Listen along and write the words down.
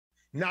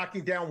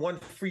knocking down one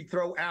free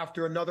throw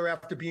after another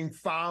after being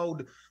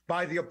fouled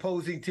by the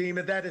opposing team,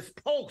 and that his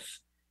pulse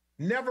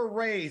never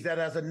raised, that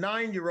as a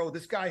 9-year-old,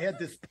 this guy had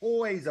this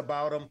poise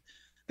about him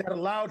that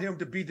allowed him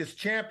to be this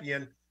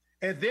champion.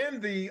 And then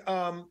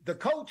the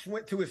coach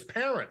went to his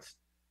parents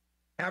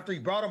after he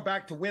brought him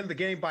back to win the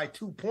game by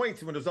 2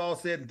 points when it was all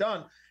said and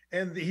done.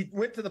 And he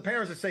went to the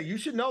parents and said, you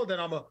should know that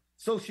I'm a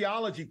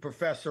sociology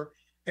professor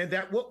and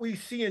that what we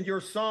see in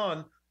your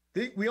son,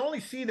 we only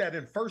see that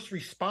in first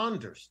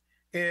responders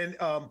and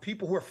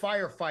people who are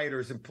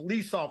firefighters and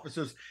police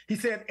officers. He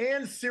said,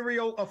 and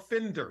serial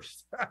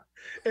offenders.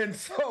 And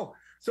so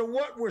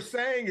what we're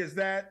saying is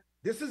that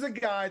this is a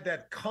guy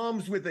that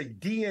comes with a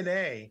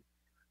DNA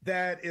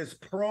that is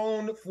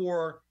prone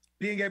for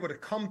being able to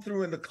come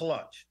through in the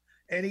clutch.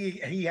 And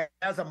he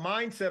has a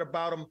mindset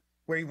about him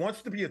where he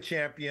wants to be a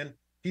champion.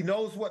 He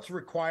knows what's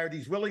required.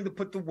 He's willing to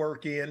put the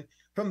work in.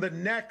 From the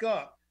neck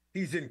up,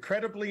 he's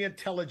incredibly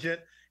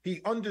intelligent.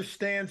 He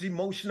understands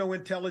emotional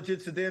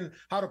intelligence and then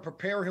how to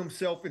prepare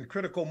himself in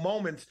critical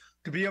moments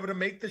to be able to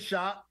make the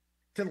shot,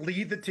 to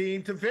lead the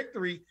team to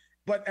victory.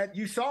 But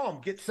you saw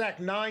him get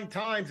sacked 9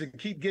 times and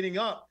keep getting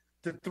up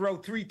to throw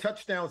 3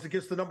 touchdowns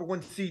against the number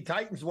 1 seed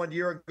Titans 1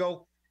 year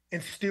ago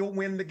and still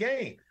win the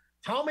game.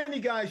 How many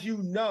guys you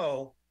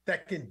know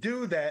that can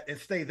do that and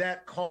stay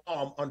that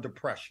calm under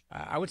pressure?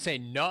 I would say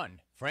none,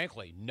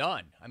 frankly,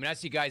 none. I mean, I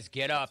see guys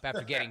get up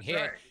after getting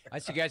hit. Right. I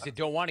see guys that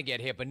don't want to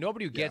get hit, but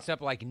nobody who gets up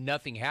like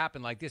nothing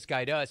happened like this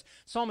guy does.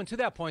 Solomon, to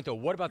that point, though,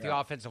 what about the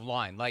offensive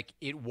line? Like,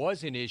 it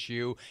was an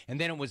issue, and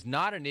then it was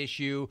not an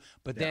issue,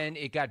 but then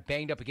it got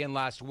banged up again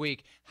last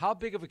week. How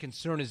big of a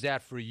concern is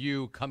that for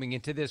you coming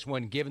into this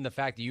one, given the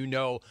fact that you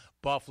know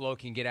Buffalo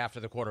can get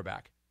after the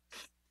quarterback?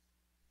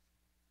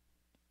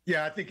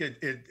 Yeah, I think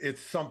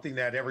it's something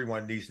that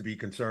everyone needs to be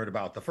concerned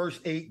about. The first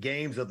 8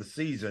 games of the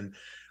season,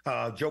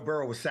 Joe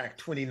Burrow was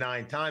sacked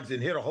 29 times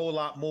and hit a whole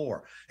lot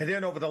more. And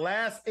then over the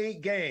last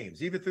 8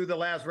 games, even through the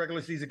last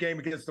regular season game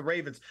against the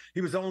Ravens,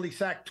 he was only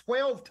sacked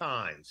 12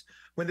 times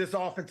when this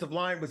offensive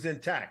line was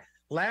intact.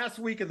 Last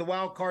week in the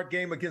wild card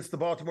game against the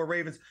Baltimore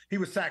Ravens, he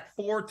was sacked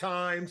 4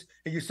 times.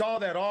 And you saw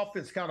that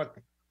offense kind of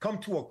come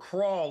to a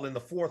crawl in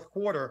the fourth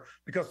quarter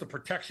because the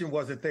protection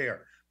wasn't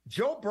there.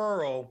 Joe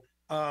Burrow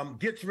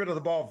gets rid of the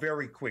ball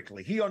very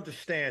quickly. He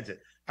understands it.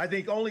 I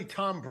think only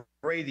Tom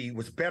Brady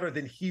was better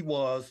than he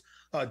was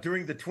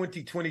during the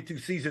 2022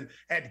 season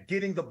at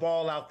getting the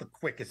ball out the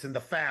quickest and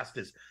the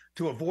fastest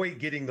to avoid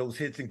getting those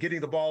hits and getting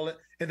the ball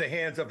in the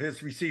hands of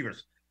his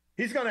receivers.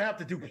 He's going to have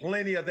to do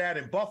plenty of that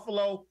in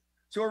Buffalo.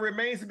 So it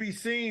remains to be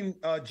seen,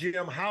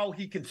 Jim, how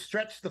he can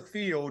stretch the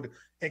field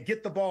and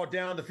get the ball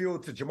down the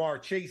field to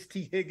Jamar Chase,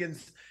 T.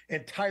 Higgins,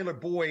 and Tyler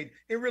Boyd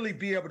and really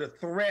be able to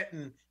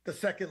threaten the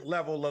second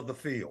level of the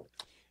field.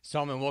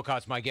 Solomon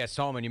Wilcott's my guest.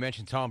 Solomon, you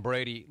mentioned Tom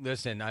Brady.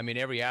 Listen, I mean,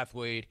 every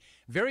athlete,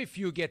 very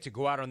few get to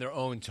go out on their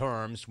own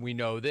terms. We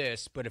know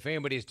this. But if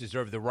anybody has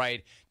deserved the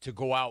right to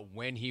go out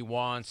when he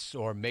wants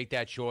or make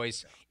that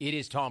choice, it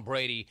is Tom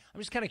Brady.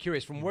 I'm just kind of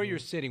curious, from where you're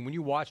sitting, when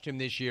you watched him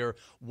this year,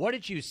 what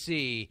did you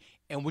see?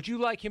 And would you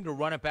like him to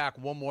run it back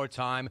one more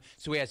time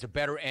so he has a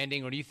better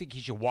ending, or do you think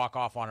he should walk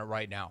off on it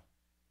right now?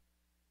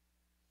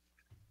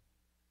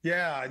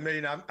 Yeah, I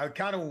mean, I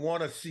kind of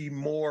want to see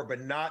more,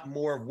 but not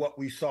more of what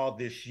we saw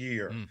this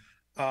year.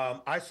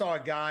 I saw a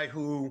guy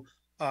who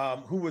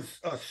was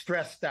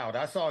stressed out.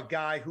 I saw a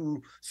guy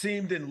who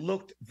seemed and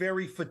looked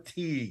very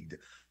fatigued.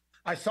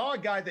 I saw a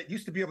guy that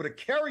used to be able to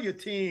carry a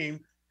team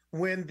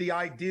when the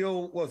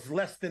ideal was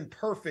less than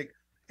perfect,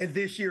 and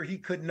this year he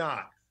could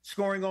not.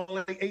 Scoring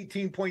only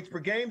 18 points per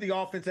game, the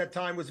offense at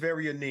time was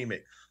very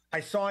anemic.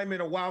 I saw him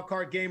in a wild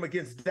card game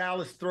against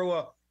Dallas throw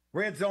a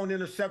red zone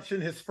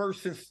interception, his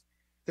first since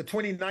the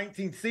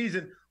 2019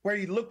 season, where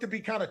he looked to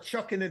be kind of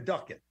chucking and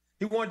ducking.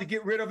 He wanted to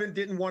get rid of it,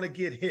 didn't want to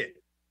get hit.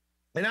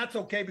 And that's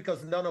okay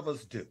because none of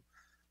us do.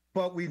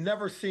 But we've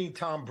never seen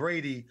Tom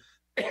Brady,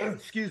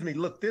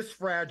 look this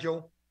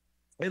fragile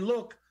and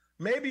look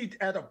maybe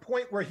at a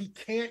point where he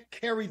can't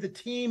carry the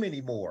team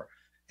anymore.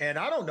 And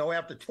I don't know,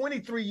 after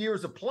 23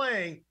 years of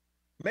playing,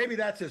 maybe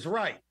that's his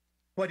right.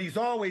 But he's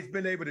always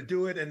been able to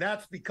do it, and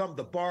that's become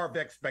the bar of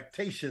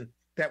expectation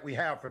that we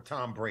have for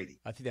Tom Brady.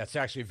 I think that's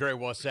actually very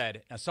well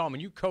said. Now, Solomon,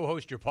 you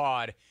co-host your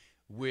pod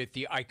with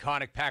the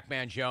iconic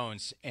Pac-Man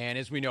Jones. And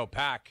as we know,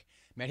 Pac,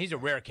 man, he's a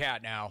rare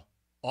cat now,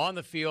 on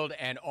the field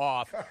and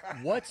off.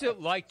 What's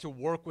it like to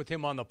work with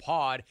him on the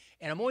pod?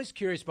 And I'm always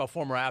curious about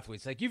former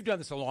athletes. Like, you've done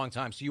this a long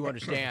time, so you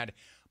understand.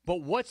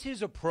 But what's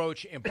his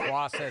approach and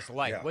process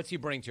like? Yeah. What's he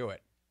bring to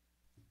it?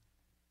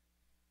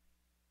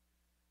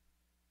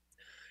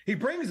 He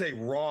brings a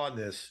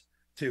rawness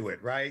to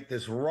it, right?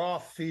 This raw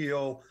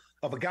feel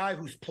of a guy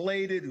who's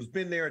played it, who's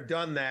been there and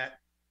done that.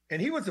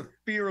 And he was a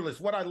fearless.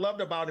 What I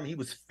loved about him, he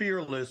was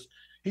fearless.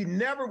 He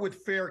never would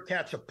fair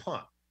catch a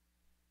punt.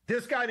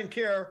 This guy didn't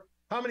care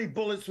how many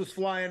bullets was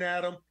flying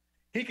at him.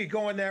 He could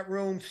go in that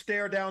room,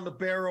 stare down the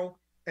barrel.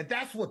 And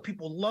that's what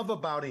people love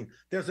about him.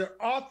 There's an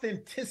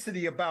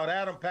authenticity about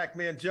Adam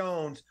Pac-Man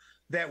Jones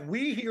that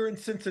we here in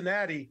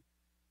Cincinnati,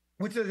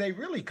 which is a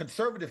really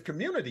conservative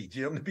community,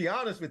 Jim, to be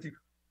honest with you,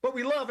 But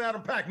we love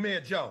Adam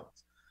Pac-Man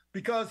Jones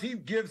because he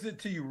gives it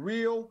to you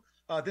real.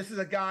 This is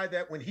a guy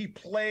that when he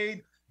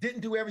played,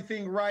 didn't do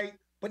everything right,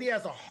 but he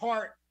has a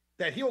heart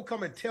that he'll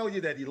come and tell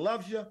you that he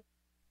loves you.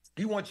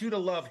 He wants you to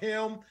love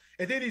him.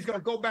 And then he's going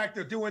to go back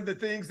to doing the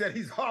things that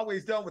he's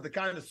always done with the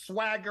kind of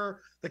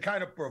swagger, the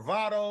kind of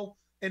bravado,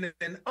 and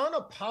an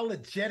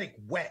unapologetic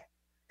way.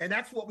 And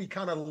that's what we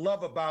kind of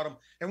love about him.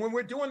 And when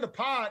we're doing the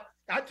pod,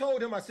 I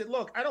told him, I said,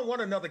 look, I don't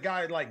want another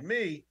guy like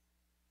me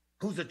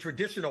who's a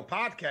traditional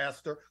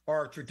podcaster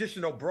or a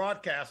traditional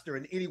broadcaster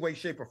in any way,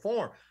 shape, or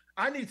form.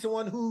 I need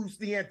someone who's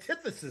the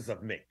antithesis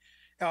of me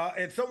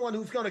and someone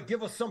who's going to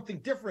give us something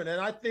different. And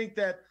I think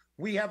that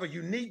we have a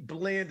unique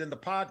blend in the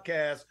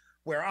podcast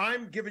where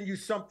I'm giving you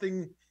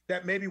something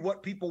that maybe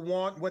what people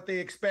want, what they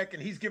expect,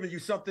 and he's giving you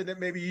something that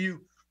maybe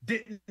you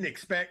didn't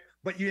expect,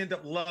 but you end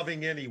up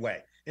loving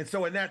anyway. And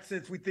so in that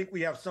sense, we think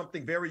we have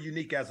something very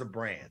unique as a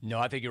brand. No,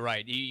 I think you're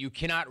right. You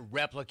cannot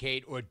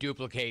replicate or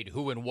duplicate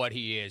who and what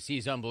he is.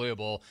 He's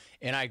unbelievable,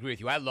 and I agree with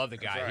you. I love the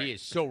guy. Right. He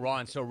is so raw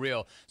and so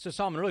real. So,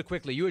 Solomon, really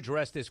quickly, you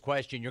addressed this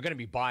question. You're going to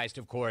be biased,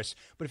 of course,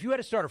 but if you had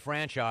to start a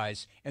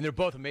franchise, and they're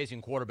both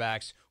amazing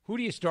quarterbacks, who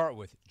do you start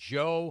with,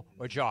 Joe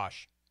or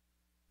Josh?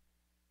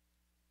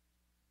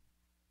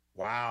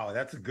 Wow,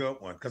 that's a good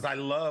one because I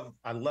love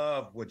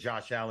what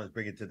Josh Allen's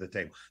bringing to the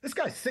table. This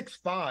guy's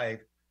 6'5",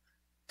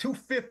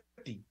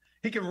 250.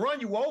 He can run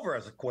you over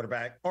as a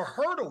quarterback or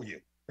hurdle you,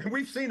 and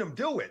we've seen him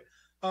do it.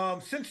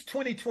 Since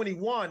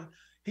 2021,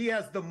 he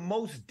has the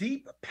most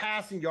deep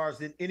passing yards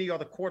than any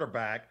other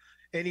quarterback,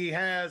 and he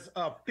has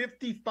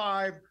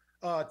 55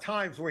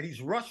 times where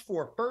he's rushed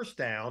for a first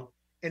down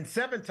and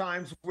 7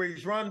 times where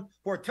he's run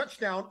for a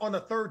touchdown on a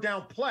third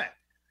down play.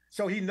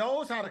 So he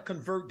knows how to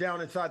convert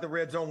down inside the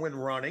red zone when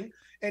running,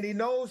 and he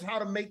knows how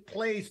to make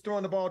plays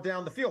throwing the ball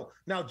down the field.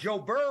 Now, Joe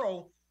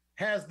Burrow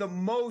has the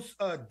most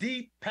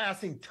deep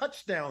passing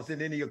touchdowns than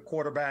any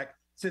quarterback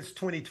since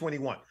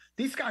 2021.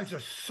 These guys are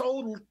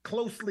so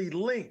closely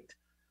linked.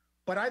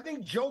 But I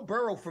think Joe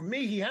Burrow, for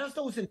me, he has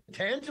those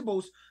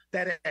intangibles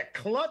that at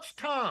clutch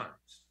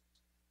times,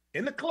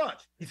 in the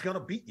clutch, he's going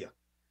to beat you.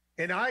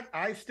 And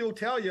I still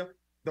tell you,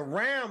 the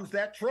Rams,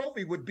 that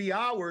trophy would be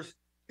ours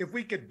if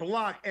we could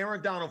block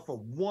Aaron Donald for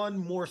one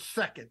more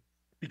second,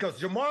 because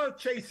Jamar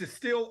Chase is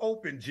still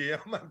open, Jim.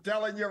 I'm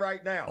telling you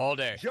right now. All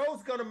day.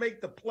 Joe's going to make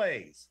the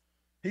plays.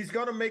 He's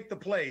going to make the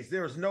plays.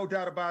 There's no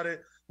doubt about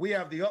it. We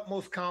have the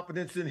utmost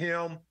confidence in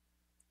him.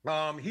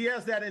 He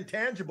has that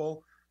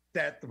intangible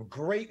that the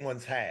great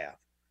ones have,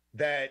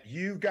 that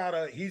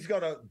he's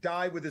going to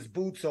die with his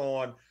boots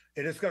on,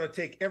 and it's going to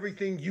take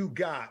everything you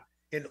got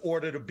in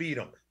order to beat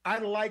him. I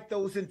like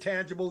those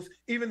intangibles,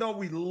 even though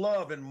we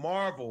love and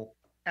marvel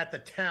at the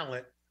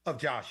talent of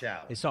Josh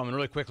Allen. Hey, Solomon,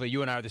 really quickly,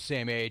 you and I are the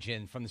same age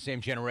and from the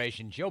same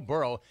generation. Joe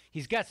Burrow,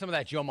 he's got some of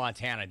that Joe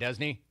Montana,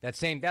 doesn't he?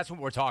 That's what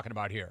we're talking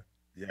about here.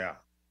 Yeah.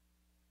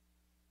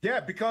 Yeah,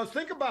 because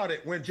think about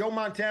it. When Joe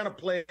Montana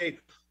played,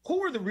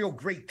 who were the real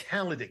great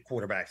talented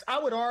quarterbacks? I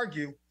would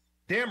argue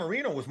Dan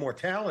Marino was more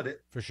talented.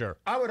 For sure.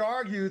 I would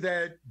argue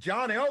that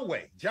John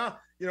Elway,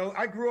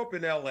 I grew up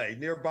in L.A.,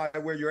 nearby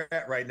where you're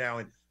at right now.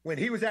 And when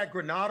he was at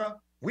Granada,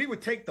 we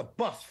would take the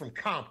bus from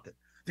Compton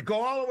to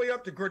go all the way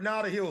up to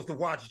Granada Hills to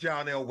watch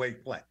John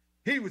Elway play.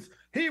 He was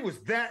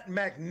that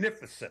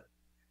magnificent.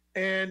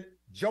 And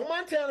Joe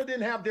Montana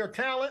didn't have their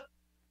talent,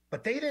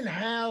 but they didn't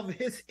have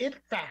his it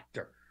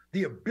factor,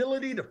 the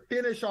ability to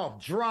finish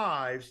off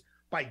drives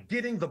by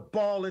getting the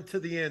ball into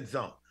the end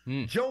zone.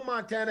 Joe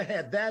Montana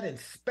had that in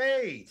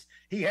spades.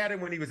 He had it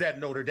when he was at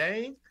Notre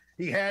Dame.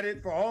 He had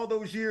it for all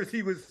those years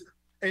he was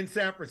in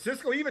San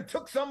Francisco. He even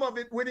took some of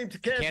it with him to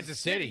Kansas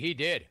City. He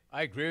did.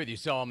 I agree with you,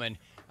 Solomon.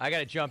 I got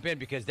to jump in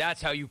because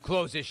that's how you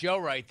close this show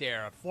right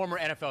there. A former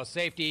NFL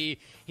safety.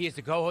 He is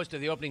the co-host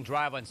of the Opening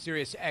Drive on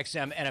Sirius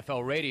XM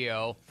NFL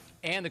Radio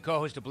and the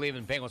co-host of Believe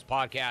in Bengals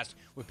podcast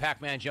with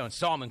Pac-Man Jones.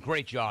 Solomon,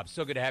 great job.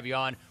 So good to have you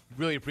on.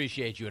 Really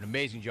appreciate you. An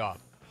amazing job.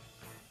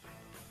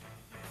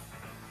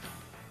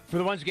 For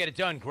the ones who get it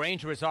done,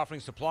 Grainger is offering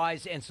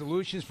supplies and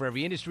solutions for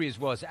every industry, as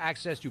well as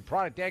access to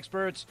product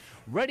experts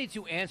ready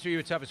to answer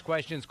your toughest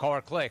questions. Call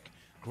or click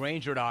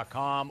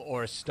Grainger.com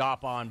or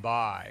stop on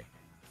by.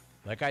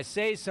 Like I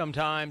say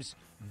sometimes,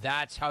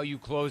 that's how you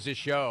close a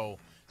show.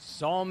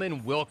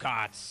 Solomon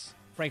Wilcots.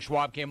 Frank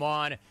Schwab came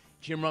on.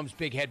 Jim Rum's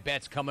Big Head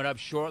Bets coming up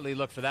shortly.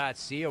 Look for that.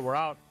 See ya. We're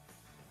out.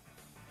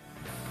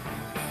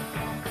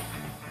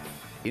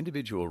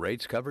 Individual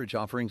rates, coverage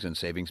offerings, and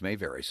savings may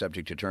vary,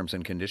 subject to terms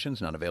and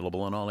conditions, not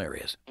available in all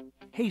areas.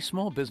 Hey,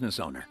 small business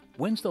owner,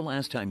 when's the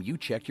last time you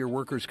checked your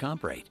workers'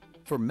 comp rate?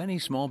 For many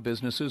small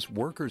businesses,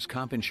 workers'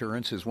 comp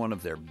insurance is one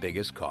of their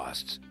biggest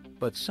costs.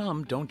 But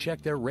some don't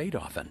check their rate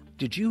often.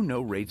 Did you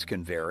know rates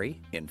can vary?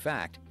 In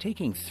fact,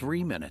 taking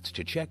 3 minutes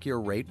to check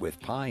your rate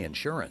with Pi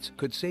Insurance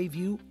could save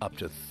you up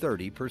to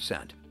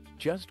 30%.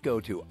 Just go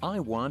to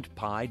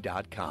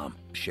iwantpi.com,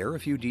 share a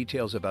few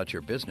details about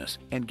your business,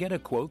 and get a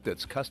quote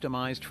that's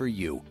customized for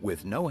you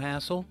with no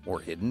hassle or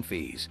hidden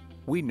fees.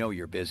 We know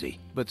you're busy,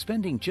 but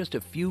spending just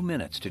a few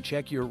minutes to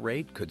check your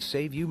rate could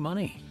save you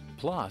money.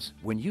 Plus,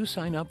 when you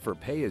sign up for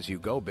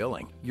pay-as-you-go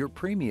billing, your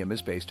premium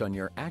is based on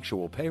your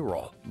actual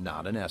payroll,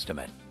 not an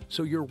estimate.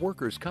 So your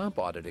workers' comp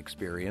audit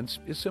experience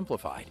is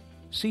simplified.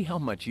 See how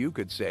much you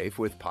could save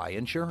with Pi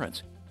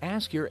Insurance.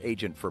 Ask your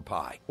agent for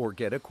Pi or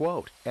get a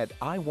quote at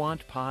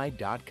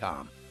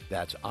iwantpie.com.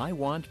 That's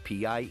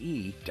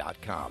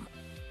iwantpie.com.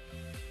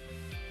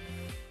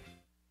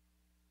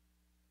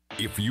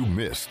 If you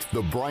missed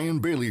the Brian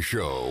Bailey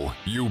Show,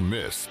 you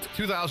missed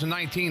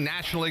 2019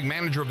 National League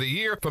Manager of the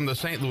Year from the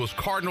St. Louis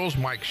Cardinals,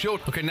 Mike Schilt.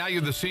 Okay, now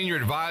you're the senior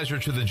advisor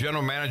to the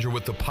general manager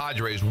with the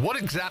Padres. What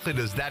exactly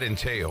does that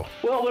entail?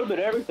 Well, a little bit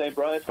of everything,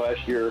 Brian.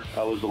 Last year,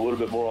 I was a little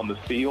bit more on the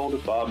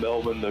field. Bob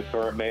Melvin, the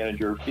current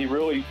manager, he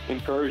really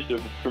encouraged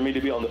for me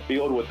to be on the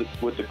field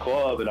with the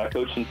club, and I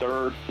coached in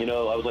third.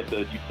 I was like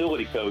the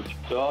utility coach.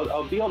 So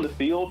I'll be on the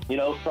field,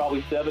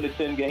 probably 7 to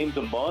 10 games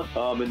a month,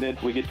 and then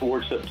we get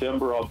towards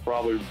September, I'll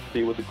probably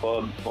be with the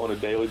club on a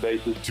daily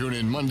basis. Tune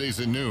in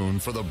Mondays at noon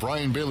for the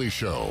Brian Bailey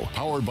Show,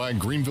 powered by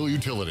Greenville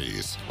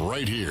Utilities,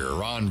 right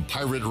here on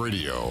Pirate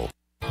Radio.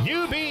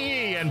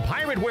 UBE and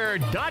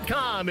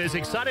PirateWear.com is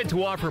excited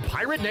to offer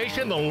Pirate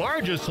Nation the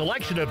largest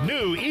selection of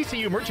new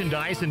ECU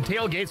merchandise and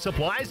tailgate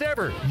supplies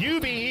ever.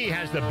 UBE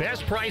has the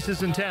best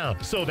prices in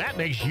town, so that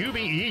makes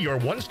UBE your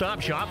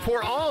one-stop shop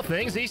for all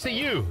things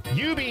ECU.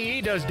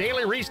 UBE does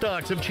daily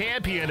restocks of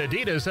Champion,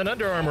 Adidas, and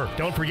Under Armour.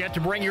 Don't forget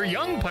to bring your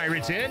young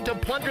Pirates in to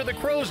plunder the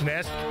Crow's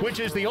Nest, which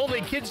is the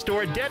only kids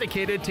store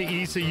dedicated to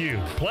ECU.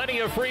 Plenty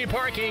of free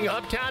parking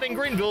uptown in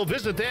Greenville.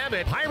 Visit them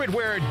at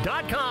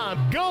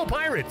PirateWear.com. Go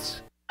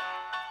Pirates!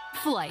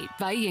 Flight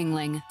by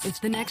Yuengling. It's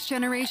the next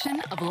generation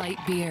of light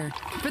beer.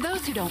 For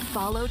those who don't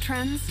follow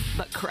trends,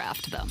 but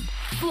craft them.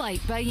 Flight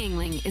by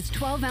Yuengling is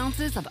 12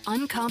 ounces of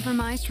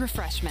uncompromised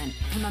refreshment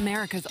from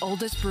America's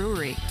oldest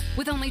brewery.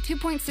 With only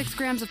 2.6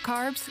 grams of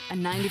carbs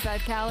and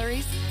 95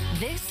 calories,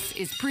 this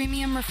is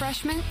premium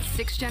refreshment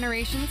 6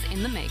 generations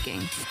in the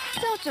making.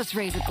 Don't just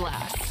raise a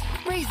glass.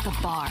 Raise the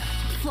bar.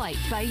 Flight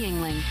by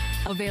Yuengling.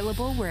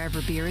 Available wherever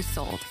beer is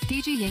sold.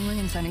 DG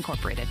Yuengling & Son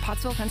Incorporated.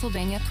 Pottsville,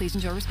 Pennsylvania. Please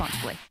enjoy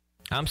responsibly.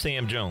 I'm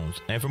Sam Jones,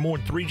 and for more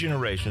than 3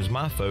 generations,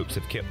 my folks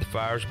have kept the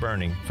fires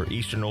burning for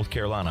Eastern North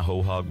Carolina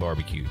Whole Hog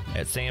Barbecue.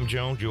 At Sam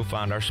Jones, you'll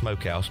find our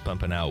smokehouse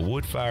pumping out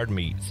wood-fired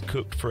meats,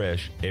 cooked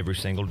fresh every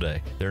single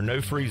day. There are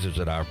no freezers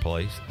at our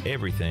place.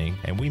 Everything,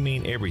 and we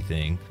mean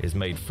everything, is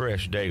made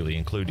fresh daily,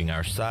 including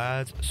our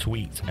sides,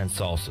 sweets, and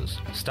sauces.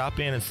 Stop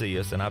in and see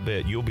us, and I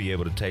bet you'll be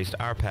able to taste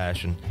our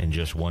passion in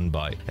just one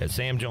bite. At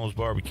Sam Jones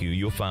Barbecue,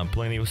 you'll find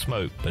plenty of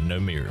smoke, but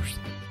no mirrors.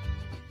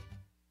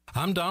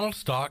 I'm Donald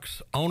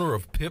Stocks, owner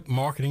of Pip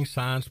Marketing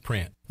Signs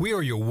Print. We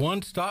are your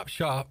one-stop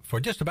shop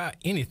for just about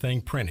anything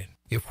printed.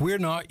 If we're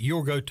not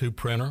your go-to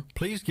printer,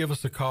 please give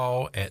us a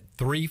call at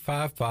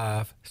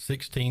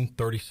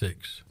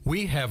 355-1636.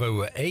 We have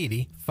over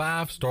 80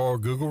 5-star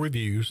Google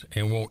reviews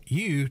and want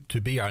you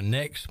to be our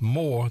next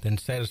more than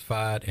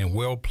satisfied and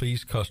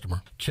well-pleased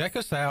customer. Check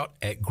us out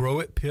at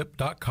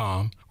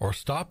growatpip.com or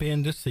stop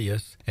in to see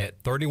us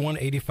at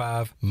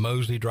 3185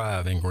 Mosley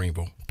Drive in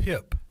Greenville.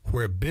 Pip,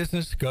 where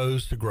business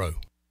goes to grow.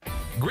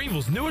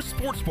 Greenville's newest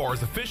sports bar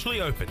is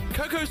officially open.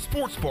 Coco's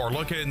Sports Bar,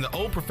 located in the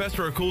old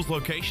Professor O'Cool's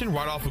location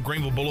right off of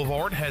Greenville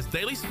Boulevard, has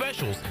daily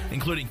specials,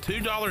 including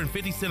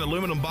 $2.50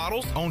 aluminum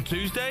bottles on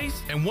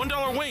Tuesdays and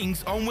 $1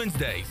 wings on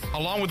Wednesdays.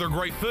 Along with their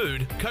great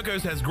food,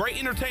 Coco's has great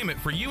entertainment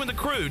for you and the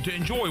crew to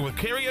enjoy with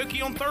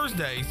karaoke on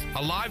Thursdays,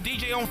 a live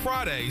DJ on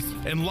Fridays,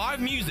 and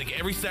live music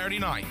every Saturday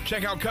night.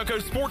 Check out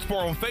Coco's Sports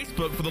Bar on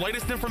Facebook for the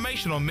latest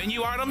information on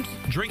menu items,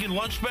 drink and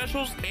lunch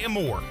specials, and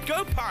more.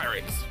 Go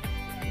Pirates!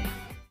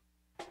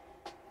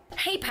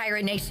 Hey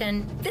Pirate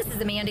Nation, this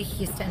is Amanda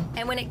Houston,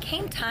 and when it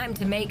came time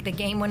to make the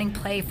game-winning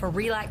play for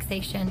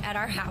relaxation at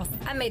our house,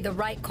 I made the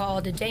right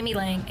call to Jamie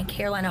Lang and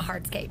Carolina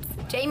Hardscapes.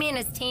 Jamie and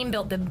his team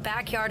built the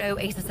backyard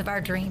oasis of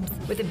our dreams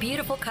with a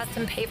beautiful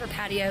custom paver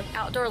patio,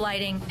 outdoor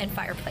lighting, and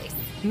fireplace.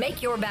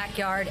 Make your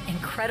backyard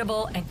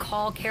incredible and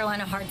call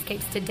Carolina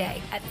Hardscapes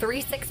today at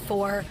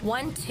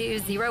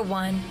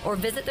 364-1201 or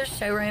visit their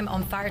showroom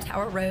on Fire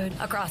Tower Road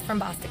across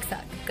from Bostic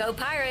Suck. Go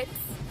Pirates!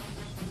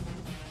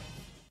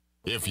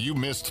 If you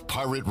missed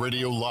Pirate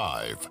Radio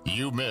Live,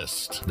 you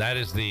missed. That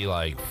is the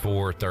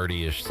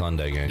 4:30-ish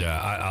Sunday game.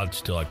 Yeah, I'd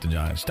still like the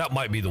Giants. That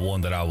might be the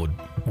one that I would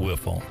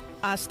whiff on.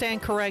 I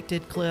stand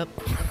corrected, Clip.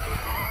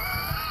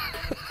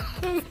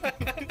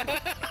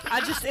 I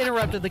just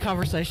interrupted the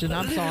conversation.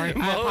 I'm sorry.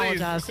 I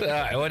apologize.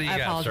 What do you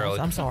got, Shirley?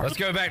 I'm sorry. Let's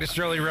go back to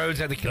Shirley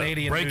Rhodes at the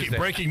Canadian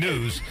breaking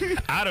news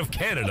out of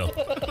Canada.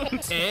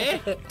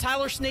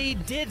 Tyler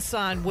Snead did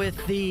sign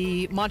with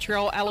the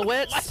Montreal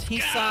Alouettes. He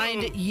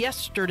signed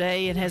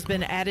yesterday and has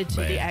been added to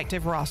the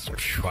active roster.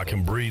 I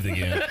can breathe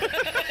again.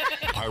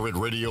 Pirate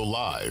Radio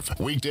Live,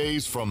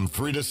 weekdays from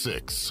 3 to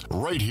 6,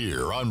 right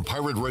here on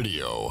Pirate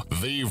Radio,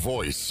 the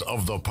voice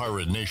of the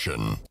Pirate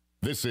Nation.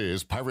 This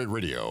is Pirate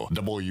Radio,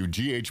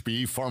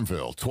 WGHB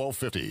Farmville,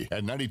 1250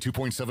 and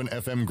 92.7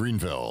 FM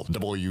Greenville,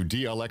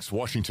 WDLX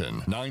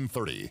Washington,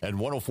 930 and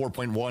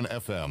 104.1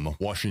 FM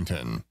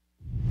Washington.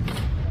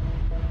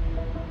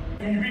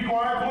 Can you be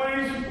quiet,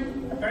 please?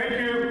 Thank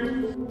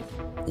you.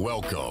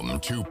 Welcome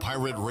to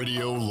Pirate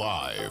Radio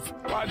Live.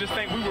 Well, I just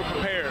think we were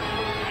prepared.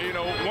 You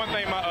know, one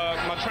thing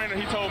my trainer,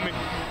 he told me,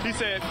 he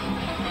said,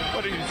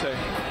 what did he say?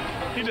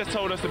 He just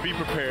told us to be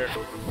prepared.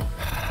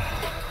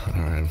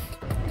 All right.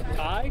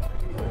 Ty?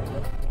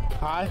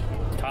 Hi.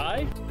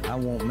 Ty? I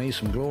want me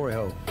some glory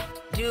hole.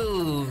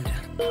 Dude,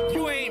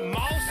 you ain't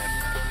Moss.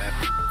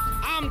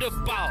 I'm the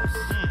boss.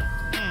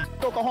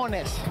 Go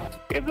cojones.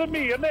 It's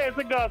me,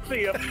 Nancy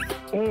Garcia.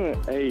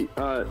 Hey,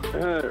 I'm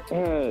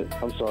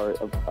sorry.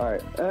 All right.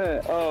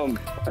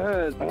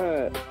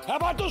 How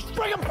about those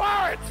friggin'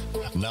 pirates?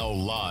 Now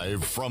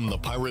live from the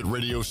Pirate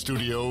Radio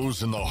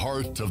studios in the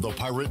heart of the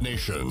Pirate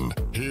Nation,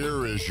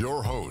 here is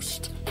your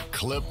host,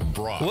 Clip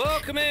Brock.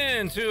 Welcome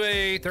in to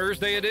a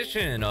Thursday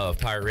edition of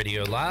Pirate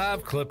Radio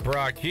Live. Clip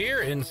Brock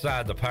here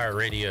inside the Pirate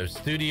Radio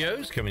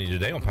studios, coming to you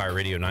today on Pirate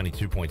Radio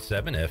 92.7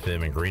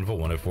 FM in Greenville,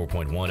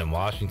 104.1 in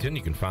Washington.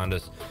 You can find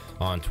us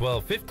on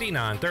 1250,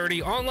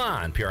 930,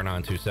 online,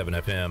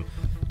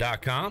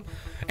 pr927fm.com,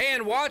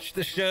 and watch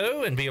the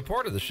show and be a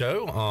part of the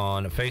show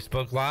on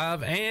Facebook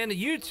Live and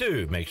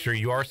YouTube. Make sure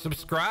you are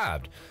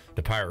subscribed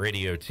to Pirate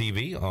Radio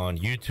TV on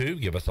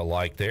YouTube. Give us a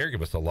like there.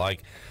 Give us a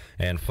like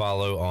and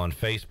follow on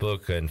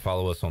Facebook, and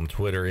follow us on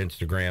Twitter,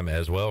 Instagram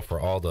as well for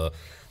all the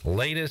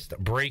latest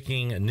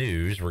breaking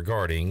news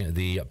regarding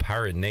the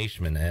Pirate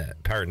Nation. A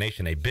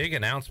big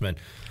announcement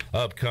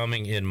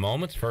upcoming in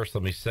moments. First,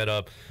 let me set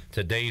up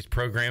today's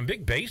program.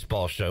 Big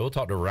baseball show. We'll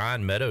talk to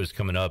Ryan Meadows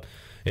coming up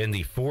in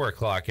the 4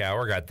 o'clock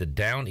hour. Got the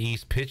Down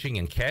East pitching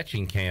and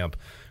catching camp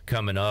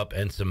coming up,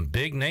 and some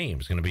big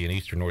names going to be in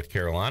Eastern North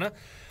Carolina,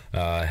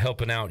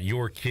 helping out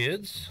your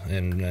kids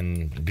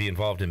and be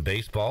involved in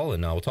baseball.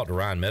 And we'll talk to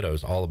Ryan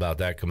Meadows all about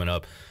that coming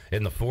up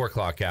in the 4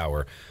 o'clock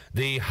hour.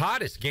 The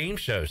hottest game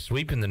show,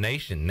 Sweeping the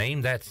Nation,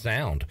 Name That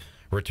Sound,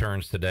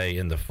 returns today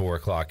in the 4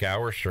 o'clock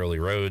hour. Shirley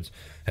Rhodes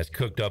has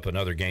cooked up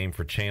another game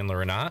for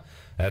Chandler and I.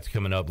 That's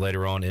coming up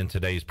later on in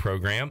today's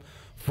program.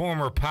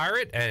 Former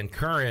Pirate and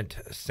current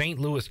St.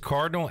 Louis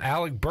Cardinal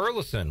Alec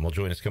Burleson will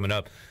join us coming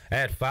up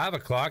at 5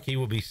 o'clock. He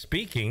will be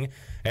speaking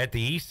at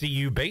the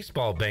ECU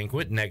baseball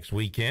banquet next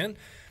weekend,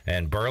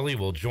 and Burley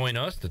will join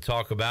us to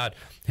talk about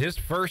his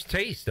first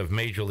taste of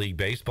Major League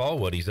Baseball,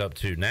 what he's up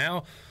to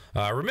now.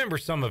 Remember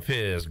some of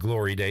his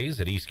glory days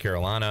at East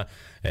Carolina,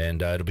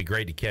 and it'll be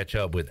great to catch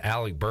up with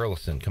Alec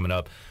Burleson coming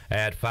up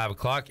at 5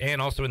 o'clock.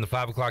 And also in the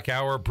 5 o'clock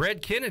hour,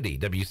 Brett Kennedy,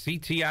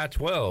 WCTI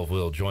 12,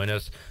 will join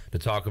us to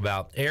talk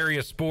about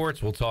area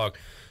sports. We'll talk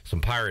some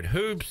Pirate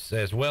hoops,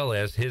 as well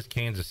as his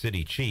Kansas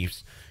City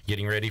Chiefs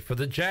getting ready for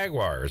the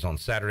Jaguars. On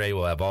Saturday,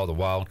 we'll have all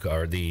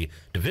the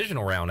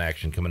divisional round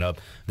action coming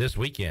up this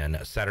weekend,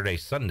 Saturday,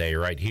 Sunday,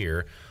 right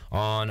here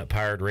on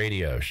Pirate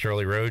Radio.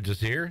 Shirley Rhodes is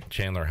here.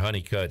 Chandler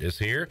Honeycutt is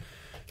here.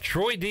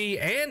 Troy D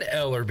and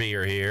Ellerby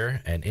are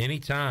here. And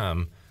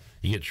anytime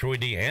you get Troy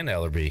D and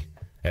Ellerby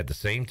at the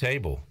same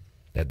table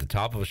at the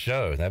top of a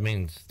show, that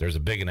means there's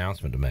a big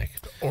announcement to make.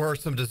 Or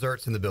some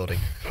desserts in the building.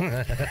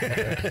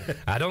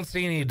 I don't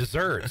see any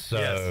desserts, so...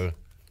 Yes.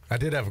 I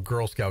did have a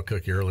Girl Scout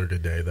cookie earlier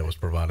today that was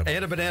provided.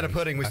 And a banana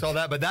pudding. We saw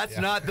that, but that's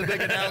not the big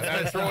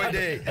announcement, Troy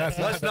D.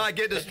 Let's not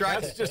get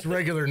distracted. That's just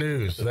regular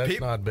news. That's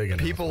not big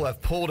enough. People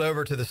have pulled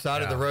over to the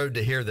side of the road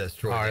to hear this,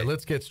 Troy. All right,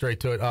 let's get straight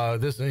to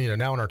it. This,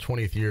 now in our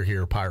 20th year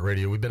here at Pirate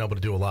Radio, we've been able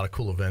to do a lot of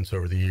cool events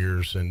over the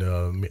years and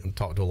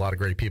talk to a lot of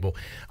great people.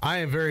 I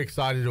am very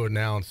excited to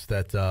announce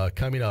that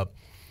coming up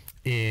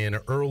in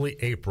early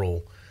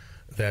April,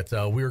 that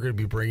we are going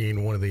to be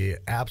bringing one of the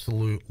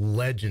absolute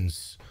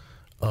legends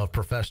of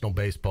professional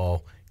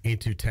baseball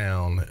into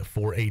town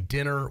for a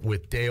dinner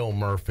with Dale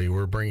Murphy.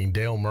 We're bringing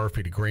Dale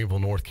Murphy to Greenville,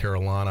 North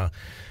Carolina,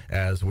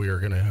 as we are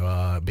going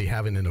to be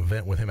having an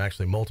event with him,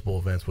 actually multiple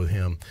events with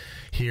him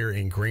here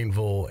in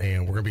Greenville.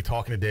 And we're going to be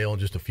talking to Dale in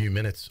just a few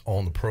minutes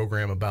on the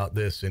program about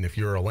this. And if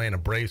you're an Atlanta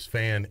Braves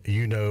fan,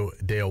 you know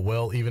Dale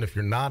well. Even if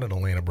you're not an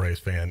Atlanta Braves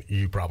fan,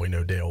 you probably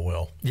know Dale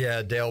well.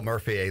 Yeah, Dale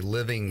Murphy, a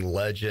living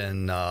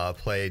legend,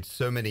 played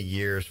so many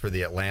years for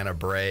the Atlanta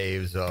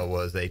Braves,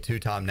 was a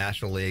two-time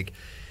National League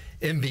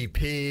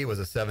MVP, was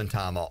a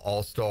 7-time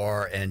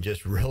All-Star, and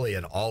just really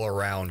an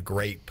all-around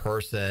great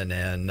person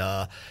and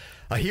a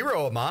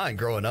hero of mine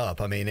growing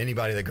up. I mean,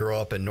 anybody that grew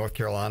up in North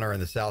Carolina or in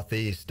the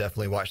Southeast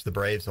definitely watched the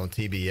Braves on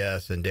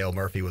TBS, and Dale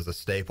Murphy was a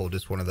staple,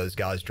 just one of those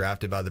guys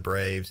drafted by the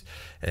Braves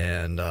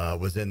and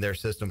was in their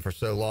system for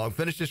so long.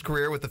 Finished his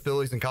career with the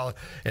Phillies and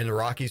the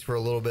Rockies for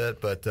a little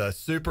bit, but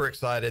super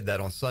excited that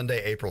on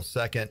Sunday, April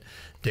 2nd,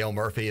 Dale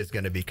Murphy is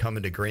going to be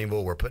coming to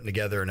Greenville. We're putting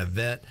together an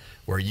event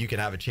where you can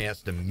have a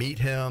chance to meet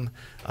him,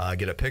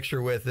 get a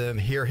picture with him,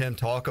 hear him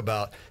talk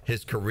about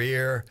his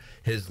career,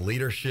 his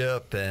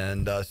leadership,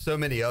 and so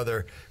many other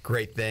other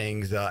great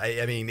things.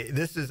 I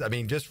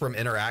mean, just from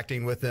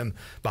interacting with him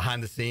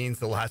behind the scenes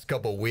the last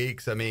couple of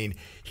weeks, I mean,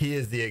 he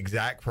is the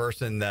exact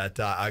person that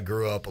I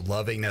grew up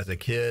loving as a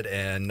kid,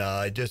 and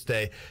just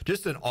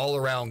an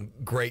all-around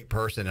great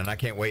person. And I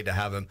can't wait to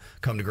have him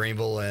come to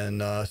Greenville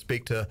and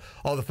speak to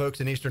all the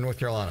folks in Eastern North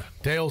Carolina.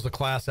 Dale's a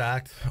class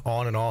act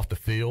on and off the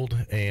field,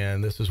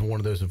 and this is one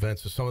of those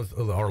events.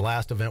 Our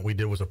last event we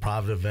did was a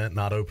private event,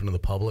 not open to the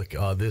public.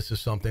 This is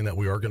something that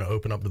we are going to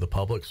open up to the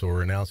public, so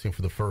we're announcing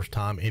for the first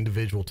time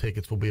individual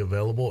tickets will be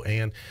available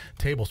and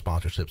table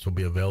sponsorships will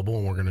be available,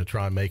 and we're going to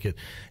try and make it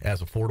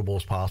as affordable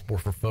as possible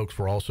for folks.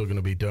 We're also going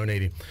to be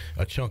donating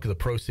a chunk of the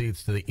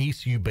proceeds to the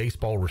ECU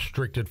Baseball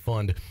Restricted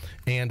Fund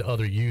and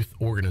other youth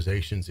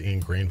organizations in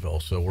Greenville.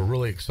 So we're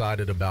really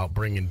excited about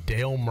bringing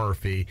Dale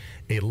Murphy,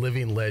 a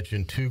living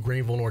legend, to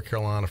Greenville, North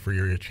Carolina for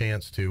your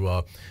chance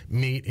to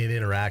meet and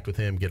interact with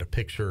him, get a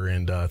picture,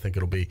 and I think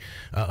it'll be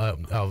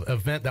an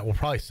event that will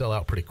probably sell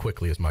out pretty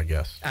quickly, is my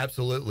guess.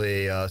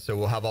 Absolutely. So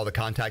we'll have all the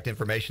contact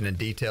information and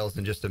details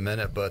in just a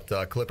minute. But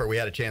Clipper, we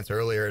had a chance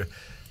earlier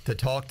to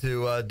talk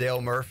to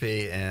Dale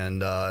Murphy,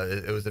 and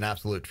it was an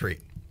absolute treat.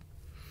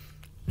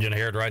 You want to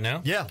hear it right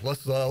now? Yeah,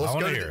 let's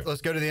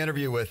go to the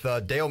interview with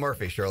Dale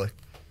Murphy, Shirley.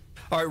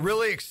 All right,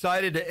 really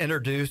excited to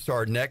introduce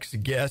our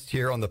next guest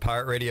here on the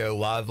Pirate Radio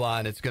Live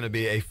Line. It's going to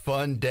be a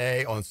fun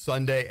day on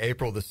Sunday,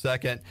 April the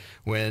 2nd,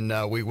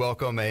 when we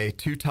welcome a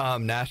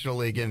two-time National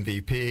League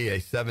MVP, a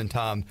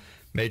seven-time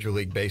Major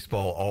League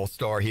Baseball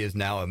All-Star. He is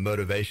now a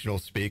motivational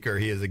speaker.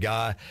 He is a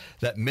guy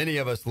that many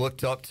of us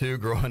looked up to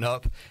growing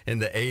up in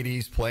the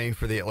 80s playing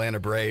for the Atlanta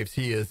Braves.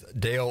 He is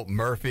Dale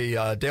Murphy.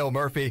 Dale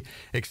Murphy,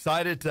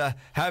 excited to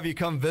have you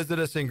come visit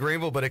us in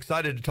Greenville, but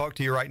excited to talk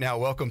to you right now.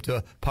 Welcome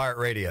to Pirate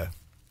Radio.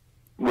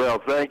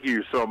 Well, thank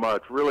you so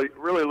much. Really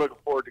looking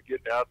forward to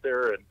getting out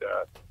there. And,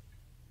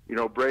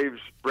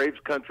 Braves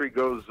country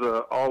goes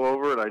all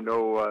over, and I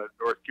know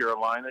North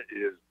Carolina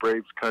is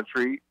Braves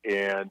country.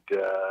 And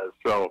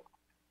so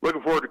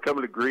looking forward to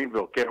coming to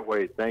Greenville. Can't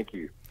wait. Thank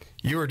you.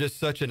 You were just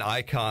such an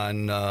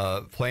icon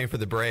playing for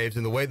the Braves,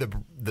 and the way the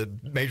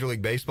Major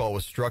League Baseball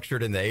was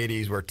structured in the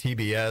 80s, where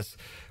TBS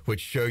would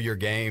show your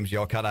games.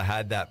 Y'all kind of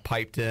had that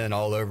piped in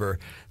all over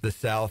the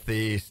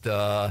Southeast.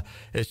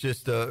 It's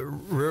just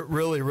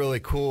really, really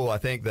cool. I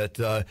think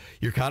that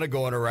you're kind of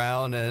going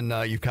around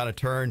and you've kind of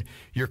turned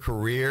your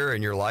career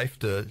and your life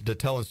to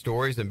telling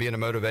stories and being a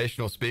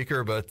motivational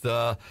speaker. But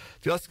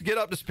let's get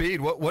up to speed.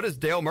 What has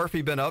Dale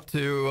Murphy been up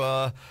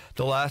to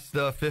the last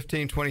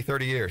 15, 20,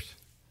 30 years?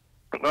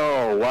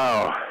 Oh,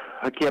 wow.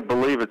 I can't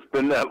believe it's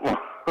been that long,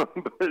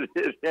 but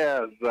it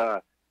has.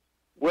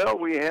 Well,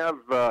 we have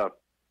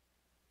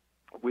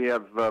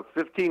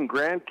 15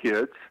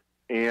 grandkids,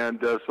 and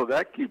so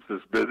that keeps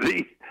us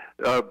busy.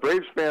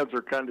 Braves fans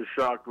are kind of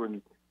shocked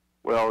when,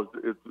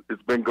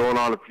 it's been going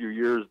on a few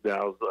years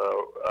now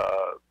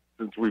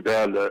since we've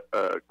had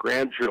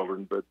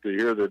grandchildren, but to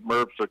hear that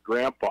Murph's a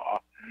grandpa.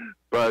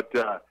 But,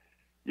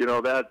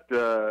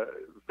 that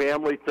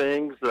family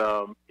things,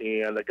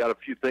 and I got a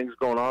few things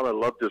going on. I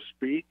love to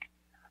speak.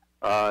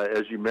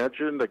 As you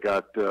mentioned, I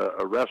got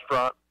a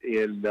restaurant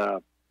in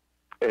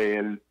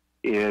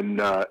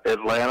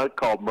Atlanta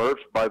called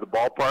Murph's by the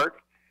ballpark,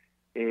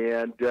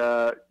 and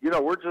I'm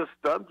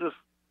just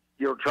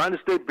trying to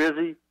stay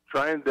busy,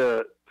 trying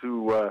to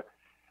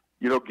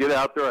get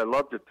out there. I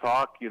love to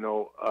talk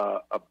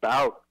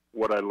about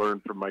what I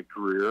learned from my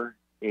career,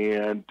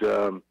 and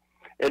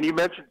you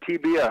mentioned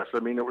TBS. I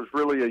mean, it was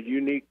really a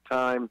unique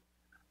time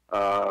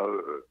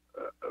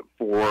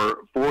for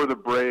the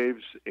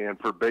Braves and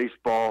for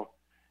baseball,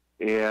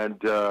 and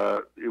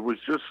it was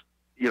just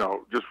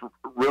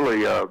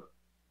really the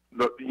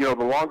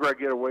longer I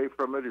get away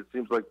from it, it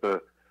seems like the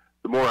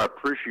more I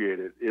appreciate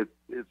it.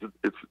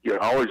 I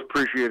always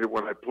appreciate it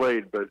when I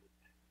played, but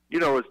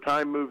as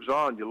time moves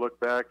on, you look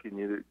back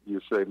and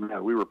you say,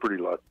 man, we were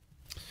pretty lucky.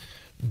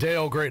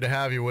 Dale, great to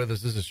have you with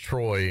us. This is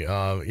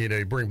Troy.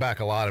 You bring back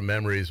a lot of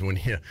memories when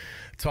you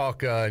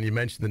talk and you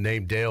mention the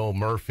name Dale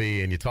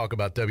Murphy and you talk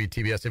about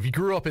WTBS. If you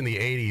grew up in the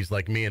 80s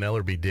like me and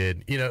Ellerby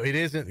did, it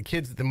isn't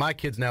kids. My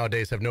kids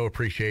nowadays have no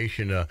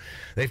appreciation.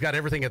 They've got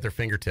everything at their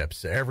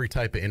fingertips, every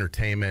type of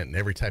entertainment and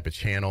every type of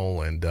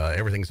channel, and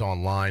everything's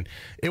online.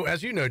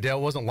 As you know,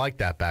 Dale, wasn't like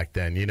that back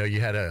then.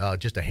 You had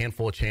just a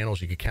handful of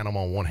channels. You could count them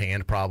on one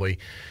hand probably.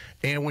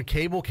 And when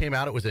cable came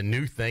out, it was a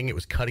new thing. It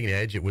was cutting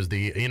edge. It was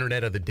the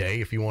internet of the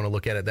day, if you want to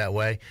look at it that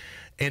way.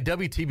 And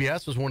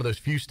WTBS was one of those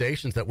few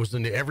stations that was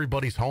into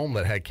everybody's home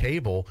that had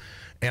cable.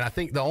 And I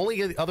think the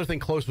only other thing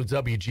close was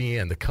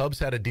WGN. The Cubs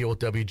had a deal with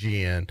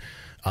WGN.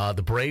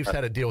 The Braves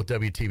had a deal with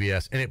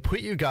WTBS. And it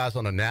put you guys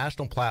on a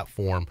national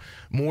platform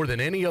more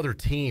than any other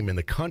team in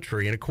the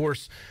country. And, of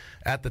course,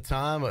 at the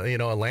time.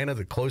 Atlanta,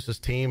 the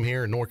closest team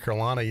here in North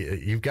Carolina.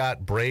 You've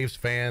got Braves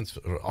fans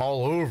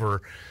all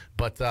over.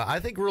 But I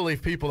think really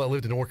people that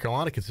lived in North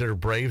Carolina consider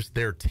Braves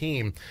their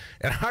team.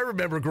 And I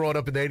remember growing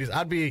up in the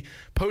 80s,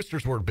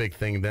 posters were a big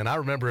thing then. I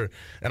remember,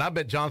 and I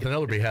bet Jonathan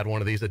Ellerby had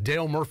one of these, a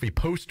Dale Murphy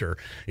poster,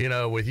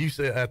 with you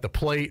at the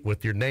plate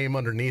with your name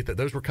underneath it.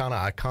 Those were kind of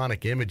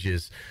iconic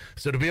images.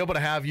 So to be able to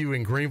have you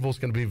in Greenville is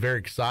going to be very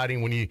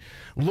exciting. When you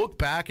look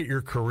back at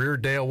your career,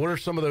 Dale, what are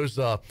some of those,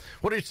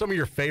 what are some of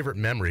your favorite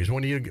memories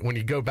when you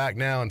go back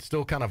now and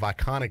still kind of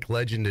iconic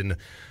legend in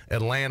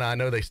Atlanta? I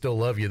know they still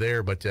love you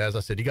there, but as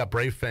I said, you got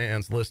Brave fans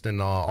listening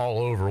all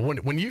over.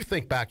 When you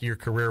think back to your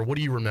career, what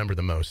do you remember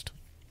the most?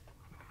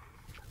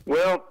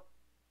 Well,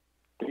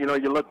 you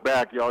look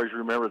back, you always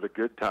remember the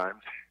good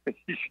times. You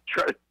should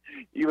try,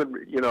 even,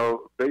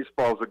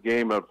 baseball's a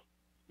game of,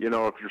 if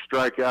you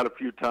strike out a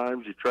few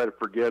times, you try to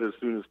forget as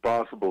soon as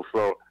possible.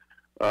 So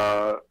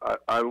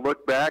I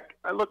look back,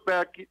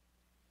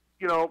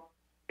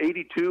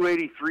 82,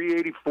 83,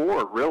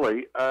 84,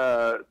 really.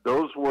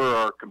 Those were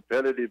our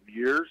competitive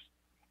years.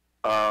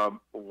 A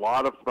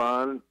lot of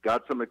fun,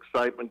 got some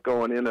excitement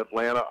going in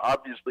Atlanta.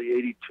 Obviously,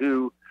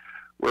 82,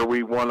 where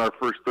we won our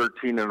first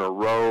 13 in a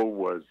row,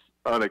 was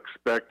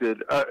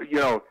unexpected.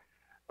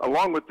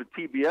 Along with the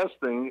TBS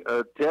thing,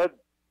 Ted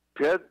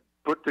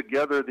put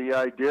together the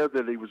idea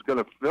that he was going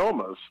to film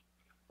us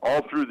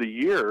all through the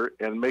year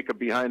and make a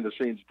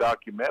behind-the-scenes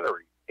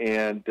documentary.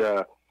 And,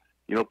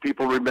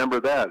 people remember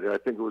that. I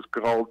think it was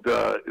called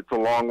It's a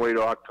Long Way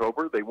to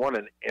October. They won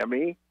an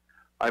Emmy.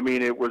 I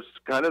mean, it was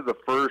kind of the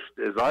first,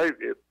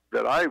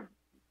 that I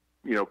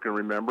can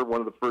remember, one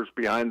of the first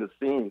behind the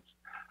scenes,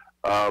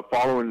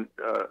 following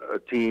a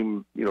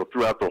team,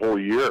 throughout the whole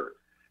year.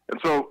 And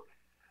so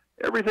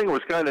everything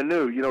was kind of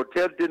new.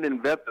 Ted didn't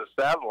invent the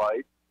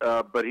satellite,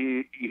 but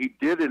he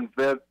did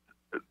invent,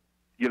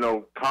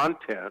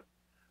 content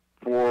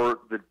for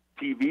the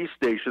TV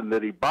station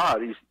that he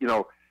bought.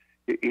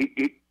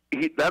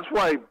 That's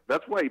why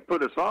he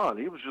put us on.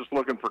 He was just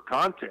looking for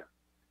content.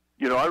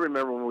 I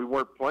remember when we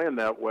weren't playing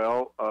that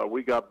well,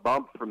 we got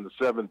bumped from the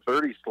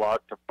 7:30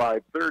 slot to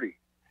 5:30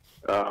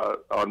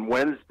 on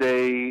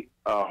Wednesday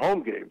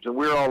home games. And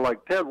we were all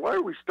like, Ted, why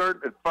are we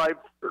starting at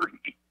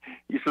 5:30?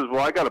 He says, well,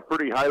 I got a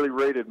pretty highly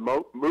rated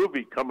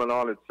movie coming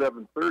on at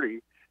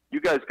 7:30. You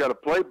guys got to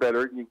play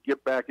better and you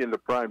get back into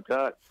prime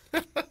time.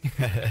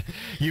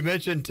 You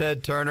mentioned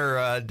Ted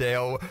Turner,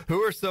 Dale.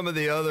 Who are some of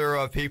the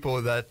other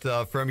people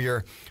that from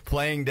your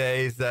playing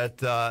days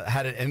that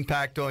had an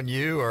impact on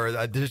you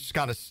or just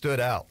kind of stood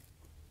out?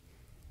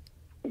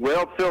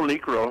 Well, Phil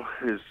Necro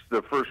is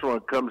the first one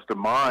that comes to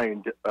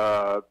mind.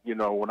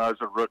 When I was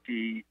a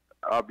rookie,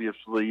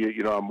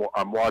 obviously,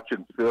 I'm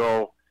watching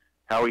Phil,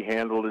 how he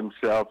handled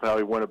himself, how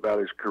he went about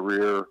his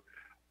career.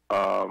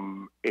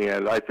 And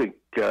I think,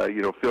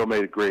 Phil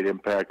made a great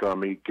impact on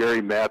me.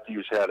 Gary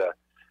Matthews had a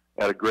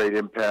great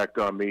impact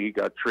on me. He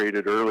got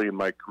traded early in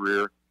my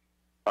career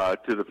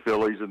to the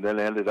Phillies and then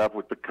ended up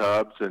with the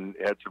Cubs and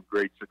had some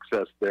great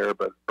success there.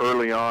 But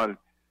early on,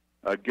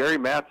 Gary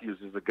Matthews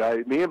is a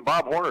guy, me and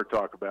Bob Horner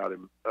talk about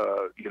him,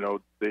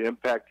 the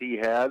impact he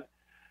had.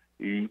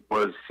 He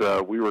was,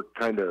 we were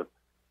kind of,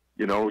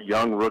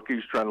 young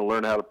rookies trying to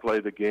learn how to play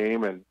the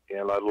game. And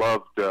I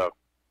loved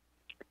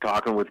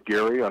talking with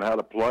Gary on how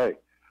to play.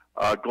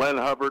 Glenn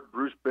Hubbard,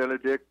 Bruce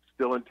Benedict,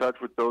 still in touch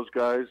with those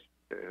guys.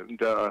 And,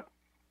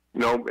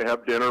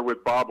 have dinner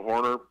with Bob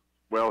Horner.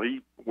 Well,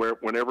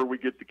 whenever we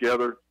get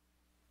together,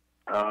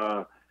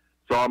 saw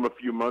him a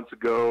few months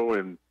ago,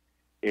 and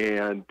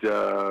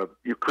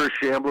Chris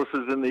Chambliss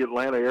is in the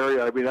Atlanta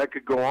area. I mean, I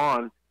could go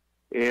on,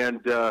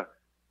 and it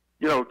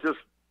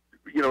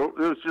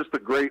was just a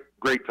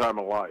great time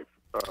of life.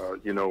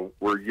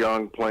 We're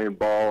young, playing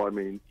ball. I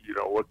mean,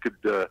 what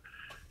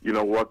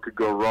could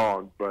go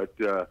wrong? But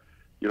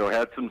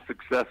had some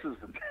successes,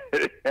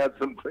 and had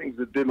some things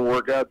that didn't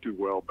work out too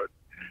well. But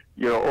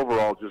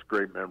overall, just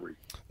great memories.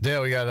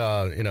 Dale, you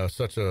got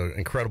such an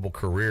incredible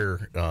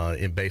career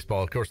in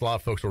baseball. Of course, a lot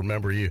of folks will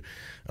remember you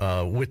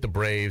with the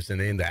Braves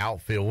and in the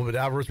outfield. But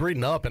I was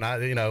reading up, and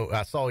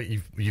I saw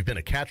you've been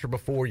a catcher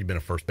before, you've been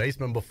a first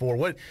baseman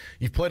before.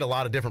 You've played a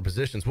lot of different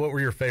positions. What were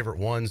your favorite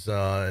ones?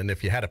 And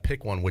if you had to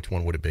pick one, which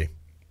one would it be?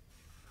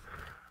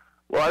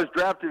 Well, I was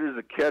drafted as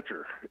a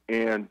catcher,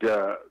 and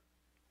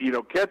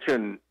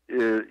catching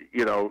is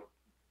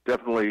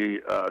definitely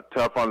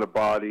tough on the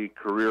body.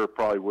 Career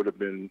probably would have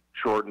been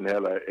shortened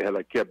had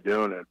I kept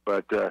doing it.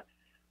 But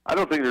I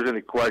don't think there's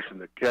any question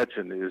that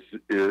catching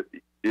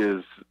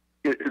is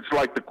it's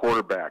like the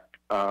quarterback,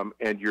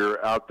 and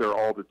you're out there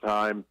all the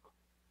time,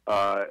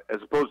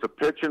 as opposed to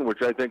pitching,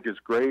 which I think is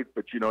great.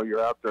 But you're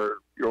out there.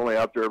 You're only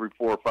out there every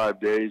 4 or 5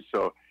 days.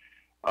 So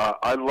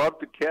I love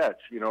to catch.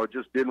 It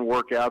just didn't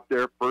work out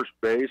there. First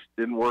base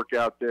didn't work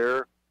out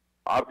there.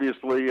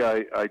 Obviously,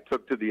 I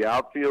took to the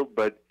outfield,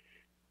 but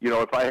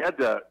if I had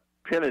to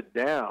pin it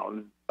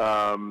down,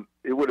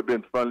 it would have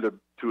been fun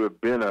to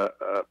have been a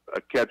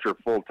catcher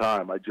full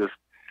time. I just,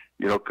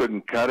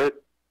 couldn't cut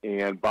it,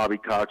 and Bobby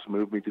Cox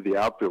moved me to the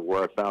outfield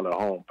where I found a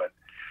home. But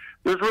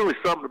there's really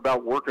something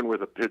about working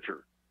with a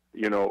pitcher.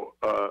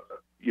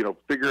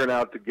 figuring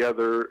out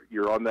together.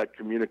 You're on that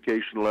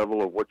communication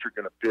level of what you're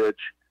going to pitch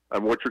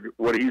and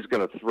what he's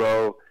going to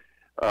throw.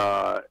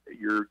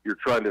 You're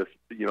trying to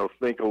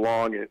think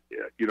along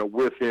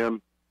with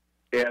him,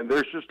 and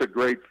there's just a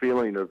great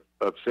feeling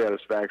of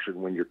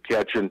satisfaction when you're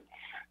catching,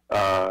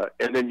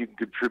 and then you can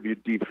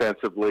contribute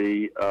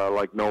defensively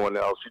like no one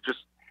else. You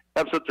just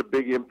have such a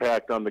big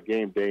impact on the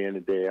game day in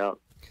and day out.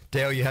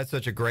 Dale, you had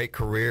such a great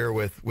career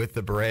with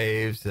the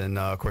Braves and,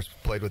 of course,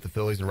 played with the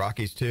Phillies and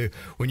Rockies, too.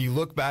 When you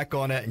look back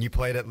on it and you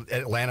played at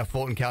Atlanta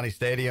Fulton County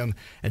Stadium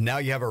and now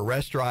you have a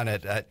restaurant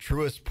at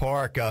Truist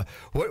Park,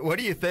 what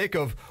do you think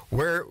of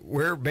where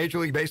Major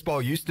League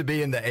Baseball used to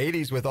be in the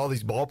 80s with all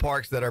these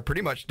ballparks that are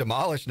pretty much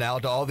demolished now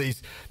to all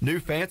these new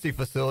fancy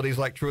facilities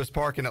like Truist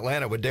Park in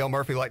Atlanta? Would Dale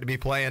Murphy like to be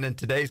playing in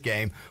today's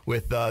game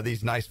with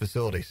these nice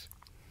facilities?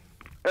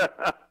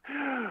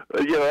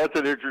 That's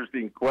an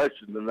interesting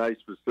question, the nice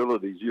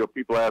facilities.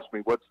 People ask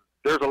me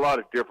there's a lot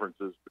of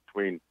differences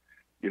between,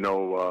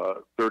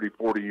 30,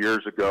 40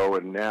 years ago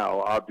and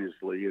now,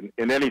 obviously. And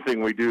in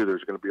anything we do,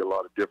 there's going to be a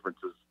lot of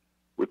differences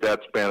with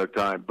that span of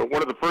time. But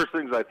one of the first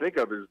things I think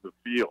of is the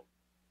field.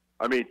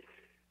 I mean,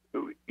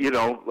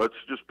 let's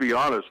just be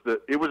honest.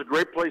 That it was a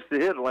great place to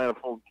hit, Atlanta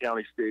Fulton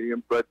County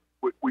Stadium, but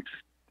we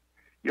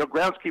just,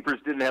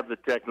 groundskeepers didn't have the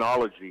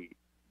technology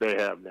they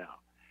have now.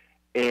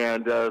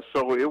 And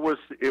so it was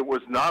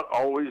not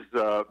always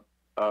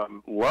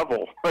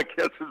level, I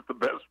guess is the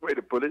best way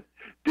to put it.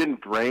 Didn't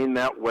drain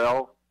that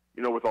well,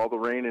 with all the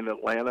rain in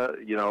Atlanta.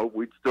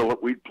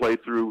 We'd play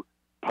through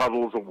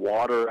puddles of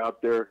water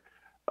out there.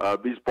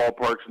 These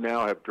ballparks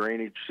now have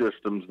drainage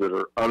systems that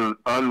are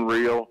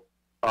unreal.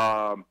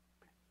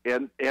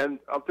 And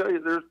I'll tell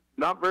you, there's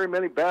not very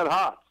many bad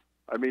hops.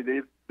 I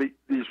mean,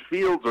 these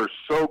fields are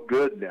so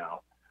good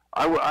now.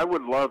 I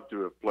would love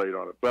to have played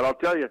on it, but I'll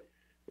tell you.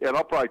 And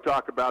I'll probably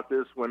talk about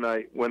this when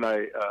I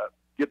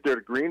get there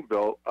to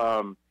Greenville.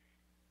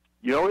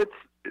 It's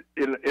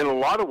in a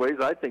lot of ways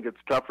I think it's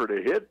tougher to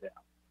hit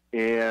now,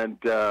 and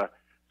so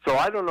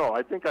I don't know.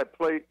 I think I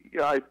play.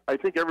 I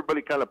think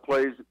everybody kind of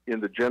plays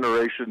in the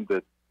generation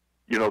that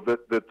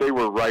that they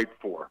were right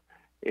for,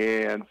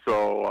 and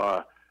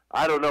so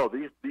I don't know.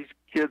 These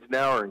kids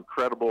now are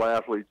incredible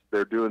athletes.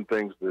 They're doing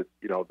things that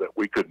that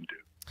we couldn't do.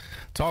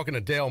 Talking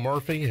to Dale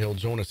Murphy. He'll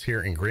join us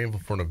here in Greenville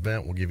for an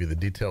event. We'll give you the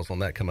details on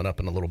that coming up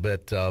in a little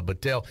bit. But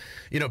Dale,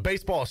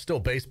 baseball is still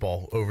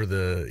baseball over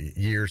the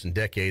years and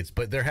decades,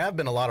 but there have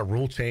been a lot of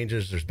rule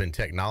changes. There's been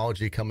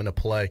technology coming to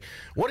play.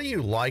 What do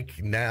you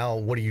like now?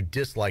 What do you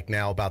dislike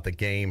now about the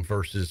game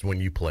versus when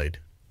you played?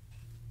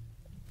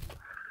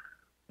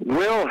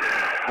 Well,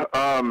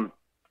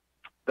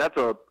 that's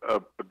a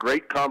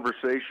great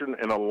conversation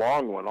and a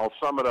long one. I'll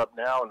sum it up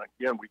now, and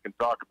again, we can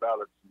talk about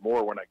it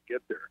more when I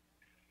get there.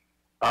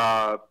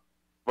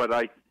 But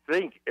I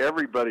think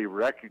everybody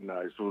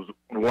recognized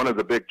one of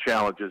the big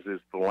challenges is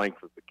the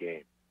length of the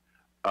game,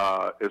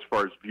 as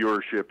far as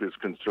viewership is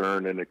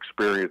concerned and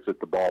experience at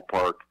the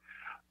ballpark.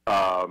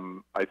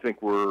 I think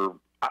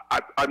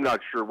I'm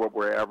not sure what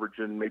we're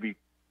averaging, maybe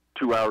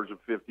 2 hours and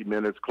 50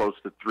 minutes, close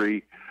to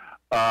 3.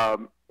 I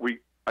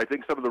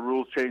think some of the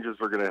rules changes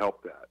are going to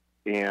help that.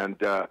 And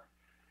I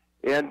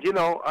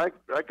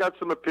got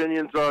some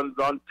opinions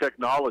on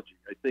technology.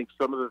 I think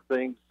some of the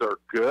things are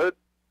good.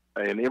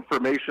 And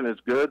information is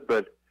good,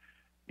 but,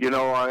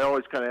 I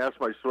always kind of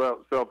ask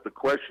myself the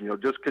question,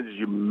 just because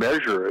you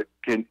measure it,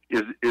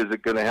 is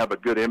it going to have a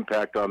good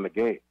impact on the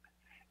game?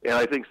 And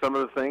I think some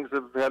of the things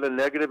have had a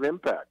negative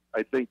impact.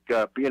 I think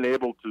being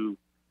able to,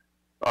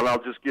 and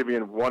I'll just give you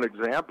one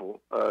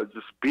example,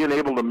 just being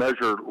able to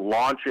measure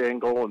launch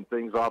angle and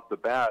things off the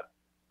bat,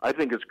 I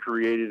think has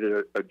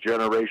created a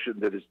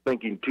generation that is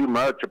thinking too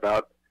much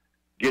about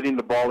getting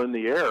the ball in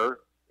the air,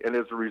 and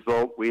as a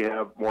result, we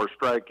have more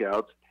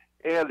strikeouts.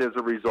 And as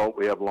a result,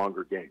 we have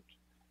longer games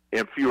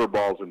and fewer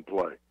balls in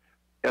play.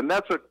 And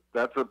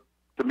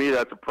to me,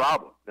 that's a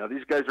problem. Now,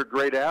 these guys are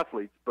great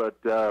athletes, but,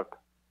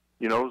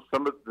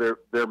 some of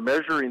they're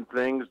measuring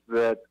things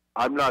that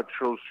I'm not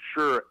so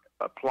sure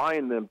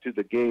applying them to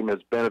the game has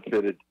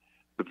benefited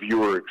the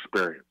viewer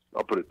experience.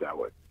 I'll put it that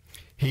way.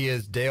 He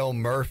is Dale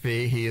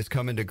Murphy. He is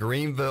coming to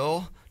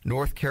Greenville,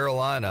 North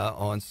Carolina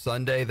on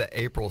Sunday, the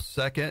April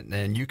 2nd,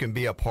 and you can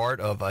be a part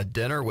of a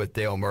dinner with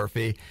Dale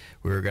Murphy.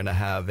 We're going to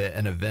have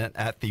an event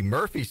at the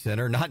Murphy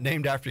Center, not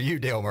named after you,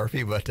 Dale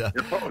Murphy, but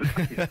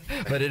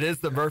but it is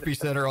the Murphy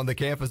Center on the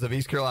campus of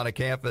East Carolina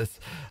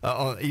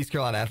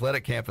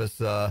Athletic Campus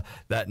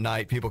that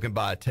night. People can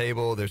buy a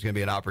table. There's going to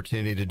be an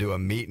opportunity to do a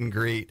meet and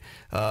greet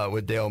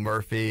with Dale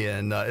Murphy,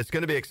 and it's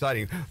going to be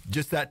exciting.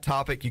 Just that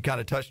topic you kind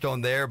of touched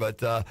on there,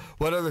 but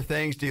what other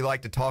things do you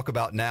like to talk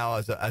about now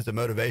as a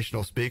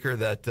motivational speaker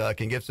that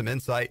can give some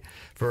insight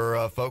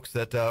for folks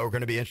that are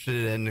going to be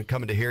interested in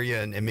coming to hear you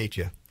and meet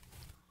you?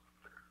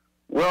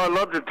 Well, I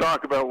love to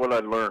talk about what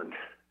I learned,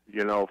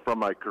 from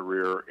my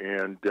career.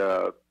 And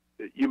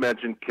you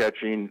mentioned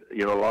catching.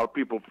 A lot of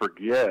people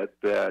forget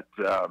that,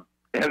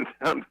 and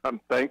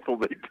I'm thankful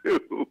they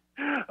do.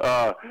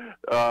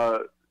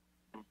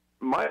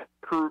 my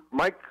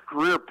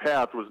career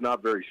path was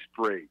not very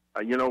straight.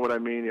 You know what I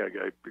mean?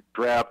 I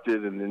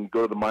drafted and then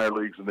go to the minor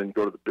leagues and then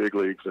go to the big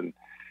leagues and,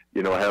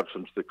 you know, have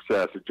some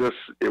success.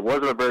 It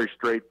wasn't a very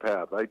straight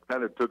path. I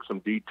kind of took some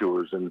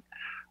detours, and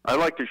I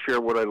like to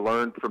share what I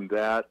learned from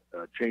that,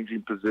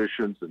 changing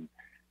positions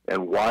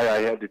and why I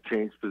had to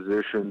change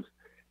positions.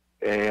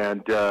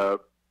 And,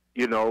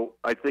 you know,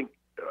 I think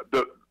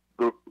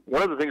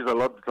one of the things I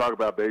love to talk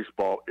about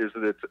baseball is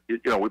that you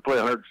know, we play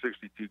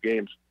 162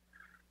 games.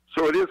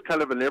 So it is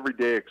kind of an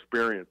everyday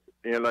experience.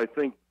 And I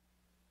think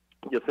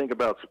you think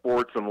about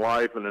sports and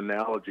life and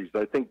analogies.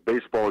 I think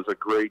baseball is a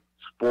great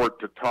sport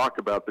to talk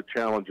about the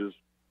challenges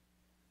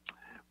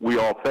we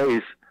all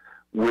face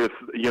with,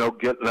 you know,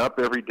 getting up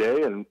every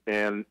day and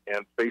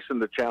facing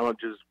the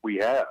challenges we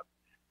have.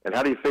 And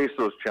how do you face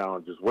those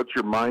challenges? What's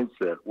your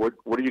mindset? What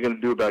are you going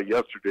to do about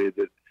yesterday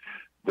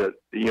that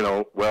you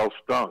know, well,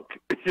 stunk?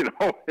 You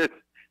know,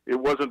 it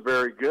wasn't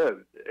very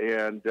good.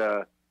 And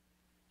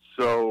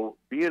so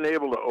being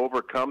able to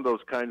overcome those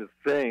kind of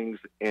things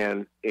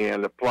and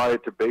apply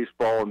it to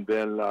baseball, and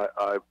then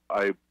I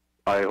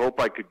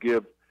hope I could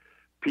give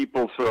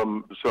people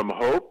some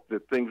hope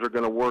that things are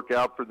going to work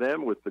out for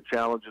them with the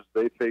challenges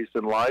they face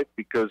in life,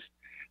 because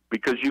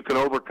you can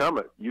overcome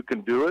it. You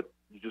can do it.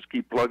 You just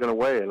keep plugging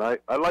away. And I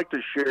like to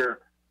share,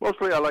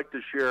 mostly I like to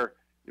share,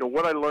 you know,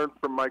 what I learned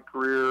from my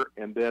career,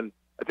 and then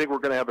I think we're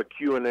going to have a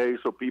Q&A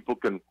so people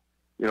can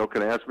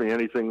ask me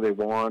anything they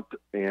want,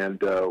 and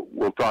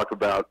we'll talk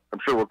about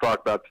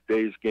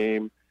today's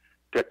game,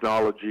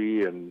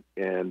 technology, and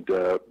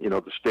you know,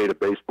 the state of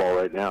baseball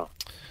right now.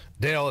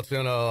 Dale, it's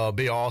going to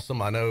be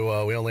awesome. I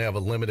know we only have a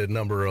limited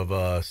number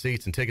of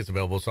seats and tickets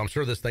available, so I'm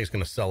sure this thing's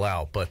going to sell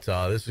out. But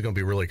this is going to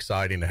be really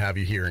exciting to have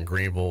you here in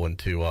Greenville and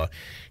to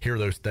hear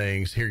those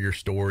things, hear your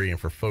story, and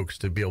for folks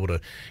to be able to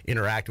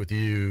interact with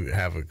you,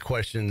 have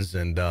questions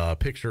and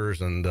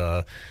pictures, and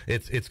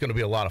it's going to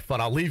be a lot of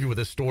fun. I'll leave you with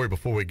this story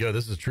before we go.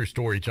 This is a true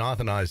story.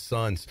 Jonathan and I's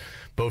sons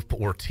both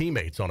were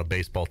teammates on a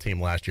baseball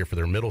team last year for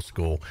their middle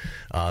school.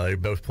 They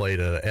both played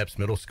at Epps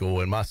Middle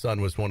School, and my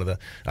son was one of the,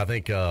 I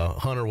think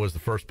Hunter was the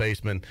first baseman.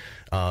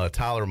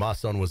 Tyler, my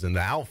son, was in the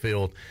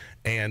outfield,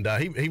 and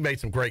he made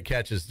some great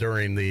catches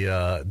during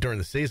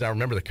the season. I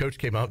remember the coach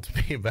came up to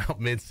me about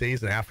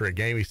mid-season after a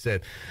game. He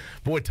said,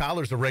 "Boy,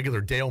 Tyler's a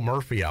regular Dale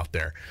Murphy out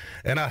there."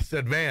 And I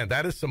said, "Man,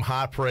 that is some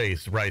high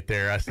praise right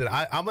there." I said,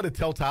 I'm going to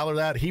tell Tyler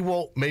that. He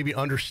won't maybe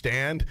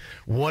understand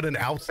what an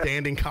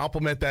outstanding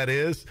compliment that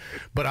is,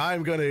 but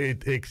I'm going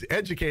to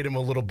educate him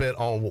a little bit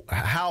on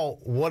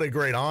what a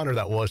great honor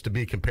that was to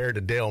be compared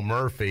to Dale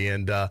Murphy.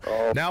 And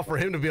now for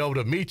him to be able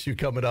to meet you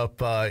coming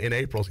up in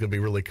April is going to be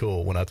really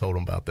cool when I told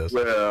him about this.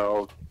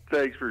 Well,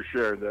 thanks for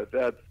sharing that.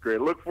 That's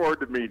great. Look forward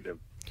to meeting him.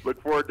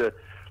 Look forward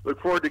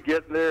to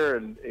getting there,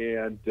 and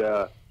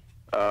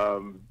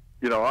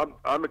you know,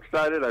 I'm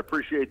excited. I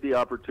appreciate the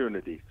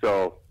opportunity.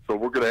 So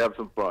we're going to have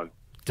some fun.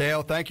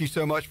 Dale, thank you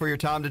so much for your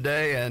time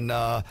today, and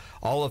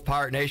all of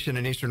Pirate Nation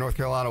in Eastern North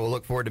Carolina will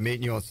look forward to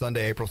meeting you on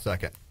Sunday, April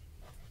 2nd.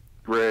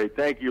 Great.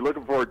 Thank you.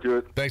 Looking forward to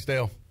it. Thanks,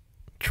 Dale.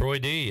 Troy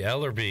D.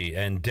 Ellerby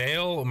and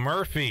Dale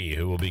Murphy,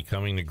 who will be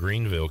coming to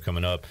Greenville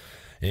coming up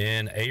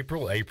in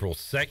April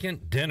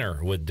 2nd.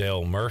 Dinner with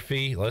Dale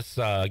Murphy. Let's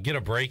get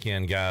a break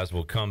in, guys.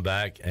 We'll come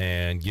back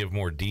and give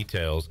more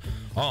details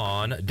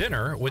on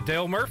Dinner with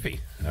Dale Murphy.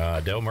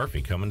 Dale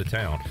Murphy coming to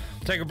town.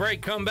 Take a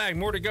break, come back.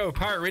 More to go.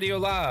 Pirate Radio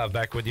Live.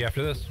 Back with you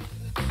after this.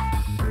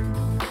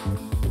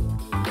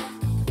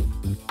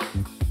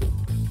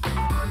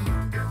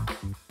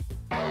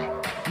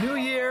 New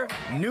year,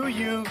 new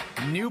you,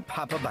 new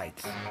Papa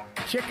Bites.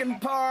 Chicken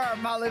parm,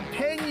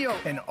 jalapeno,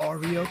 and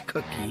Oreo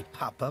cookie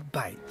Papa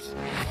Bites.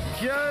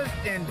 Just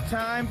in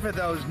time for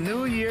those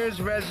New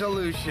Year's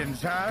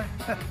resolutions, huh?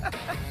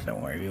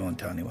 Don't worry, we won't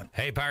tell anyone.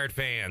 Hey, Pirate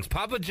fans,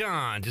 Papa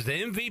John's is the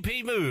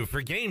MVP move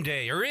for game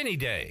day or any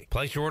day.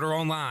 Place your order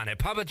online at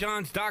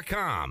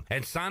papajohns.com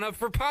and sign up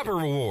for Papa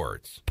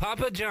Rewards.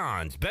 Papa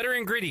John's, better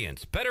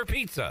ingredients, better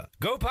pizza.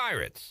 Go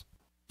Pirates!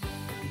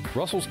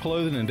 Russell's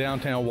Clothing in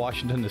downtown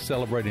Washington is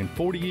celebrating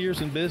 40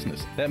 years in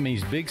business. That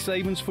means big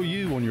savings for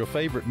you on your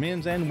favorite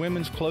men's and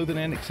women's clothing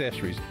and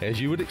accessories. As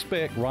you would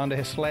expect, Rhonda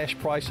has slashed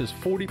prices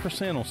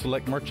 40% on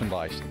select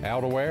merchandise.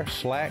 Outerwear,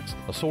 slacks,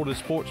 assorted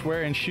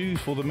sportswear, and shoes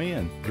for the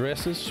men.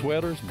 Dresses,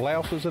 sweaters,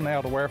 blouses, and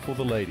outerwear for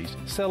the ladies.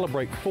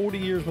 Celebrate 40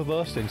 years with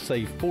us and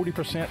save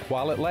 40%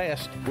 while it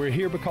lasts. We're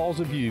here because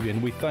of you,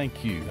 and we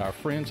thank you, our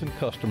friends and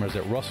customers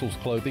at Russell's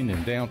Clothing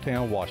in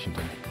downtown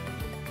Washington.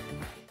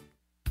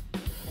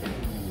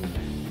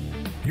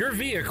 Your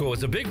vehicle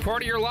is a big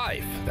part of your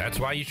life. That's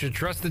why you should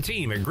trust the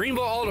team at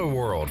Greenville Auto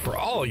World for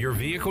all your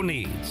vehicle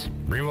needs.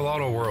 Greenville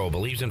Auto World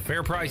believes in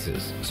fair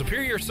prices,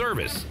 superior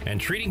service, and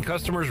treating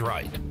customers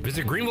right.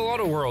 Visit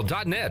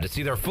greenvilleautoworld.net to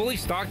see their fully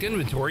stocked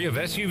inventory of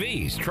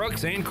SUVs,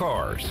 trucks, and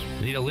cars.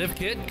 Need a lift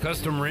kit,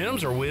 custom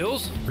rims, or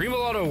wheels?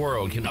 Greenville Auto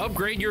World can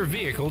upgrade your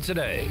vehicle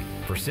today.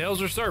 For sales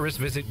or service,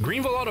 visit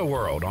Greenville Auto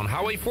World on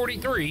Highway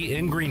 43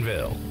 in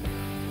Greenville.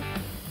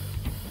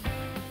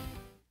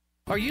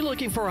 Are you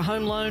looking for a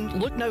home loan?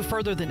 Look no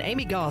further than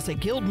Amy Goss at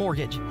Guild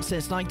Mortgage.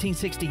 Since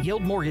 1960,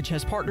 Guild Mortgage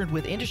has partnered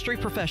with industry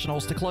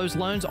professionals to close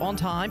loans on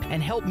time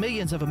and help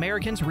millions of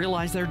Americans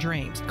realize their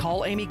dreams.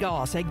 Call Amy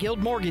Goss at Guild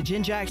Mortgage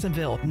in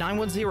Jacksonville,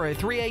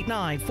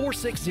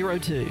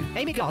 910-389-4602.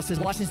 Amy Goss is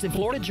licensed in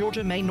Florida,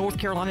 Georgia, Maine, North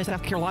Carolina,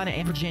 South Carolina,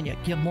 and Virginia.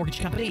 Guild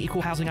Mortgage Company,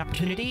 Equal Housing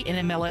Opportunity,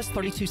 NMLS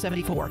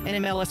 3274.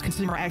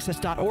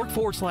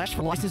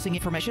 NMLSconsumeraccess.org/for licensing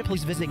information.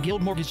 Please visit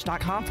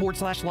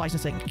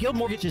guildmortgage.com/licensing. Guild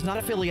Mortgage is not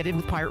affiliated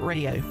with Pirate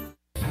Radio.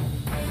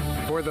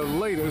 For the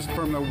latest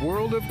from the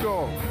world of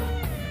golf,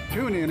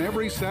 tune in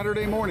every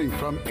Saturday morning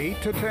from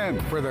 8 to 10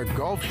 for the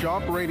Golf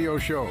Shop Radio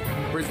Show,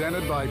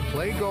 presented by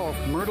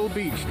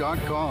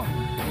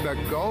PlayGolfMyrtleBeach.com, the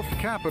golf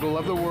capital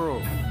of the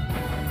world.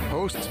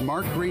 Hosts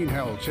Mark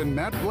Greenhelch and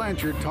Matt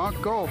Blanchard talk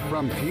golf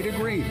from tee to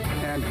green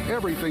and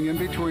everything in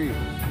between.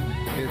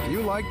 If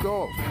you like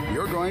golf,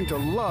 you're going to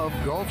love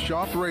Golf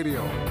Shop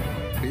Radio.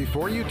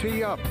 Before you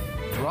tee up,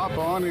 drop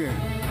on in.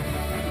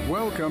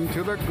 Welcome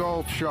to the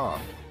Golf Shop.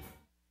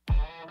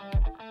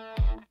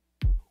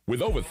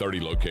 With over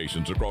 30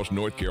 locations across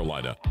North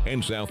Carolina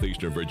and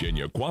southeastern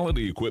Virginia,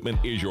 Quality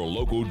Equipment is your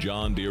local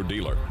John Deere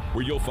dealer,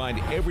 where you'll find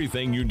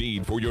everything you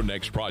need for your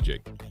next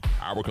project.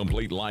 Our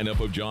complete lineup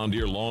of John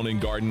Deere lawn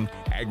and garden,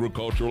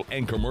 agricultural,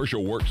 and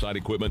commercial worksite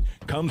equipment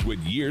comes with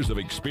years of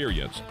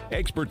experience,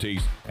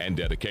 expertise, and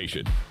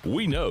dedication.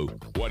 We know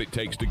what it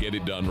takes to get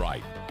it done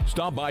right.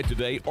 Stop by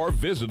today or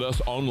visit us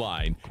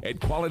online at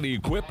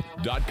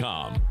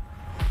qualityequip.com.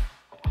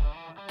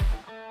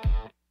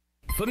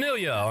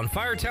 Familia on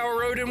Fire Tower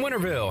Road in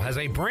Winterville has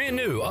a brand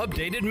new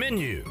updated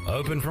menu.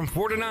 Open from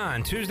 4 to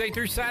 9 Tuesday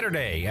through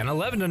Saturday and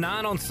 11 to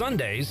 9 on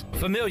Sundays.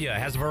 Familia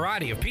has a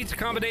variety of pizza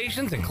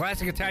combinations and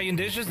classic Italian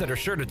dishes that are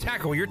sure to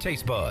tackle your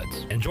taste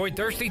buds. Enjoy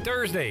Thirsty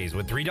Thursdays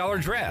with $3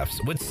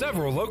 drafts with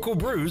several local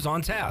brews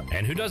on tap.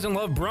 And who doesn't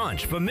love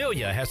brunch?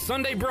 Familia has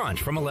Sunday brunch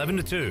from 11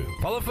 to 2.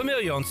 Follow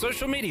Familia on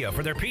social media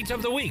for their pizza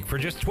of the week for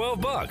just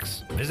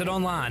 $12. Visit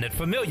online at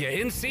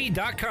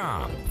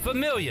familianc.com.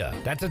 Familia,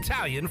 that's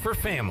Italian for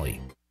family.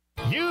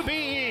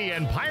 UBE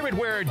and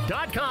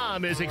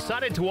PirateWear.com is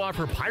excited to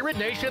offer Pirate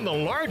Nation the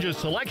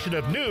largest selection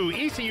of new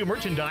ECU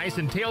merchandise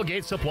and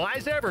tailgate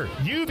supplies ever.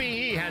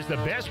 UBE has the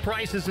best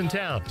prices in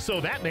town, so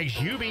that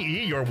makes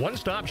UBE your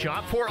one-stop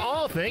shop for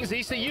all things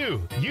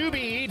ECU.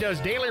 UBE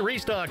does daily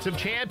restocks of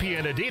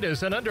Champion,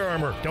 Adidas, and Under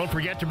Armour. Don't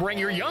forget to bring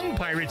your young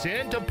Pirates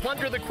in to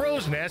plunder the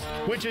Crow's Nest,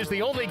 which is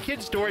the only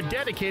kids store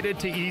dedicated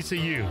to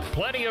ECU.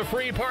 Plenty of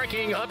free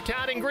parking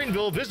uptown in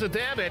Greenville. Visit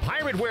them at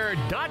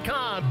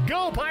PirateWear.com.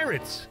 Go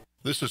Pirates!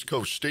 This is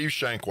Coach Steve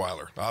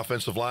Shankweiler,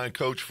 offensive line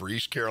coach for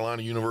East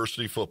Carolina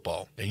University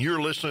football. And you're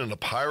listening to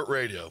Pirate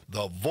Radio,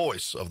 the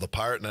voice of the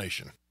Pirate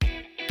Nation.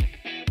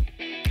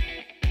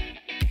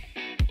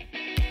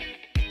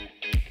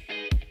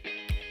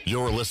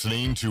 You're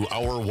listening to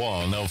Hour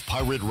 1 of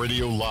Pirate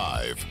Radio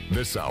Live.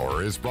 This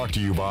hour is brought to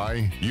you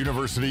by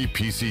University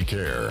PC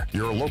Care,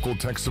 your local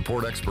tech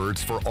support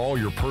experts for all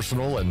your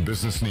personal and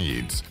business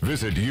needs.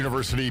 Visit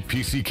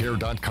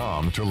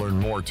universitypccare.com to learn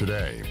more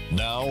today.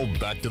 Now,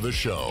 back to the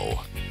show.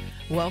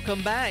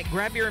 Welcome back.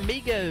 Grab your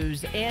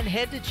amigos and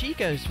head to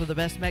Chico's for the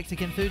best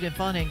Mexican food and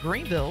fun in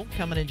Greenville.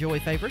 Come and enjoy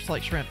favorites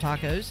like shrimp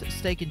tacos,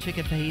 steak and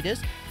chicken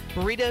fajitas,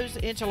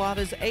 burritos,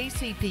 enchiladas,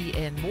 ACP,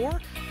 and more.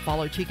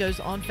 Follow Chico's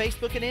on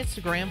Facebook and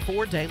Instagram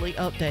for daily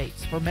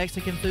updates. For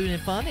Mexican food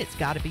and fun, it's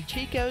got to be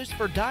Chico's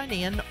for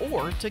dine-in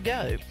or to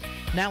go.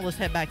 Now let's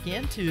head back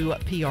into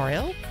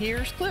PRL.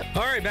 Here's Clip.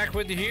 All right, back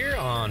with you here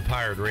on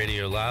Pirate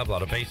Radio Live. A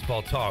lot of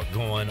baseball talk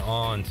going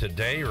on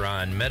today.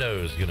 Ryan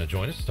Meadows is going to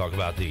join us to talk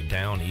about the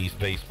Down East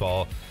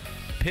Baseball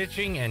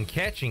pitching and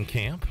catching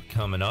camp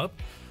coming up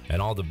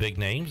and all the big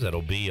names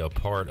that'll be a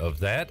part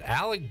of that.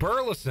 Alec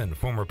Burleson,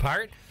 former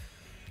Pirate,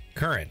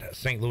 current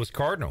St. Louis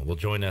Cardinal, will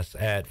join us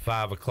at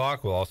 5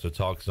 o'clock. We'll also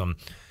talk some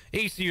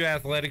ECU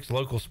athletics,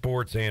 local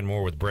sports, and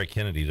more with Brett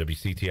Kennedy,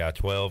 WCTI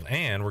 12.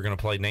 And we're going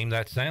to play Name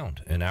That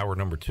Sound in hour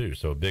number 2.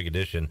 So a big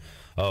edition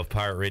of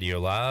Pirate Radio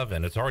Live.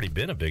 And it's already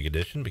been a big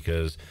edition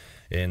because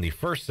in the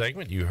first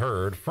segment you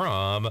heard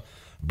from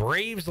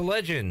Braves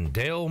legend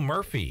Dale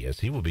Murphy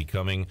as he will be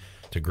coming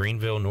to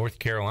Greenville, North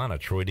Carolina.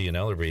 Troy D. and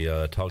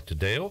Ellerby talked to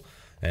Dale.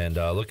 And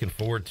looking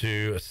forward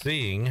to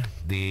seeing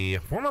the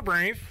former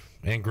Brave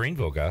in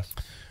Greenville, guys.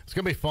 It's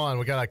going to be fun.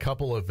 We got a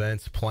couple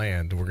events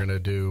planned. We're going to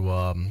do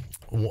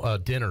a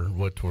dinner,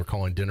 what we're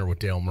calling Dinner with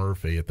Dale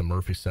Murphy at the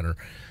Murphy Center,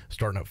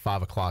 starting at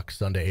 5 o'clock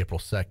Sunday, April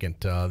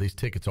 2nd. These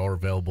tickets are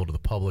available to the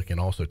public and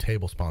also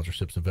table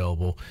sponsorships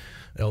available.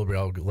 Elby,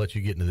 I'll let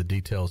you get into the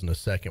details in a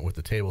second with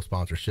the table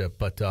sponsorship,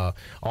 but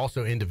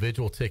also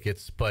individual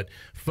tickets. But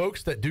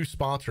folks that do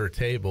sponsor a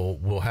table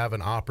will have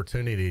an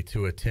opportunity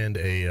to attend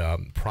a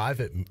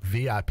private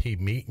VIP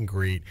meet and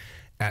greet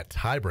at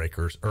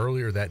Tiebreakers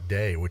earlier that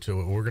day, which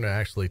we're going to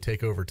actually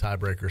take over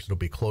Tiebreakers. It'll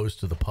be closed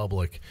to the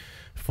public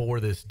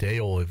for this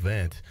Dale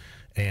event.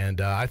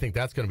 And I think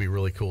that's going to be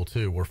really cool,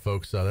 too, where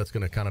folks, that's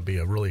going to kind of be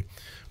a really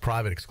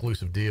private,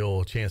 exclusive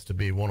deal, a chance to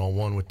be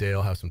one-on-one with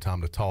Dale, have some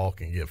time to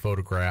talk and get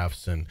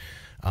photographs. And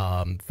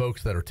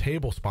folks that are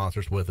table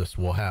sponsors with us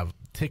will have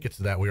tickets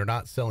to that. We are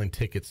not selling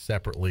tickets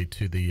separately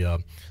to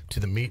the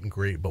meet and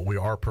greet, but we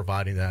are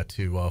providing that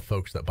to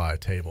folks that buy a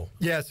table.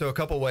 Yeah, so a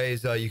couple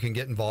ways you can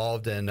get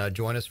involved and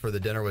join us for the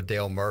Dinner with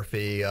Dale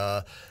Murphy,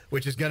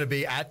 which is going to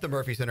be at the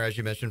Murphy Center, as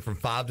you mentioned, from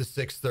 5 to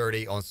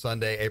 6:30 on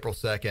Sunday, April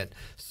 2nd.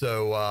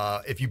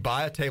 So if you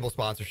buy a table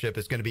sponsorship,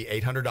 it's going to be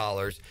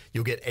 $800.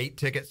 You'll get 8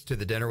 tickets to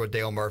the Dinner with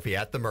Dale Murphy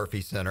at the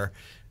Murphy Center.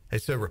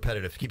 It's so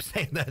repetitive. Keep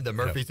saying that. The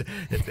Murphys,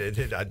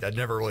 I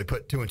never really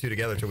put 2 and 2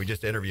 together until we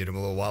just interviewed him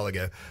a little while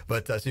ago.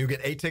 But so you'll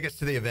get 8 tickets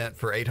to the event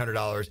for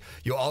 $800.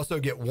 You'll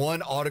also get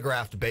 1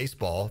 autographed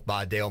baseball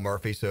by Dale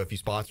Murphy. So if you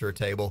sponsor a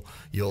table,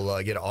 you'll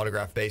get an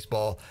autographed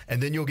baseball.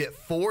 And then you'll get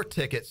 4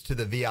 tickets to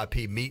the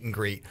VIP meet and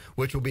greet,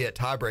 which will be at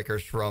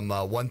Tiebreakers from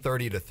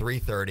 1:30 to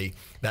 3:30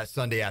 that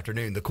Sunday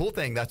afternoon. The cool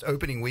thing, that's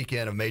opening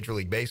weekend of Major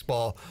League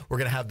Baseball. We're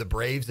going to have the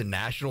Braves and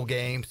National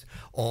games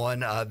on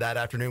that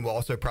afternoon. We'll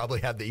also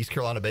probably have the East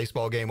Carolina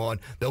baseball game on.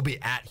 They'll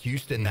be at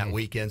Houston that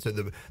weekend, so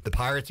the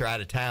Pirates are out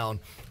of town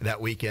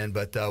that weekend,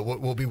 but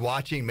we'll be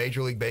watching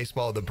Major League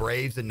Baseball, the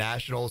Braves and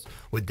Nationals,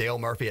 with Dale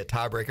Murphy at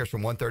Tiebreakers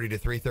from 1:30 to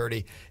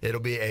 3:30. It'll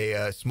be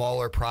a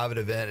smaller private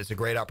event. It's a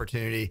great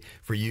opportunity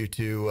for you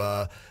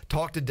to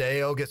talk to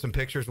Dale, get some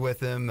pictures with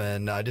him,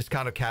 and just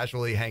kind of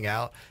casually hang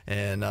out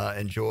and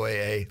enjoy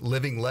a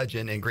living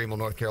legend in Greenville,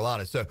 North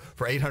Carolina. So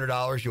for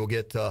 $800, you'll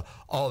get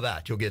all of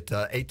that. You'll get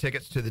 8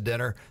 tickets to the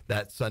dinner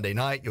that Sunday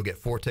night. You'll get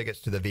 4 tickets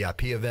to the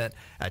VIP event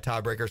at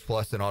Tiebreakers,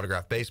 plus an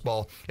autographed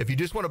baseball. If you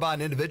just want to buy an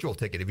individual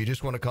ticket, if you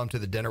just want to come to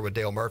the Dinner with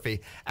Dale Murphy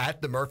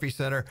at the Murphy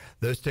Center,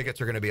 those tickets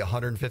are going to be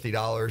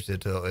 $150.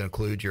 It'll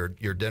include your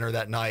dinner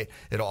that night.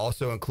 It'll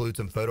also include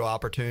some photo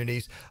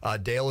opportunities.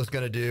 Dale is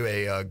going to do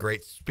a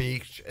great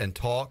speech and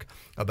talk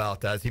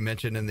about, as he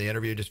mentioned in the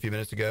interview just a few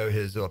minutes ago,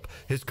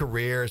 his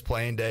career, his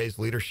playing days,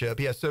 leadership.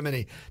 He has so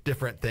many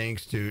different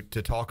things to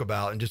talk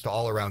about, and just an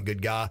all-around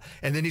good guy.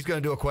 And then he's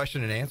going to do a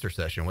question and answer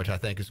session, which I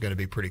think is going to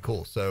be pretty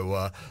cool.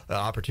 So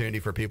opportunity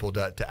for people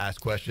to ask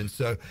questions.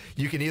 So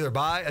you can either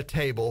buy a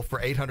table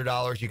for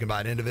 $800. You can buy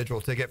an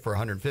individual ticket for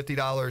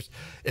 $150.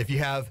 If you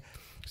have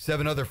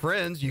 7 other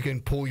friends, you can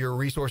pool your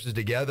resources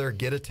together,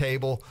 get a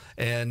table,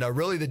 and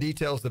really the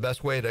details, the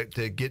best way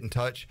to get in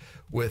touch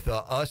with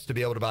us to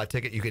be able to buy a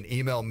ticket, you can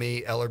email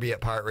me,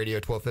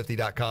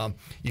 ellerby@pirateradio1250.com.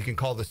 You can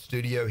call the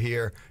studio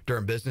here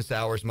during business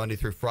hours, Monday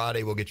through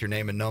Friday. We'll get your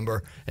name and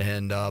number,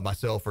 and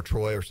myself or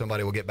Troy or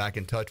somebody will get back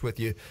in touch with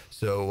you.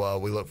 So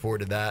we look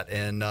forward to that.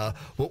 And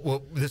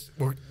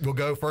we'll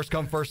go first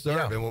come, first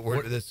serve, and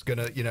we're just going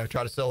to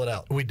try to sell it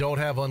out. We don't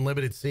have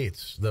unlimited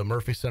seats. The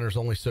Murphy Center is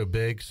only so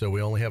big, so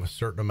we only have a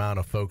certain amount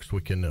of folks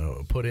we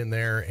can put in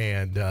there.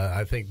 And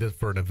I think that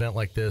for an event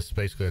like this,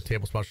 basically a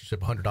table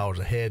sponsorship, $100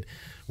 a head,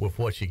 with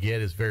what you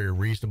get is very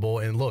reasonable.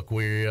 And look,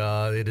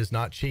 it is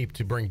not cheap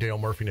to bring Dale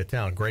Murphy into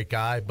town. Great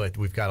guy, but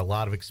we've got a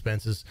lot of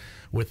expenses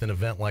with an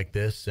event like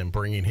this and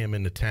bringing him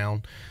into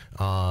town.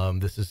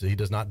 He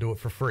does not do it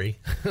for free.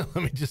 Let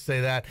me just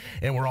say that.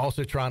 And we're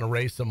also trying to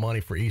raise some money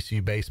for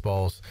ECU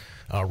Baseball's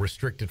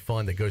restricted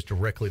fund that goes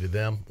directly to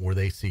them where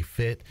they see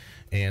fit,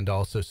 and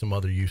also some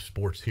other youth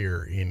sports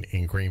here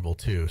in Greenville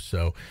too.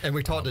 So, and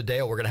we talked to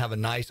Dale. We're going to have a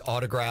nice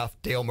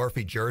autographed Dale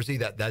Murphy jersey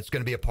that's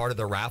going to be a part of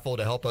the raffle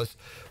to help us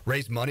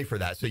raise money for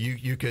that. So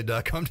you could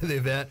come to the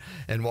event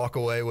and walk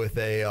away with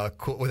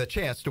a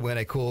chance to win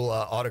a cool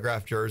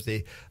autographed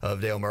jersey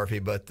of Dale Murphy.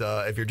 But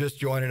if you're just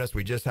joining us,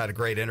 we just had a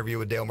great interview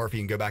with Dale Murphy.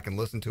 You can go back and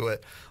listen to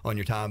it on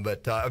your time.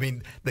 But I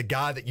mean, the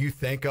guy that you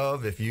think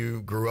of if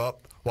you grew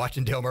up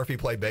watching Dale Murphy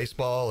play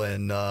baseball,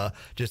 and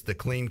just the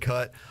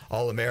clean-cut,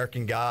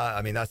 all-American guy.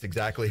 I mean, that's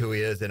exactly who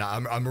he is, and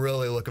I'm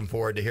really looking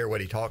forward to hear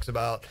what he talks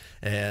about.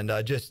 And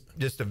just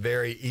a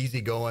very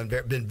easygoing,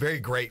 been very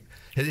great.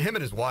 Him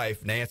and his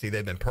wife, Nancy,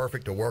 they've been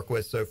perfect to work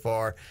with so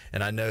far,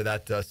 and I know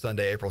that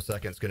Sunday, April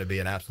 2nd, is going to be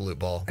an absolute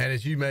ball. And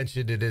as you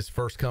mentioned, it is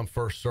first come,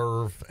 first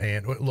serve.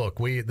 And look,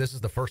 this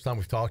is the first time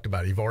we've talked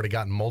about it. You've already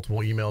gotten multiple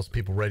emails,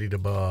 people ready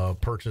to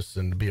purchase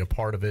and be a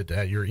part of it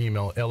at your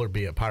email,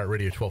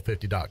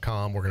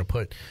 ellerby@pirateradio1250.com. We're going to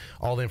put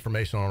all the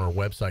information on our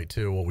website,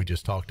 too, what we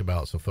just talked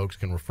about, so folks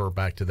can refer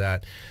back to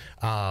that.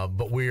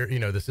 But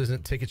this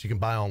isn't tickets you can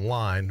buy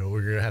online.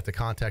 We're going to have to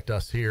contact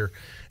us here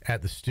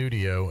at the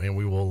studio, and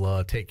we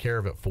will take care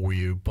of it for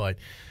you. But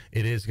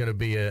it is going to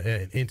be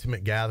an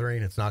intimate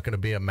gathering. It's not going to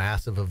be a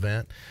massive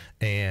event.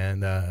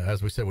 And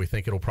as we said, we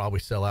think it'll probably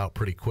sell out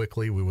pretty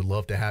quickly. We would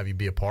love to have you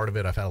be a part of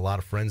it. I've had a lot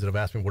of friends that have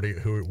asked me, what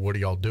are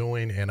y'all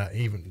doing? And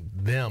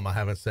I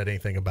haven't said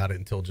anything about it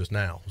until just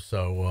now.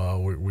 So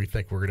we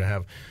think we're going to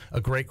have a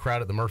great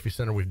crowd at the Murphy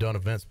Center. We've done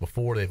events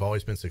before. They've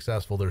always been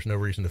successful. There's no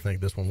reason to think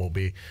this one will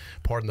be,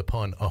 pardon the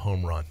pun, a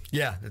home run.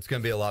 Yeah, it's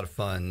going to be a lot of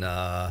fun.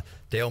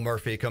 Dale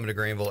Murphy coming to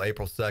Greenville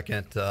April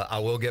 2nd. I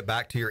will get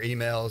back to your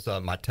emails.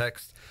 My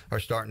texts are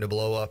starting to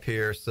blow up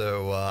here,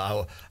 so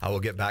I will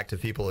get back to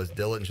people as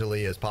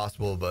diligently as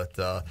possible. But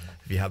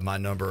if you have my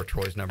number or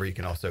Troy's number, you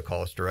can also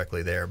call us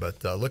directly there.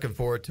 But looking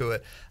forward to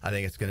it. I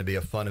think it's going to be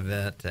a fun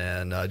event,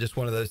 and just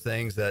one of those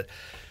things that,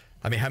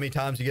 I mean, how many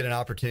times you get an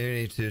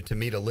opportunity to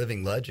meet a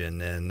living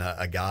legend and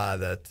a guy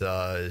that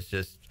is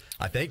just,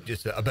 I think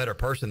just a better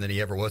person than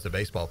he ever was a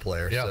baseball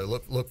player. Yeah. So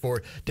look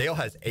forward. Dale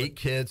has 8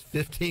 kids,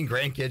 15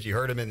 grandkids. You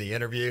heard him in the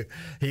interview.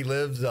 He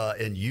lives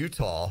in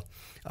Utah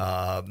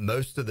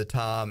most of the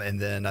time, and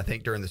then I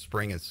think during the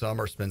spring and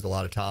summer spends a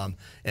lot of time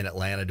in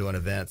Atlanta doing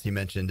events. He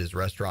mentioned his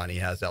restaurant he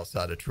has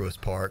outside of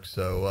Truist Park.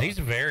 So he's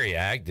very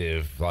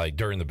active. Like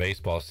during the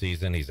baseball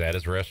season, he's at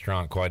his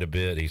restaurant quite a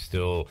bit. He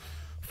still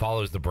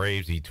follows the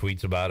Braves. He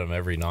tweets about them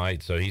every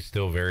night, so he's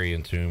still very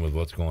in tune with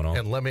what's going on.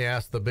 And let me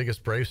ask the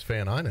biggest Braves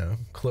fan I know,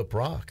 Clip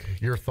Rock,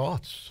 your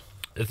thoughts?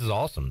 This is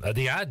awesome.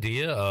 The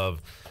idea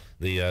of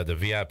the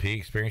VIP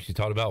experience you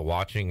talked about,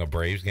 watching a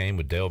Braves game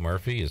with Dale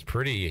Murphy, is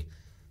pretty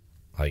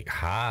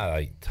high,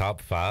 like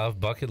top 5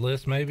 bucket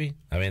list maybe.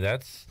 I mean,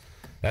 that's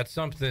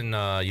something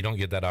you don't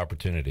get that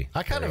opportunity.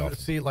 I kind of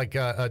see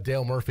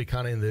Dale Murphy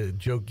kind of in the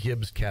Joe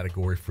Gibbs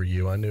category for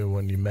you. I knew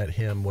when you met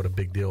him what a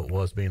big deal it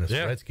was being a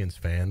Redskins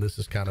fan. This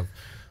is kind of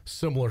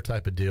similar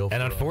type of deal.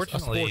 And for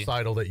unfortunately, a sports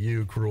idol that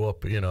you grew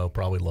up,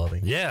 probably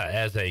loving. Yeah,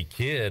 as a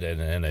kid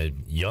and a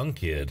young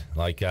kid,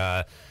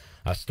 I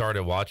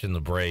started watching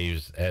the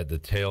Braves at the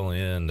tail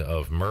end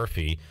of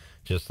Murphy.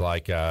 Just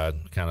like I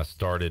kind of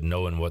started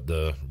knowing what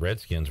the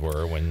Redskins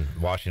were when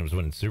Washington was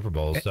winning Super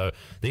Bowls. So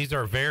these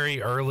are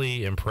very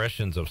early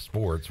impressions of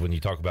sports when you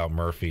talk about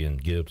Murphy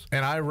and Gibbs.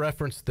 And I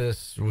referenced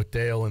this with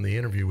Dale in the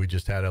interview we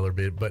just had,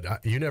 Ellerby,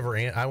 but you never.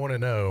 I want to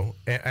know,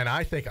 and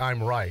I think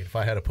I'm right if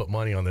I had to put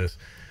money on this.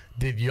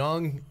 Did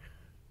young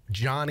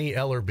Johnny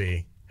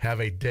Ellerby have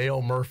a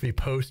Dale Murphy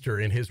poster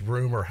in his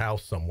room or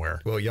house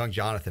somewhere? Well, young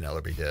Jonathan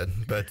Ellerby did,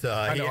 but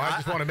I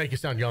just want to make you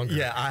sound younger.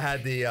 Yeah, I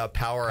had the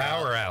Power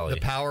Alley,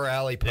 the Power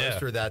Alley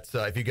poster. Yeah. That's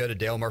if you go to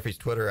Dale Murphy's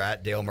Twitter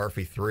at Dale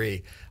Murphy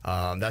 3,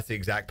 that's the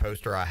exact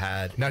poster I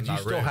had. Now, do you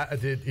still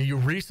did you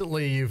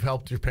recently? You've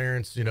helped your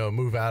parents,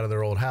 move out of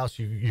their old house.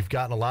 You've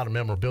gotten a lot of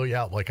memorabilia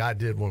out, like I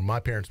did when my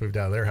parents moved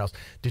out of their house.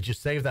 Did you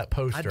save that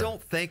poster? I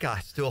don't think I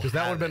still. Because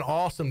that would have been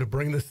awesome to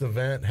bring this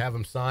event, have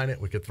him sign it.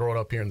 We could throw it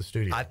up here in the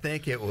studio. I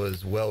think it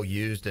was well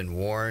used and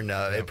worn.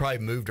 It probably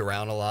moved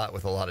around a lot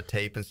with a lot of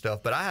tape and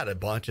stuff, but I had a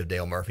bunch of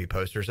Dale Murphy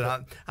posters,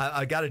 and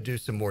I got to do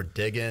some more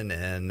digging,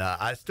 and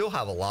I still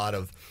have a lot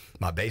of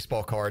my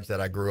baseball cards that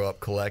I grew up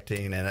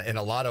collecting, and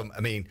a lot of them.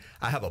 I mean,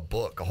 I have a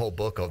whole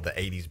book of the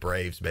 80s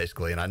Braves,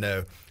 basically, and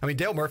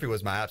Dale Murphy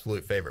was my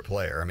absolute favorite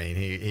player. I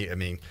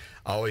mean,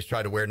 I always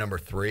tried to wear number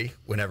 3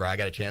 whenever I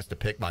got a chance to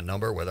pick my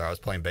number, whether I was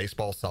playing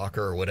baseball,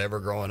 soccer, or whatever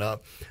growing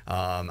up.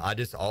 I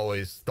just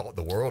always thought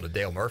the world of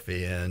Dale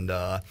Murphy, and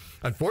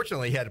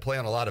unfortunately, he had to play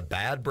on a lot of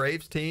bad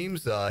Braves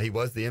teams. He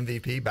was the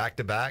MVP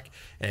back-to-back,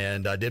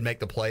 and did make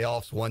the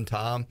playoffs one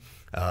time.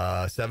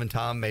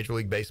 7-time Major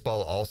League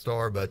Baseball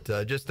All-Star, but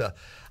just a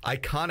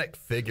iconic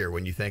figure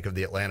when you think of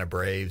the Atlanta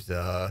Braves.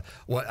 I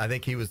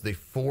think he was the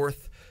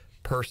 4th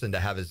person to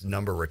have his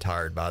number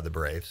retired by the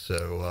Braves.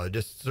 So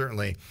just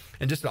certainly,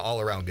 and just an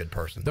all-around good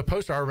person. The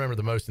poster I remember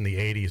the most in the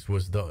 80s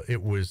was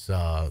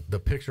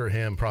the picture of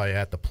him probably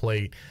at the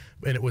plate,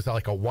 and it was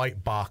like a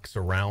white box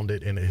around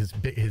it, and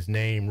his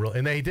name.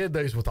 And they did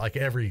those with like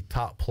every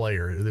top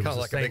player. It was kind of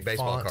like a big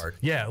baseball card.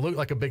 Yeah, it looked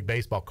like a big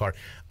baseball card.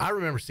 I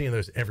remember seeing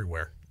those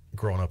everywhere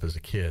growing up as a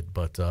kid,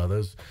 but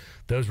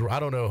those were, I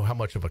don't know how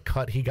much of a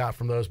cut he got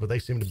from those, but they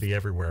seemed to be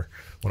everywhere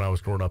when I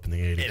was growing up in the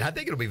 80s. And I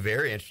think it'll be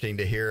very interesting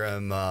to hear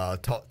him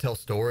tell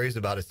stories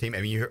about his team.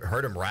 I mean, you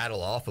heard him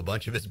rattle off a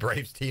bunch of his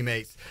Braves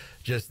teammates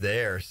just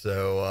there.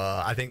 So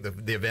I think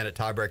the event at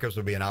Tiebreakers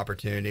will be an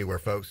opportunity where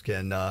folks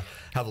can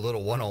have a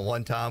little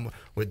one-on-one time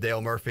with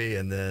Dale Murphy,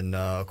 and then,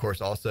 of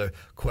course, also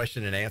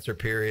question and answer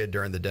period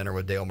during the dinner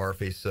with Dale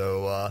Murphy.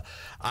 So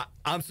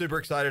I'm super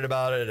excited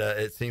about it.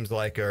 It seems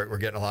like we're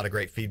getting a lot of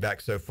great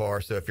feedback so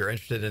far. So if you're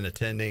interested in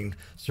attending,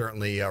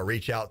 certainly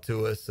reach out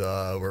to us.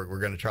 We're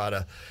going to try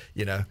to,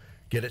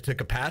 get it to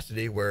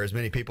capacity where as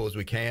many people as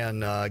we can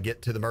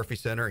get to the Murphy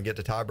Center and get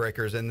to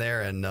Tiebreakers in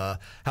there and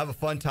have a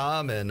fun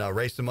time and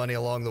raise some money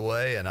along the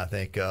way. And I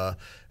think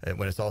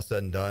when it's all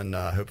said and done,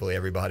 hopefully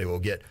everybody will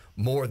get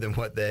more than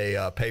what they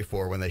pay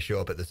for when they show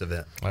up at this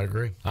event. I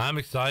agree. I'm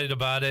excited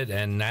about it,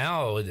 and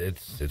now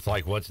it's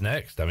like, what's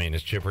next? I mean,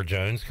 is Chipper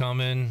Jones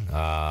coming?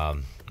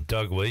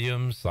 Doug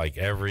Williams, like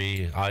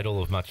every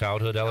idol of my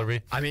childhood,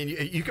 Ellerby? I mean,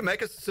 you can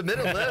submit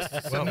a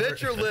list.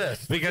 Submit your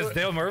list. Because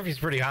Dale Murphy's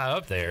pretty high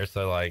up there,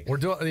 so we're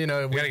doing, we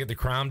got to get the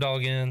Crime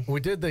Dog in.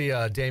 We did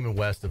the Damon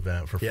West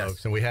event for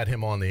folks, and we had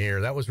him on the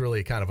air. That was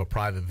really kind of a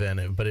private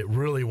event, but it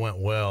really went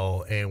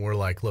well, and we're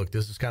like, look,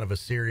 this is kind of a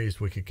series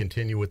we could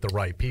continue with the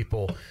right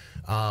people.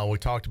 We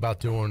talked about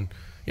doing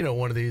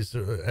one of these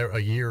a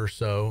year or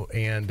so,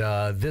 and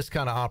this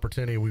kind of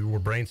opportunity, we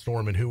were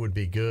brainstorming who would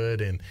be good,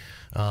 and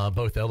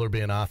both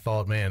Ellerby and I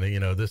thought, man,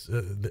 this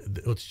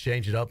let's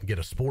change it up and get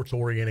a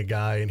sports-oriented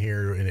guy in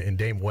here, and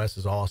Dame West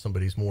is awesome,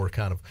 but he's more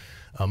kind of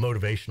a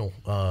motivational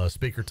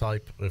speaker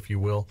type, if you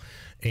will,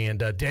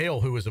 and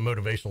Dale, who is a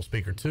motivational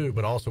speaker too,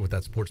 but also with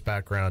that sports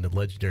background and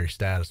legendary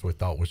status, we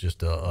thought was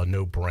just a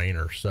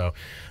no-brainer. So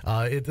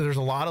there's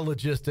a lot of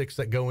logistics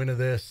that go into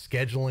this,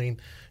 scheduling,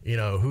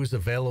 who's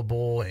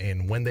available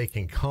and when they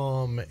can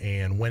come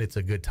and when it's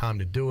a good time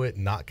to do it,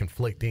 not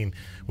conflicting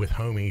with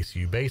home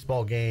ECU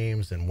baseball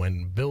games and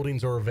when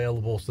buildings are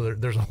available. So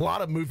there's a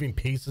lot of moving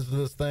pieces to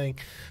this thing.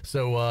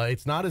 So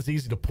it's not as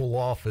easy to pull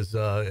off as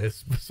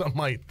some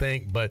might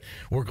think, but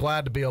we're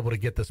glad to be able to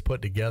get this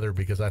put together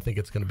because I think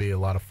it's going to be a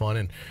lot of fun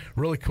and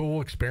really cool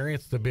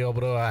experience to be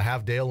able to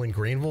have Dale in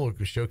Greenville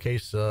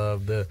showcase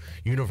the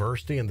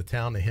university and the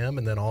town to him,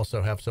 and then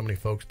also have so many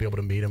folks be able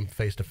to meet him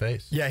face to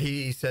face. Yeah,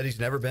 he said he's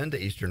never been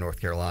to Eastern North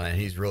Carolina, and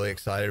he's really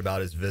excited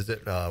about his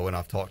visit when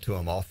I've talked to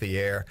him off the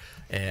air.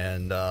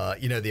 And,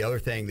 the other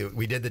thing, that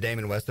we did the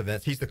Damon West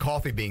events. He's the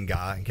coffee bean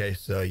guy, in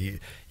case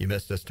you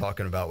missed us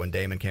talking about when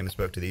Damon came and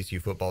spoke to the ECU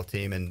football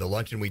team. And the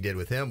luncheon we did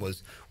with him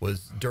was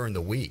during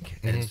the week.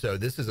 Mm-hmm. And so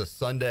this is a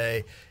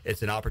Sunday.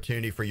 It's an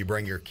opportunity for you to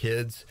bring your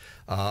kids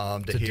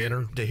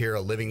to hear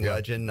a living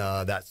legend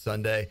that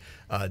Sunday,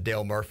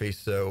 Dale Murphy.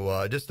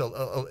 So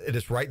it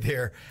is right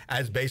there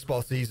as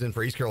baseball season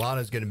for East Carolina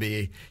is going to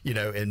be,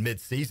 in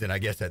mid-season, I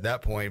guess, at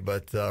that point,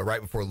 but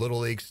right before Little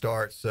League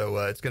starts. So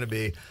it's going to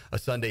be a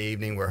Sunday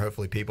evening where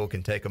hopefully people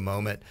can take a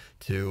moment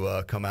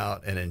to come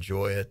out and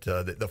enjoy it.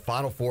 The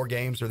Final Four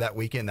games are that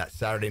weekend, that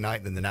Saturday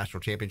night, then the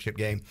national championship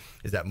game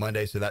is that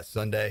Monday, so that's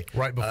Sunday.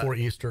 Right before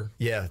Easter.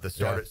 Yeah, the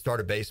start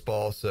of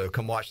baseball, so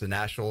come watch the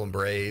National and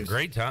Braves.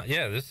 Great time.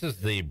 Yeah, this is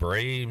the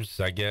Braves,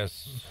 I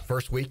guess.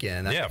 First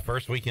weekend. Yeah,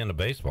 first weekend of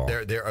baseball.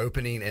 They're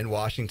opening in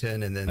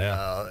Washington, and then,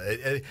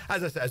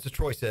 as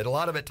Troy said, a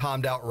lot of it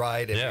timed out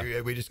right,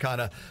 and we just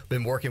kind of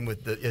been working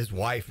with his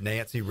wife,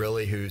 Nancy,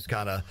 really, who's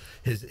kind of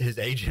his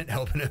agent,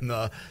 helping him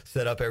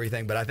set up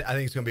everything. But I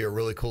think it's going to be a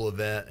really cool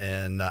event,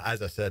 and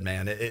as I said,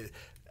 man,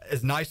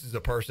 as nice as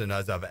a person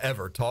as I've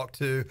ever talked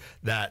to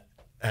that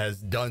has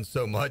done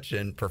so much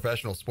in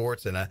professional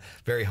sports, and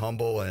very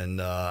humble,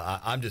 and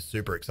I'm just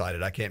super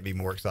excited. I can't be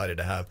more excited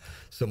to have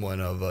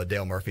someone of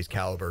Dale Murphy's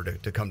caliber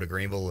to come to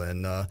Greenville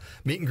and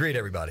meet and greet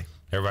everybody.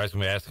 Everybody's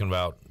going to be asking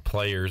about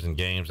players and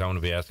games. I want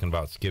to be asking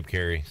about Skip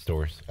Carey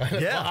stories.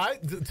 Yeah.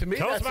 To me,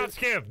 tell us about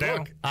Skip, Dale.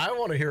 Look, I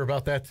want to hear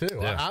about that, too.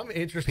 Yeah. I'm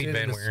interested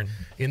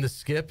in the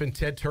Skip and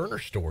Ted Turner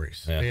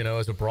stories. Yeah.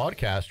 As a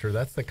broadcaster,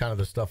 that's the kind of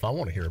the stuff I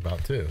want to hear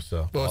about, too.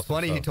 So, well, it's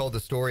funny. He told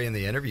the story in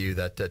the interview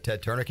that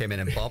Ted Turner came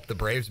in and bumped the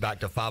Braves back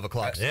to 5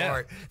 o'clock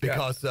start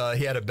because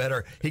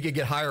he could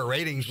get higher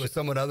ratings with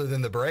someone other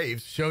than the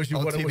Braves. Shows you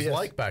what it was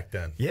like back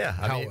then. Yeah.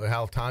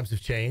 How times have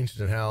changed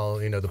and how,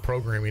 the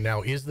programming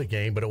now is the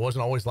game, but it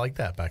wasn't always like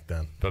that back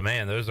then. But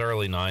man, those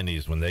early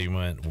 90s when they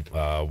went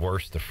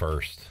worst to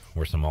first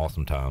were some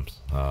awesome times.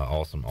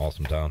 Awesome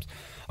times.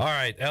 All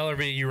right,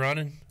 LRB, you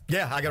running?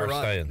 Yeah, I got to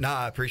run. Staying?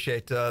 I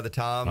appreciate the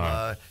time.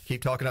 Right.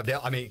 Keep talking up Dale.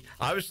 I mean,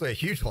 obviously a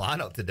huge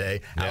lineup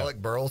today. Yeah.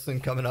 Alec Burleson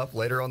coming up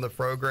later on the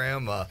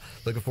program.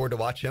 Looking forward to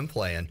watch him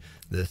playing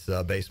this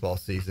baseball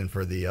season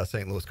for the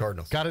St. Louis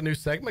Cardinals. Got a new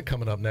segment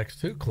coming up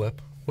next too,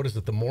 Clip. What is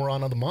it, the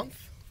Moron of the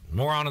Month?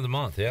 Moron of the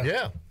Month, yeah.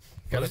 Yeah.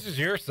 Well, this is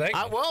your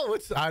segment.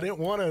 I didn't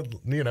want to,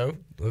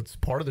 it's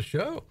part of the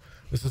show.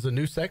 This is a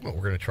new segment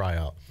we're going to try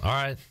out. All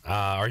right.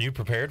 Are you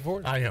prepared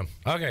for it? I am.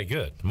 Okay,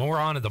 good.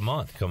 Moron of the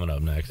Month coming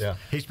up next. Yeah.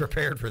 He's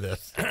prepared for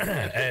this.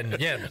 And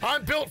yeah.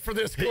 I'm built for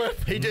this,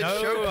 Cliff. He did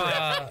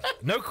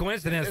no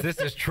coincidence. This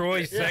is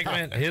Troy's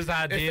segment, his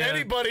idea. If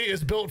anybody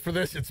is built for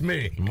this, it's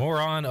me.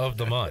 Moron of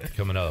the Month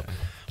coming up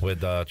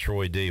with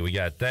Troy D. We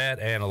got that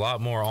and a lot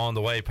more on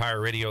the way.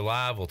 Pirate Radio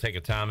Live. We'll take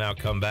a timeout,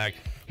 come back.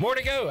 More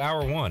to go.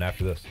 Hour 1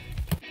 after this.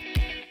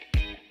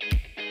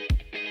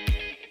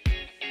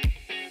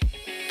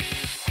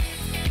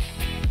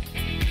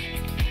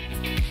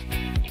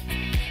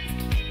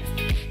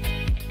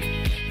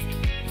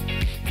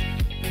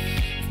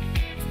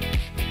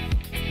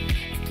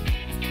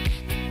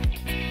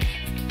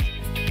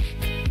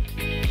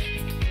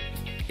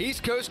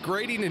 East Coast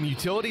Grading and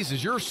Utilities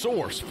is your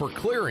source for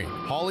clearing,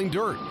 hauling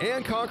dirt,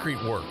 and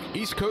concrete work.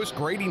 East Coast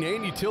Grading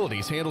and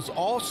Utilities handles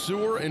all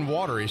sewer and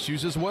water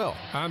issues as well.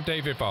 I'm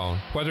David Vaughn.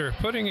 Whether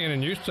putting in a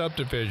new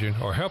subdivision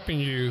or helping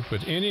you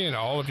with any and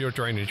all of your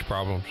drainage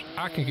problems,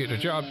 I can get the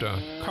job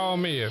done. Call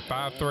me at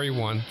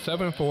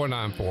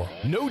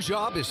 531-7494. No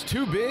job is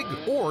too big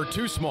or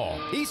too small.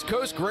 East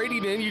Coast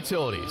Grading and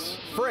Utilities.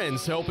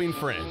 Friends helping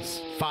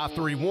friends.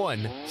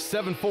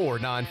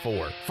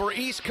 531-7494 for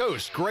East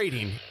Coast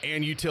Grading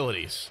and Utilities.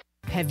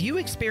 Have you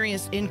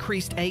experienced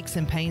increased aches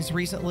and pains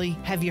recently?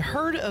 Have you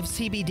heard of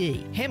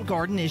CBD? Hemp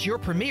Garden is your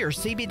premier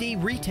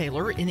CBD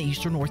retailer in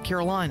Eastern North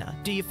Carolina.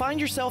 Do you find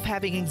yourself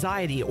having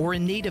anxiety or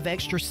in need of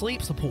extra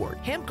sleep support?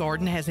 Hemp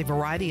Garden has a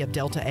variety of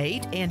Delta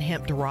 8 and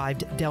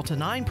hemp-derived Delta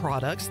 9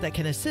 products that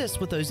can assist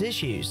with those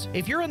issues.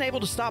 If you're unable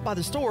to stop by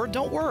the store,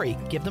 don't worry.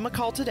 Give them a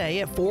call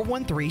today at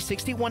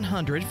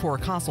 413-6100 for a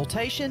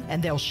consultation,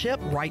 and they'll ship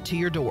right to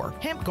your door.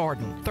 Hemp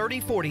Garden,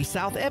 3040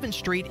 South Evans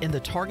Street in the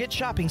Target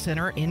Shopping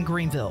Center in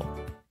Greenville.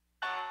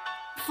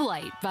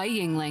 Flight by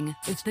Yuengling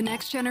is the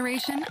next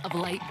generation of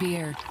light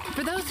beer.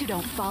 For those who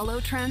don't follow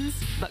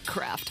trends, but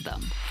craft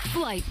them.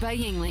 Flight by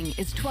Yuengling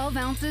is 12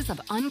 ounces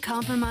of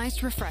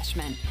uncompromised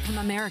refreshment from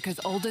America's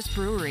oldest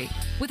brewery.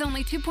 With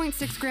only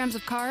 2.6 grams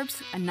of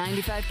carbs and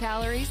 95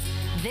 calories,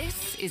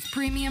 This is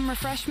premium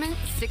refreshment,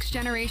 6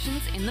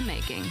 generations in the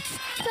making.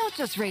 Don't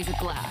just raise a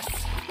glass,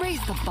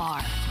 raise the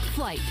bar.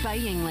 Flight by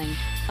Yingling.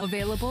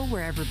 Available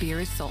wherever beer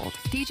is sold.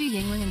 DG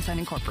Yingling and Son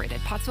Incorporated,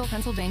 Pottsville,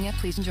 Pennsylvania.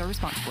 Please enjoy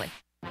responsibly.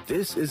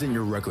 This isn't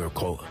your regular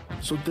cola,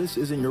 so this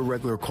isn't your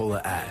regular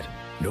cola ad.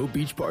 No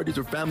beach parties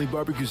or family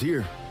barbecues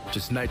here.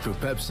 Just Nitro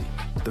Pepsi,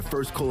 the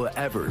first cola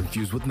ever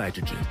infused with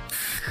nitrogen.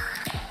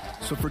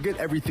 So forget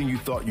everything you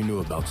thought you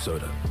knew about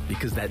soda,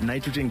 because that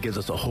nitrogen gives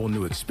us a whole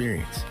new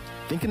experience.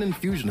 Think an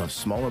infusion of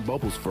smaller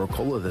bubbles for a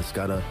cola that's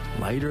got a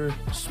lighter,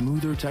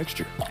 smoother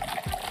texture.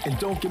 And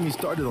don't get me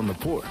started on the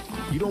pour.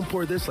 You don't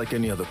pour this like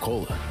any other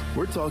cola.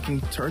 We're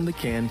talking turn the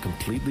can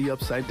completely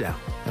upside down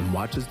and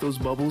watch as those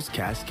bubbles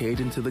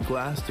cascade into the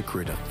glass to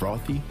create a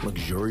frothy,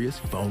 luxurious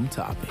foam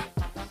topping.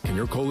 Can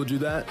your cola do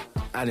that?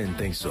 I didn't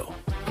think so.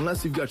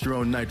 Unless you've got your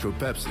own Nitro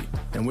Pepsi,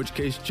 in which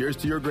case, cheers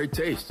to your great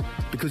taste.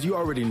 Because you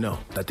already know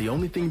that the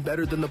only thing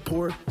better than the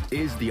pour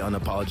is the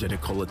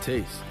unapologetic cola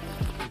taste.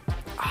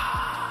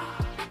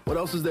 What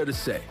else is there to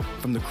say?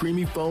 From the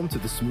creamy foam to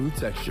the smooth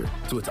texture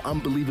to its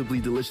unbelievably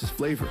delicious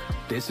flavor,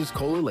 this is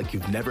cola like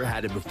you've never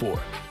had it before.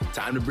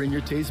 Time to bring your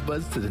taste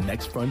buds to the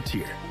next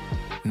frontier.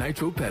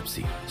 Nitro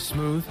Pepsi.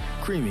 Smooth,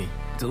 creamy,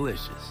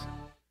 delicious.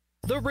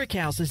 The Rick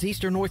House is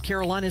Eastern North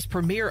Carolina's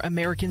premier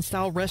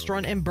American-style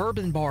restaurant and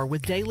bourbon bar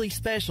with daily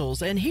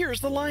specials. And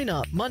here's the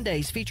lineup.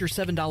 Mondays feature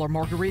 $7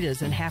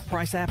 margaritas and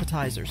half-price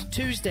appetizers.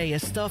 Tuesday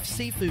is stuffed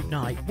seafood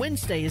night.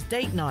 Wednesday is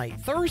date night.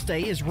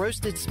 Thursday is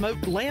roasted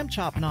smoked lamb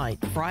chop night.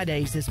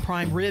 Fridays is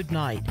prime rib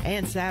night.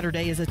 And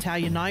Saturday is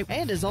Italian night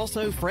and is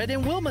also Fred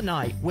and Wilma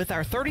night with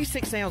our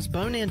 36-ounce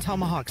bone-in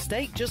tomahawk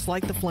steak just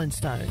like the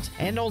Flintstones.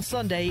 And on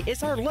Sunday,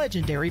 it's our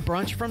legendary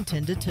brunch from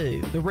 10 to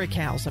 2. The Rick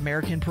House,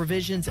 American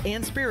Provisions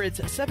and Spirits,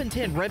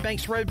 710 Red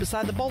Banks Road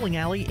beside the bowling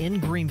alley in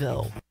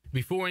Greenville.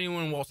 Before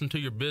anyone walks into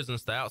your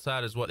business, the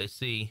outside is what they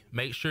see.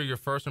 Make sure your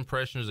first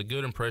impression is a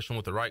good impression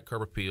with the right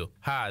curb appeal.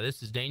 Hi,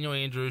 this is Daniel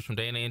Andrews from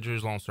Dan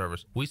Andrews Lawn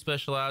Service. We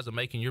specialize in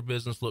making your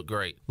business look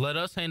great. Let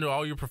us handle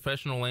all your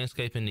professional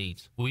landscaping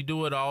needs. We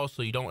do it all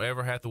so you don't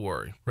ever have to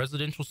worry.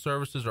 Residential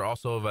services are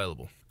also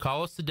available.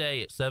 Call us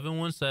today at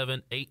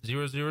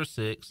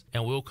 717-8006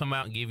 and we'll come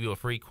out and give you a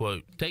free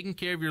quote. Taking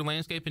care of your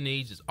landscaping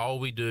needs is all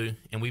we do,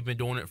 and we've been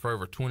doing it for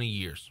over 20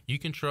 years. You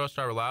can trust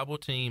our reliable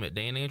team at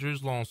Dan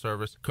Andrews Lawn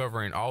Service,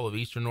 covering all of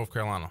Eastern North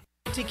Carolina.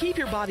 To keep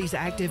your bodies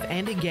active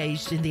and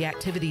engaged in the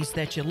activities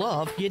that you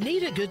love, you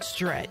need a good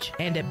stretch.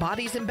 And at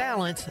Bodies in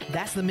Balance,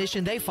 that's the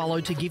mission they follow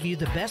to give you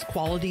the best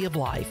quality of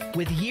life.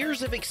 With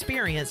years of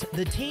experience,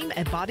 the team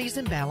at Bodies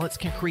in Balance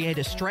can create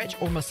a stretch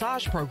or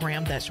massage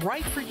program that's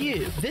right for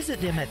you.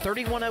 Visit them at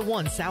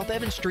 3101 South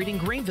Evans Street in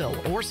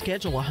Greenville or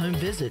schedule a home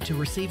visit to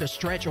receive a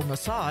stretch or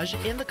massage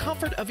in the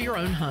comfort of your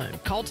own home.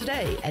 Call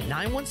today at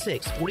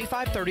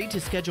 916-4530 to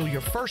schedule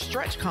your first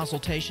stretch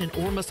consultation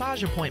or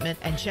massage appointment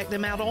and check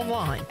them out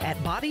online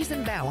at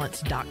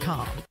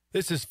bodiesinbalance.com.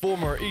 This is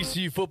former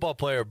ECU football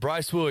player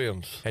Bryce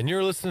Williams, and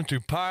you're listening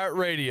to Pirate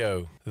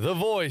Radio, the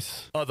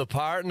voice of the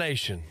Pirate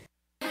Nation.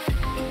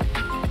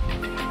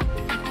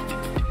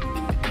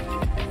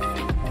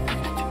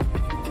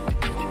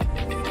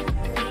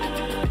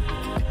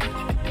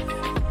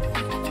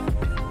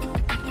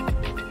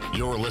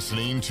 You're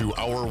listening to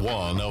Hour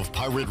 1 of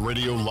Pirate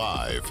Radio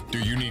Live. Do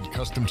you need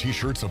custom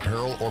t-shirts,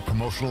 apparel, or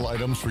promotional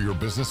items for your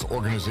business,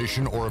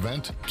 organization, or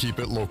event? Keep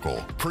it local.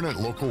 Print it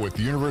local with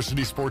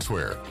University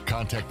Sportswear.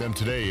 Contact them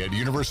today at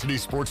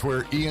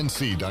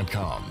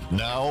universitysportswearenc.com.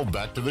 Now,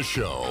 back to the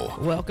show.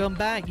 Welcome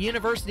back.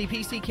 University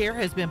PC Care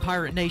has been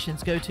Pirate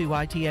Nation's go-to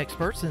IT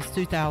expert since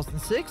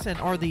 2006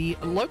 and are the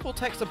local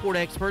tech support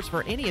experts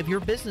for any of your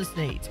business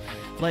needs.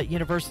 Let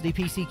University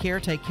PC Care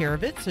take care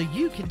of it so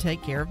you can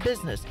take care of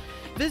business.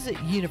 Visit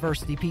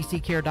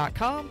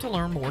universitypccare.com to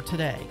learn more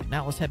today.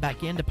 Now let's head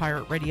back into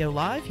Pirate Radio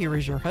Live. Here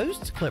is your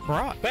host, Clip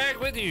Brock. Back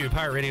with you,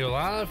 Pirate Radio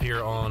Live,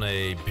 here on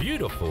a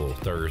beautiful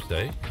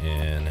Thursday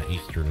in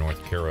Eastern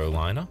North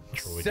Carolina.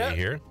 Troy D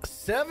here.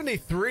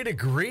 73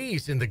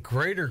 degrees in the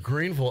greater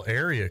Greenville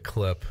area,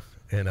 Clip.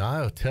 And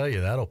I'll tell you,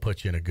 that'll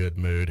put you in a good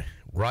mood.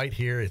 Right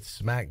here, it's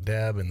smack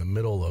dab in the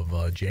middle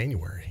of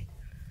January.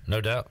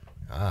 No doubt.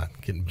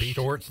 Getting beach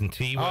shorts and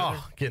tea weather.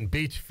 Getting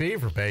beach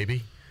fever,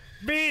 baby.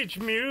 Beach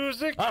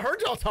music. I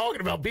heard y'all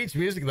talking about beach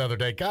music the other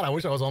day. God, I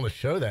wish I was on the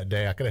show that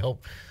day. I could have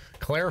helped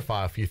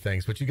clarify a few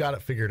things, but you got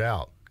it figured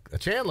out.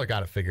 Chandler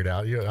got it figured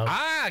out. What do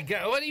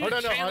you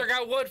mean Chandler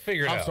got what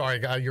figured out? I'm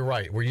sorry, you're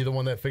right. Were you the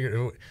one that figured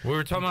it? We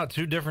were talking about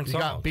two different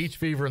songs. You got Beach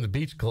Fever and the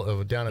Beach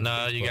Club down at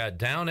the Beach you Club. got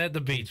Down at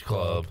the Beach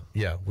Club.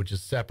 Yeah, which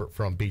is separate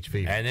from Beach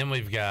Fever. And then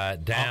we've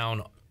got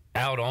Down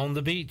Out on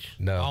the Beach.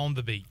 No. On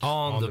the beach.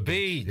 On the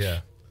beach.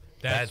 Yeah.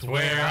 That's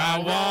where I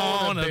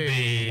wanna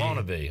be.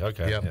 Wanna be.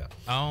 Okay. Yep.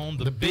 Yeah. On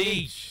the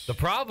beach. The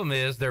problem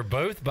is they're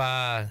both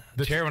by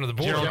the chairman of the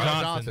board, Gerald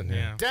right? Johnson.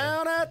 Yeah.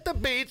 Down at the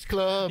Beach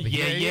Club.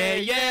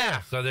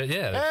 Yeah. So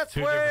that's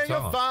two where different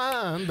you'll songs.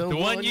 find the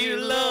one you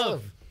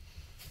love.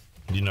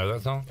 Do you know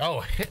that song?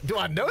 Oh, do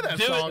I know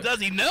that song? Does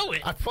he know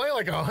it? I play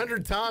like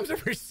 100 times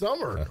every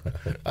summer.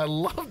 I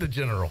love the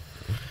General.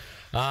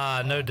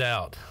 No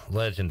doubt.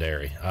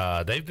 Legendary.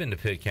 They've been to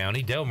Pitt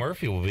County. Dale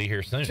Murphy will be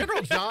here soon.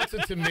 General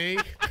Johnson to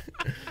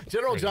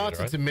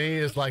me,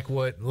 is like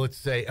what, let's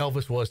say,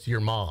 Elvis was to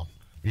your mom.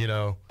 You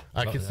know,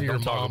 I can see your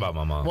mom. Don't talk about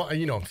my mom. Well,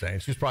 you know what I'm saying.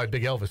 She was probably a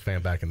big Elvis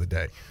fan back in the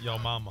day. Yo,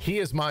 mama. He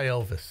is my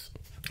Elvis.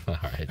 All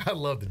right. I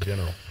love the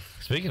General.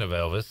 Speaking of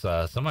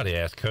Elvis, somebody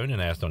asked,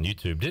 Conan asked on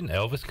YouTube, didn't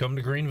Elvis come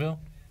to Greenville?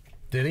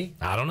 Did he?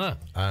 I don't know.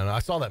 I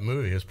saw that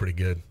movie. It was pretty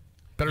good.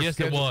 Yes,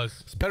 it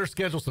was. Better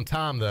schedule some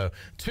time, though.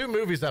 2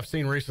 movies I've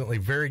seen recently,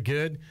 very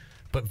good,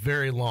 but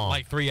very long.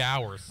 Like 3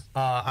 hours.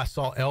 I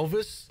saw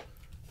Elvis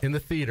in the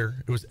theater.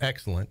 It was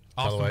excellent.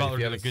 Austin Butler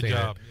did a good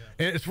job.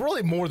 And it's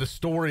really more the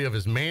story of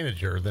his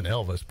manager than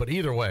Elvis, but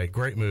either way,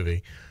 great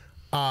movie.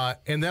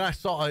 And then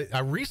I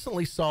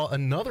recently saw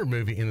another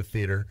movie in the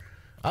theater.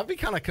 I've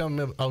become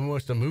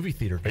almost a movie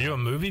theater guy. Are you a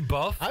movie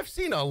buff? I've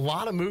seen a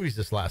lot of movies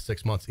this last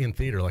 6 months in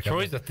theater. Like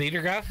Troy's a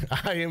theater guy?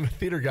 I am a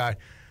theater guy.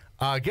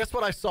 Guess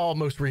what I saw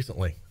most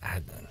recently?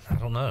 I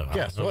don't know.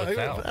 Yes,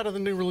 out of the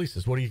new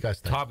releases, what do you guys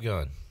think? Top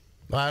Gun.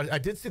 I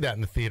did see that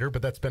in the theater,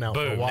 but that's been out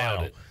for a Boom, while.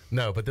 nailed it.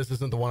 No, but this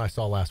isn't the one I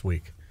saw last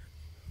week.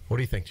 What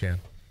do you think, Chan?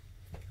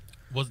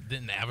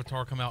 Didn't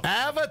Avatar come out?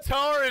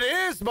 Avatar it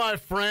is, my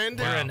friend.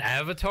 You're an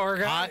Avatar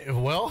guy?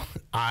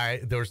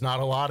 There's not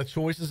a lot of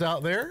choices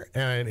out there,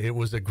 and it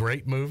was a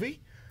great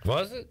movie.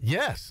 Was it?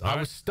 Yes, I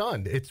was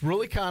stunned. It's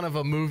really kind of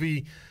a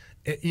movie,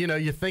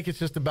 you think it's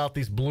just about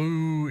these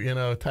blue,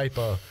 type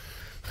of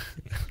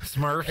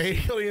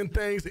Smurfs, alien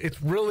things.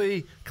 It's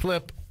really,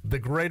 Clip, the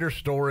greater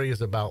story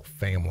is about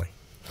family.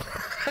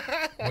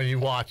 When you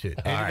watch it.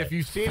 And right. if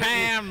you've seen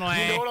family.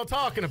 it, you know what I'm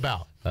talking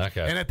about.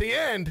 Okay. And at the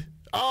end,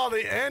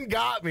 the end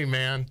got me,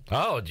 man.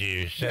 Oh, did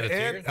you shed a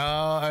tear?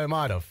 I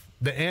might have.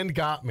 The end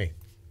got me.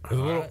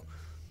 There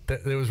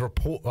was a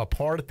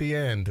part at the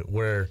end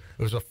where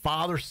it was a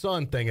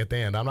father-son thing at the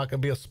end. I'm not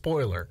going to be a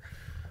spoiler,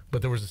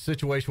 but there was a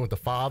situation with the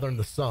father and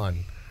the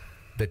son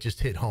that just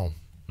hit home.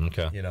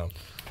 Okay.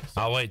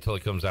 I'll wait till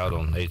it comes out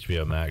on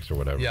HBO Max or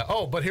whatever. Yeah.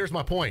 Oh, but here's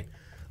my point.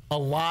 A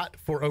lot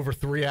for over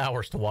 3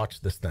 hours to watch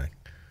this thing.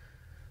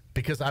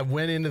 Because I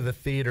went into the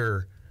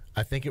theater,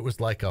 I think it was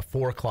like a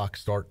 4 o'clock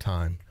start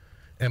time.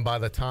 And by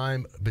the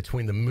time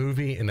between the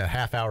movie and a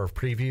half hour of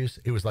previews,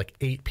 it was like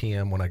 8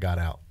 p.m. when I got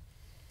out.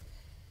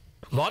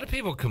 A lot of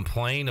people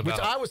complain about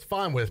which I was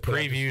fine with.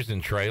 Previews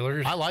and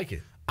trailers. I like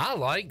it. I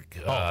like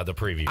the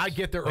previews. I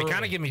get there early. They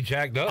kind of get me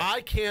jacked up.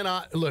 I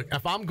cannot look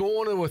if I'm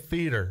going to a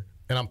theater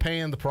and I'm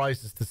paying the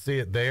prices to see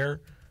it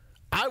there.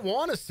 I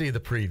want to see the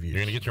previews. You're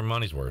going to get your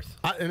money's worth.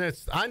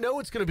 I know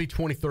it's going to be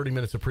 20, 30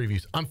 minutes of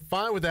previews. I'm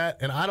fine with that,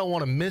 and I don't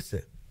want to miss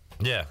it.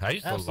 Yeah, I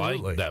used to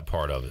like that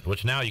part of it,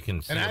 which now you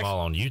can see them all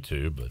on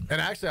YouTube. And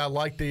actually, I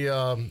like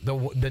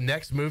the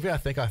next movie I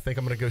think I'm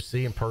going to go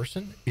see in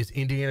person is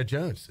Indiana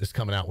Jones is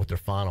coming out with their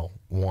final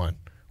one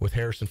with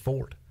Harrison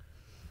Ford.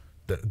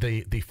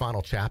 The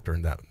final chapter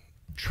in that,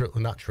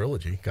 not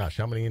trilogy. Gosh,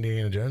 how many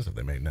Indiana Jones have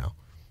they made now?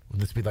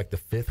 Would this be like the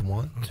 5th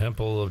one?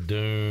 Temple of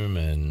Doom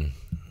and...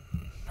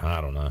 I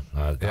don't know.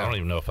 I don't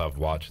even know if I've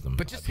watched them.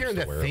 But just hearing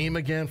that theme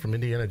again from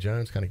Indiana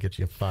Jones kind of gets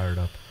you fired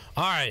up.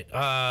 All right.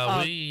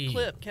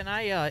 Clip, can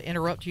I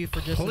interrupt you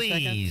for just a second?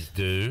 Please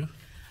do.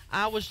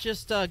 I was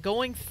just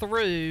going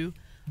through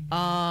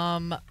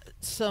some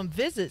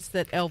visits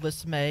that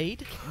Elvis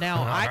made.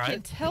 Now, I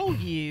can tell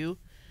you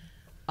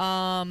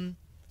in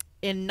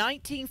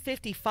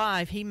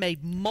 1955, he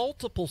made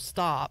multiple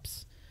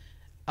stops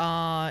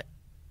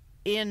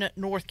in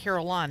North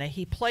Carolina.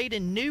 He played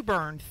in New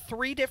Bern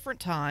 3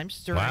 different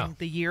times during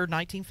the year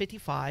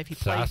 1955. He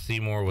played.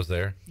 Seymour was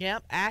there.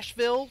 Yep.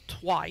 Asheville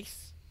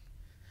twice.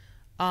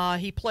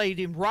 He played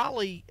in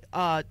Raleigh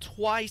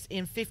twice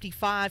in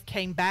 55.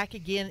 Came back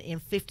again in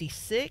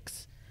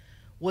 56.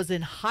 Was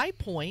in High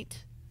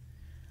Point.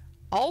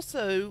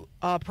 Also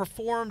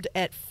performed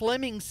at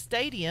Fleming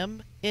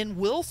Stadium in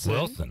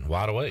Wilson.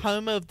 Wide awake.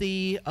 Home of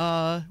the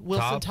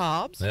Wilson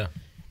Tobbs. Yeah.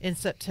 In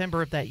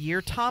September of that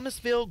year.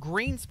 Thomasville,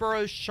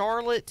 Greensboro,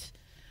 Charlotte.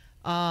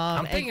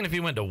 I'm thinking if he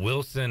went to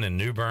Wilson and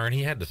New Bern,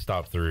 he had to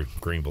stop through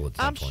Greenville at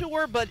some point. I'm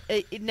sure, but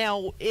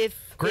now if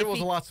Greenville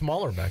was a lot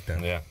smaller back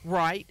then. Yeah.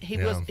 Right.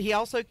 He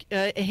also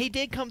he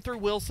did come through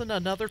Wilson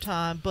another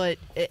time, but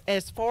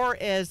as far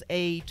as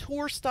a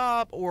tour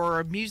stop or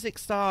a music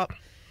stop,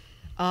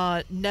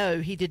 no,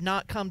 he did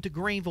not come to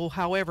Greenville.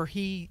 However,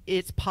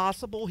 it's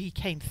possible he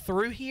came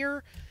through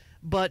here,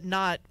 but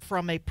not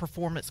from a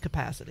performance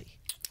capacity.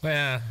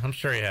 Yeah, I'm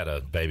sure he had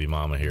a baby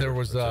mama here. There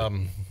was,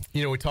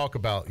 we talk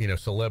about,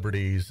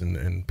 celebrities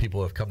and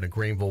people have come to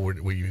Greenville.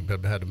 We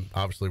had,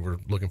 obviously, we're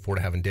looking forward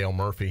to having Dale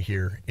Murphy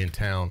here in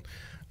town.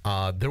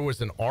 There was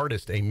an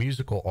artist, a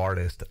musical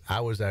artist, I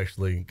was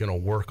actually going to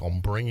work on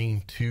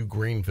bringing to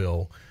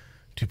Greenville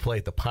to play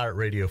at the Pirate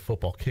Radio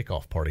football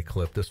kickoff party.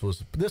 Clip. This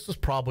was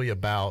probably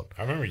about.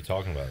 I remember you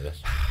talking about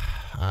this.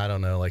 I don't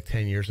know, like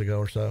 10 years ago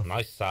or so.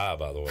 Nice sigh,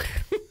 by the way.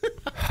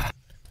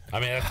 I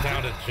mean, that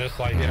sounded just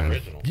like the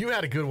original. You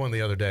had a good one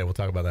the other day. We'll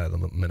talk about that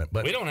in a minute.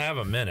 But we don't have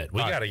a minute.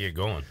 We got to get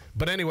going.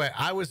 But anyway,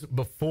 I was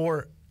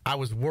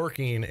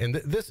working, and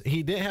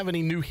he didn't have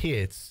any new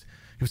hits.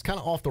 He was kind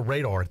of off the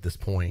radar at this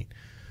point.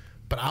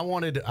 But I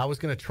was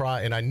going to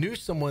try, and I knew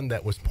someone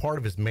that was part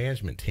of his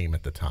management team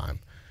at the time.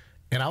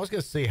 And I was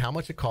going to see how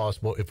much it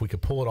cost, well, if we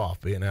could pull it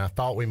off. And I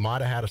thought we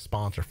might have had a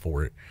sponsor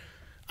for it.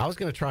 I was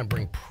going to try and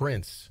bring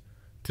Prince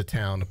to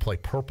town to play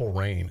Purple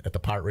Rain at the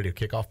Pirate Radio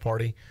kickoff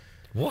party.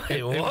 What?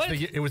 It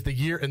was the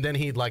year, and then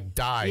he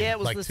died. Yeah, it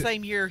was the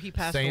same year he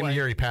passed away. Same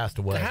year he passed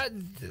away.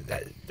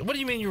 What do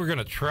you mean you were going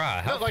to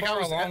try? How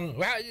far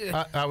along?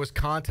 I was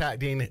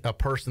contacting a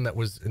person that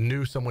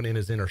knew someone in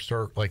his inner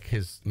circle, like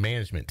his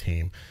management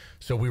team.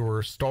 So we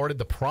started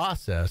the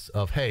process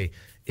of, hey,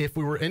 if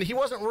we were, and he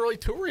wasn't really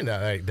touring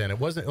that then. It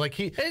wasn't like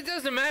he. It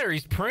doesn't matter.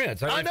 He's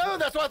Prince. I know.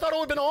 That's why I thought it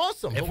would have been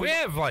awesome. If we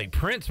have like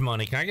Prince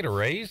money, can I get a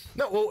raise?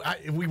 No. Well,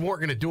 we weren't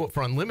going to do it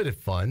for unlimited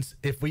funds.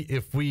 If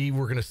we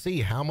were going to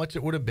see how much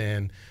it would have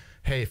been.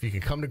 Hey, if you can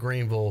come to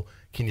Greenville,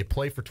 can you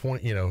play for 20,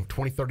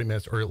 30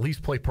 minutes, or at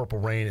least play Purple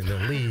Rain and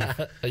then leave?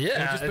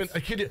 Yeah.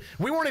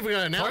 We weren't even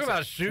going to announce Talk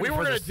about shooting we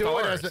were going to do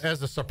it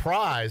as a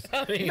surprise.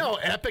 I mean, you know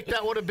how epic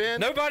that would have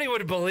been? Nobody would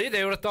have believed.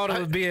 They would have thought it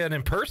would be an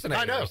impersonator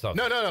I know. or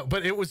something. No.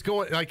 But it was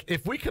going, like,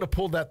 if we could have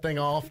pulled that thing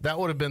off, that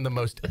would have been the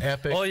most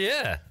epic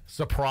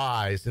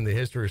surprise in the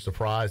history of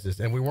surprises.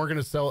 And we weren't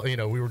going to sell,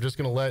 we were just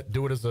going to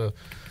do it as a,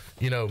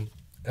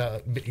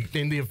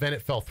 in the event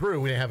it fell through,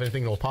 we didn't have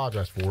anything to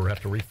apologize for or have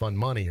to refund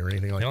money or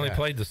anything like that. They only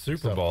played the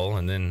Super Bowl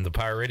and then the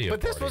Pirate Radio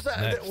But this was,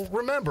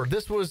 remember,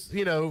 this was,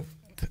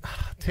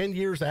 10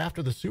 years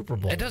after the Super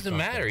Bowl. It doesn't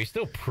matter. He's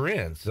still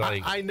Prince.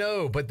 I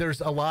know, but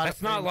there's a lot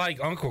That's not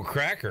like Uncle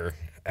Cracker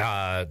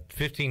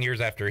 15 years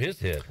after his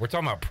hit. We're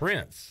talking about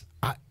Prince.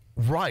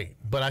 Right,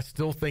 but I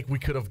still think we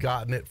could have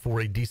gotten it for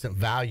a decent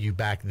value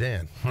back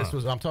then.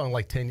 I'm talking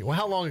like 10 years. Well,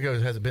 how long ago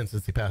has it been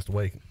since he passed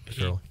away,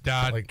 Shirley? He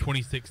died like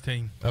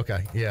 2016.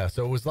 Okay, yeah,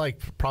 so it was like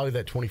probably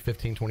that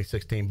 2015,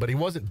 2016, but he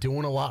wasn't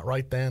doing a lot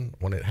right then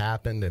when it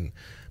happened and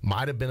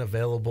might have been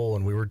available,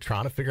 and we were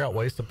trying to figure out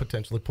ways to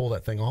potentially pull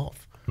that thing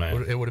off.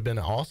 Man. It would have been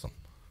awesome.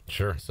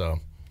 Sure. So,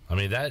 I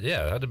mean, that'd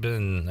have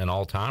been an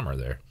all-timer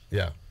there.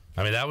 Yeah.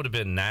 I mean, that would have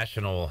been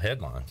national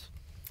headlines.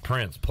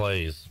 Prince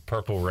plays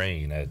Purple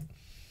Rain at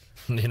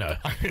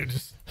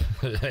just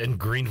in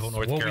Greenville,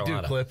 North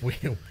Carolina. What we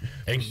do,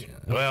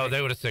 Clip.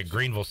 They would have said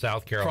Greenville,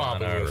 South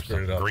Carolina, or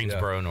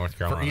Greensboro, North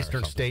Carolina, for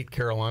Eastern State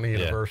Carolina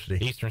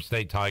University. Eastern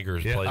State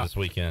Tigers play this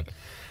weekend.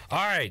 All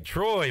right,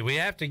 Troy, we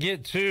have to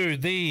get to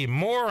the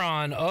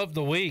moron of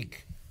the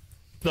week.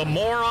 The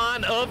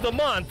moron of the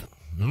month.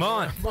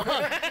 Way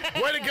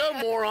to go,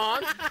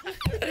 moron.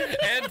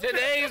 And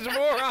today's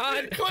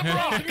moron.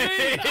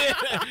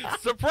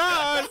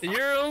 Surprise.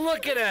 You're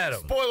looking at him.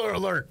 Spoiler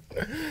alert.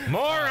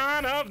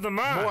 Moron of the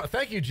month.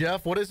 Thank you,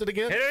 Jeff. What is it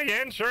again? Hit it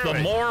again, Shirley.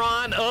 The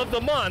moron of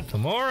the month. The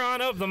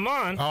moron of the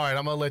month. All right,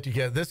 I'm going to let you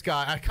get this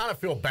guy. I kind of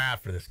feel bad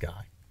for this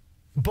guy.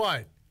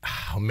 But,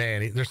 oh,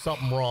 man, there's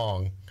something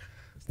wrong.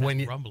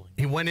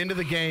 He went into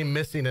the game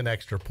missing an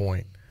extra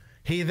point.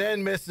 He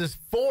then misses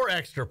 4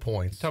 extra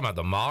points. Talking about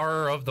the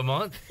Mar of the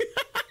month?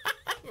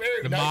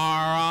 The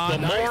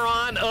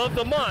moron of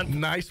the month.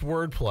 Nice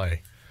wordplay.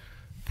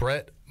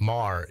 Brett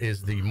Maher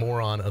is the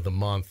moron of the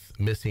month,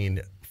 missing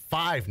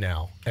 5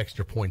 now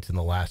extra points in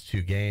the last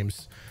 2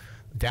 games.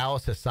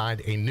 Dallas has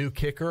signed a new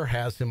kicker,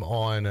 has him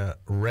on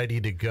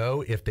ready to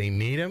go if they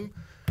need him.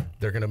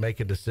 They're going to make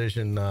a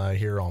decision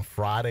here on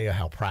Friday of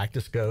how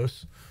practice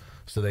goes.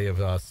 So they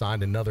have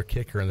signed another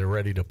kicker, and they're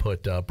ready to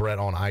put Brett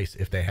on ice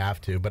if they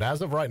have to. But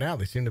as of right now,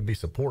 they seem to be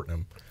supporting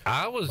him.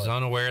 I was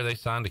unaware they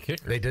signed a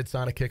kicker. They did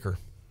sign a kicker.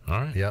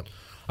 All right. Yep.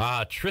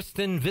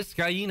 Tristan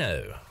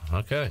Vizcaino.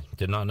 Okay.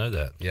 Did not know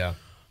that. Yeah.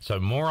 So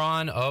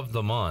moron of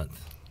the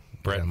month,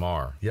 Brett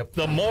Maher. Yep.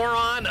 The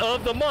moron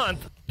of the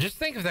month. Just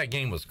think if that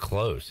game was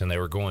close and they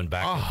were going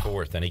back and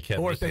forth and he kept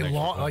or if they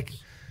lost,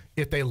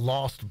 if they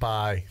lost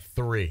by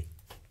 3.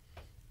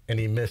 And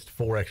he missed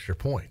 4 extra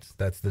points.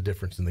 That's the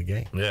difference in the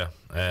game. Yeah,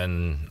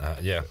 and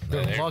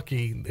they're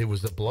lucky it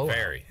was a blowout.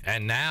 Very.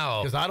 And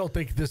now, because I don't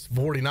think this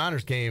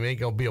 49ers game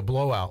ain't gonna be a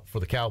blowout for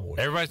the Cowboys.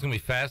 Everybody's gonna be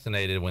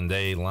fascinated when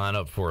they line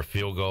up for a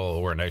field goal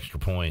or an extra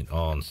point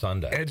on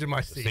Sunday. Edge of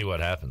my seat. See what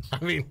happens.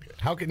 I mean,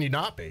 how can you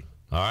not be?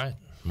 All right,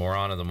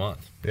 moron of the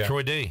month. Yeah.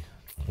 Troy D.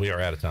 We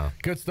are out of time.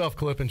 Good stuff,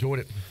 Clip. Enjoyed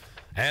it.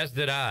 As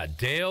did I.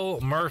 Dale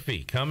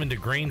Murphy coming to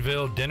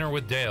Greenville. Dinner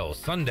with Dale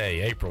Sunday,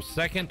 April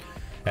 2nd.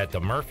 At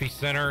the Murphy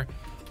Center,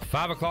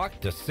 5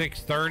 o'clock to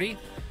 6:30.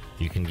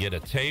 You can get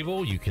a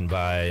table. You can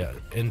buy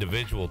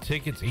individual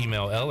tickets.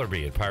 Email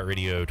Ellerby at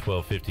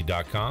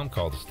pirateradio1250.com.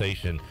 Call the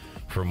station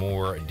for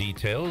more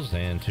details.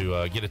 And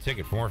to get a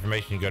ticket, for more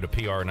information, you go to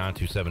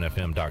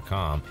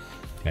pr927fm.com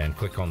and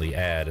click on the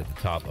ad at the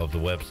top of the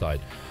website.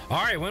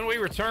 All right, when we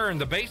return,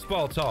 the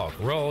baseball talk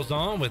rolls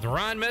on with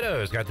Ryan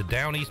Meadows. Got the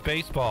Down East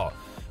Baseball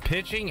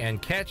pitching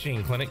and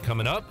catching clinic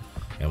coming up.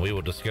 And we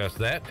will discuss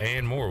that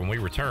and more when we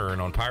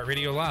return on Pirate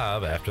Radio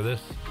Live after this.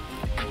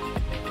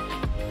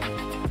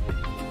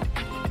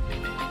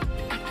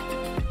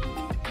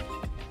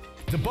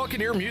 The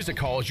Buccaneer Music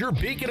Hall is your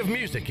beacon of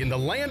music in the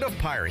land of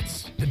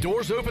pirates. The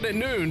doors open at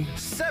noon,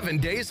 7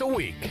 days a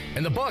week.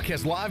 And the Buck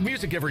has live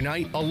music every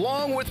night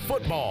along with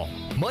football.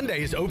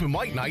 Monday is open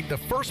mic night the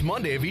first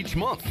Monday of each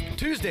month.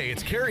 Tuesday,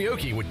 it's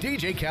karaoke with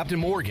DJ Captain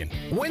Morgan.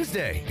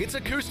 Wednesday, it's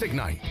acoustic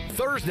night.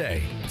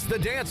 Thursday, it's the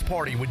dance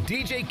party with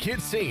DJ Kid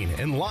Scene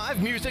and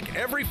live music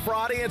every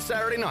Friday and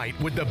Saturday night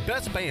with the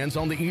best bands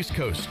on the East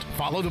Coast.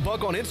 Follow the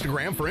Buck on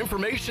Instagram for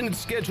information and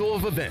schedule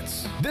of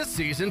events. This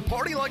season,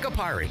 party like a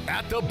pirate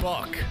at the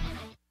Buck.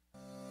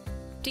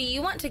 Do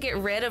you want to get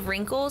rid of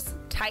wrinkles,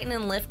 tighten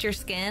and lift your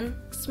skin,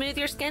 smooth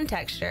your skin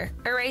texture,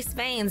 erase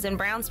veins and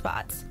brown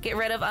spots, get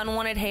rid of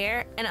unwanted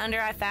hair and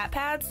under-eye fat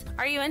pads?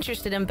 Are you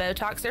interested in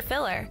Botox or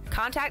filler?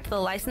 Contact the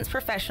licensed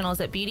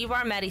professionals at Beauty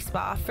Bar Medi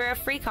Spa for a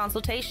free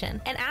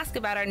consultation and ask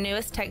about our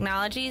newest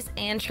technologies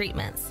and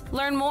treatments.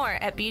 Learn more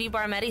at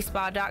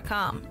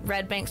beautybarmedispa.com,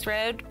 Red Banks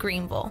Road,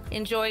 Greenville.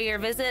 Enjoy your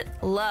visit,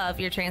 love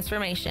your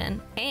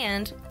transformation,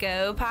 and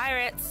go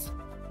Pirates!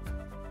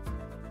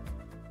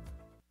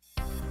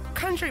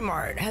 Country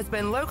Mart has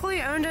been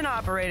locally owned and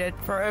operated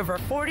for over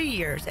 40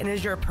 years and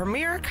is your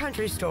premier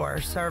country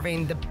store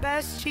serving the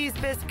best cheese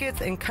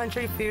biscuits and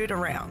country food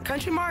around.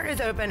 Country Mart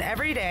is open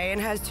every day and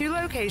has 2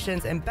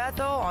 locations in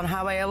Bethel on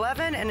Highway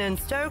 11 and in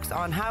Stokes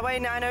on Highway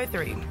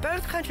 903.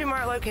 Both Country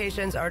Mart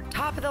locations are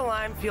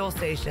top-of-the-line fuel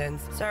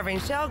stations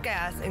serving Shell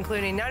gas,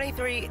 including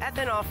 93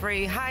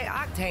 ethanol-free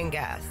high-octane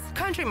gas.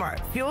 Country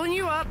Mart, fueling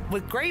you up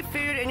with great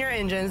food in your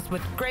engines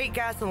with great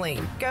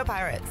gasoline. Go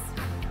Pirates!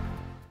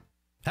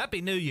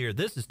 Happy New Year.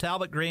 This is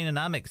Talbot Green, and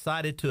I'm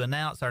excited to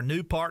announce our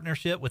new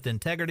partnership with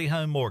Integrity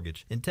Home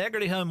Mortgage.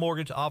 Integrity Home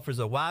Mortgage offers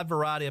a wide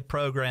variety of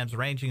programs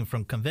ranging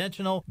from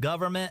conventional,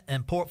 government,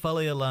 and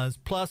portfolio loans,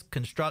 plus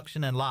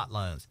construction and lot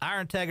loans. Our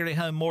Integrity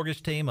Home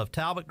Mortgage team of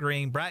Talbot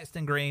Green,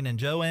 Braxton Green, and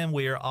Joanne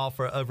Weir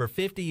offer over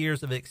 50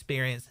 years of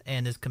experience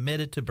and is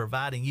committed to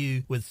providing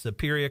you with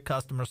superior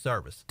customer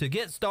service. To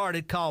get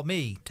started, call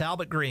me,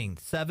 Talbot Green,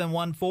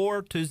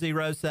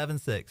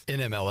 714-2076.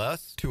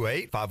 NMLS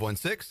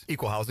 28516,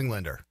 Equal Housing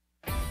Lender.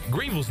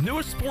 Greenville's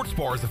newest sports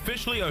bar is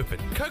officially open.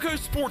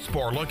 Coco's Sports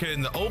Bar, located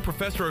in the old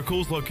Professor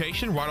O'Cool's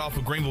location right off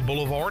of Greenville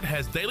Boulevard,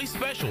 has daily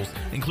specials,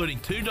 including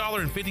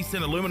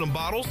 $2.50 aluminum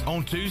bottles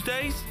on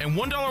Tuesdays and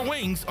 $1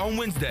 wings on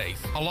Wednesdays.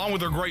 Along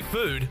with their great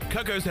food,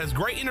 Coco's has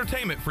great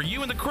entertainment for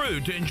you and the crew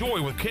to enjoy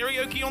with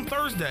karaoke on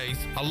Thursdays,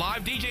 a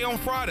live DJ on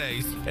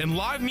Fridays, and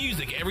live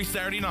music every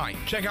Saturday night.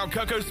 Check out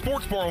Coco's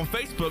Sports Bar on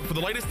Facebook for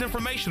the latest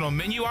information on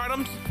menu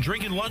items,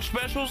 drink and lunch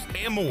specials,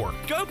 and more.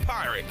 Go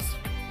Pirates!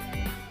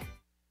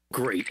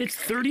 Great. It's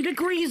 30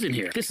 degrees in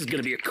here. This is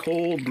going to be a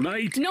cold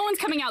night. No one's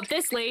coming out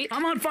this late.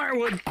 I'm on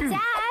firewood.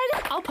 Dad!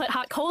 I'll put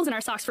hot coals in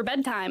our socks for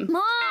bedtime.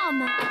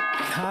 Mom!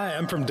 Hi,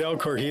 I'm from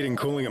Delcor Heating,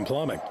 Cooling, and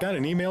Plumbing. Got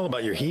an email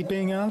about your heat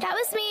being out? That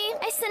was me.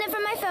 I sent it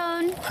from my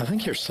phone. I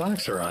think your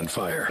socks are on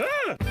fire.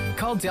 Ah!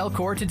 Call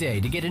Delcor today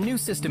to get a new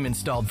system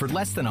installed for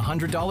less than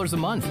 $100 a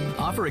month.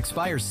 Offer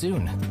expires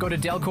soon. Go to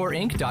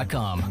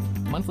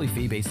DelcorInc.com. Monthly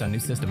fee based on new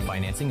system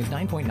financing is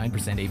 9.9%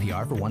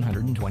 APR for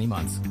 120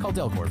 months. Call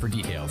Delcor for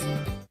details.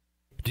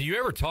 Do you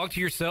ever talk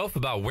to yourself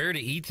about where to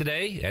eat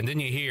today, and then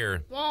you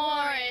hear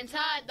Warren's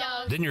Hot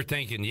Dogs. Then you're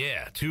thinking,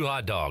 yeah, 2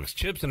 hot dogs,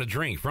 chips, and a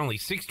drink for only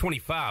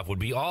 $6.25 would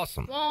be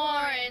awesome.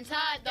 Warren's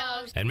Hot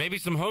Dogs. And maybe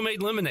some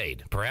homemade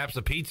lemonade, perhaps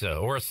a pizza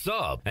or a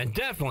sub, and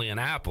definitely an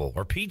apple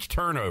or peach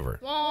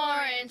turnover.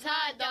 Warren's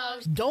Hot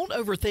Dogs. Don't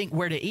overthink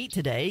where to eat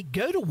today.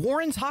 Go to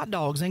Warren's Hot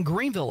Dogs in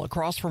Greenville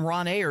across from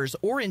Ron Ayers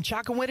or in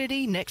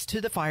Chocowinity next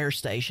to the fire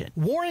station.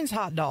 Warren's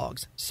Hot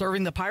Dogs,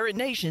 serving the Pirate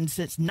Nation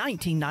since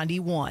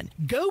 1991.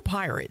 Go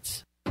Pirates!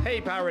 Hey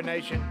Pirate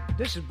Nation,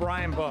 this is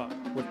Brian Buck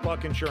with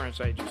Buck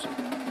Insurance Agency.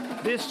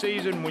 This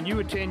season, when you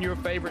attend your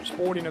favorite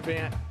sporting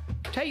event,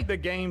 take the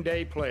game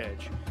day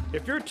pledge.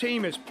 If your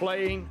team is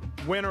playing,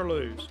 win or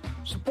lose,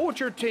 support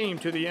your team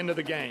to the end of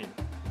the game.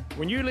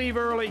 When you leave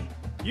early,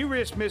 you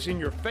risk missing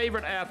your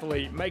favorite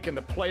athlete making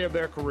the play of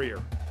their career.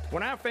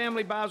 When our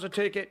family buys a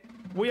ticket,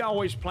 we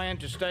always plan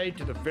to stay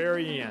to the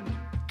very end.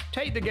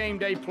 Take the game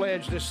day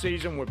pledge this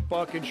season with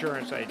Buck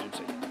Insurance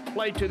Agency.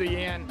 Play to the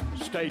end,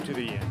 stay to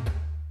the end.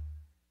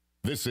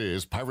 This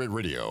is Pirate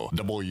Radio,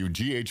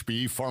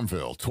 WGHB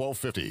Farmville,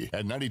 1250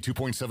 and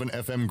 92.7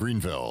 FM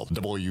Greenville,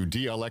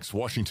 WDLX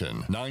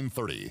Washington,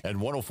 930 and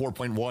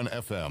 104.1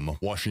 FM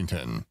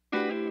Washington.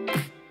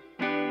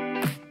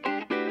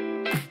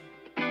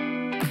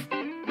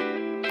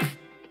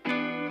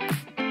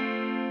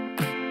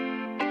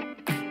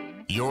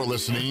 You're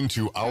listening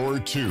to Hour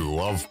 2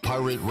 of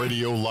Pirate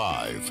Radio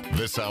Live.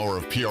 This hour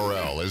of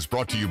PRL is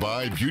brought to you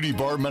by Beauty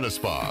Bar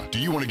Metaspa. Do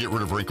you want to get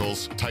rid of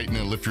wrinkles, tighten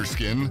and lift your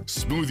skin,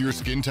 smooth your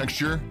skin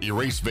texture,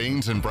 erase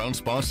veins and brown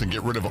spots, and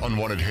get rid of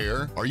unwanted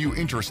hair? Are you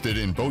interested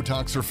in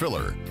Botox or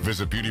filler?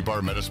 Visit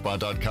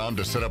beautybarmetaspa.com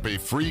to set up a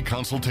free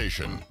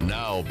consultation.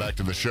 Now, back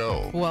to the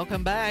show.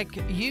 Welcome back.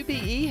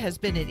 UBE has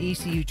been an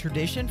ECU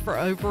tradition for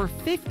over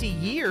 50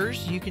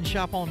 years. You can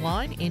shop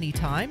online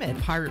anytime at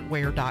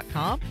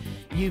pirateware.com.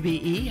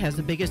 UBE has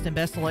the biggest and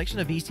best selection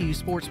of ECU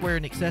sportswear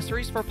and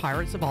accessories for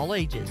pirates of all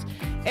ages.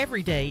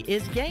 Every day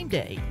is game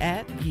day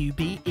at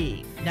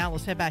UBE. Now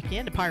let's head back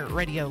into Pirate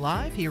Radio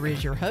Live. Here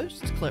is your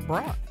host, Clip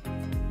Brock.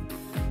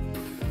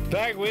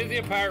 Back with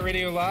you, Pirate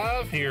Radio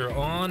Live here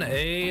on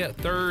a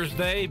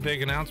Thursday.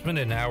 Big announcement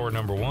in hour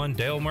number 1.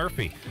 Dale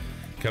Murphy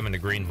coming to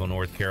Greenville,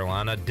 North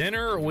Carolina.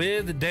 Dinner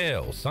with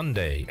Dale,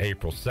 Sunday,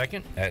 April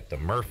 2nd at the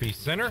Murphy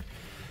Center.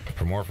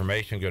 For more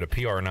information, go to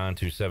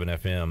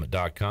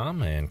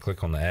pr927fm.com and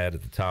click on the ad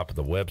at the top of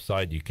the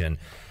website. You can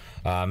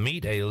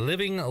meet a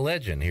living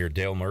legend here,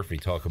 Dale Murphy,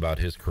 talk about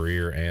his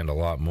career and a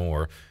lot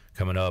more.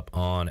 Coming up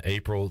on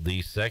April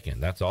the 2nd.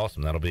 That's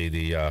awesome. That'll be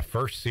the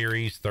first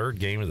series, third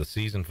game of the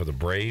season for the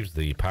Braves.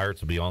 The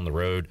Pirates will be on the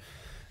road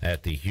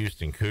at the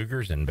Houston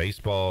Cougars, and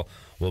baseball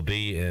will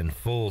be in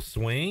full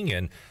swing.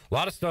 And a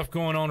lot of stuff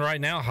going on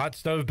right now. Hot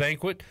Stove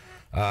Banquet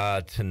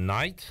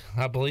tonight,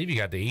 I believe. You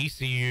got the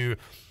ECU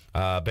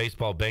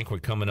baseball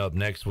banquet coming up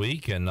next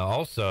week, and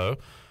also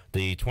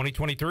the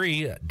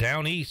 2023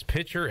 Down East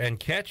Pitcher and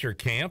Catcher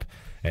Camp.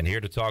 And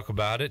here to talk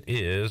about it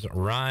is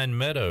Ryan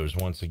Meadows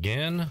once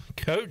again.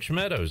 Coach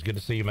Meadows, good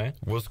to see you, man.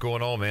 What's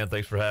going on, man?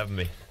 Thanks for having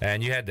me.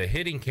 And you had the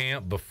hitting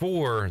camp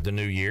before the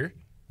new year.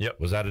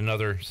 Yep. Was that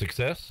another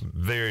success?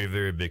 Very,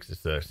 very big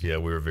success. Yeah,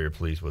 we were very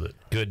pleased with it.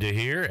 Good to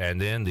hear. And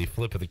then the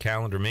flip of the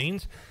calendar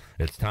means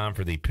it's time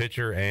for the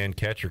pitcher and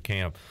catcher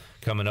camp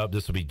coming up.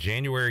 This will be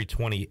January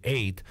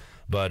 28th.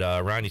 But,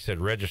 Ryan, you said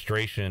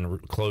registration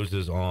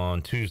closes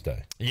on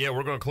Tuesday. Yeah,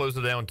 we're going to close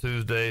it down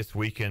Tuesday so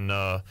we can,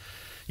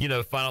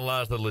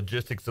 finalize the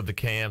logistics of the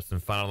camps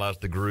and finalize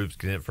the groups,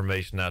 get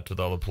information out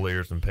to all the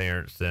players and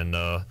parents, and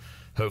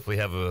hopefully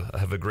have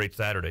a great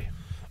Saturday.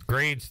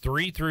 Grades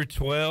 3 through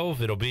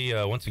 12. It'll be,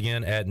 once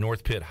again, at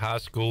North Pitt High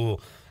School.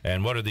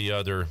 And what are the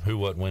other who,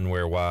 what, when,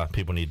 where, why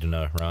people need to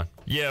know, Ron?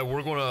 Yeah,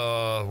 we're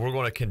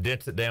gonna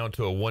condense it down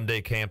to a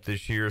one-day camp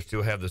this year.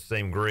 Still have the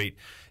same great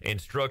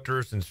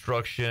instructors,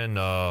 instruction,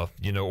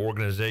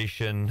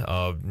 organization,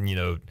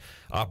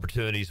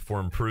 opportunities for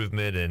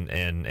improvement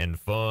and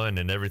fun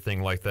and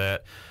everything like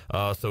that.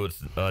 So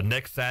it's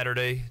next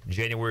Saturday,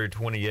 January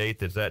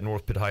 28th. It's at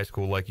North Pitt High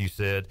School, like you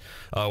said.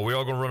 We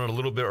are gonna run it a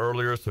little bit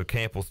earlier, so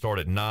camp will start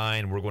at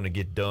 9. We're going to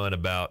get done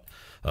about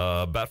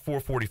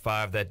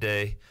 4:45 that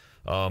day.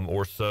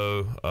 Or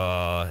so,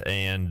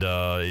 and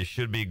it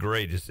should be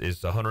great. It's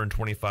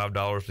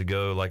 $125 to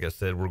go. Like I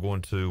said, we're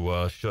going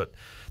to shut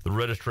the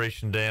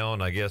registration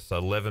down, I guess,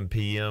 11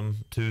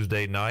 p.m.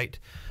 Tuesday night.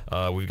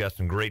 We've got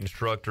some great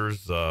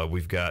instructors.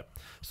 We've got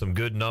some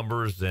good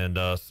numbers and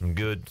some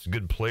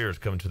good players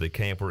coming to the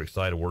camp we're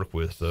excited to work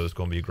with, so it's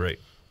going to be great.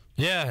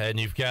 Yeah, and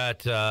you've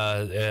got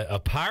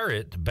a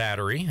Pirate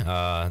battery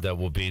that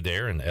will be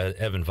there, and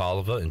Evan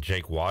Voliva and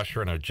Jake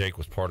Washer. I know Jake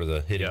was part of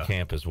the hitting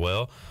camp as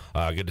well.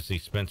 Good to see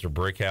Spencer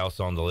Brickhouse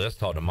on the list.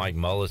 Talked to Mike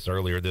Mullis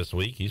earlier this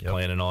week. He's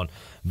planning on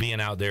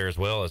being out there as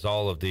well as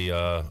all of the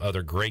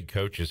other great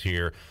coaches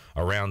here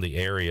around the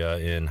area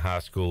in high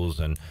schools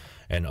and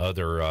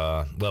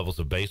other levels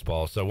of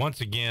baseball. So once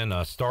again,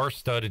 a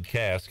star-studded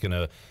cast going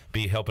to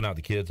be helping out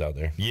the kids out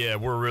there. Yeah,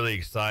 we're really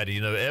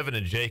excited. Evan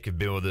and Jake have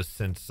been with us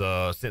since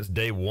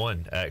day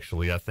one,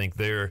 actually. I think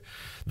their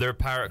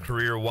Pirate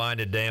career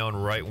winded down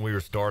right when we were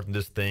starting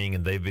this thing,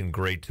 and they've been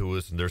great to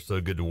us, and they're so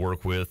good to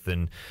work with.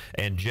 And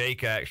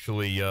Jake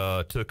actually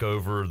took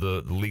over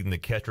the leading the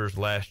catchers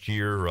last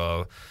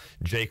year.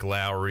 Jake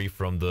Lowry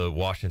from the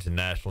Washington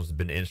Nationals has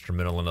been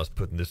instrumental in us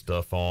putting this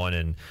stuff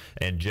on.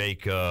 And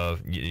Jake,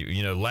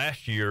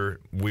 last year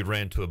we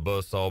ran to a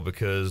buzzsaw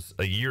because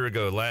a year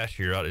ago last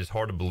year, it's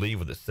hard to believe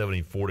with it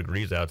 74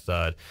 degrees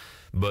outside,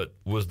 but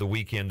was the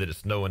weekend that it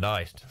snowed and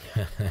iced.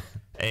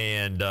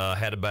 And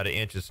had about an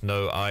inch of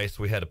snow ice.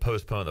 We had to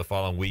postpone the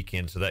following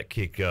weekend, so that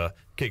kicked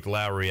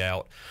Lowry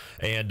out.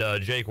 And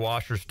Jake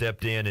Washer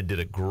stepped in and did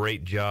a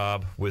great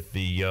job with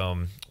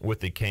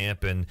the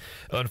camp. And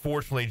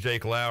unfortunately,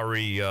 Jake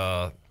Lowry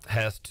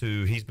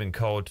he's been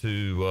called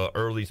to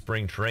early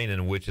spring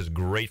training, which is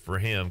great for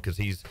him because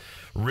he's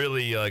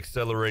really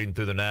accelerating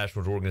through the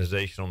Nationals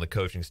organization on the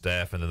coaching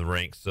staff and in the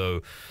ranks.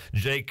 So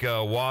Jake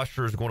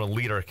Washer is going to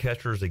lead our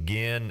catchers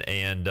again,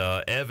 and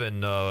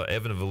Evan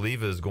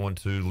Voliva is going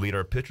to lead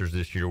our pitchers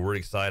this year. We're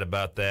excited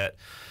about that.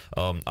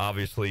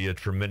 Obviously, a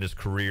tremendous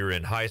career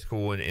in high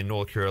school in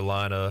North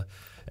Carolina.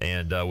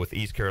 And with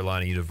East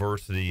Carolina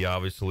University,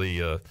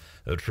 obviously a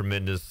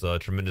tremendous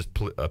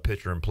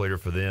pitcher and player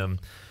for them,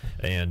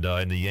 and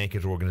in the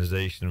Yankees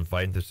organization,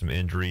 fighting through some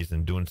injuries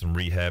and doing some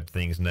rehab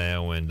things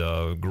now.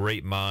 And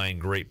great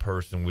mind, great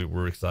person.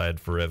 We're excited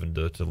for Evan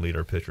to lead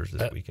our pitchers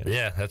this weekend.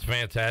 Yeah, that's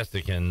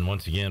fantastic. And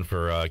once again,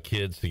 for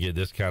kids to get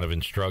this kind of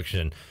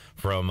instruction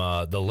from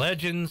the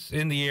legends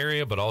in the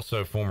area, but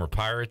also former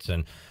Pirates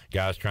and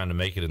guys trying to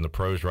make it in the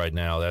pros right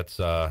now. That's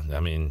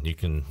you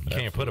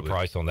can't put a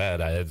price on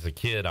that. As a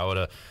kid,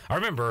 I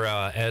remember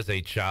as a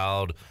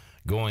child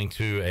going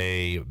to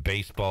a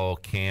baseball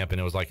camp, and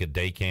it was like a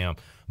day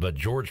camp, but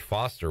George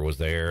Foster was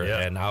there,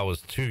 and I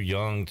was too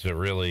young to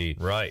really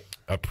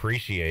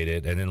appreciate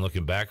it. And then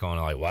looking back on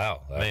it, like,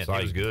 wow, that's Man,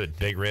 he was good.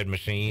 Big Red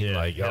Machine. Yeah,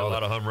 like he had a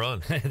lot of home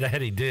runs.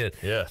 that he did.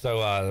 Yeah.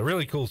 So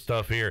really cool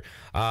stuff here.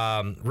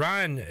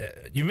 Ryan,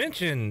 you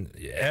mentioned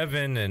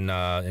Evan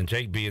and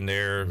Jake being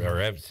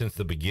there since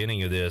the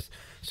beginning of this.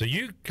 So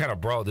you kind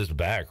of brought this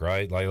back,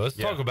 right? Like, let's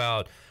talk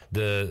about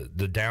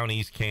the Down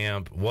East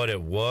camp, what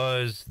it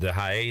was, the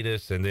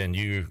hiatus, and then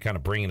you kind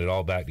of bringing it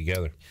all back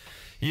together.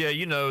 Yeah,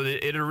 you know,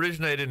 it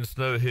originated in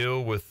Snow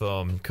Hill with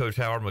Coach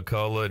Howard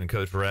McCullough and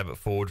Coach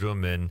Rabbit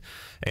Fulgham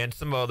and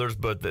some others,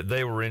 but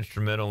they were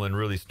instrumental in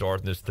really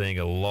starting this thing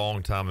a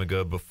long time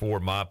ago before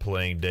my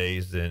playing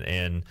days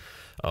and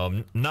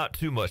not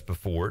too much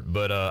before it,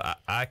 but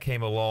I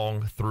came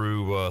along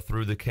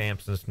through the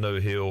camps in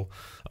Snow Hill,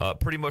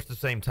 pretty much the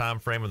same time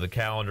frame of the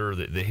calendar.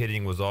 The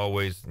hitting was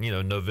always,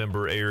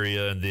 November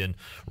area, and then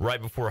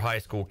right before high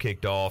school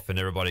kicked off, and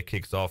everybody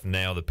kicks off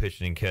now, the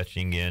pitching and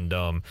catching, and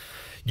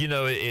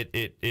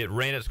it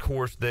ran its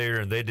course there,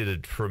 and they did a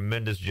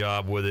tremendous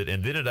job with it.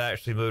 And then it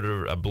actually moved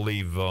to, I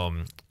believe,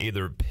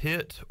 either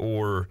Pitt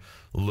or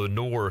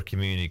Lenoir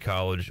Community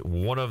College.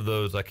 One of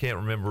those, I can't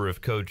remember if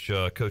Coach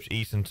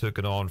Eason took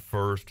it on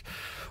first,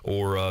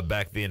 or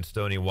back then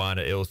Stony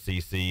Wina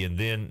LCC, and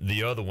then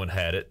the other one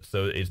had it.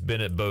 So it's been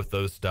at both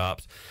those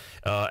stops.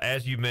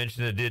 As you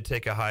mentioned, it did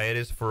take a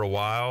hiatus for a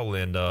while,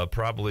 and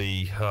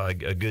probably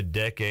a good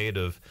decade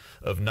of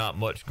not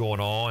much going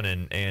on.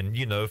 And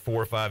 4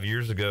 or 5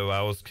 years ago,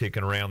 I was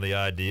kicking around the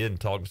idea and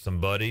talking to some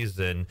buddies,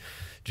 and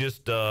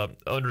just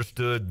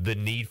understood the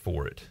need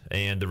for it.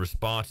 And the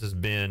response has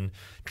been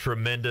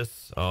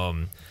tremendous.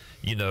 There's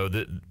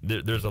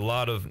a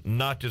lot of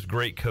not just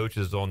great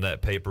coaches on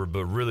that paper,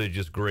 but really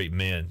just great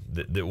men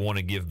that want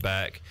to give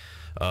back.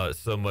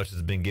 So much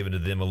has been given to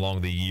them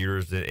along the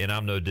years, and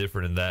I'm no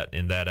different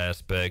in that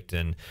aspect.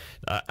 And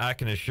I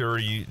can assure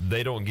you,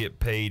 they don't get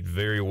paid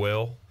very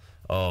well.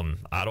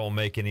 I don't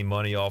make any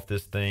money off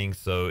this thing,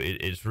 so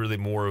it's really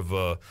more of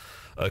a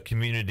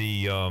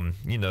community, I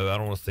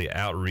don't want to say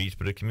outreach,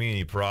 but a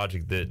community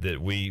project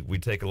that we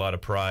take a lot of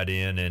pride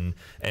in.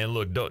 And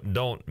look,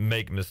 don't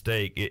make a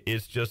mistake.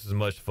 It's just as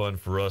much fun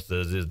for us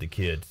as is the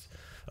kids.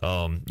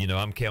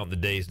 I'm counting the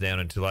days down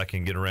until I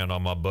can get around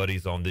all my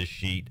buddies on this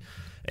sheet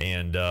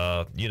and,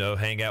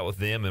 hang out with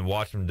them and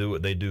watch them do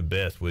what they do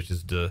best, which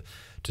is to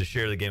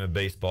share the game of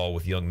baseball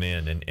with young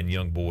men and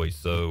young boys.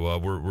 So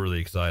we're really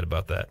excited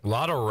about that. A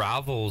lot of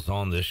rivals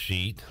on this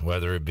sheet,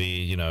 whether it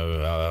be,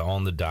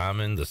 on the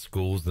diamond, the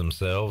schools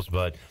themselves,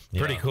 but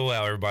pretty cool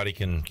how everybody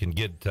can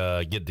get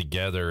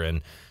together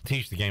and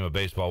teach the game of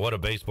baseball. What a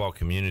baseball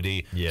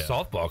community,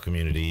 softball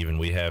community even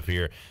we have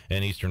here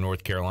in Eastern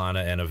North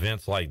Carolina, and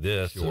events like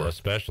this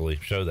especially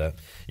show that.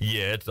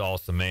 Yeah, it's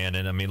awesome, man.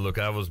 And I mean, look,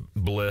 I was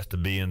blessed to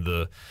be in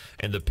the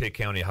Pitt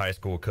County High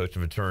School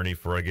coaching fraternity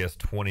for, I guess,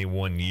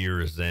 21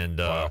 years.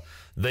 And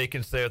they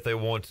can say what they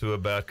want to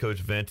about Coach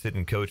Vincent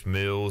and Coach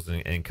Mills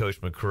and Coach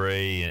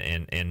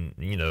McCray and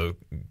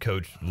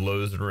Coach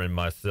Lozener and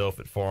myself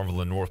at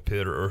Farmville and North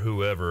Pitt or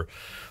whoever.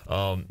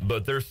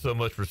 But there's so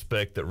much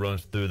respect that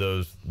runs through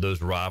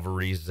those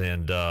rivalries,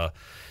 and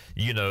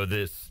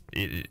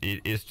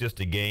it's just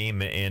a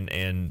game,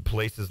 and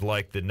places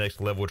like the Next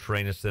Level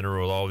Training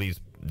Center with all these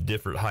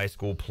different high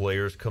school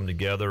players come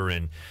together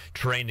and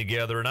train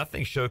together. And I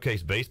think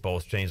Showcase Baseball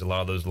has changed a lot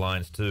of those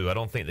lines too. I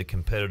don't think the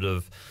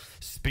competitive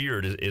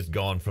spirit is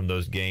gone from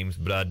those games,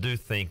 but I do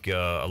think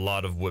a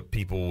lot of what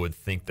people would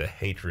think the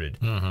hatred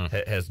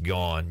has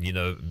gone.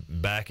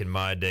 Back in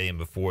my day and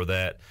before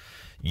that,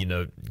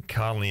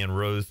 Conley and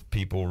Rose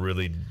people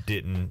really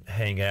didn't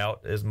hang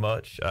out as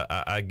much,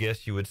 I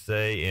guess you would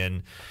say.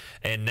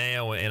 And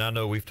now, and I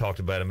know we've talked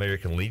about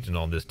American Legion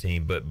on this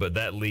team, but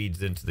that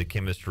leads into the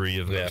chemistry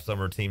of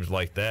summer teams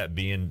like that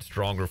being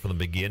stronger from the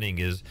beginning.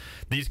 Is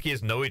these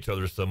kids know each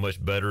other so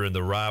much better, and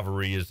the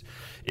rivalry is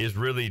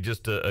really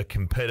just a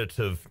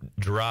competitive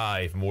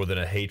drive more than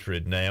a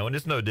hatred now. And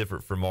it's no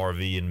different from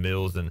RV and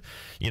Mills, and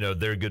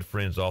they're good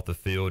friends off the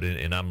field,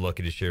 and I'm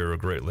lucky to share a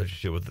great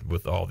relationship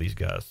with all these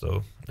guys.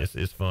 So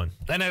it's fun.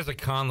 And as a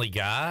Conley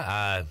guy,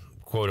 I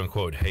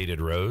quote-unquote hated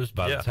Rose.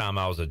 By the time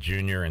I was a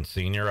junior and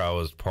senior, I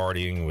was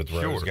partying with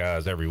Rose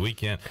guys every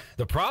weekend.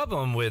 The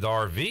problem with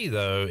RV,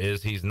 though,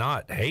 is he's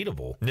not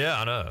hateable. Yeah,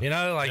 I know.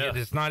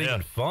 It's not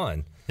even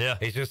fun. Yeah.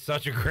 He's just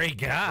such a great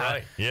guy.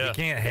 Right. Yeah. You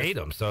can't hate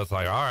him. So it's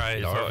like, all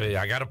right, RV,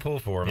 I got to pull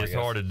for him. It's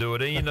hard to do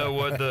it. And you know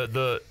what?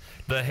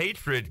 The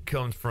hatred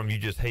comes from you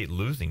just hate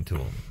losing to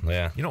them.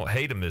 Yeah. You don't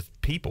hate them as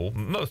people,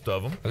 most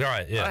of them. All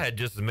right, yeah. I had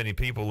just as many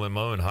people in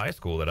my own high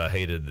school that I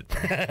hated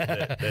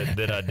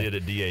that I did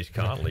at D.H.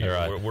 Conley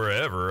or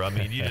wherever. I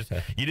mean, you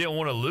didn't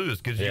want to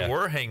lose because you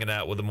were hanging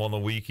out with them on the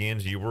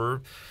weekends. You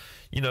were,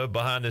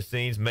 behind the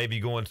scenes,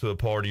 maybe going to a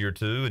party or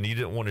two, and you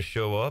didn't want to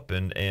show up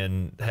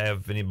and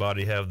have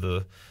anybody have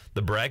the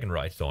bragging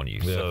rights on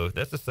you. Yeah. So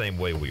that's the same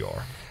way we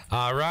are.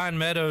 Ryan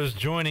Meadows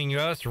joining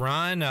us.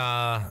 Ryan,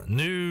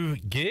 new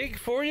gig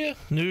for you?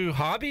 New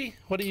hobby?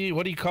 What are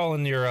you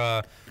calling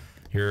your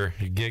your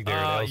gig there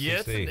at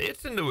LCC? Yeah,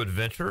 it's a new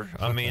adventure.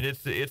 I mean,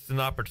 it's an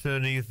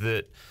opportunity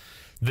that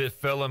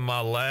fell in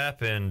my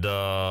lap, and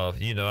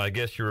I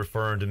guess you're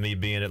referring to me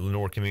being at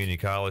Lenore Community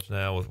College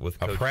now with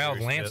a Coach proud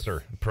Gary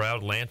Lancer. Smith.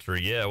 Proud Lancer,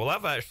 yeah. Well,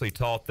 I've actually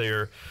taught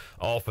there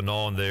off and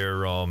on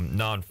there on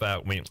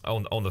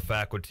the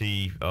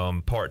faculty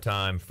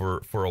part-time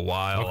for a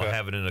while. Okay. I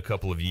haven't in a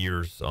couple of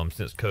years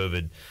since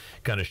COVID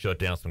kind of shut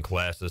down some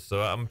classes,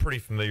 so I'm pretty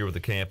familiar with the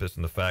campus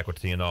and the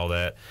faculty and all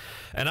that.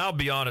 And I'll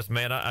be honest,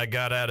 man, I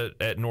got at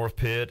it at North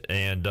Pitt,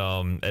 and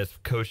as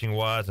coaching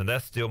wise, and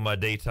that's still my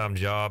daytime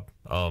job.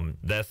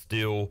 That's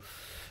still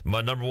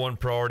my number one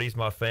priority is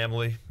my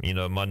family.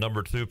 My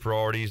number two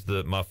priority is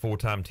my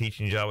full-time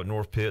teaching job at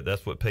North Pitt.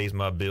 That's what pays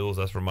my bills.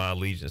 That's where my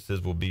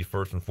allegiances will be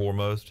first and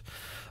foremost.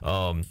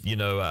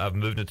 I've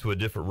moved into a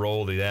different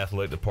role, the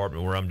athletic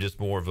department, where I'm just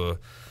more of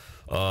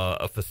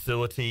a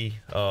facility,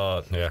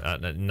 not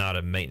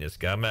a maintenance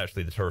guy. I'm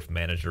actually the turf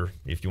manager,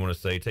 if you want to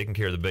say, taking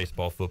care of the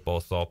baseball,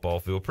 football,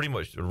 softball field, pretty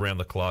much around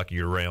the clock,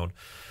 year round,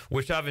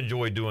 which I've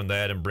enjoyed doing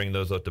that and bring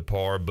those up to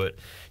par. But,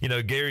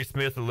 Gary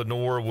Smith of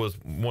Lenore was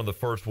one of the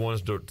first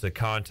ones to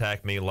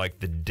contact me like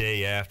the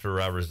day after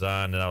I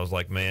resigned, and I was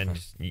like, man,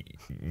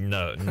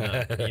 no,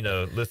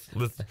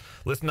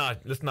 let's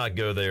not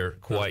go there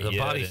quite yet. The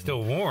body's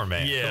still warm,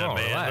 man. Yeah, Come on,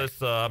 man.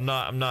 relax.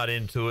 I'm not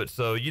into it.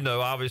 So,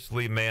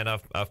 obviously, man,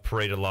 I've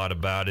prayed a lot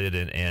about it,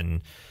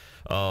 and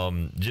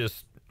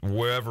just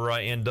wherever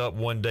I end up,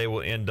 one day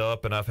will end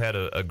up. And I've had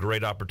a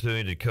great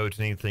opportunity to coach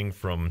anything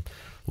from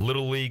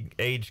little league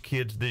age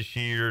kids this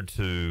year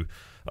to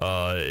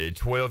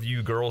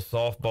 12U girls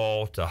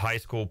softball to high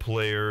school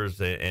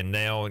players, and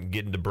now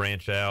getting to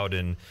branch out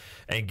and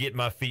get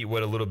my feet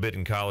wet a little bit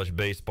in college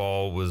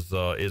baseball is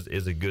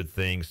a good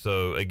thing.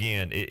 So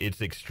again,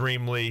 it's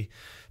extremely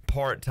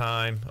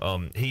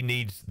part-time. He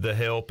needs the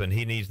help and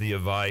he needs the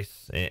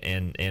advice,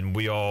 and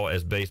we all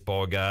as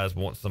baseball guys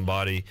want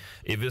somebody,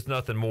 if it's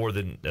nothing more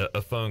than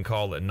a phone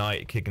call at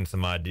night, kicking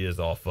some ideas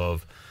off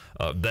of.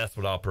 That's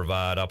what I'll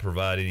provide. I'll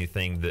provide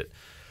anything that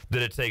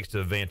it takes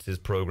to advance his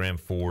program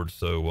forward.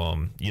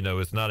 So,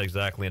 it's not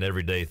exactly an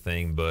everyday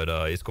thing, but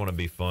it's going to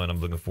be fun. I'm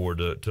looking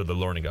forward to the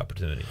learning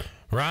opportunity.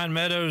 Ryan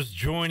Meadows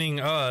joining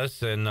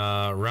us, and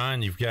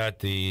Ryan, you've got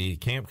the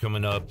camp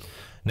coming up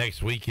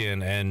next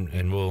weekend,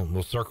 and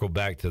we'll circle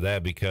back to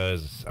that,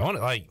 because I want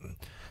to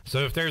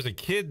so if there's a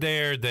kid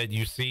there that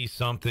you see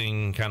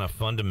something kind of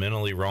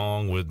fundamentally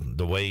wrong with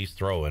the way he's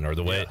throwing or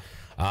the way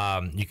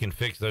you can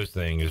fix those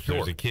things. If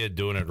there's a kid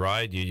doing it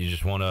right, you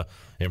just want to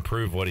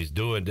improve what he's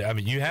doing. I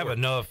mean, you have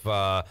enough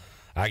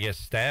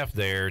staff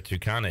there to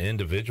kind of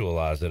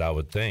individualize it, I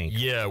would think.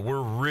 Yeah,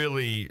 we're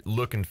really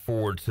looking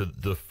forward to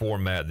the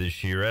format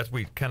this year. As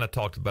we kind of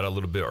talked about a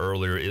little bit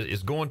earlier,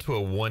 it's going to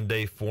a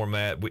one-day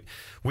format.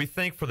 We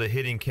think for the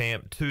hitting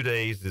camp, 2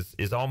 days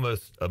is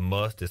almost a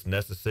must. It's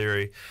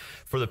necessary.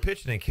 For the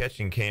pitching and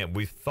catching camp,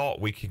 we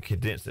thought we could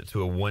condense it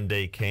to a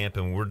one-day camp,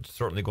 and we're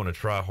certainly going to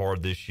try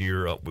hard this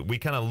year. We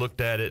kind of looked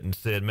at it and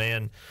said,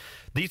 man,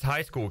 these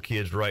high school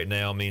kids right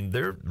now, I mean,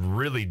 they're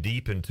really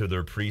deep into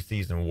their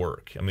preseason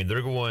work. I mean,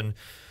 they're going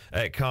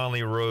at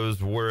Conley,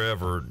 Rose,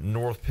 wherever,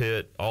 North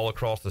Pitt, all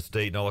across the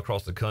state and all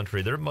across the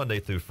country. They're Monday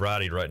through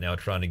Friday right now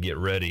trying to get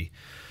ready.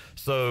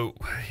 So,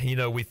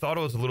 we thought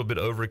it was a little bit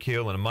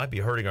overkill, and it might be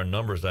hurting our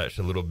numbers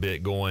actually a little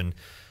bit, going,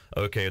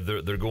 okay,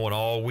 they're going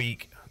all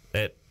week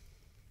at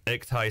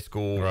X high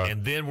school, right,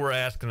 and then we're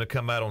asking them to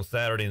come out on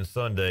Saturday and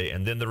Sunday,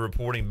 and then they're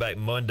reporting back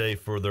Monday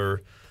for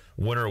their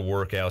winter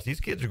workouts. These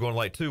kids are going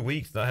like 2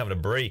 weeks, not having a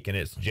break, and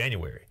it's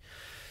January.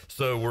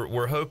 So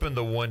we're hoping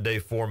the one-day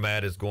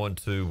format is going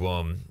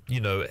to,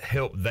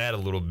 help that a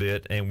little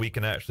bit, and we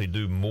can actually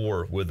do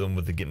more with them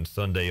with getting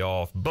Sunday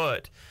off.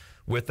 But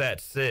with that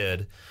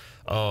said,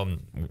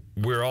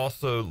 we're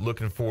also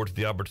looking forward to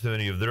the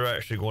opportunity of they're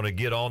actually going to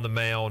get on the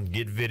mound,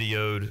 get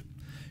videoed,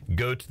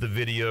 go to the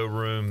video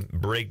room,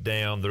 break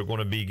down. They're going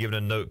to be given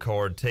a note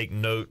card, take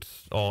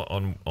notes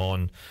on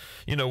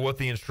what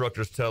the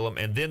instructors tell them,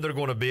 and then they're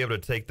going to be able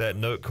to take that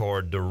note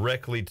card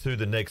directly to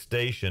the next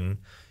station,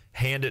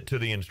 hand it to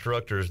the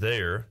instructors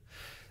there,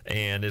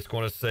 and it's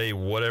going to say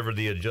whatever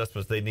the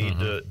adjustments they need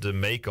to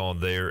make on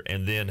there,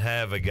 and then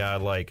have a guy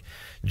like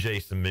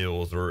Jason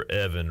Mills or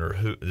Evan, or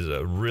who is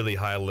a really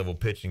high-level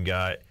pitching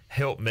guy,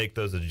 help make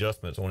those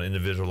adjustments on an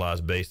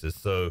individualized basis.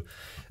 So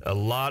a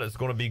lot is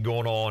going to be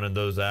going on in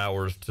those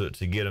hours to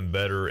get them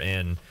better,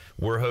 and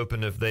we're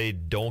hoping if they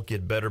don't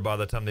get better by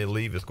the time they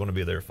leave, it's going to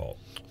be their fault.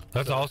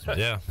 That's awesome.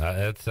 Yeah,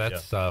 that's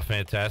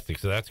fantastic.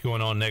 So that's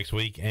going on next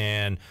week,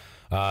 and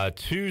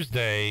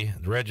Tuesday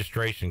the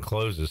registration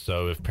closes.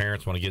 So if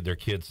parents want to get their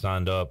kids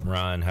signed up,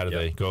 Ryan, how do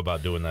they go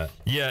about doing that?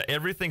 Yeah,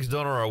 everything's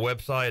done on our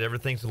website.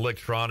 Everything's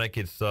electronic.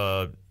 It's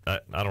I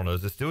don't know.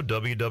 Is it still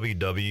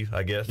www,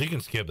 I guess? You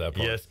can skip that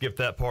part. Yeah, skip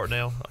that part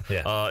now.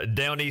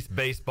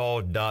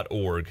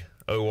 Downeastbaseball.org.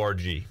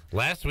 O-R-G.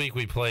 Last week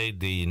we played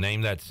the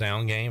Name That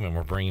Sound game, and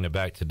we're bringing it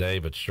back today,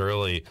 but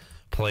Shirley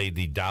played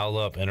the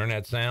dial-up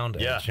internet sound,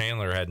 and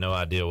Chandler had no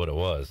idea what it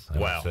was.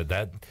 And wow. I said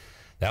that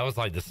was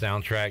like the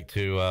soundtrack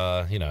to,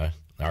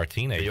 our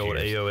teenage the old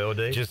years. AOL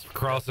days. Just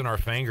crossing our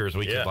fingers,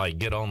 we could like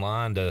get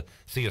online to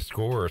see a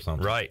score or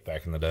something. Right.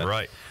 Back in the day.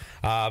 Right.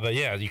 But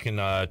yeah, you can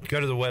go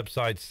to the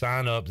website,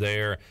 sign up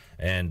there,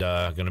 and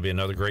going to be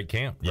another great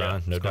camp. Yeah,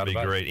 Ryan, no it's doubt going to be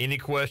about great. it. Any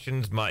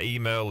questions, my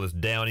email is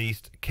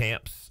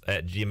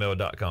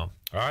downeastcamps@gmail.com.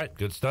 All right,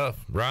 good stuff.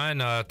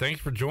 Ryan,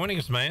 thanks for joining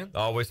us, man.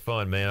 Always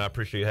fun, man. I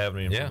appreciate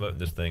having me and promoting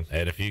this thing.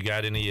 And if you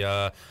got any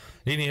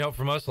need any help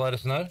from us, let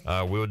us know.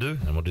 We'll do.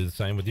 And we'll do the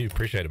same with you.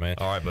 Appreciate it, man.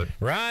 All right, bud.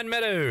 Ryan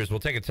Meadows,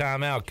 we'll take a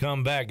time out,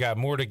 come back. Got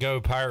more to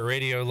go, Pirate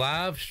Radio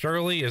Live.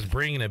 Shirley is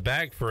bringing it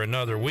back for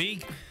another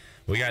week.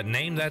 We got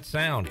Name That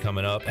Sound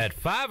coming up at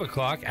 5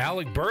 o'clock.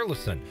 Alec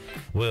Burleson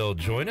will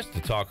join us to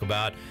talk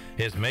about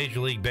his Major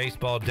League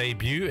Baseball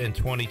debut in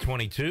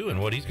 2022 and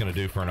what he's going to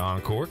do for an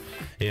encore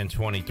in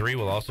 23.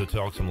 We'll also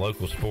talk some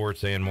local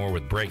sports and more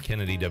with Brett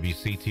Kennedy,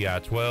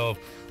 WCTI 12.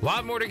 A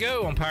lot more to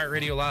go on Pirate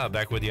Radio Live.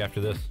 Back with you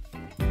after this.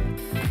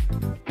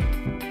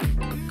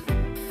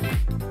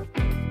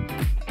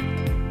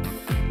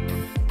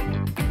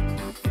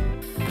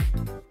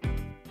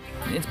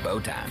 It's bow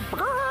time.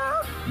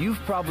 You've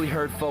probably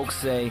heard folks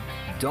say,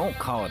 don't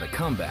call it a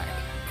comeback.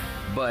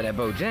 But at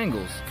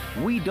Bojangles,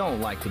 we don't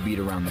like to beat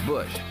around the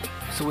bush.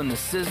 So when the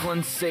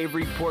sizzling,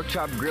 savory pork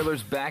chop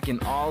griller's back in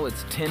all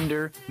its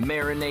tender,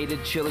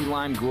 marinated chili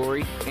lime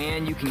glory,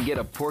 and you can get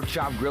a pork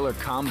chop griller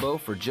combo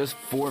for just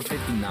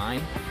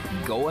 $4.59,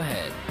 go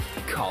ahead,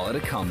 call it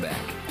a comeback.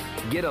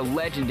 Get a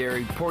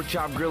legendary pork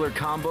chop griller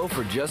combo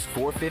for just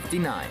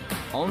 $4.59,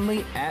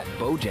 only at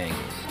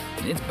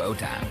Bojangles. It's bow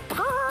time.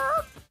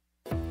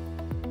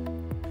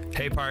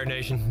 Hey Pirate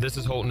Nation, this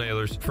is Holt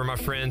Nailers for my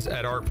friends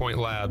at ArcPoint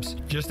Labs.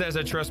 Just as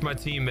I trust my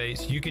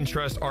teammates, you can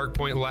trust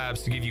ArcPoint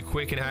Labs to give you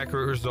quick and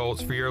accurate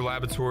results for your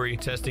laboratory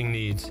testing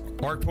needs.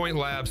 ArcPoint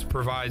Labs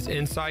provides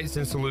insights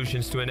and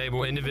solutions to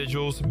enable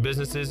individuals,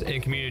 businesses,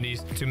 and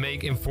communities to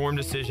make informed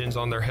decisions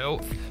on their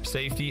health,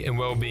 safety, and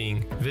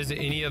well-being. Visit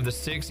any of the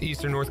 6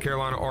 Eastern North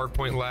Carolina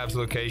ArcPoint Labs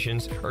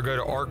locations or go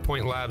to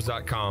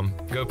arcpointlabs.com.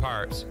 Go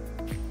Pirates!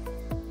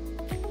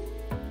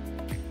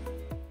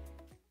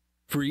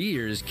 For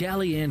years,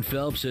 Callie Ann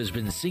Phelps has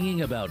been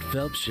singing about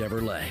Phelps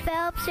Chevrolet.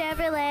 Phelps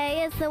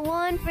Chevrolet is the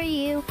one for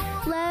you.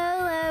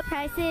 Low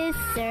prices,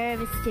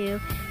 service too.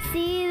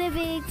 See the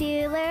big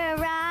dealer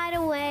right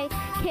away.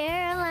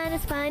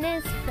 Carolina's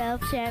finest,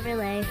 Phelps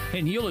Chevrolet.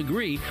 And you'll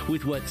agree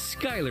with what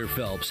Skylar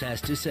Phelps has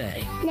to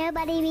say.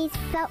 Nobody beats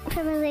Phelps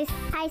Chevrolet's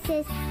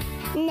prices.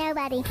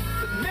 Nobody.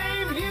 The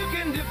name you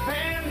can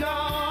depend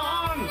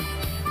on.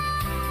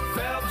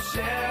 Phelps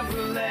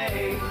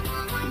Chevrolet.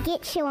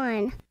 Get you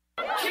one.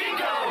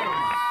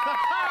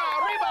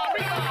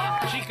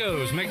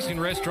 Chico's Mexican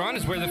Restaurant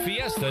is where the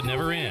fiesta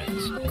never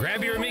ends.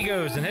 Grab your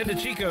amigos and head to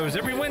Chico's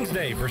every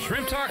Wednesday for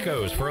shrimp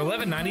tacos for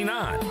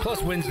 $11.99.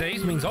 Plus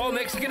Wednesdays means all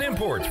Mexican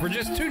imports for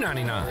just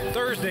 $2.99.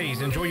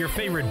 Thursdays, enjoy your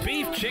favorite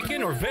beef,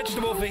 chicken, or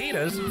vegetable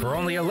fajitas for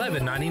only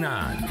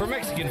 $11.99. For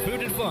Mexican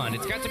food and fun,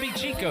 it's got to be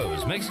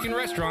Chico's Mexican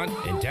Restaurant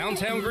in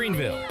downtown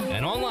Greenville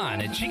and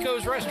online at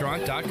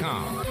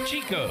chicosrestaurant.com.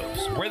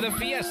 Chico's, where the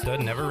fiesta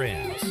never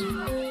ends.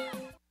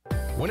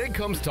 When it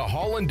comes to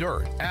hauling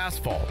dirt,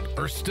 asphalt,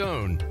 or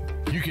stone,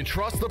 you can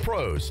trust the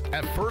pros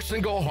at First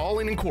and Goal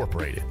Hauling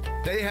Incorporated.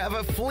 They have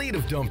a fleet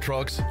of dump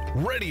trucks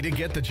ready to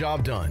get the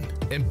job done.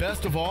 And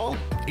best of all,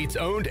 it's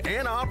owned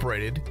and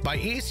operated by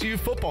ECU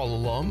football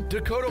alum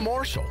Dakota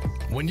Marshall.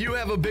 When you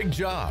have a big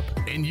job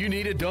and you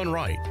need it done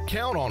right,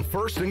 count on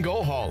First and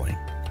Goal Hauling,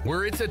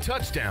 where it's a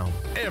touchdown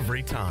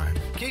every time.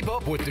 Keep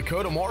up with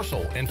Dakota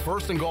Marshall and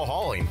First and Goal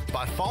Hauling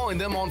by following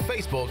them on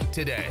Facebook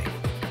today.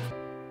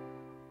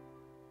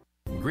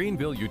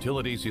 Greenville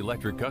Utilities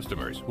electric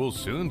customers will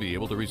soon be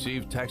able to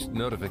receive text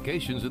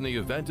notifications in the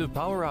event of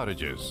power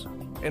outages.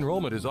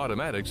 Enrollment is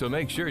automatic, so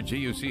make sure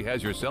GUC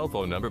has your cell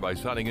phone number by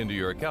signing into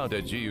your account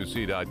at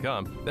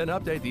GUC.com, then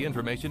update the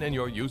information in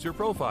your user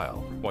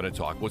profile. Want to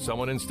talk with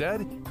someone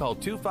instead? Call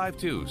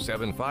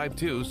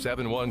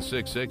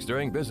 252-752-7166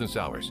 during business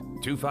hours.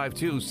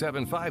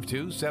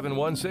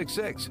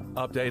 252-752-7166.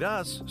 Update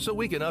us so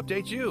we can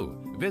update you.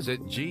 Visit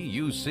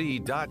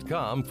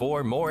GUC.com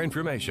for more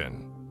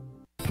information.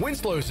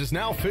 Winslow's is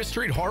now Fifth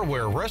Street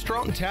Hardware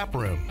Restaurant and Tap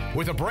Room.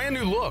 With a brand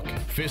new look,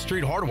 Fifth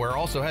Street Hardware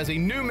also has a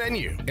new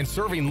menu and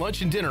serving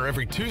lunch and dinner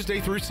every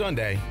Tuesday through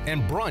Sunday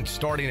and brunch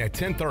starting at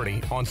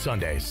 10:30 on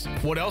Sundays.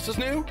 What else is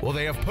new? Well,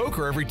 they have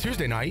poker every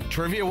Tuesday night,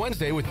 Trivia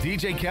Wednesday with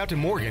DJ Captain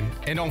Morgan,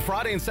 and on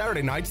Friday and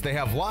Saturday nights they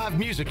have live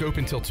music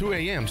open till 2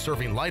 a.m.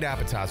 serving light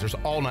appetizers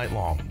all night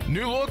long.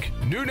 New look,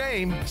 new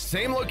name,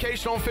 same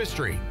location on Fifth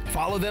Street.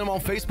 Follow them on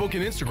Facebook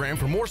and Instagram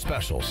for more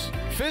specials.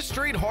 Fifth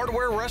Street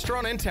Hardware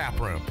Restaurant and Tap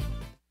Room.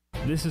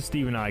 This is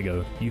Stephen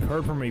Igo. You've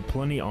heard from me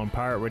plenty on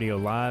Pirate Radio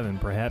Live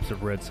and perhaps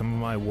have read some of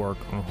my work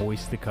on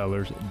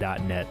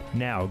hoistthecolors.net.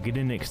 Now, get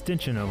an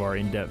extension of our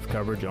in-depth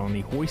coverage on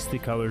the Hoist the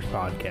Colors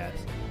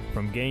podcast.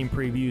 From game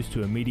previews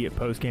to immediate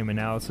post-game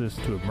analysis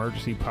to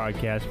emergency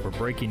podcasts for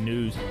breaking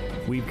news,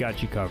 we've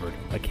got you covered.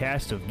 A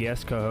cast of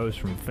guest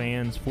co-hosts from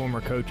fans,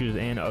 former coaches,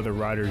 and other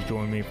writers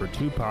join me for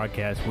 2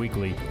 podcasts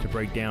weekly to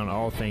break down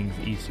all things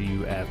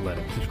ECU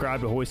athletics.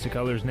 Subscribe to Hoist the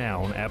Colors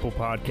now on Apple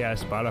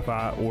Podcasts,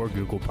 Spotify, or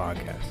Google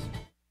Podcasts.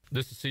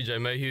 This is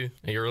CJ Mayhew,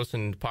 and you're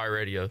listening to Pirate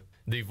Radio,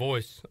 the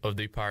voice of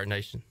the Pirate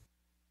Nation.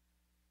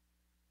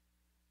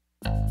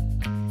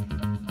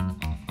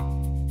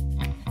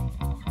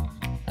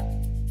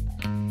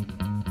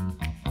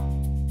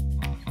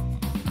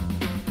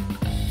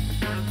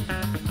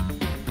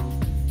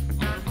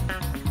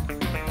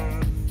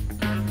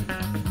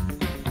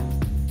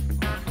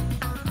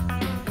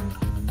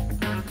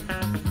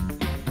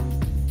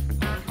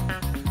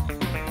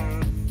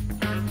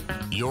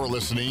 You're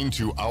listening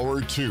to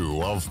Hour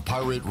 2 of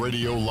Pirate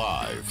Radio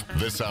Live.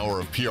 This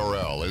hour of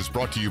PRL is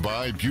brought to you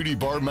by Beauty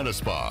Bar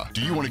Metaspa.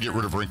 Do you want to get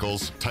rid of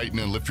wrinkles, tighten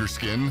and lift your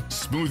skin,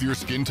 smooth your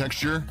skin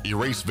texture,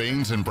 erase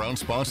veins and brown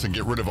spots, and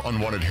get rid of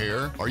unwanted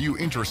hair? Are you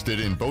interested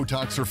in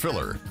Botox or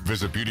filler?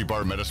 Visit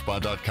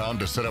beautybarmetaspa.com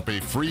to set up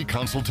a free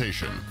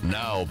consultation.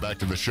 Now, back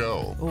to the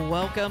show.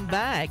 Welcome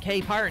back.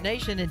 Hey, Pirate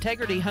Nation,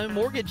 Integrity Home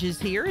Mortgage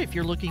is here. If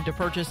you're looking to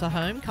purchase a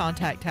home,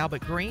 contact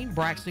Talbot Green,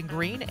 Braxton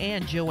Green,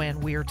 and Joanne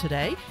Weir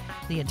today.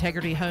 The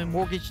Integrity Home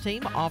Mortgage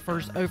team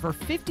offers over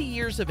 50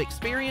 years of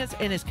experience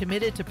and is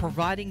committed to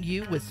providing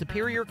you with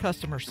superior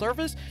customer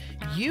service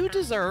you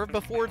deserve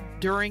before,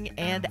 during,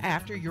 and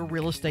after your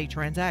real estate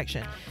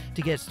transaction.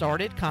 To get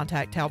started,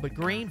 contact Talbot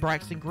Green,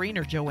 Braxton Green,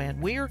 or Joanne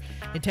Weir.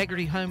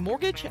 Integrity Home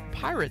Mortgage,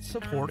 Pirates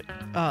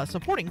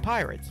supporting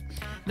Pirates.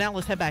 Now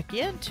let's head back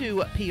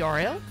into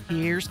PRL.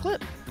 Here's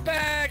Clip.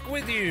 Back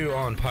with you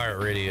on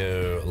Pirate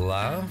Radio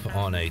Live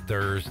on a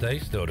Thursday.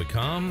 Still to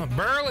come,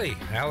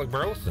 Alec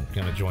Burleson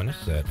going to join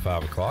us at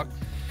 5 o'clock.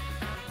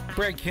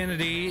 Brett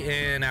Kennedy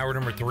in hour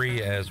number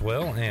 3 as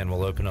well, and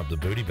we'll open up the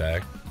booty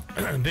bag.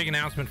 Big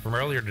announcement from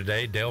earlier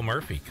today, Dale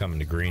Murphy coming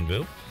to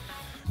Greenville.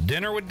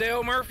 Dinner with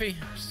Dale Murphy,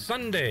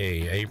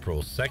 Sunday,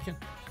 April 2nd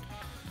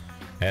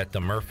at the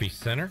Murphy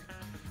Center.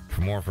 For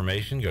more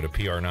information, go to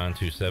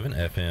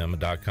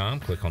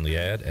pr927fm.com. Click on the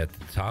ad at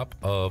the top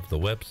of the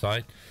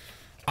website.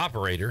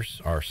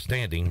 Operators are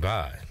standing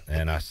by,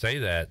 and I say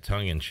that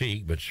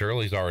tongue-in-cheek, but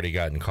Shirley's already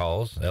gotten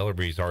calls.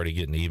 Ellerby's already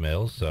getting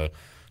emails, so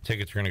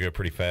tickets are going to go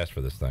pretty fast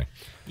for this thing.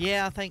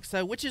 Yeah, I think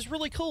so, which is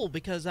really cool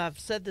because I've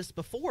said this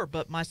before,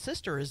 but my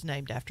sister is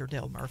named after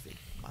Dale Murphy.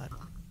 My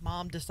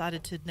mom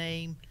decided to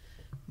name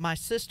my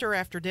sister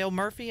after Dale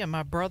Murphy and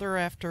my brother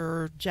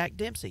after Jack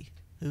Dempsey,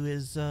 who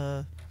is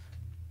a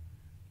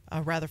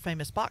rather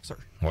famous boxer.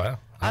 Wow.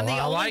 I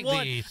like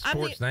the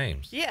sports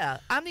names. Yeah,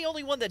 I'm the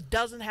only one that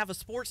doesn't have a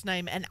sports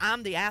name, and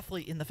I'm the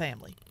athlete in the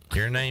family.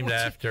 You're named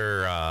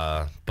after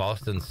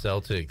Boston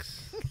Celtics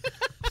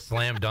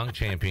slam dunk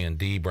champion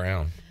D.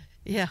 Brown.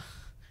 Yeah.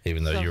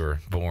 Even though you were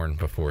born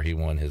before he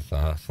won his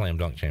slam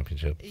dunk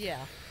championship. Yeah.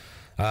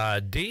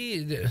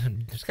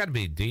 There's got to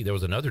be D. There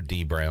was another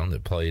D. Brown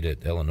that played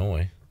at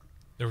Illinois.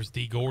 There was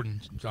D. Gordon,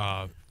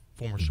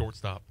 former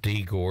shortstop.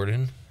 D.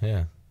 Gordon,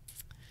 yeah.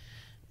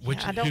 Who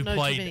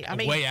played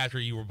way after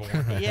you were born.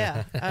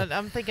 Yeah,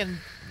 I'm thinking.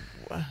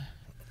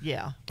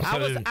 Yeah,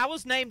 I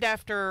was named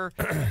after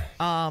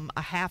a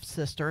half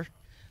sister,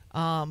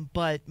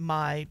 but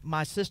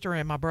my sister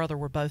and my brother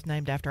were both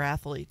named after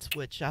athletes,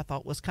 which I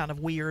thought was kind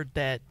of weird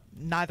that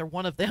neither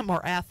one of them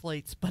are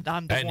athletes, but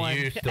I'm the one.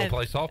 And you still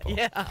play softball.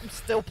 Yeah, I'm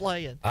still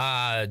playing.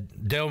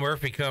 Dale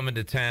Murphy coming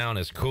to town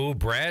is cool.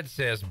 Brad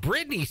says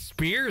Britney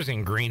Spears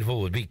in Greenville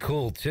would be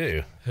cool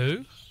too.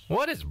 Who?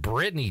 What is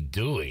Britney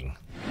doing?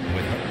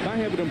 I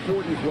have an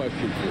important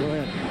question. Go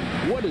ahead.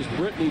 What is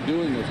Britney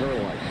doing with her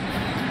life?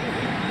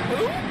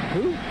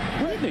 Who?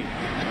 Britney.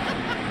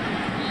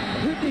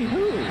 Britney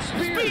who?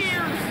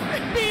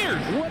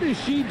 Spears. What is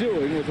she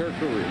doing with her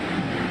career?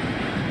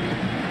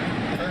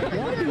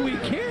 Why do we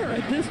care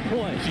at this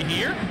point? Is she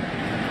here?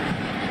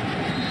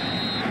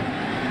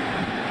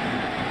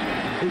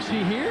 Is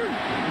she here?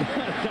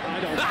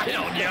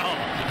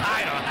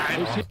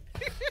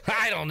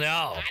 I don't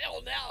know.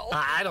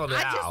 I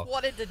just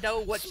wanted to know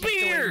what she's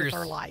doing with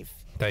her life.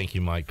 Thank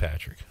you, Mike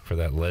Patrick, for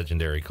that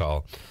legendary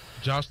call.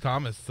 Josh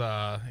Thomas,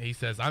 he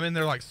says, I'm in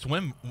there like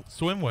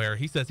swimwear.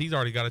 He says he's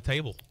already got a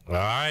table. All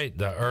right,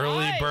 the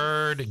early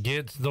bird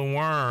gets the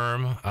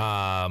worm.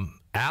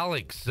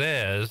 Alex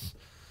says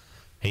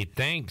he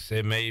thinks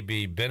it may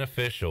be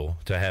beneficial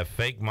to have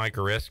fake Mike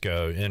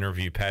Oresco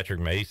interview Patrick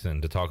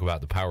Mason to talk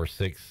about the Power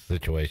 6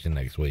 situation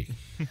next week.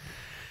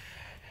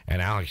 And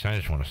Alex, I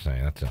just want to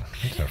say that's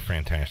a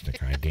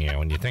fantastic idea.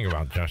 When you think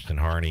about Justin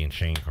Hardy and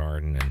Shane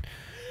Carden and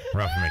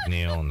Ruff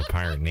McNeil and the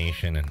Pirate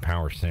Nation and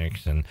Power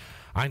 6, and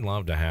I'd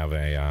love to have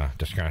a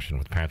discussion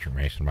with Patrick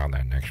Mason about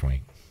that next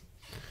week.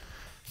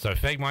 So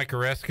fake Mike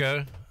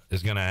Oresco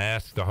is going to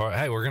ask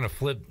hey, we're going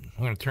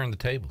to turn the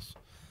tables.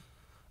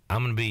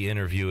 I'm going to be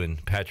interviewing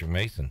Patrick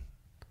Mason,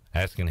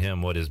 asking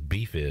him what his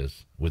beef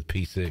is with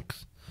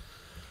P6.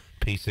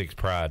 P6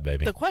 pride,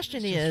 baby. The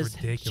question is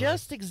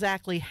just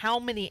exactly how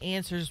many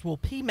answers will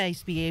P.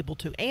 Mace be able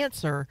to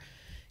answer,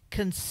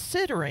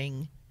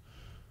 considering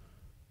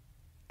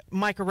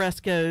Mike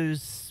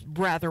Oresco's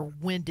rather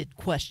winded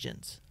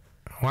questions.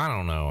 Well, I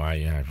don't know.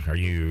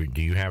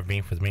 Do you have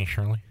beef with me,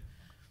 Shirley?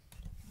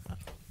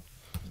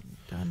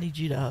 I need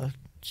you to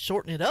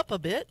shorten it up a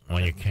bit. Well,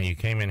 you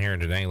came in here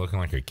today looking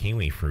like a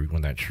kiwi fruit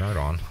with that shirt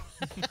on.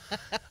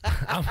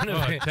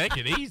 Take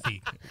it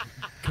easy,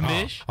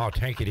 Commish. Oh,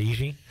 take it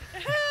easy.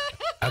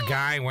 A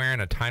guy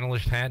wearing a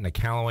Titleist hat and a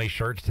Callaway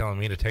shirt's telling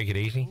me to take it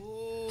easy.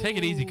 Take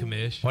it easy,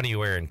 Commish. What are you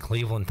wearing?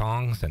 Cleveland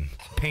thongs and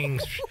ping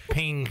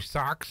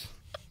socks?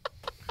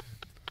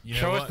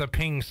 Show us the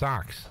ping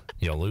socks,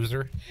 you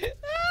loser.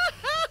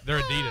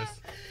 They're Adidas.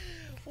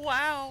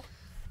 Wow.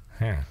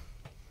 Yeah.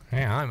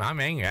 Yeah, I'm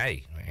angry.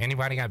 Hey,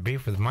 anybody got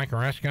beef with Mike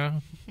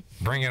Oresco?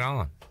 Bring it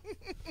on.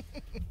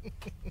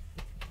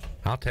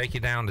 I'll take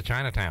you down to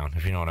Chinatown,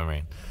 if you know what I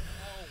mean.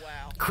 Oh,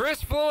 wow.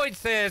 Chris Floyd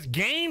says,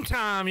 game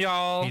time,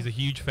 y'all. He's a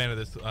huge fan of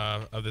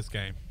this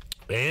game.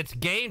 It's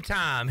game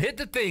time. Hit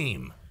the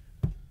theme.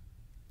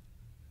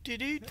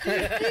 Name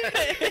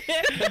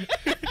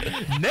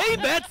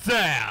that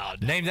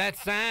sound. Name that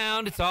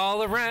sound. It's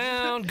all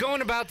around.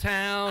 Going about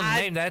town.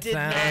 Name that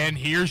sound. And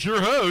here's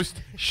your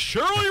host,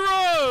 Shirley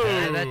Rose.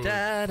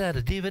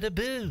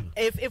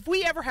 If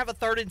we ever have a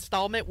third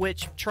installment,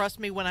 which trust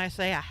me when I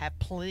say I have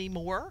plenty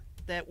more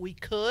that we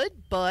could,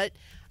 but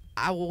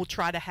I will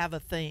try to have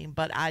a theme.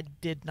 But I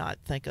did not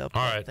think of.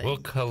 All right, we'll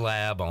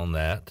collab on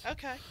that.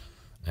 Okay.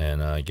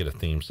 And get a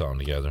theme song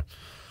together.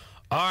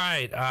 All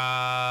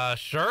right,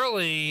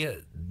 Shirley,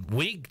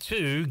 week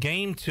 2,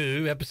 game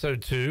 2,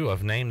 episode 2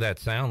 of Name That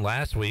Sound.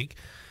 Last week,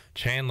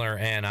 Chandler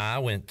and I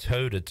went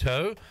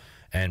toe-to-toe,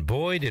 and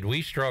boy, did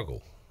we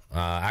struggle.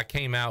 I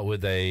came out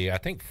with I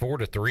think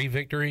 4-3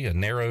 victory, a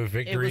narrow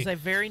victory. It was a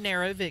very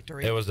narrow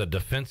victory. It was a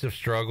defensive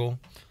struggle.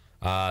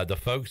 The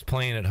folks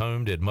playing at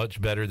home did much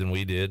better than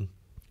we did,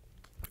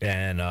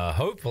 and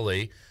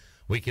hopefully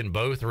we can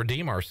both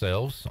redeem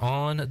ourselves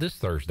on this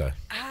Thursday.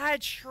 I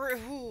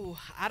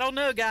don't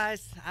know,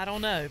 guys. I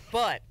don't know.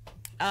 But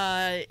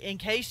in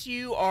case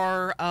you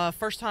are a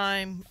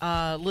first-time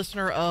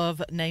listener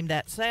of Name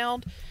That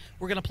Sound,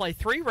 we're going to play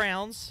 3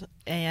 rounds,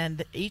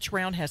 and each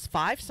round has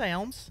 5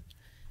 sounds.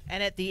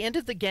 And at the end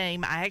of the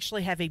game, I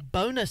actually have a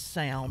bonus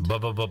sound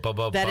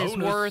that is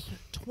worth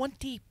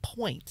 20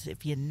 points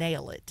if you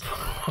nail it.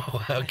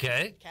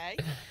 Okay. Okay.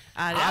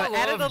 I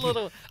added a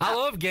little. I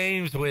love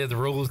games with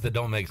rules that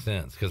don't make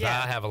sense because I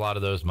have a lot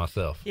of those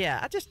myself. Yeah,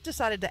 I just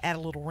decided to add a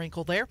little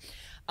wrinkle there.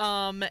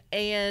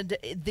 And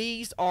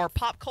these are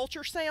pop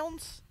culture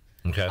sounds.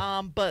 Okay.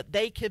 But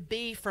they could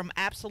be from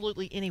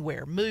absolutely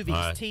anywhere. Movies,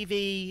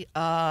 TV,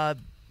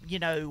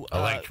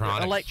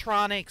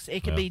 electronics.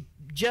 It could be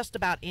just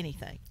about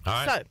anything.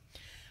 All right. So,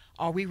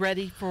 are we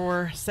ready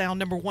for sound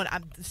number 1?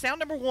 Sound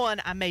number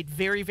 1 I made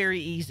very, very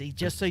easy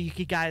just so you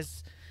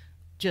guys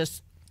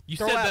just You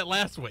said that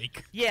last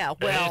week. Yeah,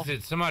 well. Is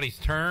it somebody's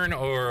turn,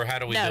 or how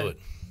do we do it?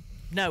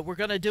 No, we're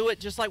going to do it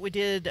just like we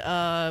did,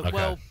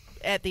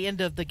 at the end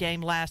of the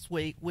game last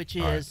week, which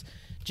is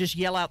just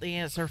yell out the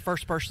answer,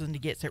 first person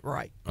that gets it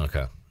right.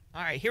 Okay.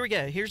 All right, here we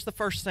go. Here's the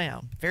first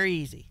sound. Very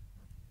easy.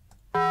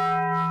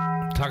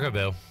 Taco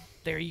Bell.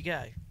 There you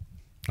go.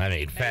 I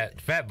mean,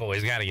 fat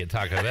boy's got to get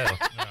Taco Bell.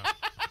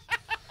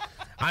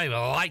 I don't even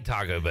like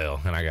Taco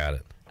Bell, and I got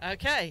it.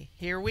 Okay,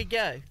 here we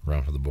go.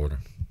 Run for the border.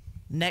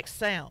 Next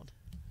sound.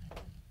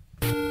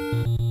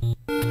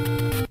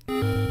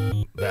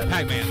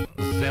 Pac-Man.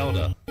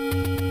 Zelda.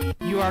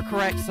 You are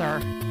correct,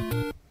 sir.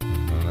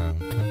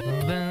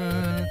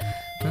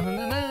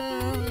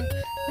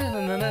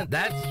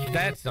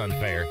 That's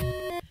unfair.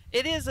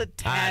 It is a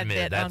tad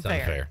bit that's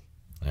unfair.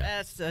 Yeah.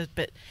 That's a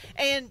bit.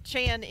 And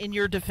Chan, in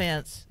your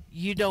defense,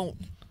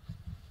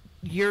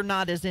 you're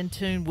not as in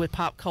tune with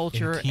pop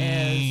culture as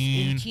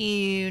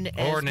Nintendo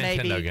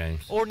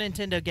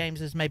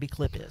games as maybe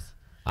Clip is.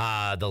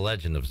 The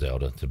Legend of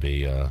Zelda to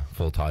be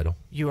full title.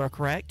 You are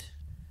correct.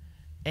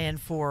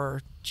 And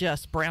for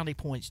just brownie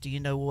points, do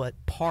you know what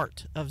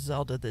part of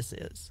Zelda this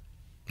is?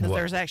 Because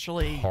there's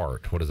actually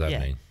part. What does that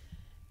mean?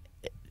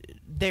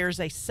 There's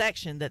a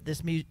section that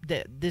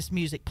this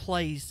music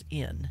plays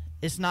in.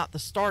 It's not the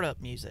startup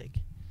music.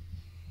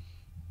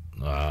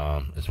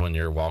 It's when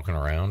you're walking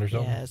around or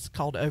something? Yeah, it's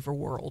called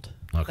Overworld.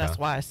 Okay. That's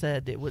why I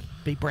said it would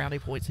be brownie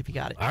points if you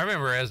got it. I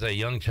remember as a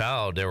young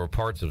child, there were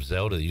parts of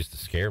Zelda that used to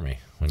scare me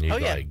when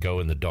you go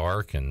in the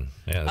dark and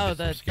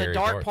the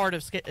dark part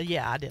of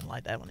I didn't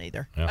like that one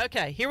either. Yeah.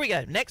 Okay, here we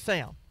go. Next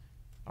sound.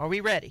 Are we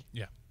ready?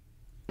 Yeah.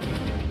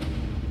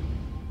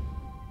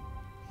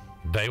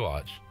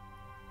 Baywatch.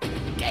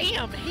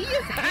 Damn, he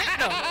is getting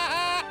them.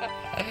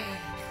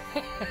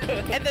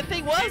 And the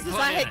thing was,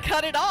 I had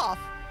cut it off.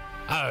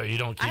 Oh, you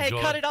don't keep going? I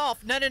had cut it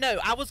off. No.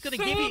 I was going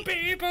to give you...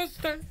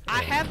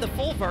 I have the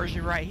full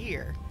version right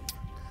here.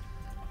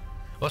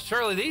 Well,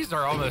 Shirley, these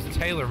are almost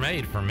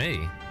tailor-made for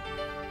me.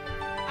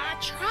 I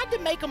tried to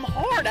make them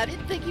hard. I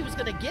didn't think he was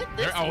going to get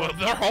this one.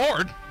 They're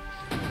hard.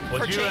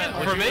 For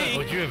me.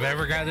 Would you have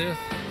ever got this?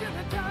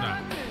 No.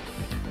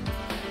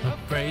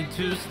 Afraid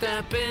to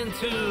step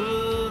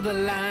into the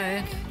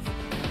light.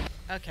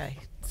 Okay,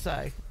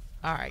 so,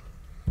 all right.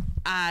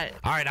 All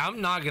right,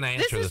 I'm not going to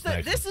answer this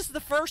next This is the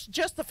first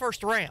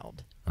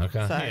round. one.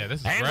 Okay. So- Yeah,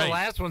 this is And great. the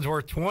last one's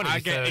worth 20. I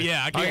get- so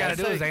yeah, I all you get- got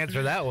to do is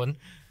answer that one.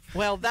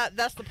 Well,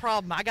 that's the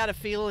problem. I got a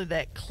feeling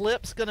that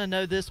Clip's going to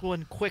know this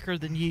one quicker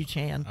than you,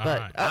 Chan. All But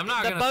right. I'm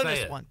not the gonna say bonus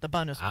it. one. The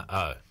bonus one.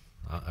 All right.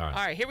 All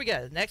right, here we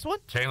go. Next one.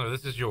 Chandler,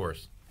 this is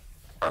yours.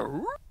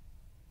 Do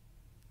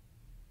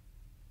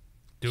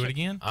it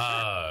again.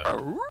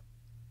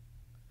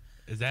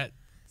 Is that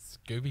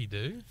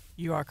Scooby-Doo?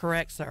 You are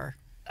correct, sir.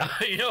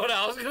 You know what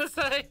I was going to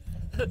say?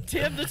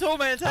 Tim the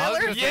Toolman Taylor? I was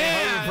going to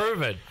say Home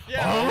Improvement.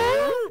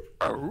 Yeah.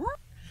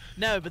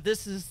 No, but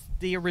this is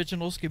the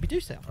original Scooby-Doo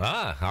sound.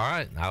 All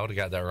right. I would have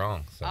got that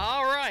wrong. So.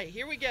 All right,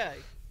 here we go.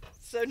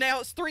 So now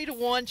it's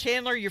 3-1.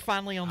 Chandler, you're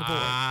finally on the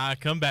board.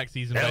 Comeback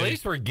season, At baby.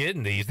 least we're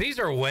getting these. These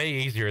are way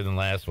easier than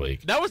last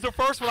week. That was the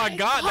first one I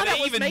got. thought That I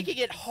was even making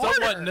it harder.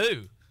 somewhat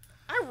new.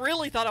 I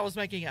really thought I was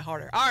making it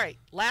harder. All right,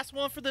 last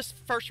one for this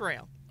first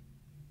round.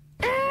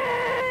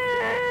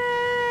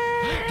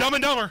 Dumb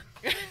and Dumber.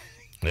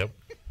 Yep.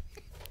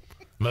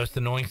 Most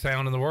annoying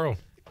sound in the world.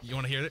 You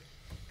want to hear it?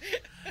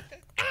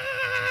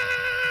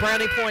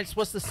 Brownie points.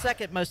 What's the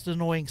second most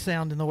annoying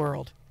sound in the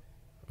world?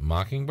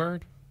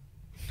 Mockingbird?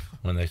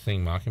 When they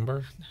sing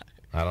Mockingbird?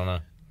 I don't know.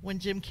 When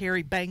Jim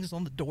Carrey bangs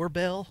on the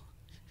doorbell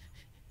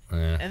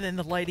Yeah. and then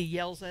the lady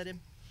yells at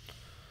him.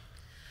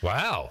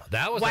 Wow.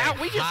 That was Wow,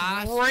 a we just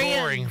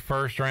high-scoring ran.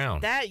 first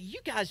round. That you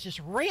guys just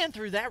ran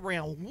through that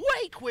round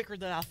way quicker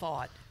than I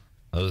thought.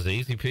 That was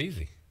easy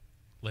peasy.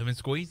 Lemon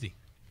squeezy.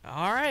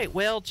 All right.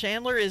 Well,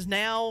 Chandler is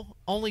now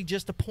only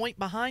just a point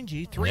behind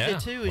you.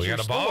 3-2 is we your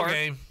got a score. ball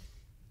game.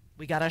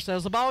 We got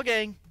ourselves a ball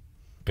game.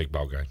 Big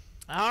ball game.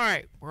 All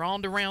right, we're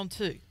on to round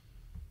 2.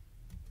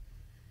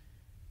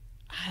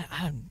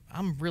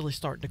 I'm really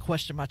starting to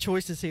question my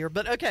choices here,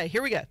 but okay,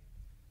 here we go.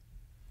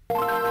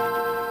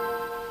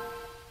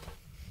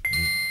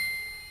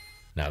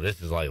 Now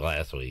this is like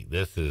last week.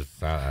 This is.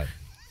 Shall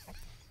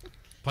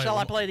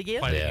I play it again?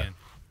 Play it Yeah. again.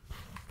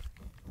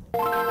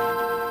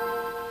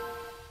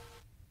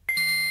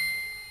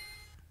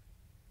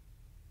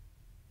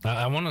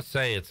 I want to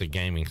say it's a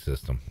gaming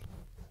system.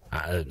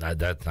 I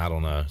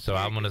don't know. So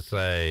I'm going to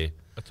say.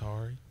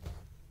 Atari.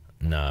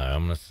 No,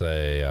 I'm going to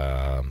say.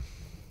 I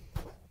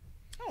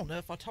don't know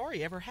if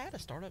Atari ever had a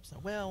startup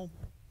sound. Well,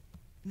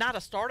 not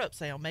a startup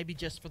sound, maybe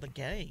just for the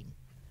game.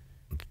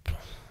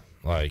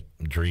 Like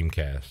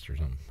Dreamcast or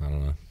something. I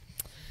don't know.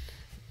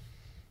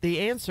 The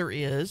answer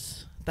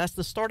is that's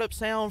the startup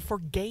sound for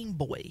Game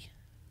Boy.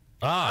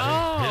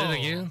 Hit it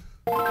again.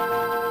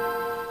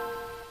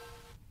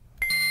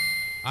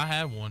 I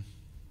had one.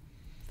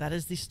 That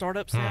is the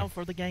startup sound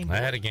for the Game Boy. I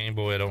had a Game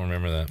Boy. I don't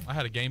remember that. I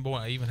had a Game Boy.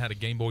 I even had a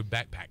Game Boy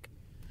backpack.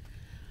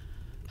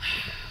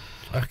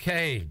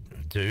 Okay,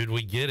 dude,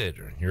 we get it.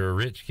 You're a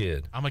rich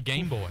kid. I'm a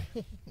Game Boy.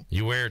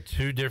 You wear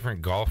 2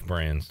 different golf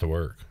brands to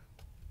work.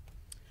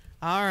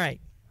 All right.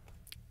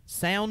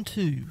 Sound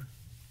 2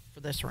 for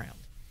this round.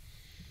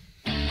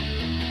 I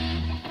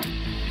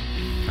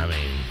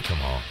mean,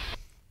 come on.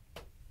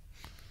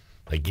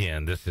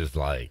 Again, this is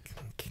like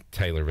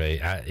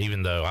tailor-made.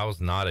 Even though I was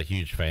not a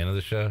huge fan of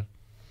the show,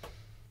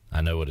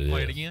 I know what it is.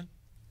 Play it again.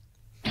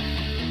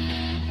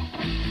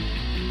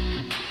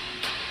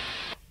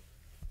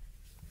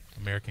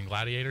 American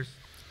Gladiators.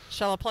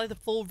 Shall I play the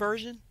full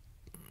version?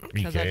 You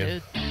Because I can.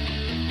 did.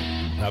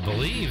 I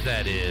believe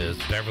that is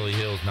Beverly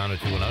Hills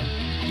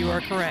 90210. You are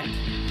correct.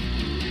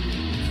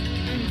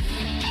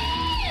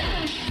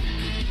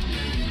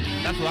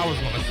 That's what I was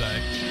going to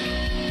say.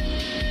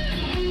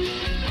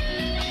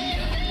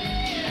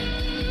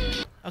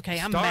 Okay,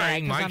 I'm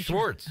Starring mad. 'cause Mike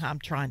Schwartz. I'm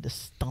trying to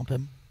stump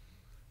him.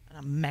 And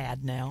I'm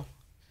mad now.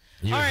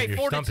 You're, All right, you're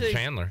 42. stumping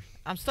Chandler.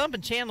 I'm stumping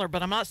Chandler,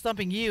 but I'm not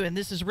stumping you, and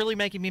this is really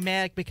making me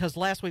mad because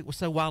last week was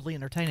so wildly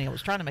entertaining. I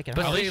was trying to make it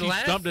But hard.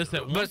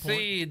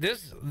 see,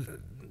 this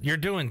you're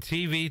doing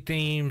TV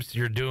themes.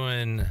 You're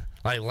doing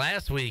like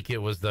last week. It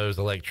was those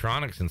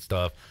electronics and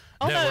stuff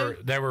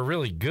that were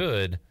really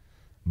good,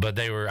 but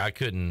I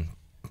couldn't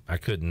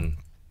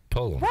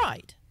pull them.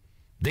 Right.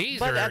 These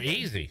But are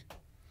easy.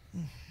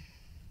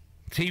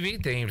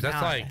 TV themes.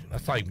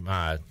 That's like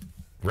my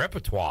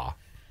repertoire.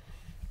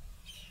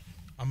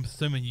 I'm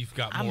assuming you've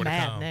got I'm more to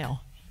mad come.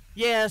 now.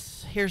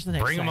 Yes, here's the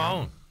next Bring them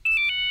sound.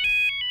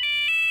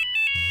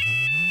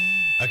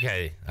 on.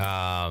 Okay.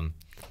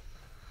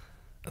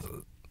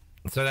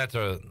 So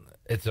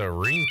it's a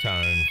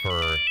ringtone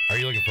for. Are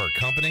you looking for a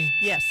company?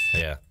 Yes.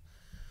 Yeah.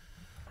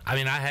 I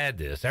mean, I had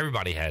this.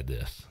 Everybody had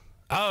this.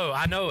 Oh,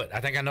 I know it. I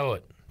think I know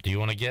it. Do you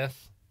want to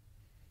guess?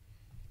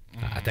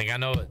 I think I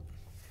know it.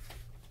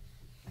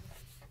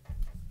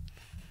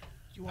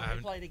 You want me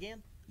to play it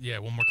again? Yeah,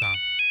 one more time.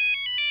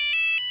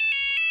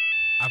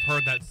 I've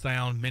heard that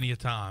sound many a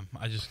time.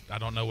 I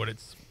don't know what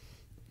it's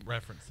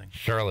referencing.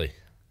 Shirley.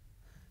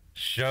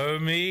 Show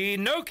me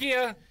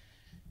Nokia.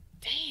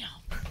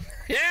 Damn.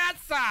 Yes,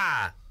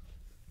 sir.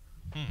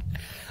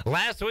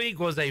 Last week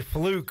was a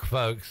fluke,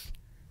 folks.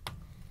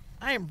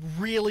 I am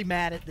really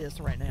mad at this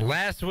right now.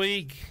 Last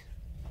week,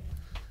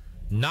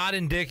 not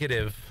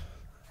indicative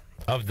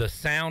of the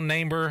sound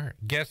neighbor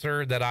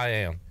guesser that I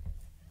am.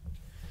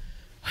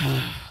 All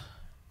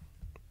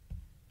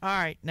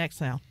right, next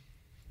sound.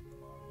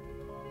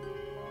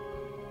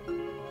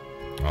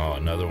 Oh,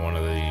 another one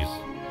of these.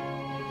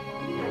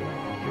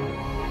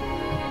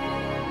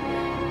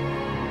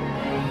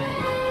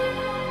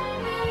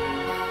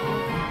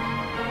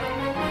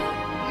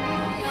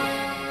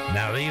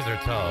 Now these are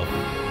tough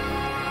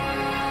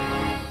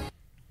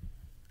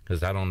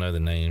because I don't know the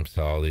names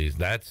to all these.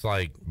 That's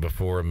like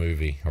before a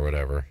movie or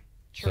whatever.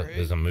 True. So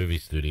there's a movie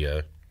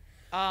studio.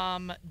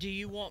 Do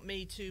you want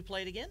me to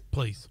play it again?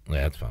 Please.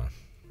 Yeah, that's fine.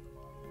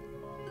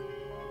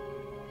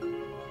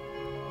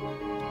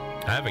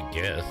 I have a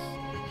guess.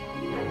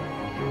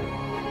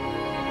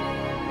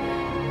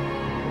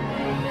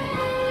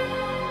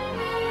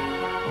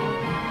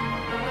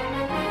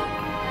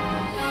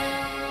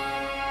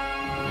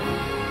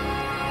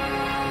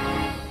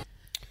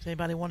 Does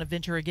anybody want to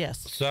venture a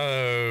guess?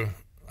 So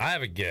I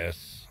have a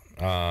guess.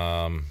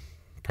 DreamWorks.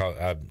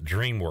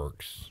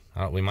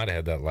 We might have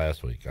had that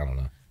last week. I don't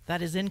know.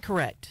 That is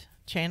incorrect.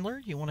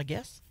 Chandler, you want to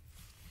guess?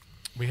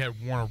 We had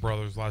Warner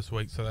Brothers last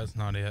week, so that's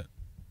not it.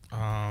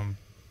 I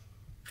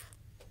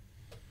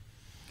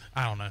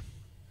don't know. It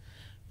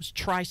was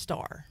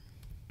TriStar.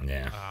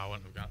 Yeah. I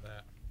wouldn't have got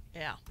that.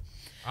 Yeah.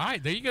 All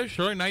right, there you go,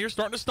 Shirley. Now you're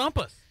starting to stump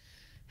us.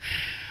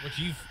 Which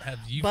you've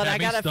but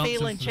had I got me a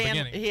feeling since the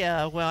Chandler. beginning.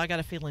 Yeah, well, I got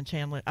a feeling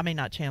Chandler. I mean,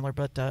 not Chandler,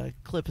 but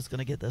Clip is going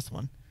to get this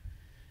one.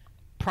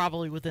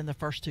 Probably within the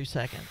first 2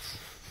 seconds.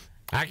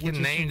 I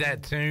can name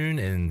that tune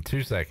in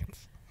 2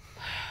 seconds.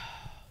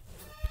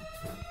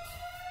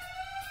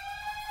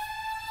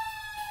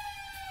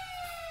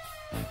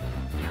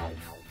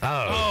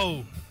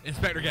 Oh,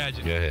 Inspector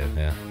Gadget. Go ahead,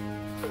 yeah.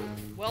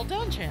 Well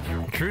done,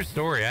 Chandler. True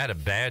story. I had a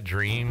bad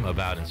dream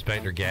about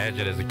Inspector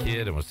Gadget as a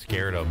kid and was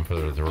scared of him for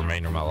the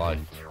remainder of my life.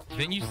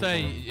 Didn't you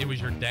say it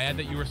was your dad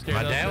that you were scared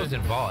of? My dad was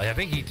involved. I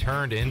think he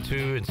turned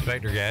into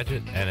Inspector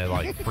Gadget, and it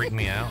like freaked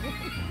me out.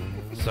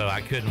 So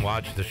I couldn't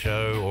watch the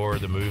show or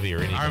the movie or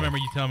anything. I remember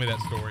you telling me that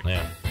story.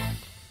 Yeah.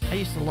 I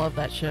used to love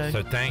that show.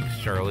 So thanks,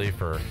 Shirley,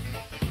 for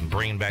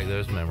bringing back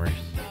those memories.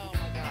 Oh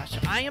my gosh,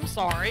 I am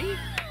sorry.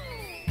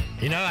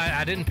 You know,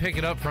 I didn't pick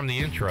it up from the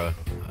intro.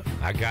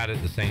 I got it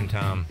at the same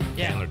time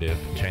Chandler did.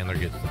 Chandler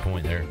gets the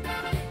point there.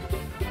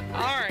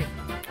 All right.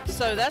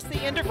 So that's the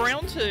end of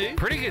round 2.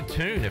 Pretty good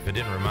tune if it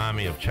didn't remind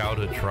me of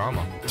childhood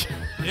trauma.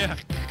 Yeah.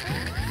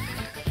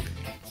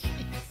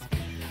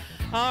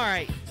 All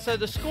right. So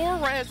the score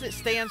as it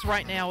stands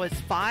right now is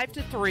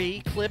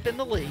 5-3. Clip in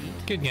the lead.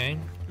 Good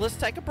game. Let's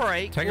take a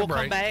break. Take a we'll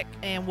break. come back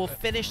and we'll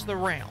finish the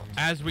round.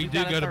 As we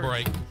do go to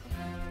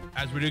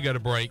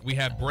break, we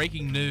have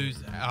breaking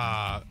news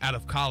out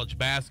of college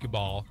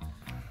basketball.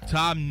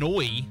 Tom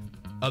Noy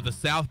of the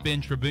South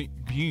Bend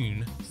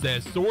Tribune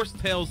says source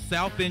tells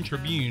South Bend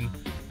Tribune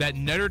that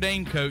Notre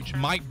Dame coach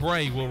Mike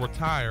Bray will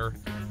retire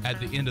at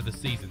the end of the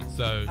season.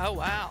 So, oh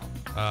wow!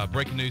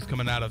 Breaking news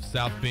coming out of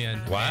South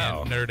Bend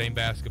and Notre Dame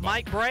basketball.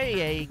 Mike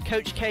Bray, a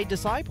Coach K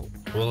disciple.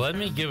 Well, let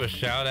me give a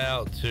shout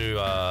out to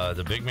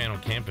the big man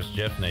on campus,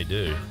 Jeff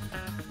Nadeau.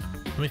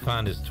 Let me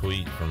find his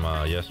tweet from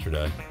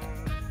yesterday.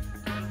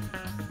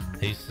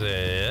 He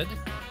said,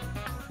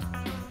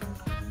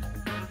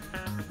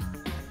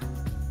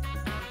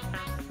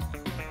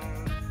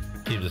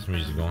 keep this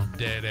music going.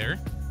 Dead air?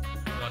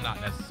 Well,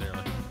 not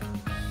necessarily.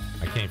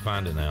 I can't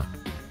find it now.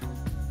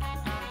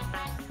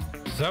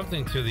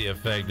 Something to the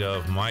effect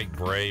of Mike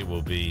Bray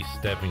will be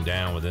stepping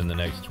down within the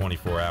next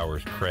 24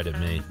 hours. Credit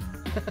me.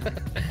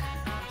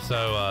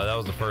 So that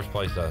was the first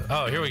place.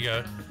 Oh, here we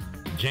go.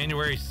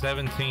 January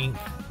 17th.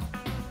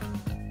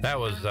 That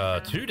was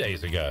 2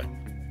 days ago.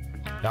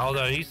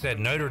 Although he said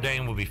Notre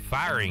Dame will be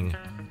firing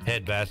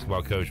head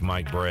basketball coach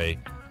Mike Bray.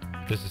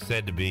 This is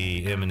said to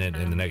be imminent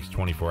in the next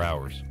 24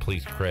 hours.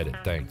 Please credit.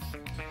 Thanks.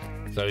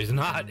 So he's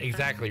not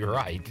exactly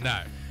right.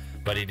 No.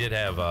 But he did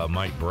have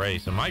Mike Bray.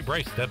 So Mike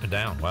Bray stepping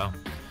down. Wow.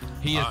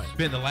 He has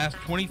spent the last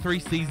 23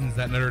 seasons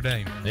at Notre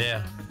Dame.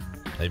 Yeah.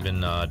 They've been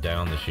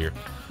down this year.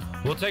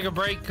 We'll take a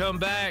break, come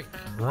back.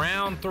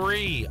 Round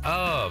 3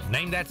 of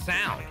Name That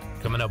Sound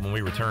coming up when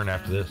we return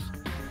after this.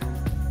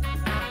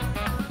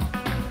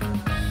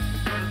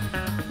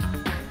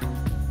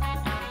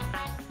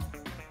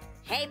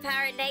 Hey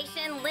Pirate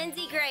Nation,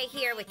 Lindsay Gray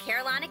here with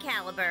Carolina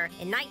Caliber.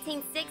 In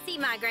 1960,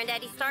 my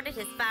granddaddy started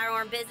his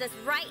firearm business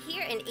right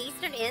here in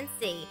Eastern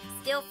NC.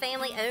 Still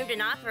family owned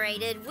and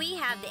operated, we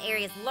have the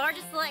area's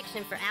largest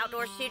selection for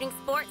outdoor shooting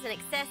sports and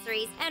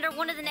accessories and are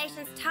one of the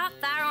nation's top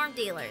firearm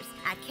dealers.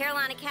 At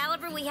Carolina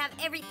Caliber, we have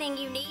everything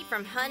you need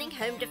from hunting,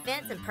 home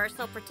defense, and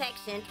personal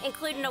protection,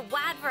 including a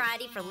wide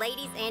variety for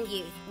ladies and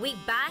youth. We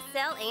buy,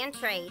 sell, and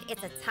trade.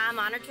 It's a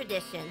time-honored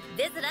tradition.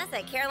 Visit us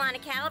at Carolina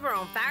Caliber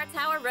on Fire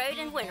Tower Road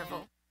in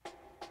Winterville.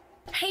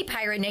 Hey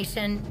Pirate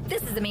Nation,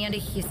 this is Amanda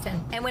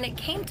Houston, and when it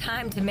came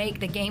time to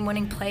make the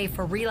game-winning play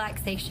for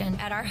relaxation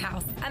at our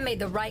house, I made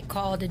the right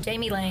call to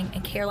Jamie Lang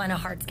and Carolina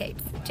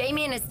Hardscapes.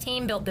 Jamie and his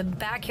team built the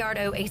backyard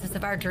oasis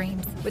of our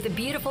dreams with a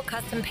beautiful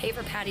custom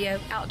paver patio,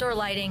 outdoor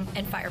lighting,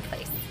 and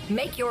fireplace.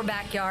 Make your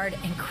backyard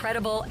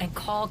incredible and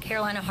call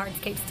Carolina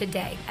Hardscapes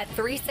today at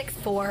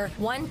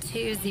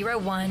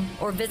 364-1201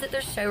 or visit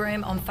their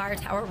showroom on Fire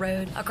Tower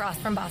Road across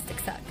from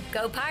Bostic Suck.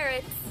 Go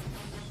Pirates!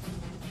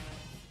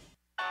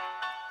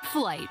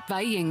 Flight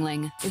by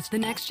Yingling. It's the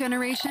next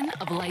generation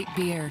of light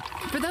beer.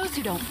 For those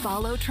who don't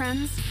follow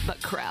trends,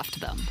 but craft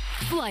them.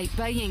 Flight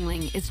by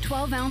Yingling is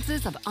 12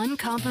 ounces of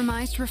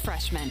uncompromised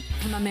refreshment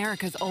from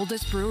America's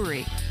oldest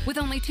brewery. With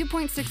only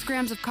 2.6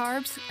 grams of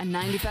carbs and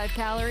 95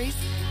 calories,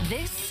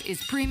 this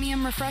is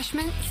premium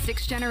refreshment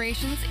 6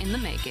 generations in the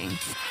making.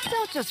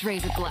 Don't just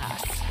raise a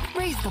glass,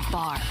 raise the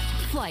bar.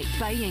 Flight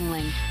by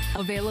Yingling.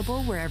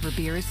 Available wherever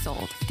beer is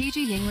sold.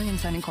 DG Yingling &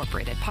 Son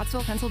Incorporated,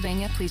 Pottsville,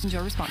 Pennsylvania. Please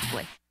enjoy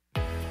responsibly.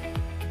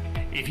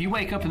 If you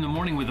wake up in the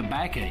morning with a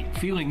backache,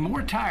 feeling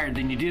more tired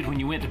than you did when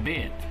you went to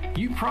bed,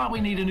 you probably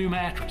need a new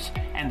mattress.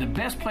 And the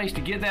best place to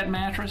get that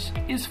mattress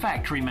is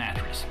Factory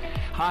Mattress.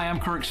 Hi,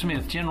 I'm Kirk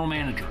Smith, General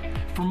Manager.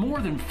 For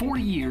more than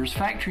 40 years,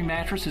 Factory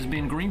Mattress has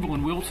been Greenville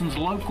and Wilson's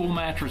local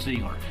mattress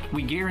dealer.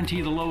 We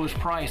guarantee the lowest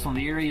price on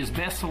the area's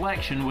best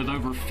selection with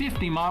over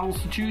 50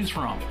 models to choose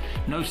from.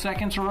 No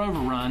seconds or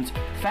overruns.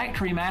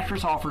 Factory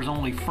Mattress offers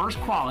only first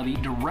quality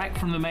direct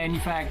from the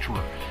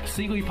manufacturer.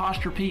 Sealy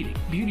Posturepedic,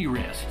 Beauty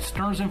Rest,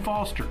 Stearns &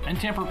 Foster, and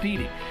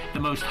Tempur-Pedic.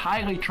 The most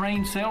highly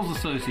trained sales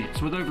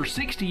associates with over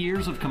 60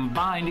 years of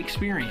combined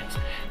experience.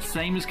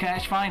 Same as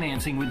cash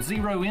financing with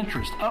zero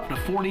interest up to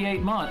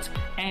 48 months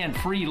and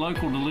free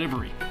local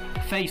delivery.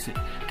 Face it,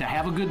 to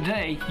have a good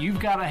day, you've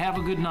got to have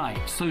a good night.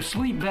 So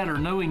sleep better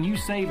knowing you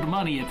saved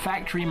money at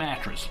Factory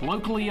Mattress,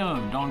 locally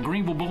owned on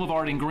Greenville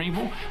Boulevard in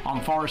Greenville,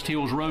 on Forest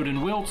Hills Road in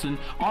Wilson,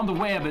 on the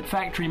web at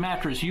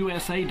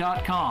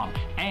factorymattressusa.com,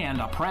 and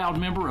a proud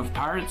member of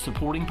Pirates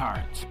Supporting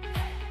Pirates.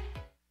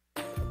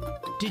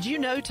 Did you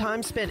know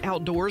time spent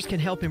outdoors can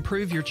help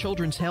improve your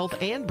children's health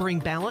and bring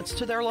balance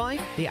to their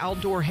life? The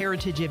Outdoor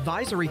Heritage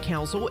Advisory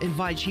Council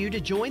invites you to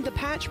join the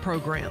Patch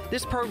Program.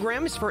 This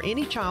program is for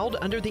any child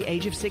under the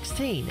age of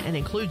 16 and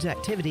includes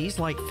activities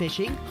like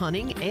fishing,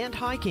 hunting, and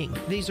hiking.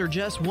 These are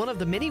just one of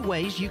the many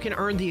ways you can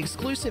earn the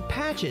exclusive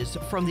patches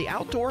from the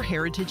Outdoor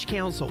Heritage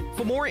Council.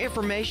 For more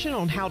information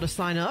on how to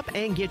sign up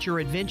and get your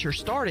adventure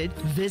started,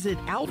 visit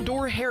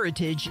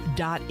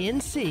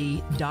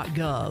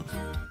outdoorheritage.nc.gov.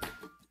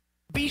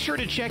 Be sure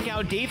to check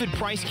out David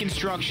Price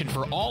Construction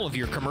for all of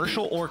your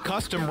commercial or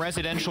custom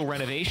residential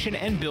renovation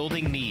and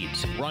building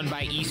needs. Run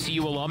by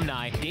ECU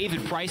alumni,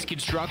 David Price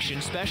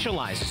Construction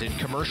specializes in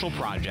commercial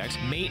projects,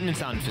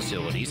 maintenance on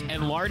facilities,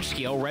 and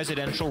large-scale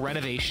residential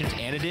renovations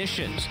and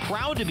additions.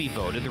 Proud to be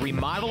voted the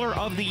Remodeler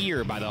of the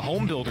Year by the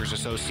Home Builders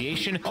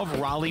Association of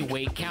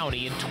Raleigh-Wake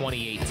County in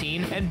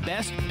 2018 and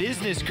Best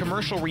Business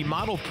Commercial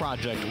Remodel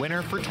Project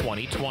winner for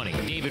 2020.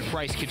 David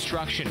Price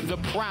Construction, the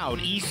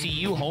proud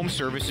ECU Home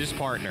Services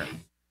partner.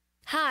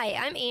 Hi,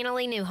 I'm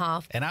Annalie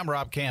Newhoff. And I'm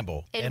Rob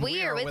Campbell. And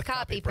we are with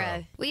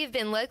CopyPro. We have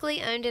been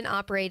locally owned and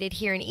operated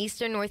here in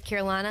Eastern North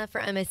Carolina for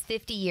almost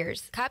 50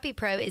 years.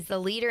 CopyPro is the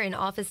leader in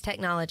office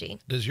technology.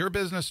 Does your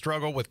business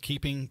struggle with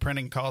keeping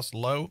printing costs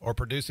low or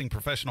producing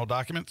professional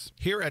documents?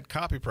 Here at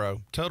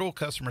CopyPro, total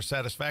customer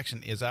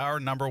satisfaction is our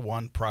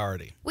 #1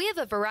 priority. We have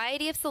a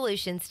variety of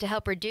solutions to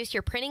help reduce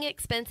your printing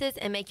expenses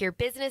and make your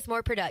business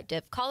more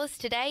productive. Call us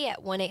today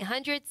at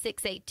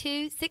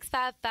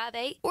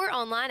 1-800-682-6558 or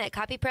online at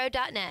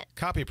copypro.net.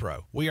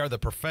 CopyPro, we are the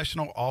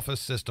professional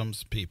office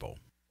systems people.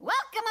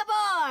 Welcome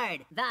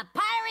aboard the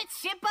Pirate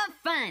Ship of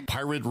Fun.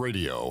 Pirate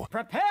Radio,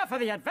 Prepare for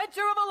the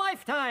adventure of a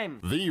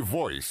lifetime. the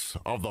voice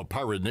of the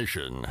Pirate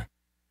Nation.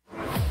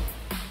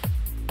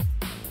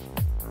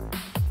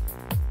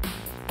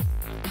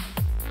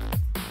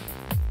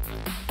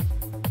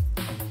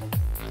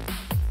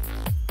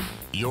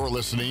 You're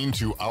listening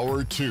to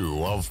Hour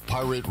 2 of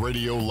Pirate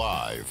Radio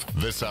Live.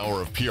 This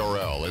hour of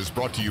PRL is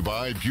brought to you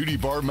by Beauty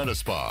Bar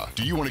Metaspa.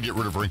 Do you want to get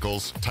rid of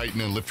wrinkles,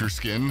 tighten and lift your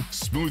skin,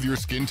 smooth your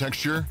skin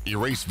texture,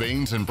 erase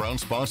veins and brown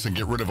spots and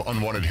get rid of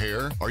unwanted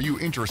hair? Are you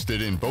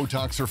interested in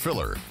Botox or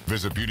filler?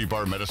 Visit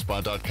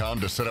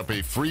beautybarmetaspa.com to set up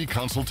a free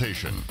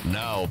consultation.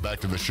 Now,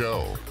 back to the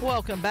show.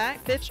 Welcome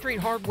back. 5th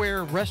Street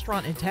Hardware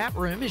Restaurant and Tap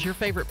Room is your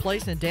favorite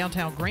place in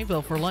downtown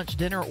Greenville for lunch,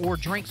 dinner, or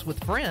drinks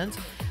with friends.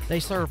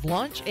 They serve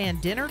lunch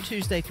and dinner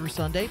Tuesday through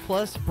Sunday,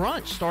 plus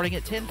brunch starting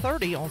at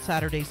 10:30 on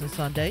Saturdays and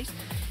Sundays.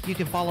 You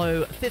can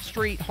follow 5th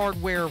Street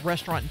Hardware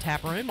Restaurant and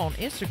Tap Room on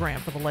Instagram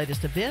for the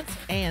latest events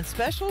and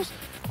specials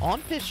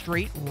on 5th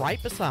Street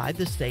right beside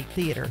the State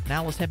Theater.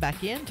 Now let's head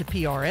back in to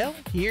PRL.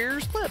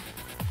 Here's Clip.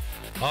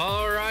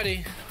 All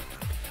righty.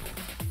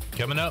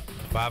 Coming up,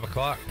 5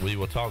 o'clock, we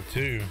will talk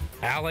to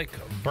Alec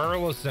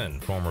Burleson,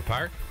 former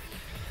Pirate,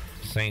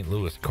 St.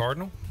 Louis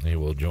Cardinal. He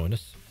will join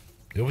us.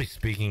 He'll be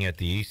speaking at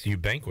the ECU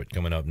banquet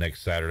coming up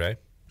next Saturday.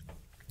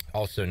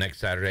 Also next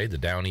Saturday, the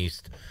Down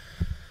East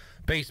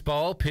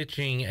Baseball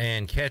Pitching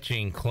and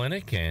Catching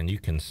Clinic, and you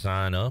can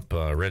sign up.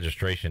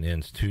 Registration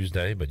ends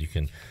Tuesday, but you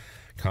can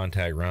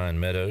contact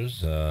Ryan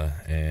Meadows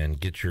and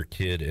get your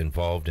kid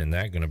involved in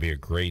that. Going to be a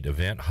great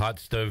event. Hot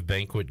Stove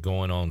Banquet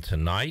going on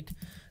tonight.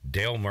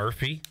 Dale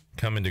Murphy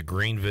coming to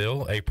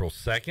Greenville April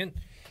 2nd.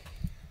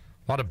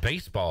 A lot of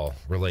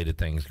baseball-related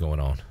things going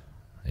on.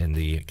 in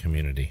the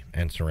community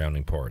and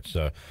surrounding parts.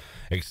 So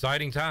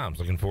exciting times.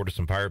 Looking forward to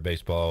some Pirate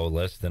baseball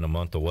less than a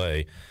month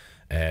away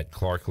at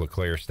Clark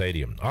LeClaire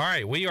Stadium. All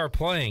right, we are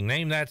playing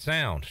Name That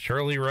Sound.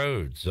 Shirley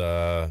Rhodes,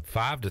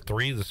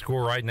 5-3 the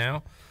score right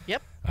now.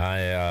 Yep. I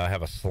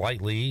have a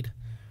slight lead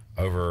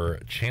over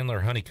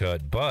Chandler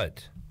Honeycutt,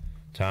 but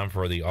time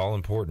for the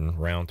all-important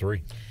round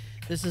 3.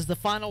 This is the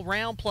final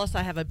round, plus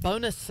I have a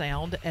bonus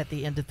sound at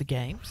the end of the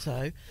game.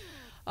 So,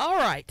 all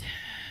right.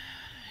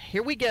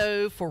 Here we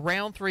go for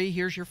round 3.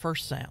 Here's your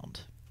first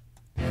sound.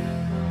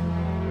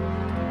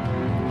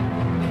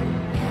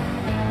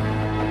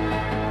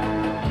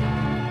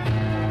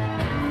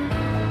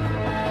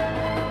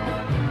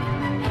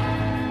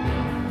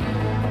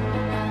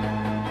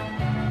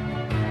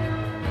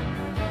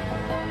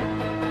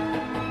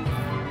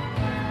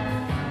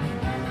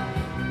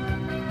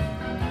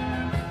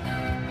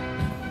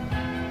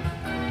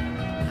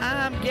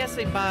 I'm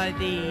guessing by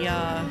the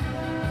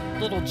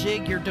little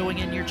jig you're doing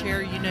in your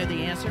chair, you know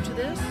the answer to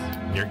this.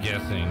 You're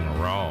guessing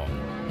wrong.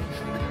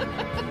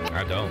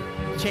 I don't.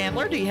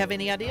 Chandler, do you have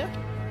any idea?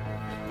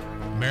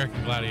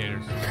 American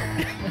Gladiators.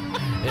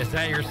 Is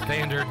that your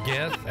standard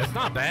guess? It's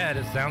not bad.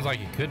 It sounds like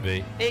it could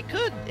be. It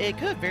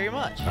could very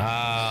much.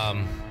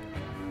 I'm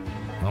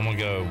gonna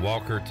go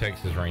Walker,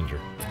 Texas Ranger.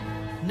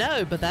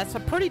 No, but that's a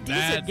pretty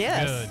decent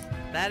guess. Good.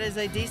 That is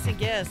a decent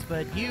guess,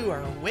 but you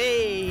are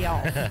way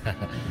off.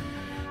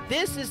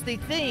 This is the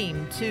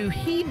theme to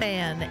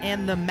He-Man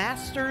and the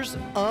Masters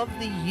of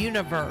the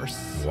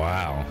Universe.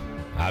 Wow.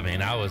 I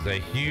mean, I was a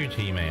huge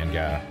He-Man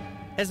guy.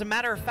 As a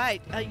matter of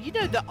fact, you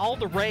know, all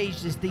the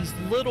rage is these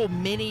little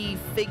mini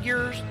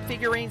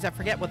figurines. I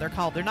forget what they're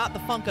called. They're not the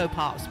Funko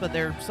Pops, but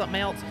they're something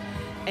else.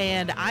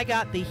 And I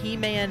got the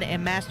He-Man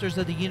and Masters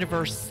of the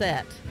Universe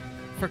set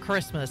for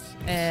Christmas.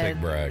 And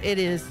Sick brag. it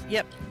is,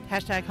 yep,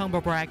 hashtag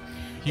humble brag.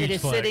 Huge it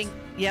is flex.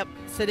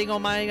 sitting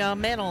on my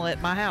mantle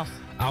at my house.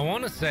 I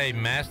want to say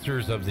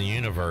Masters of the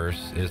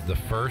Universe is the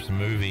first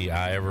movie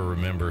I ever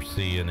remember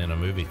seeing in a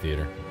movie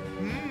theater.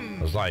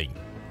 It was like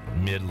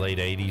mid-late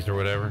 80s or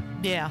whatever.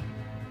 Yeah.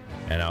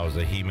 And I was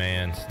a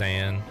He-Man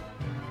stan.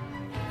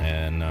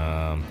 And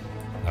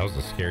that was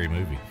a scary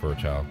movie for a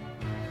child.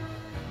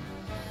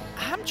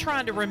 I'm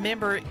trying to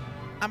remember.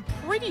 I'm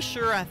pretty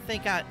sure I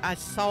think I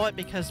saw it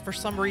because for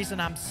some reason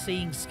I'm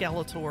seeing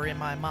Skeletor in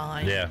my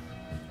mind. Yeah.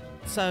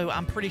 So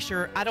I'm pretty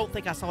sure. I don't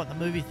think I saw it in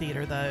the movie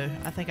theater, though.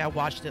 I think I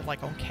watched it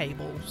like on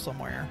cable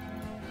somewhere.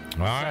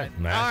 All right.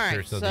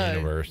 Masters of the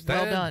Universe.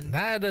 Well done.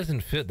 That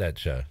doesn't fit that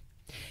show.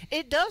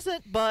 It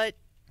doesn't, but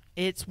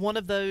it's one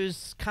of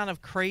those kind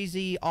of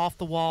crazy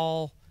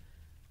off-the-wall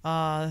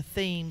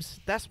themes.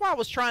 That's why I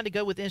was trying to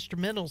go with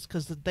instrumentals,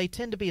 because they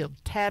tend to be a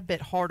tad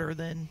bit harder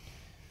than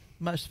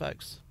most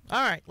folks.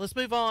 All right, let's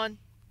move on.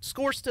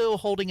 Score still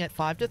holding at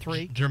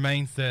 5-3.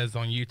 Jermaine says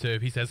on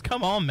YouTube, he says,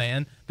 "Come on,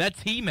 man,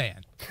 that's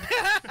He-Man."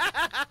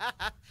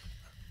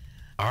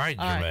 All right,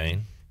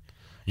 Jermaine.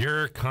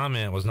 Your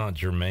comment was not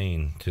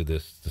germane to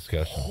this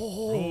discussion.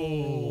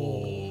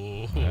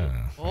 Oh.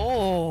 Yeah.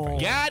 Oh.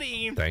 Got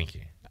him. Thank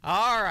you.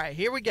 All right,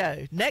 here we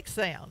go. Next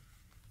sound.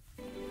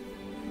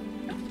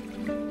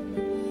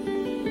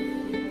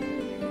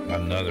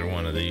 Another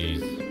one of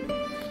these.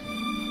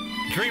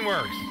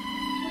 DreamWorks.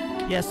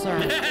 Yes, sir.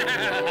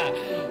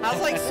 I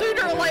was like,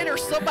 sooner or later,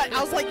 somebody.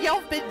 I was like,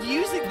 y'all have been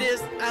using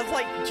this. I was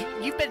like,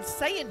 you've been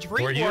saying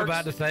DreamWorks. Were you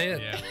about to say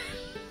it? Yeah.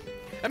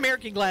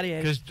 American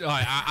Gladiators.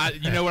 Because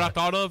you know what I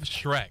thought of?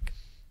 Shrek.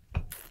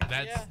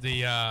 That's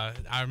the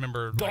I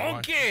remember.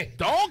 Donkey!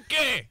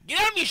 Donkey! Get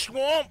out of me,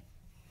 swamp!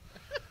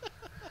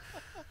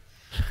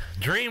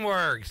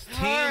 DreamWorks.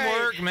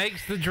 Teamwork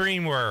makes the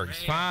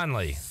DreamWorks.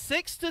 Finally.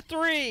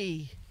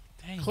 6-3.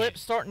 Clip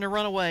starting to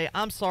run away.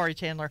 I'm sorry,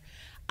 Chandler.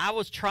 I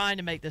was trying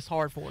to make this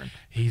hard for him.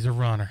 He's a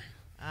runner.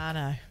 I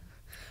know.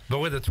 But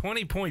with a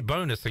 20-point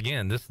bonus,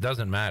 again, this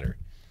doesn't matter.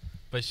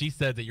 But she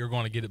said that you're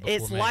going to get it before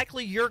It's me.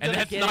 likely you're going to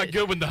get it. And that's not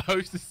good when the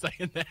host is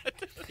saying that.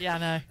 Yeah, I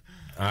know.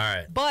 All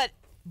right. But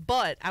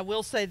I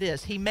will say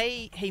this. He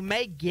may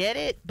get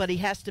it, but he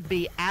has to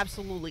be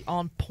absolutely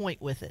on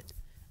point with it.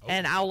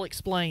 And I'll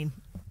explain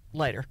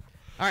later.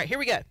 All right, here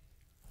we go.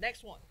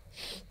 Next one.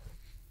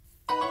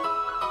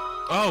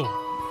 Oh.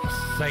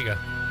 Sega.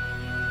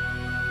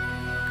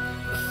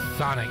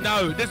 Sonic.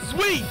 No, this is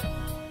Wii.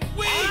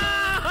 Wii.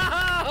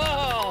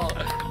 Oh,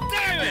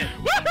 damn it.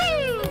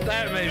 Woohoo.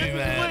 That made me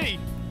mad. Wii.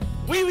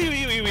 Wii, wee,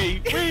 wee, wee,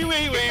 wee. Wee,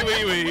 wee, wee,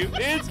 wee, wee.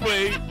 It's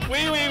Wii.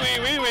 Wee, wee, wee,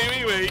 wee, wee,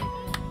 wee, wee.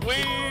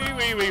 Wee,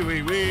 wee, wee,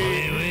 wee,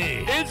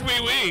 wee. It's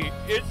Wii, wee.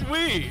 It's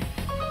Wii.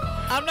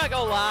 I'm not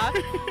going to lie.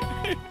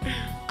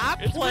 I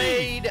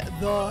played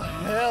the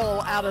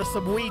hell out of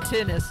some Wii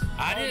tennis.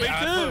 I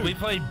did. We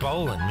played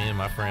bowling, me and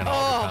my friend,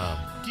 all the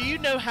time. Do you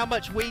know how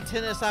much Wii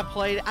tennis I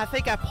played? I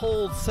think I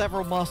pulled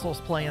several muscles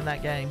playing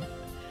that game.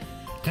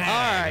 Dang all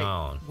right.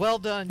 on. Well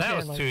done, That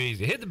Chandler. was too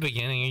easy. Hit the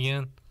beginning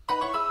again.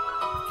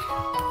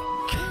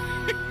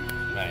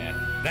 Man,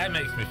 that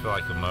makes me feel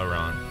like a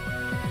moron.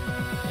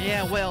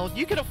 Yeah, well,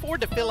 you can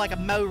afford to feel like a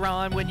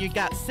moron when you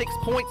got 6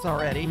 points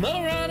already.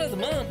 Moron of the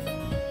month.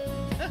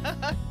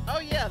 Oh,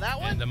 yeah, that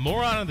one? And the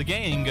moron of the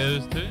game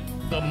goes to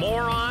the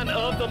moron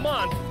of the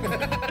month.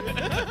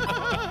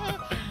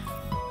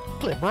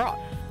 Clip Rock.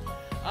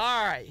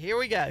 All right, here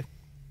we go.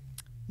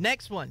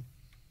 Next one.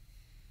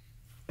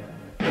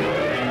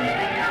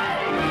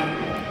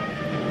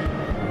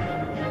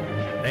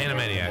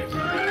 Animaniacs.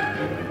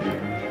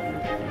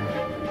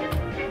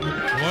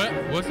 What?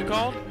 What's it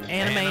called?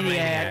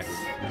 Animaniacs.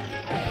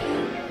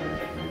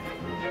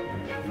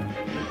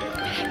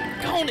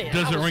 Conan.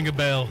 Doesn't ring a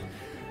bell.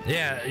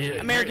 Yeah.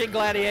 American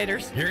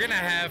Gladiators. You're going to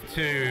have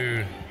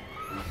to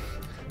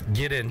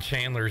get in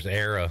Chandler's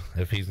era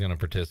if he's going to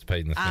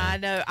participate in this game. I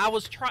know. I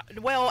was trying.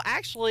 Well,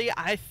 actually,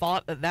 I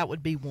thought that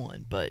would be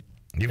one, but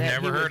You've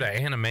never heard of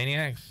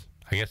Animaniacs?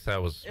 I guess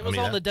that was. It was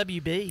on the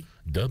WB.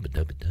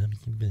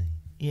 WB.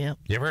 Yeah.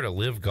 You ever heard of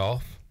Live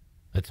Golf?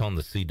 It's on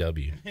the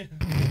CW.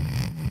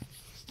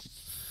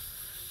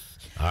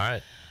 All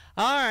right.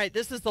 All right.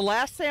 This is the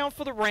last sound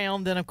for the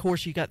round. Then, of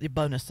course, you got the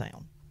bonus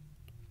sound.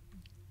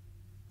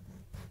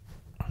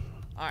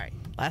 All right.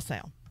 Last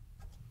sound.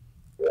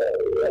 What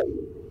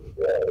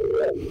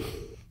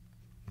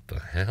the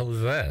hell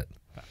is that?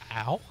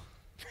 Ow.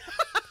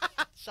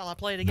 Shall I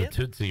play it again? The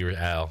Tootsie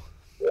Owl.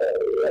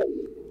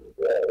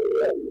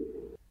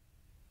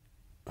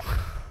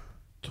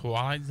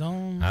 Twilight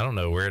Zone. I don't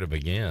know where to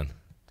begin.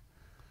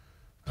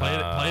 Play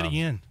it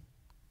again.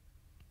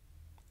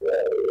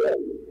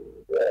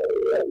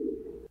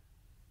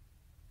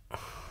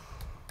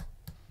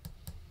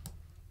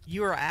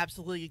 You are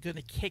absolutely going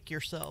to kick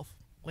yourself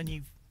when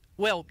you.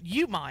 Well,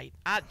 you might.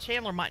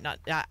 Chandler might not.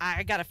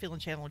 I got a feeling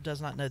Chandler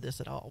does not know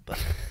this at all.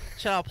 But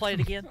shall I play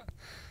it again?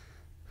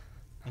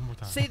 One more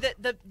time. See,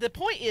 the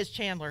point is,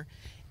 Chandler,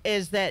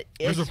 is that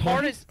There's as a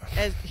hard point?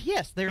 as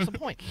yes, there's a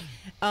point.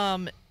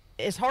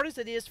 As hard as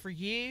it is for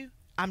you,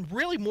 I'm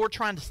really more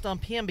trying to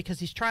stump him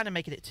because he's trying to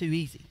make it too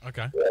easy.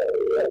 Okay.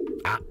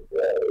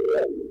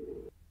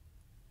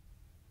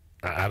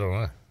 I don't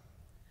know.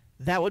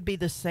 That would be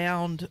the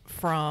sound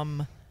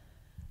from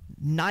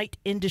Night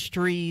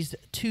Industries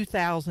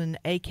 2000,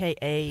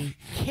 a.k.a.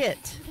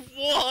 Kit.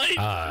 What?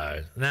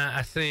 Nah,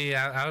 I see.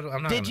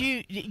 I'm not. Did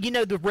you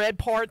know the red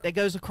part that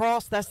goes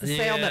across? That's the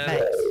sound that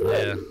makes.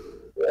 Yeah.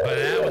 But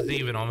that was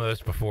even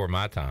almost before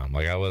my time.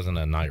 Like, I wasn't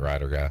a Knight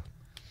Rider guy.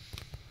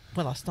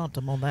 Well, I stumped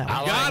him on that.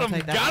 I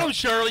one. Got him,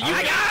 Shirley. You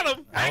got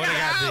him. I would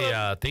have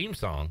got the theme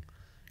song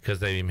because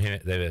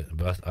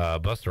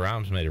Busta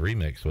Rhymes made a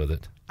remix with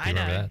it. Do you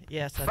remember that?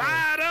 Yes, I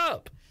Fired do.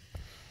 up.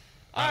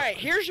 All right,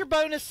 here's your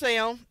bonus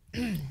sound,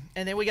 and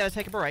then we got to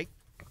take a break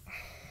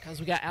because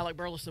we got Alec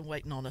Burleson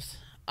waiting on us.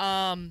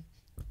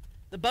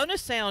 The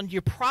bonus sound,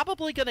 you're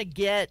probably going to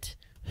get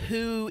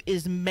who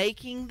is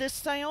making this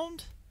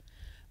sound,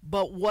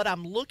 but what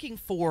I'm looking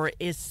for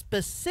is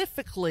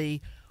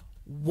specifically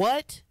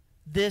what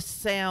this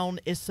sound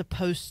is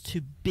supposed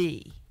to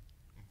be.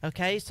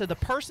 Okay, so the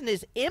person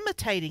is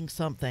imitating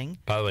something.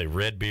 By the way,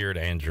 Redbeard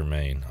and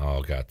Jermaine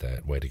all got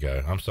that. Way to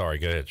go. I'm sorry.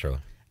 Go ahead, Shirley.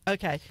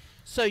 Okay,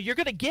 so you're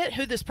going to get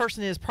who this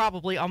person is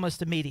probably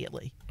almost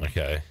immediately.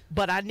 Okay.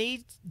 But I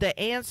need the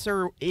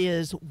answer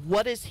is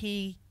what is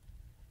he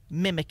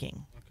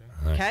mimicking?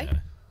 Okay?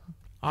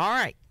 All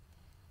right.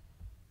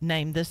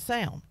 Name this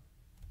sound.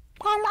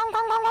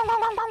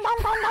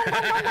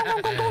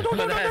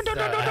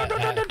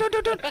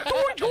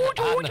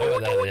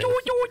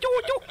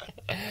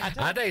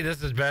 I think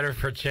this is better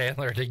for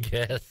Chandler to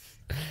guess.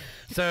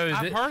 So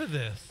I've heard of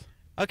this.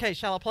 Okay,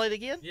 shall I play it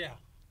again? Yeah.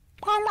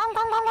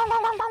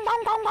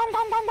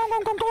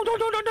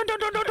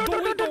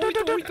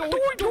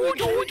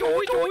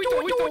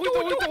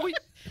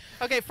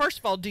 Okay, first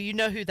of all, do you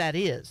know who that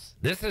is?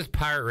 This is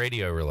pirate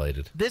radio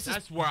related.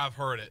 That's where I've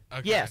heard it.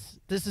 Okay. Yes,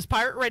 this is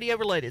pirate radio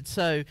related.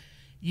 So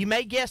you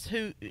may guess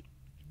who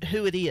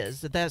it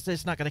is.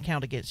 That's not going to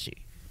count against you.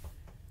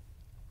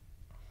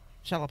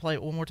 Shall I play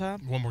it one more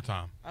time? One more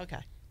time.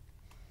 Okay.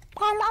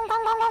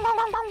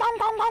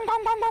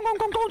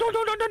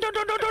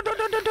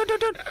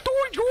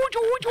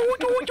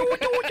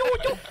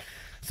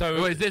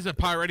 So is this a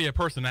pirate radio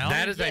personality?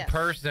 That is a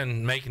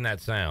person making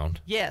that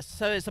sound. Yes,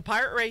 so it's a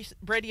pirate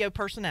radio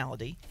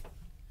personality.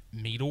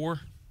 Meadows?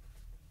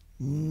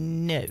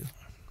 No.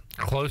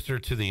 Closer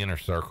to the inner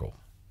circle.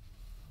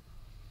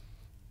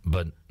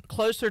 But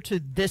closer to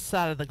this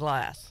side of the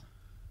glass.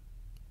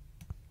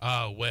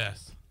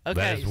 Wes. Okay,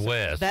 that is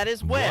Wes. That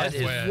is Wes.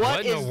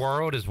 What in the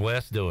world is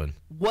Wes doing?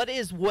 What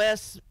is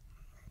Wes?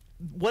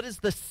 What is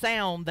the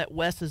sound that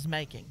Wes is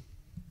making?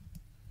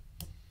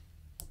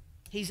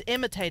 He's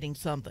imitating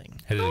something.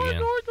 Hit it again.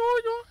 Is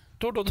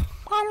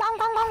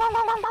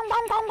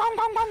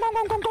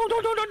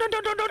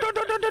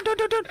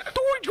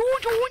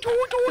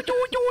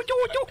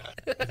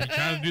he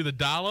trying to do the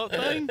dial-up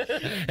thing?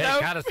 It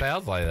kind of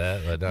sounds like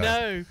that. But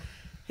no.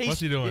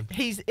 What's he doing?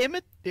 He's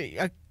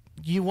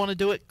you want to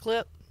do it,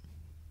 Clip?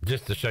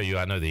 Just to show you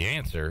I know the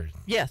answer.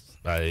 Yes.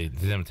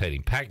 He's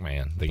imitating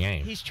Pac-Man, the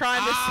game. He's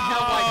trying to sound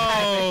like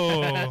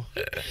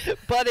Pac-Man.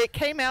 But it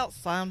came out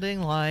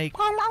sounding like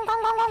that.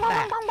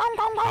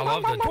 I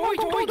love the toy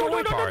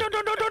part.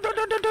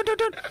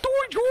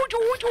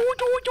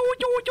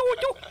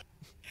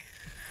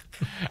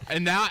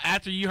 And now,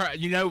 after you heard,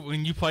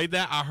 when you played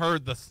that, I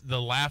heard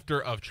the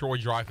laughter of Troy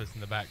Dreyfuss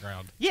in the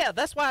background. Yeah,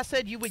 that's why I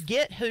said you would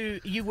get who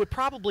you would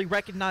probably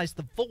recognize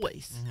the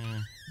voice.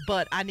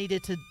 But I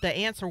needed to. The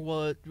answer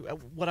was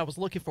what I was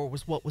looking for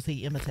was what was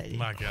he imitating?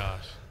 My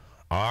gosh!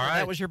 All So right,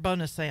 that was your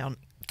bonus sound.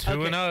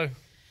 2-0.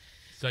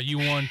 So you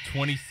won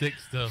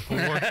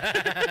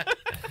 26-4.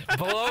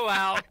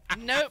 Blowout.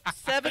 Nope,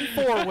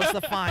 7-4 was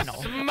the final.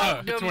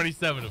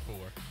 27-4.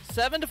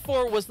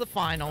 7-4 was the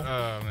final.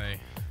 Oh man.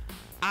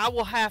 I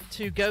will have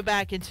to go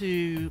back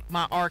into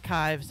my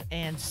archives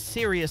and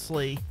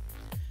seriously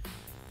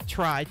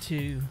try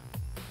to.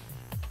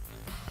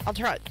 I'll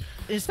try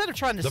instead of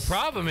trying to. The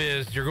problem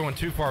is you're going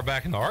too far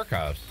back in the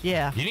archives.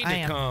 Yeah, you need I to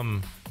am.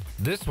 come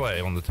this way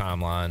on the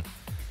timeline.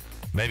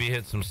 Maybe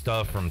hit some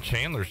stuff from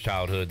Chandler's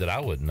childhood that I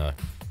wouldn't know,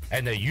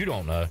 and that you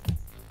don't know.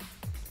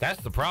 That's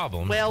the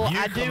problem. Well,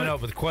 you're I coming do-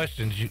 up with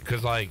questions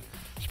because, like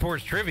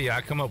sports trivia,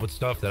 I come up with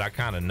stuff that I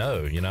kind of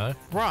know.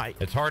 Right.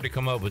 It's hard to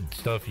come up with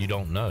stuff you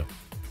don't know.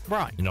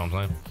 Right. You know what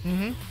I'm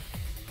saying? Mm-hmm.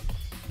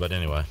 But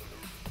anyway,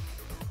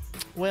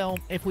 Well,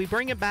 if we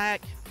bring it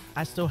back,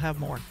 I still have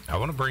more. I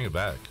want to bring it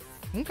back.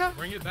 Okay.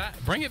 Bring it back.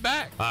 Bring it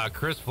back.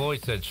 Chris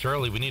Floyd said,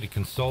 Shirley, we need to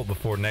consult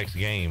before next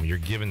game. You're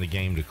giving the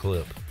game to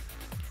Clip.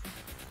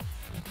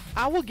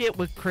 I will get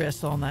with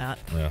Chris on that.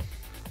 Yeah.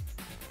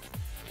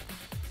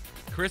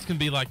 Chris can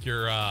be like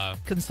your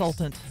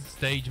consultant,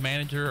 stage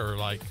manager, or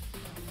like,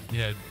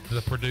 the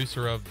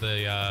producer of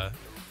the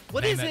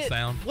What Name is That it?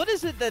 Sound. What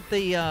is it that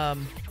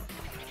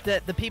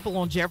the people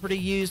on Jeopardy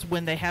use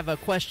when they have a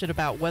question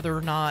about whether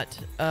or not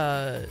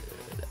a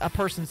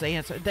person's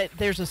answer? That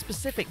there's a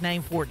specific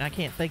name for it, and I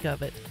can't think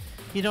of it.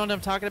 You know what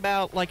I'm talking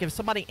about? Like if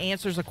somebody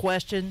answers a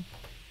question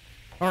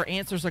or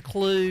answers a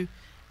clue,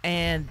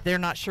 and they're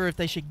not sure if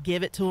they should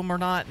give it to them or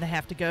not, and they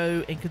have to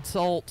go and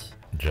consult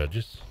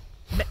Judges.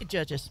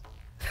 Judges.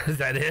 Is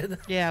that it?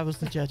 Yeah, it was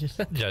the judges.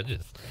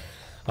 Judges.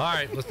 All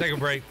right, let's take a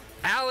break.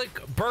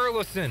 Alec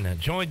Burleson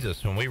joins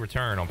us when we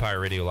return on Pirate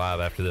Radio Live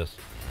after this.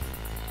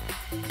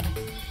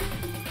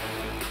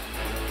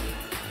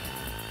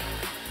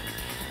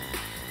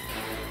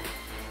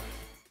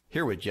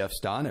 Here with Jeff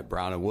Stein at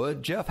Brown &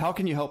 Wood. Jeff, how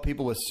can you help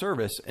people with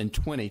service in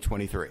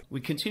 2023? We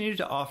continue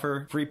to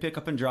offer free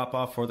pickup and drop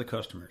off for the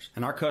customers,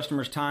 and our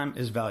customers' time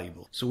is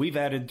valuable. So we've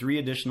added 3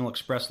 additional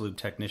Express Lube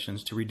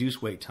technicians to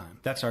reduce wait time.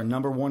 That's our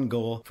 #1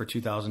 goal for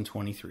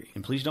 2023.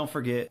 And please don't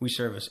forget, we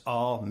service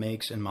all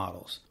makes and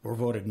models. We're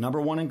voted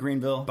 #1 in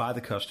Greenville by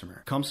the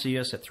customer. Come see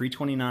us at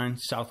 329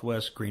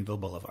 Southwest Greenville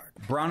Boulevard.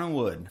 Brown &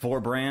 Wood, 4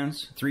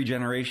 brands, 3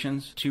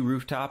 generations, 2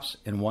 rooftops,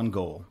 and 1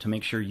 goal to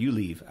make sure you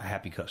leave a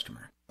happy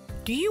customer.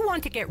 Do you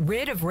want to get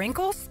rid of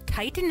wrinkles,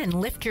 tighten and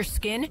lift your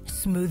skin,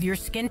 smooth your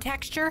skin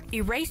texture,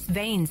 erase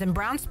veins and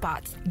brown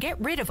spots, get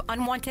rid of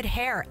unwanted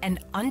hair and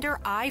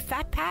under-eye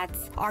fat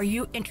pads? Are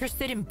you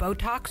interested in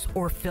Botox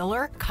or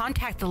filler?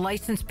 Contact the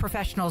licensed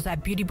professionals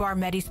at Beauty Bar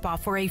Medispa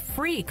for a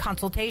free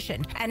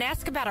consultation and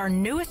ask about our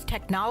newest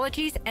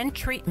technologies and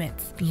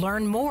treatments.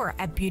 Learn more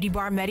at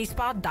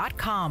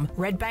beautybarmedispa.com.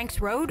 Red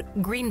Banks Road,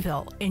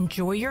 Greenville.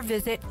 Enjoy your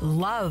visit,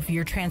 love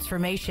your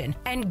transformation,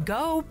 and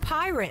go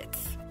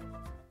Pirates!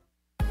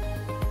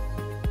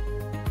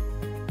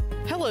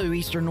 Hello,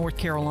 Eastern North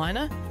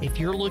Carolina. If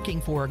you're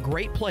looking for a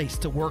great place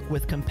to work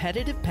with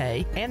competitive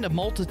pay and a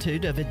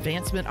multitude of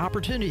advancement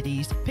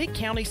opportunities, Pitt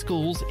County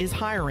Schools is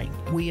hiring.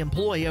 We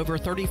employ over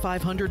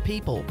 3,500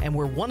 people, and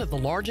we're one of the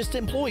largest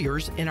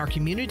employers in our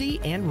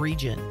community and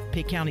region.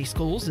 Pitt County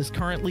Schools is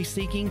currently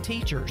seeking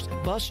teachers,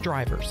 bus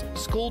drivers,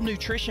 school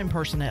nutrition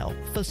personnel,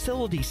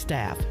 facility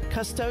staff,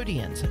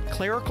 custodians,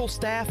 clerical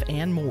staff,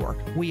 and more.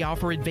 We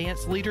offer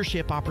advanced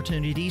leadership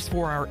opportunities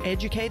for our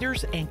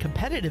educators and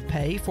competitive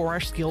pay for our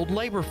skilled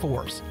labor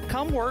force.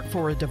 Come work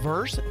for a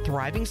diverse,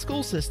 thriving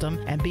school system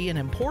and be an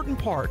important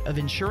part of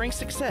ensuring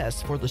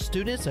success for the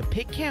students of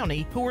Pitt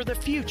County who are the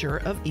future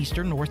of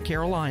Eastern North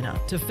Carolina.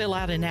 To fill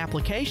out an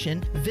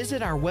application,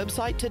 visit our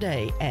website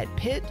today at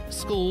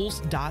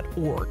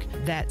pittschools.org.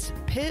 That's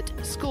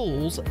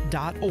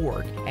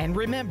pittschools.org. And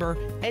remember,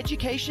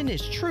 education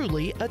is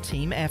truly a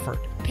team effort.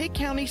 Pitt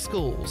County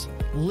Schools.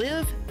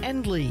 Live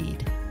and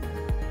lead.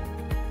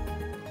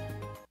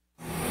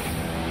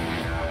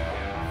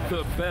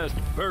 The best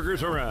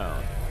burgers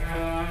around.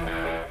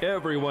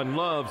 Everyone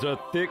loves a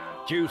thick,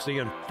 juicy,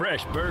 and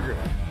fresh burger.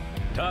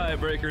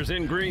 Tiebreakers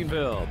in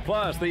Greenville,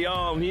 plus the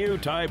all-new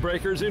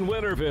Tiebreakers in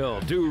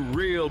Winterville do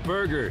real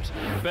burgers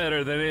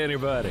better than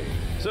anybody.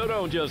 So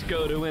don't just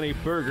go to any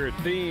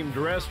burger-themed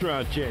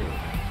restaurant chain.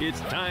 It's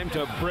time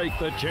to break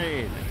the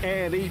chain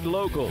and eat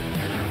local.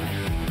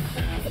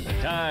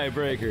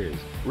 Tiebreakers,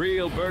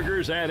 real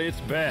burgers at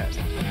its best.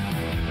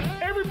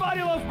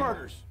 Everybody loves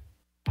burgers.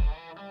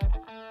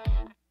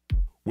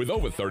 With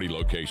over 30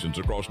 locations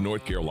across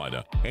North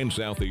Carolina and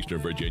southeastern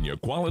Virginia,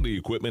 Quality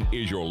Equipment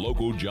is your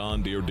local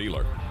John Deere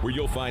dealer, where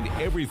you'll find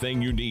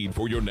everything you need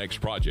for your next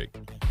project.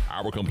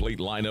 Our complete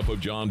lineup of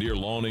John Deere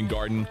lawn and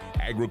garden,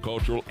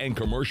 agricultural, and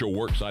commercial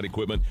worksite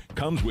equipment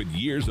comes with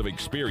years of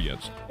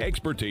experience,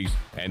 expertise,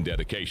 and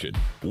dedication.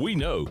 We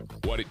know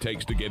what it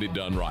takes to get it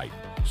done right.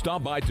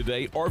 Stop by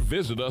today or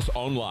visit us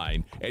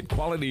online at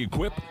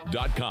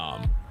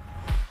qualityequip.com.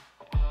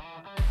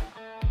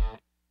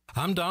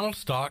 I'm Donald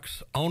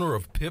Stocks, owner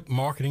of PIP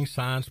Marketing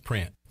Signs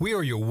Print. We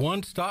are your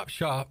one-stop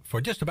shop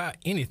for just about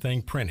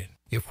anything printed.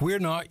 If we're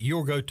not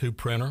your go-to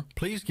printer,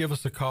 please give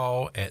us a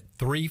call at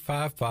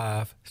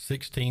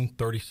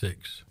 355-1636.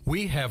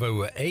 We have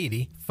over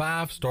 80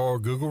 5-star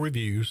Google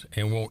reviews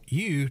and want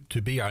you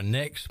to be our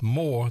next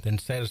more than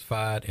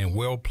satisfied and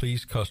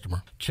well-pleased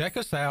customer. Check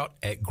us out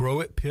at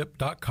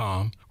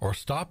growatpip.com or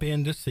stop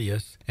in to see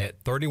us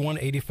at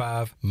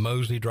 3185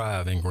 Mosley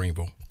Drive in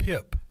Greenville.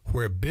 PIP,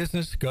 where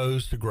business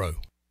goes to grow.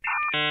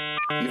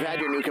 You've had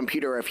your new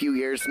computer a few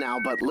years now,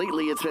 but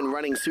lately it's been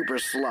running super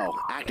slow,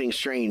 acting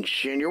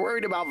strange, and you're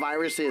worried about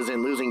viruses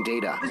and losing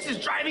data. This is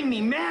driving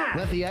me mad!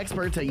 Let the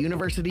experts at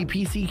University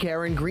PC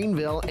Care in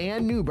Greenville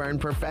and New Bern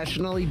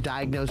professionally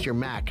diagnose your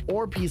Mac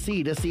or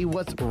PC to see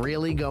what's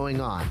really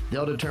going on.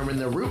 They'll determine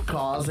the root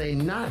cause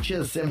and not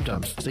just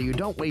symptoms, so you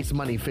don't waste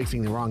money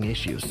fixing the wrong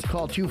issues.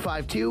 Call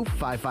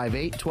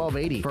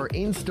 252-558-1280 for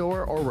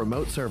in-store or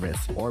remote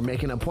service, or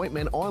make an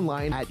appointment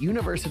online at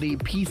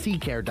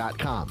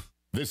universitypccare.com.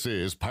 This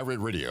is Pirate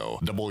Radio,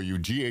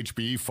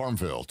 WGHB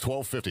Farmville,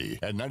 1250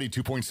 and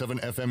 92.7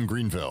 FM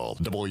Greenville,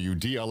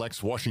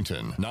 WDLX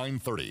Washington,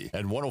 930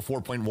 and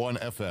 104.1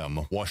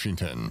 FM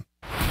Washington.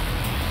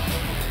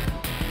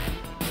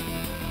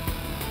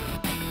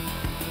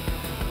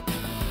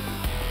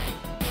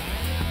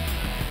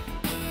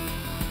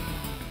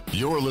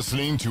 You're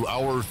listening to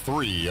Hour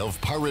 3 of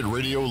Pirate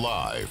Radio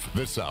Live.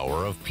 This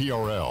hour of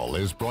PRL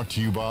is brought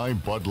to you by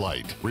Bud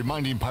Light,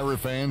 reminding Pirate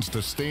fans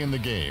to stay in the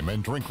game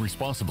and drink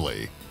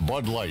responsibly.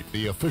 Bud Light,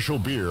 the official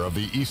beer of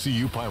the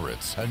ECU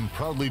Pirates, and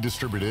proudly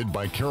distributed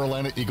by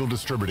Carolina Eagle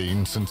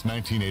Distributing since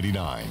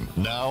 1989.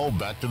 Now,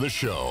 back to the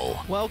show.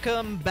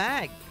 Welcome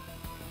back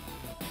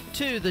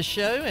to the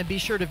show, and be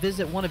sure to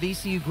visit one of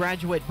ECU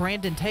graduate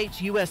Brandon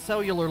Tate's U.S.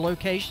 Cellular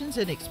locations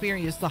and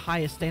experience the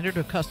highest standard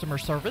of customer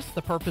service.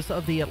 The purpose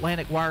of the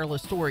Atlantic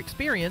Wireless store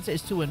experience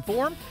is to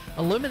inform,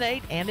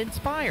 illuminate, and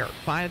inspire.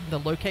 Find the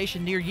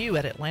location near you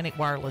at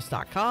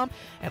atlanticwireless.com.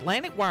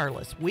 Atlantic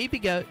Wireless, we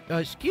go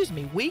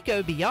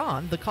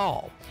beyond the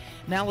call.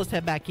 Now let's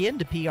head back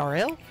into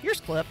PRL. Here's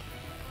Clip.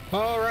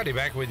 Alrighty,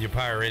 back with your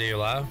Pirate Radio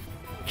Live.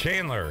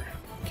 Chandler,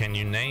 can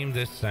you name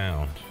this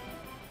sound?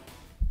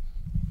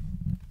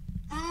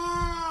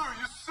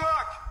 You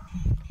suck!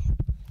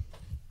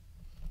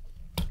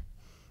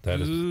 That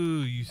is,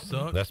 Ooh, you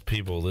suck. That's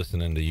people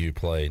listening to you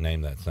play.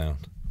 Name that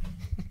sound.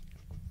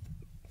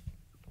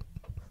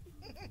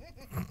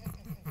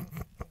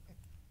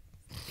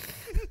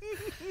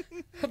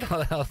 I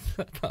thought that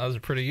was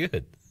pretty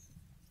good.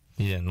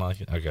 You didn't like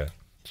it? Okay.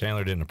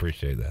 Chandler didn't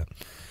appreciate that.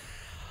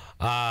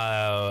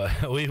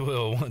 We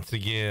will once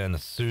again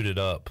suit it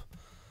up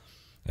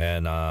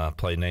and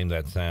play Name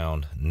That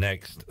Sound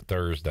next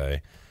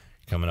Thursday.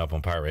 Coming up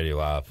on Pirate Radio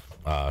Live,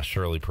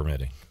 Shirley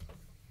permitting.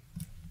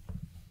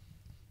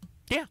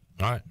 Yeah.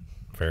 All right.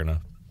 Fair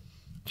enough.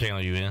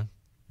 Chandler, you in?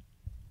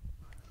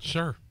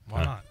 Sure.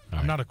 Why not?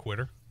 I'm not a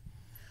quitter.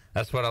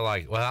 That's what I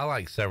like. Well, I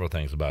like several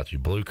things about you.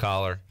 Blue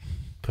collar,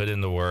 put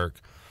in the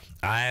work.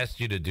 I asked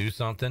you to do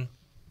something.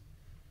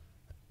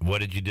 What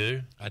did you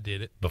do? I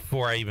did it.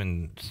 Before I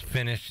even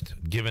finished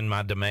giving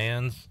my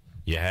demands,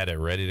 you had it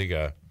ready to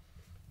go.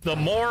 The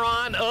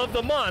moron of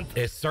the month.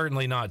 It's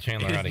certainly not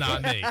Chandler It's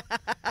Honeycutt. not me.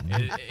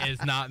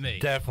 It's not me.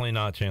 Definitely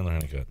not Chandler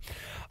Honeycutt.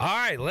 All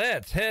right,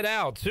 let's head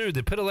out to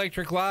the Pit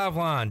Electric Live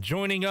line.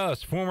 Joining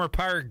us, former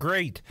Pirate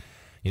great.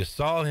 You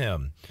saw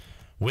him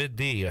with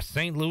the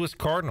St. Louis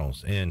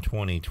Cardinals in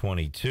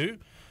 2022.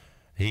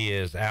 He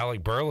is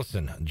Alec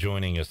Burleson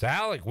joining us.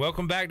 Alec,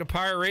 welcome back to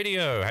Pirate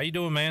Radio. How you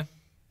doing, man?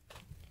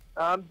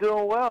 I'm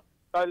doing well.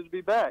 Excited to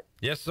be back.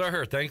 Yes,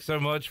 sir. Thanks so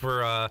much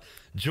for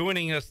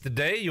joining us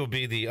today. You'll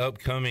be the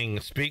upcoming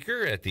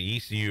speaker at the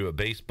ECU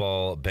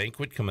Baseball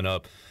Banquet coming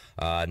up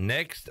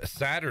next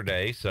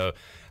Saturday. So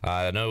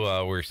I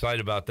know we're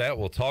excited about that.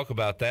 We'll talk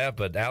about that.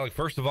 But, Alec,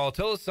 first of all,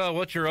 tell us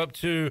what you're up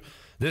to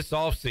this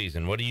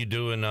offseason. What are you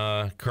doing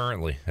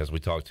currently as we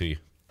talk to you?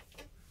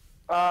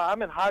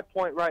 I'm in High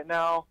Point right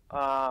now,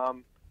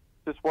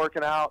 just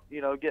working out,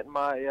 getting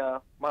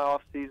my my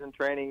off-season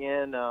training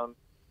in.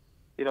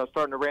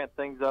 Starting to ramp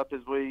things up as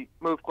we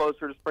move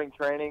closer to spring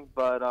training.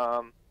 But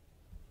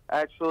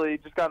actually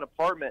just got an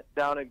apartment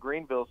down in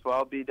Greenville, so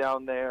I'll be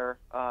down there.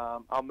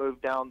 I'll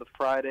move down the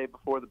Friday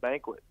before the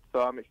banquet, so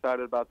I'm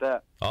excited about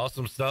that.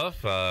 Awesome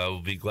stuff.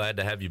 We'll be glad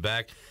to have you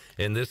back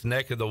in this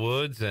neck of the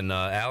woods. And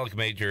Alec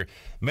made your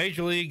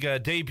Major League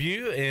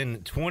debut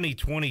in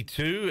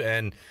 2022,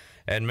 and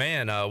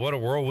man, what a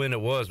whirlwind it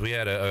was. We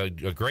had a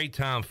great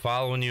time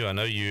following you. I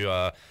know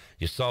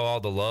you saw all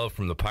the love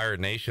from the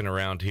Pirate Nation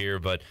around here,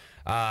 but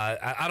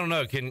I don't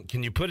know.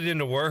 Can you put it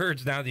into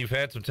words now that you've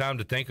had some time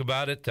to think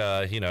about it?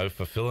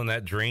 Fulfilling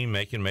that dream,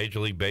 making Major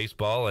League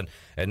Baseball,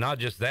 and not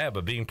just that,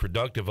 but being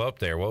productive up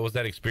there. What was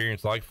that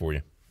experience like for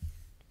you?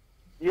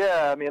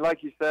 Yeah, I mean,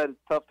 like you said, it's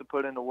tough to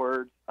put into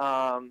words. It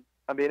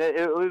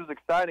was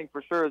exciting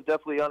for sure. It was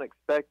definitely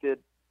unexpected.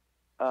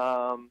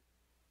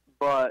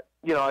 But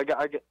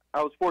I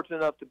was fortunate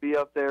enough to be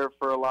up there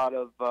for a lot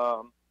of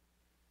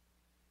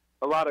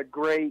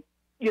great,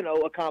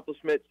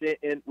 accomplishments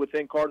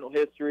within Cardinal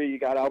history. You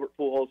got Albert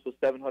Pujols with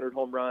 700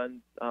 home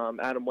runs,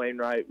 Adam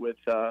Wainwright with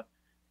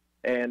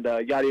and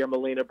Yadier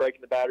Molina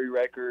breaking the battery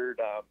record,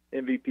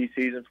 MVP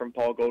season from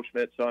Paul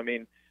Goldschmidt. So, I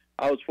mean,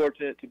 I was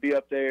fortunate to be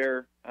up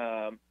there,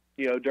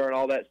 during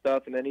all that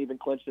stuff, and then even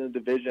clinching the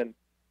division.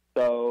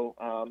 So,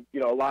 a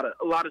lot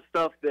of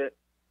stuff that,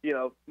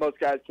 most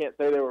guys can't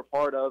say they were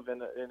part of,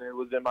 and it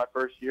was in my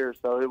first year.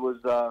 So it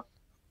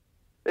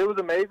was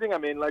amazing. I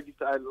mean, like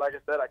I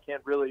said, I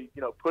can't really,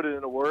 put it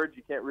into words.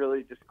 You can't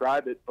really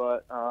describe it,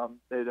 but,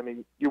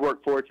 you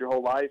work for it your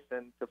whole life,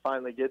 and to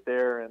finally get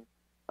there. And,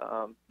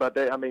 but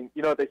they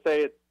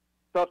say it's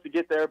tough to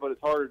get there, but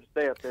it's harder to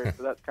stay up there.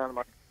 So that's kind of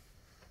my,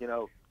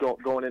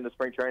 going into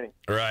spring training.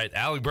 Right.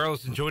 Alec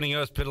Burleson joining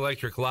us, Pit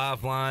Electric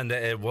Live Line.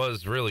 It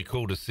was really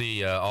cool to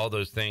see all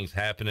those things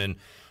happening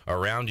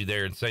around you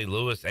there in St.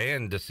 Louis,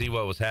 and to see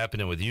what was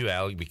happening with you,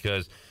 Alec,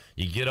 because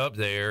you get up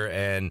there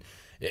and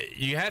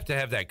you have to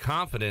have that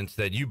confidence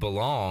that you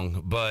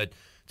belong, but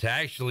to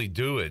actually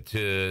do it,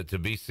 to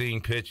be seeing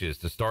pitches,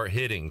 to start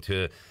hitting,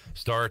 to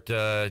start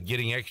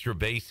getting extra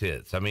base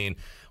hits. I mean,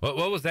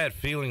 what was that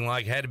feeling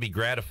like? Had to be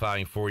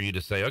gratifying for you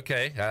to say,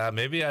 okay,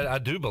 maybe I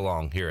do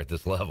belong here at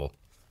this level.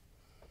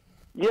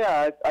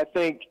 Yeah, I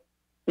think,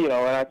 and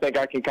I think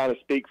I can kind of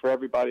speak for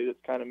everybody that's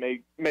kind of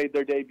made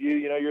their debut.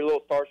 You're a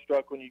little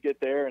starstruck when you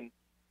get there, and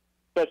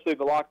especially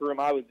the locker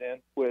room I was in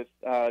with,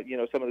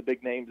 some of the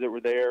big names that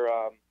were there.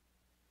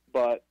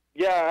 But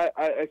yeah,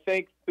 I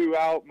think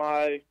throughout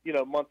my,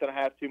 month and a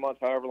half, 2 months,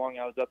 however long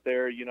I was up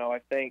there, I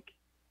think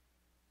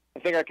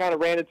I kind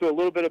of ran into a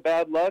little bit of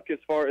bad luck as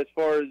far as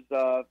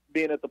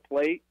being at the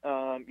plate.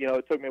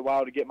 It took me a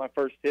while to get my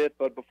first hit,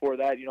 but before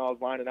that, I was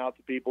lining out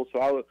to people. So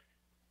I was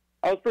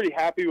pretty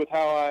happy with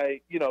how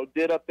I,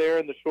 did up there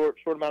in the short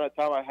amount of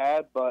time I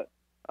had. But,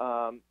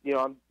 I'm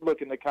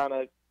looking to kind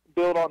of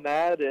build on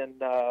that. And,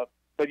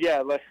 but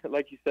yeah,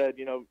 like you said,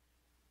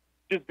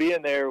 just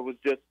being there was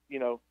just,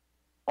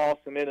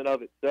 awesome in and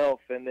of itself.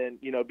 And then,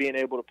 being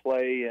able to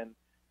play and,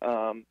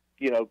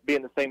 be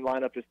in the same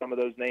lineup as some of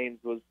those names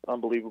was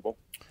unbelievable.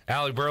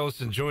 Alec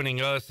Burleson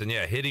joining us, and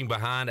hitting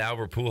behind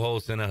Albert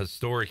Pujols in a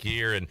historic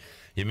year. And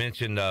you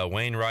mentioned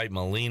Wainwright,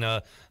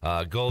 Molina,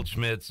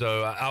 Goldschmidt.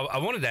 So I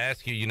wanted to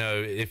ask you,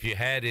 if you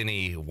had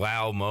any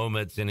wow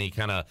moments, any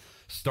kind of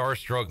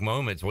starstruck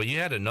moments. Well, you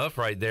had enough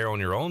right there on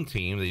your own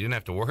team that you didn't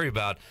have to worry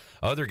about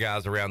other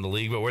guys around the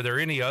league. But were there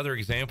any other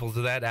examples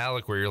of that,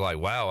 Alec, where you're like,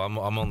 wow, I'm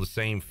on the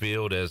same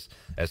field as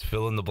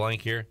fill in the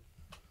blank here?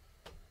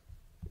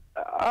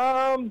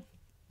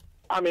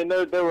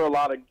 There were a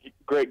lot of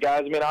great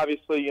guys.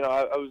 obviously,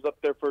 I was up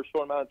there for a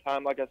short amount of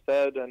time, like I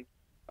said, and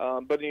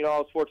but I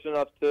was fortunate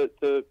enough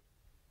to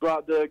go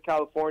out to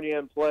California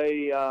and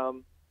play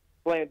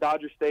in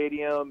Dodger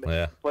Stadium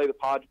and play the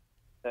Padres,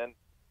 and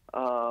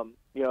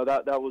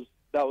that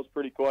was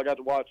pretty cool. I got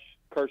to watch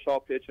Kershaw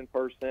pitch in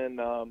person.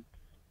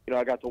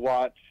 I got to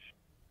watch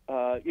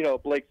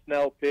Blake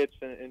Snell pitch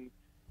and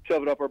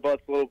shove it up our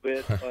butts a little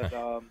bit, but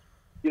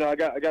I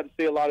got to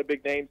see a lot of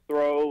big names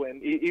throw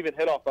and even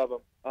hit off of them.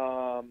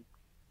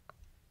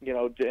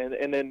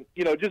 And then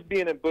just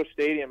being in Busch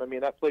Stadium,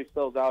 that place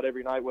sells out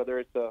every night, whether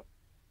it's a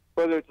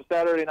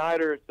Saturday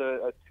night or it's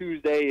a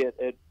Tuesday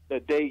at a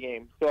day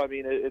game. So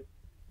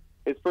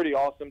it's pretty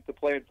awesome to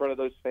play in front of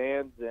those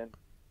fans, and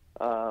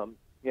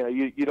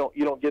you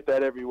don't get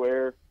that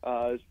everywhere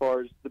as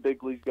far as the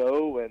big leagues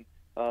go, and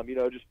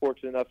just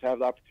fortunate enough to have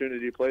the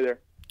opportunity to play there.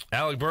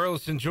 Alec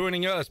Burleson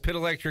joining us, Pit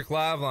Electric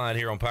Live Line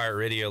here on Pirate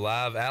Radio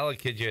Live. Alec,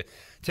 could you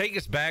take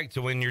us back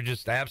to when you're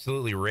just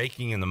absolutely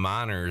raking in the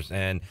minors?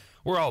 And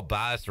we're all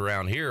biased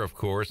around here, of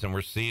course, and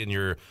we're seeing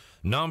your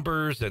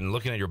numbers and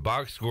looking at your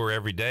box score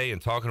every day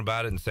and talking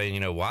about it and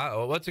saying,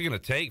 what's it going to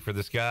take for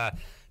this guy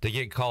to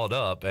get called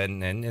up?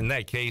 And in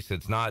that case,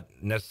 it's not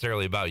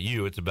necessarily about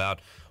you. It's about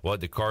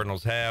what the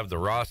Cardinals have, the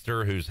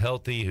roster, who's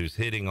healthy, who's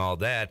hitting, all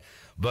that.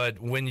 But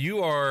when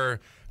you are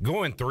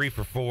going 3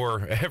 for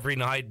 4 every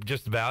night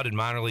just about in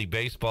minor league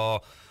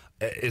baseball,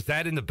 is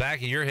that in the back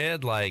of your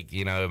head? Like,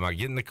 am I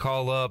getting the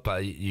call up?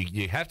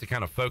 You have to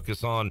kind of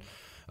focus on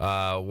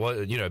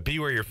be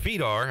where your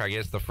feet are, I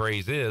guess the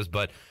phrase is.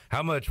 But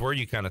how much were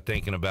you kind of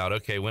thinking about,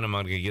 okay, when am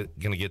I going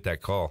to get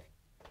that call?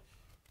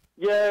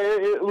 Yeah,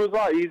 it was a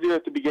lot easier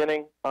at the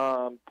beginning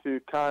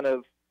to kind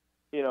of,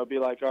 be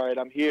like, all right,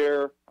 I'm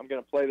here. I'm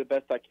going to play the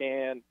best I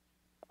can,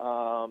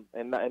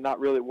 and not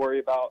really worry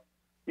about,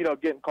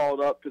 getting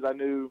called up, because I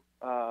knew,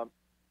 I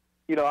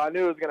knew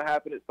it was going to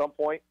happen at some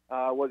point.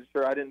 I wasn't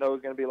sure. I didn't know it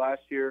was going to be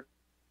last year.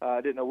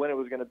 I didn't know when it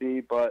was going to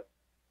be, but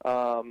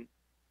at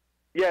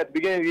the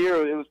beginning of the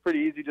year, it was pretty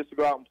easy just to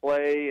go out and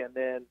play, and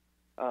then,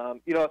 I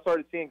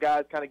started seeing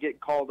guys kind of getting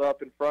called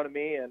up in front of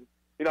me, and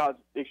I was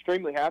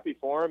extremely happy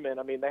for them. And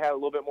they had a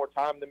little bit more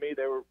time than me.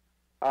 They were,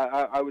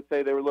 I would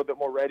say, they were a little bit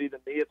more ready than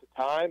me at the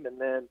time. And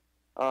then,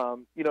 as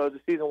the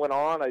season went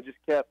on, I just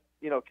kept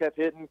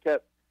hitting,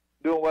 kept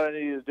doing what I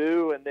needed to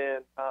do. And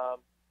then, I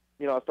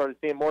started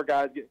seeing more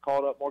guys getting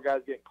called up.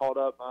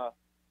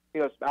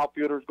 some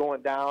outfielders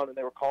going down, and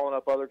they were calling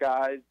up other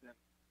guys.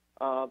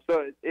 And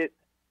so it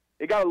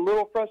got a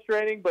little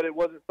frustrating, but it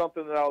wasn't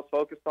something that I was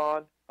focused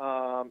on.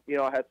 I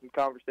had some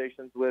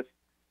conversations with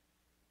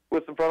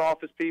some front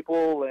office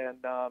people, and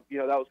that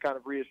was kind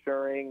of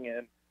reassuring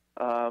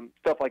and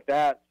stuff like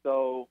that.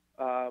 So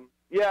I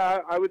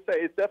would say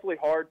it's definitely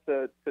hard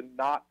to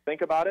not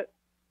think about it.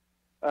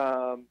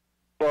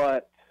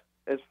 But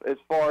as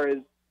far as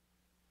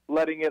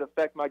letting it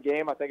affect my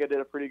game, I think I did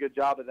a pretty good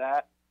job of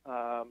that.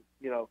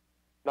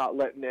 Not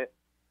letting it,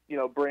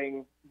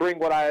 bring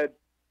what I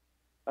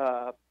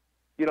had,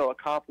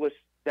 accomplished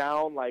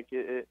down. Like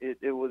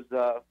it was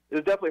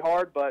definitely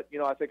hard, but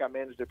I think I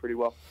managed it pretty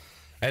well.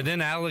 And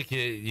then, Alec,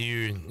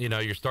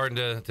 you're starting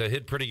to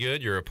hit pretty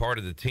good. You're a part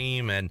of the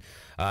team, and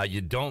you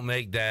don't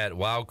make that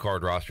wild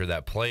card roster,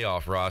 that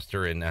playoff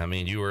roster. And, I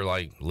mean, you were,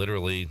 like,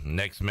 literally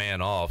next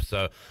man off.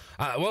 So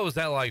what was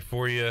that like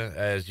for you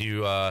as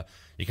you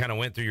kind of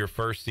went through your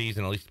first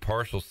season, at least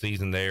partial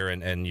season there,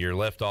 and you're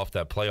left off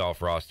that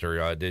playoff roster?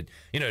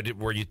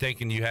 Were you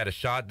thinking you had a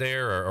shot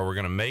there or were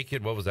going to make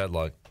it? What was that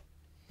like?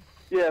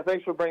 Yeah,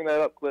 thanks for bringing that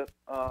up, Cliff.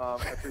 I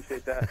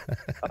appreciate that.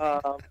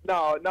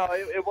 No,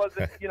 it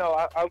wasn't.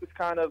 I was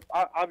kind of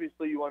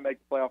obviously you want to make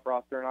the playoff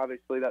roster, and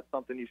obviously that's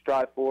something you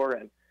strive for,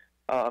 and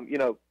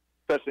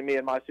especially me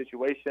in my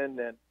situation,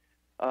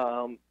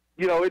 and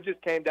it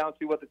just came down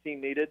to what the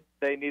team needed.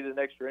 They needed an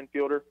extra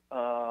infielder.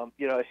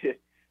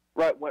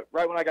 Right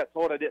when I got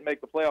told I didn't make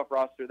the playoff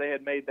roster, they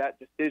had made that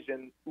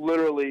decision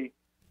literally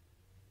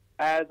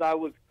as I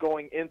was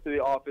going into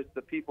the office.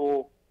 The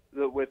people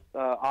with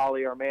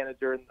Ollie, our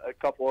manager, and a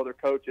couple other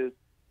coaches,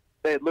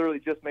 they had literally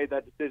just made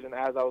that decision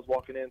as I was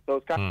walking in. So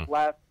it's kind of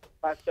last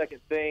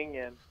second thing,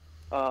 and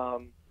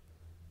some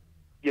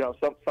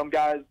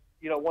guys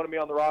wanted me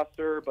on the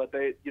roster, but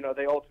they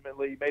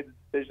ultimately made the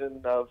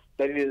decision of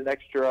they needed an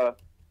extra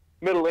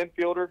middle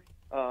infielder,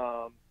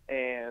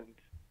 and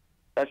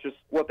that's just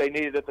what they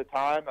needed at the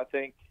time. I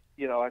think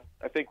I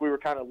think we were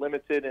kind of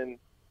limited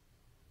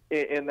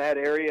in that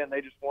area, and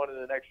they just wanted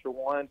an extra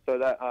one. So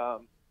that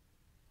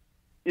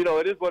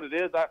it is what it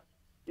is. I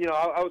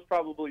was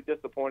probably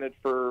disappointed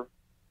for,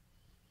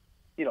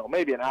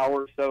 maybe an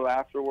hour or so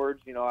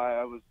afterwards.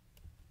 I was,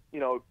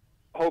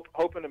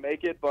 hoping to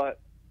make it, but,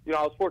 I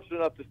was fortunate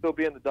enough to still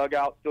be in the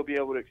dugout, still be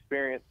able to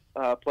experience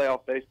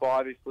playoff baseball.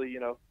 Obviously,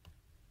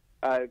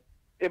 I'm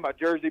in my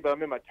jersey, but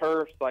I'm in my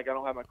turfs. Like, I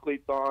don't have my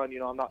cleats on.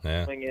 I'm not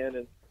swinging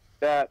and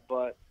that,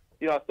 but,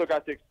 I still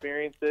got to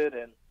experience it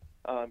and,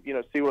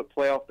 see what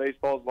playoff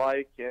baseball is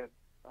like. And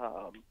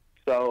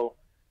so,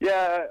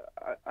 yeah,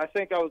 I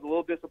think I was a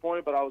little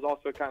disappointed, but I was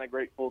also kind of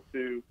grateful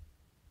to,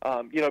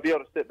 be able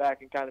to sit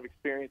back and kind of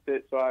experience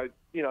it, so I,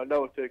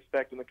 know what to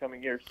expect in the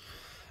coming years.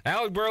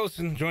 Alec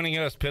Burleson joining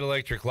us, Pit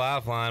Electric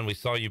Live Line. We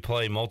saw you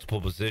play multiple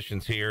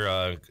positions here,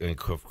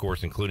 of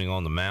course, including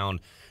on the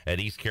mound at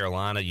East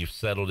Carolina. You've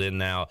settled in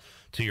now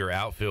to your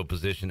outfield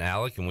position,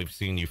 Alec, and we've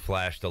seen you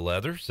flash the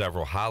leather,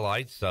 several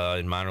highlights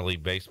in minor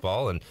league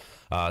baseball and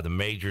the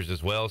majors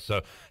as well.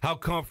 So how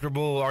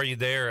comfortable are you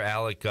there,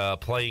 Alec,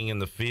 playing in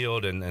the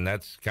field? And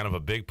that's kind of a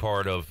big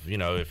part of,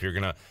 if you're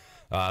going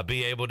to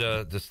be able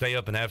to stay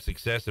up and have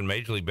success in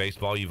Major League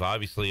Baseball, you've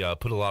obviously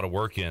put a lot of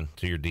work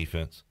into your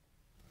defense.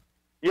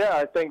 Yeah,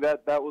 I think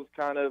that was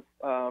kind of,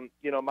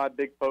 my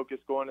big focus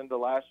going into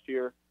last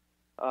year.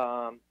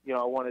 I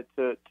wanted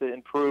to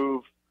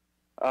improve,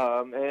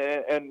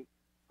 and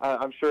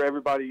I'm sure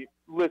everybody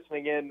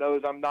listening in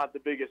knows I'm not the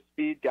biggest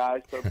speed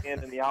guy, so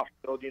being in the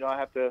outfield, I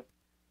have to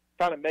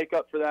kind of make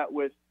up for that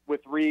with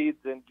reads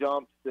and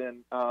jumps,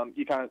 and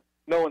you kind of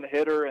knowing the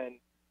hitter, and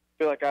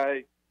feel like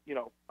I,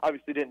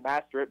 obviously didn't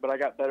master it, but I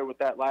got better with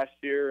that last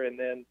year. And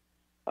then,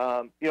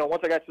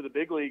 once I got to the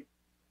big league,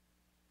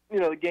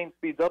 the game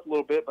speeds up a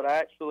little bit, but I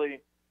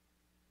actually,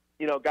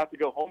 got to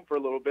go home for a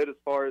little bit as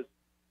far as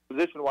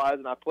position-wise,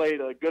 and I played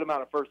a good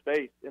amount of first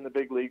base in the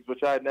big leagues,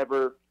 which I had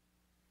never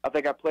 – I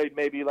think I played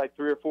maybe like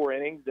 3 or 4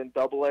 innings in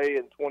Double-A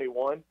and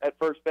 21 at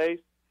first base.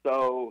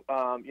 So,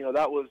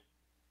 that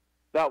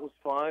was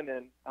fun.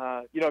 And,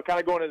 kind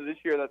of going into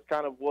this year, that's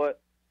kind of what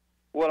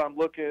I'm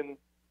looking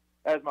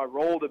as my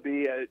role to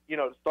be,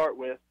 to start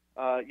with,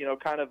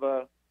 kind of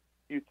a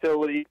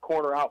utility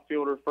corner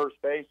outfielder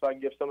first base, so I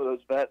can give some of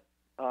those vets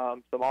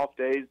some off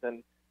days,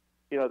 and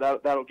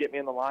that'll get me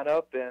in the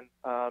lineup, and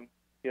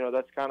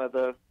that's kind of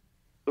the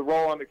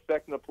role I'm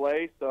expecting to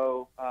play.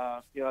 So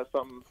that's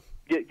something,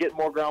 getting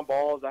more ground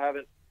balls. I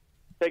haven't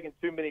taken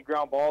too many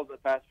ground balls in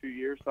the past few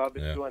years, so I've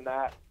been doing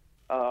that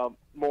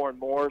more and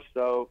more.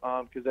 So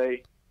because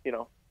they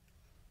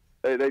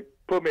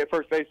put me at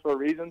first base for a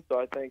reason, so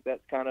I think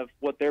that's kind of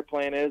what their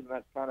plan is, and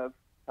that's kind of,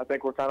 I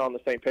think we're kind of on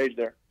the same page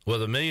there. Well,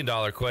 the $1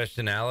 million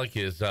question, Alec,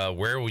 is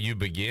where will you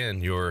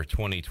begin your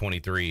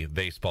 2023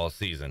 baseball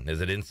season? Is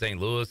it in St.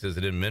 Louis? Is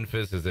it in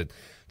Memphis? Is it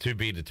to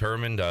be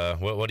determined?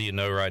 What do you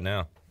know right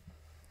now?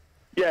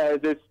 Yeah,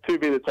 it's to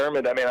be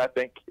determined. I mean, I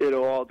think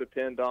it'll all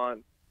depend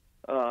on,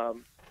 how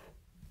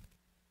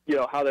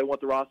they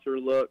want the roster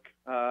to look,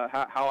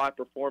 how I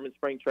perform in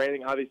spring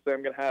training. Obviously,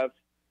 I'm going to have,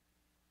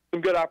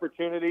 some good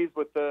opportunities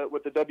with the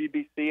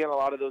WBC and a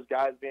lot of those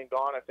guys being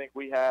gone. I think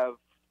we have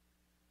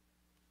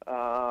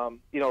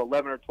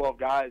 11 or 12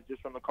 guys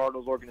just from the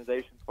Cardinals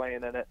organization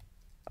playing in it.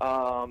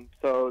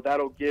 So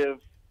that'll give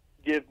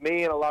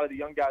me and a lot of the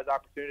young guys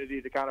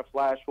opportunity to kind of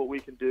flash what we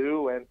can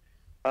do and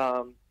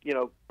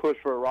push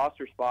for a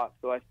roster spot.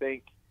 So I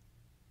think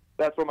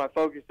that's where my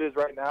focus is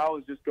right now,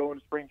 is just going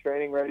to spring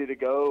training ready to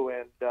go,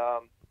 and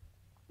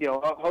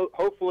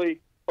hopefully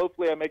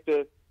I make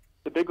the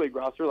big league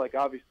roster. Like,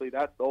 obviously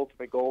that's the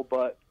ultimate goal,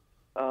 but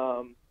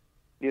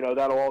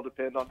that'll all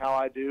depend on how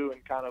I do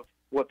and kind of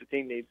what the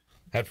team needs.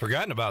 Had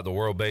forgotten about the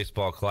World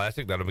Baseball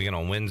Classic. That'll begin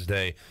on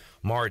Wednesday,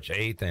 March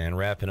 8th, and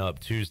wrapping up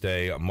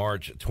Tuesday,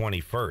 March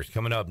 21st.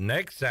 Coming up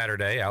next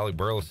Saturday, Alec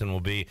Burleson will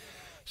be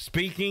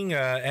speaking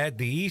at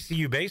the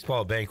ECU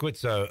baseball banquet.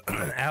 So,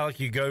 Alec,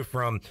 you go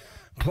from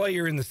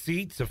player in the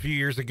seats a few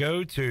years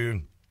ago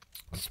to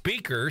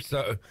speaker.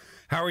 So,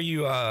 how are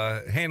you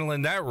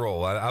handling that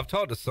role? I've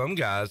talked to some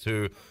guys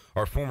who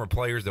are former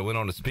players that went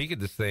on to speak at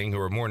this thing who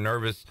are more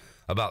nervous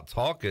about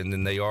talking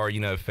than they are,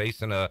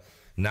 facing a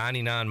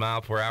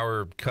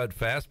 99-mile-per-hour cut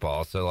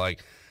fastball. So,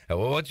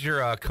 what's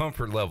your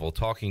comfort level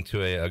talking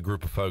to a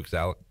group of folks,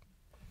 Alec?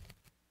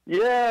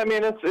 Yeah, I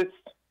mean, it's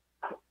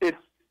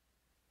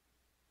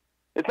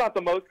not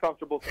the most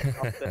comfortable thing,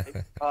 I'll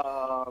say.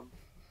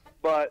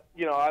 But,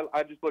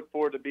 I just look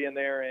forward to being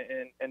there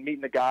and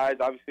meeting the guys.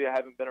 Obviously, I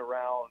haven't been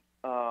around,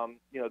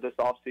 this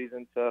off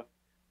season to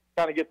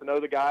kind of get to know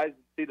the guys and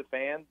see the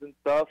fans and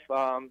stuff.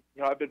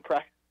 I've been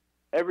practicing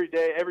every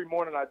day. Every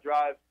morning I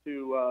drive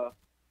to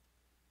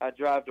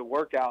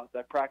workouts.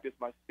 I practice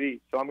my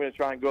speech. So I'm going to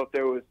try and go up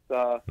there with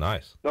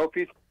nice. No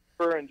piece of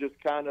paper and just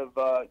kind of,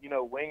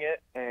 wing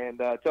it and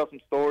tell some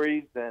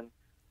stories and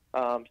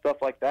stuff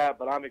like that.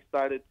 But I'm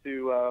excited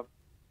to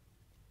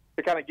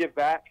kind of give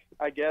back,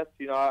 I guess.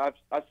 I've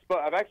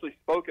actually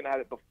spoken at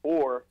it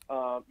before,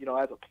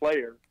 as a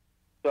player.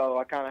 So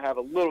I kind of have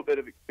a little bit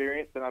of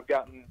experience, and I've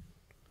gotten,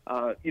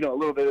 a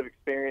little bit of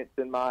experience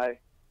in my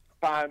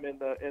time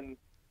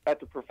at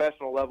the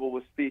professional level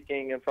with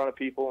speaking in front of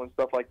people and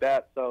stuff like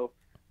that. So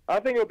I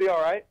think it'll be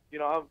all right.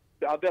 I'll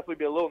definitely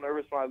be a little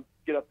nervous when I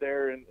get up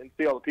there and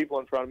see all the people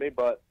in front of me,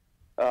 but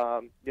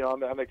I'm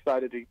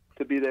excited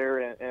to be there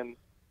and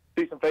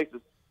see some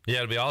faces. Yeah,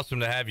 it'll be awesome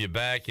to have you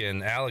back.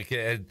 And Alec,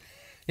 this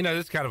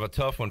is kind of a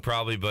tough one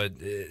probably, but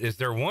is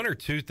there one or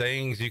two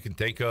things you can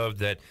think of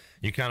that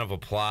you kind of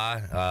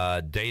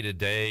apply day to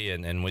day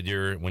and when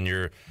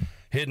you're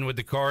hitting with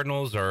the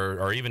Cardinals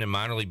or even in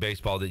minor league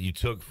baseball that you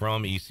took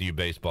from ECU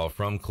baseball,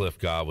 from Cliff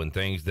Godwin,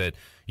 things that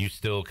you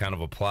still kind of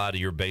apply to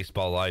your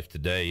baseball life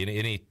today?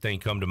 Anything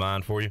come to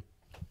mind for you?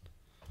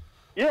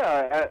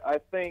 Yeah, I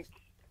think,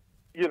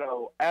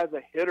 as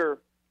a hitter,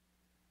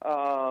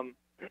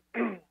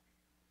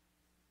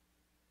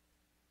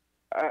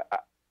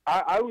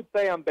 I would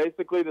say I'm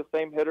basically the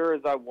same hitter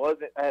as I was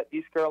at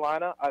East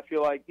Carolina. I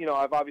feel like,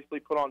 I've obviously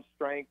put on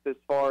strength as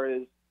far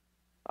as,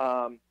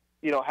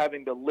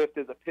 having to lift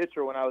as a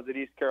pitcher when I was at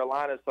East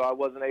Carolina, so I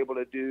wasn't able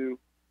to do,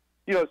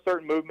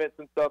 certain movements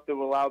and stuff that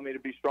would allow me to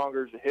be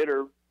stronger as a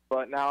hitter.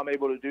 But now I'm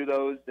able to do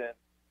those. And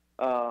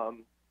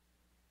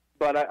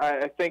but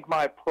I think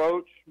my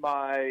approach,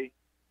 my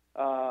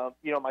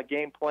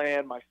game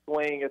plan, my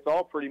swing, it's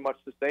all pretty much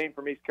the same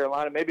from East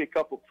Carolina. Maybe a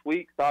couple of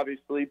tweaks,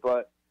 obviously,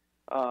 but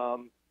I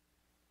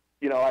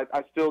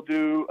still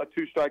do a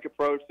two-strike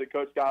approach that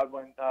Coach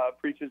Godwin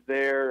preaches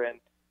there,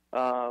 and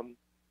a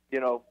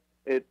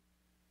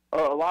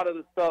lot of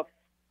the stuff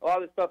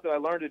that I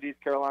learned at East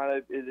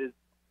Carolina is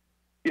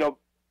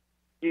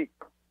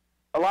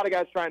a lot of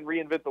guys try and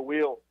reinvent the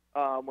wheel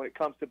when it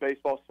comes to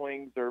baseball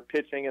swings or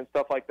pitching and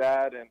stuff like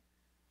that, and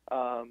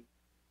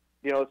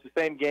it's the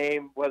same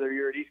game whether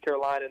you're at East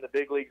Carolina in the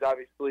big leagues.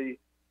 Obviously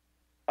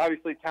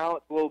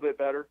talent's a little bit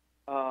better,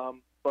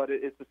 but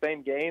it's the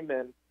same game,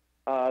 and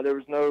there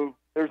was no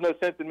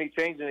sense in me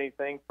changing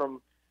anything from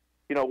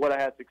what I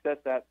had success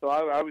at. So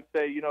I would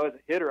say as a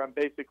hitter, I'm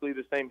basically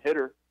the same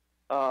hitter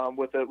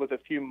with a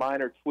few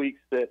minor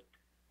tweaks that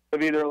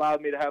have either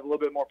allowed me to have a little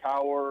bit more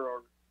power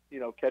or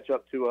catch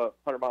up to a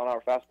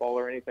 100-mile-an-hour fastball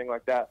or anything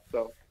like that.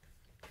 So.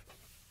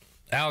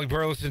 Alec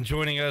Burleson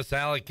joining us.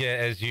 Alec,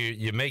 as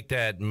you make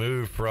that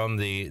move from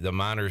the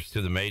minors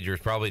to the majors,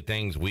 probably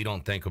things we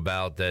don't think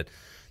about that.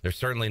 There's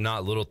certainly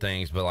not little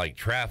things, but like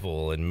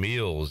travel and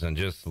meals and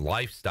just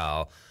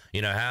lifestyle.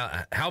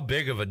 How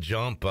big of a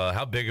jump,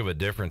 how big of a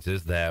difference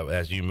is that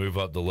as you move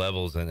up the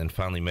levels and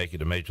finally make it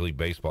to Major League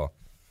Baseball?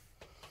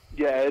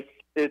 Yeah,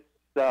 it's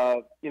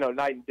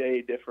night and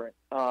day different.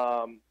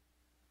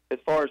 As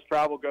far as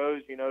travel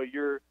goes,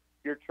 you're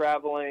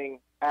traveling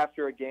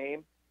after a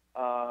game.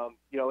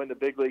 In the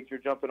big leagues, you're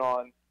jumping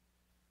on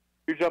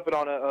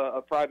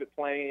a private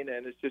plane,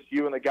 and it's just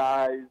you and the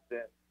guys,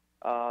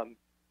 and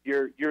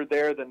you're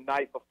there the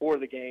night before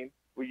the game.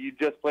 Where you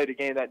just played a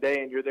game that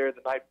day, and you're there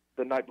the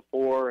night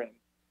before, and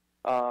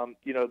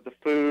the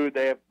food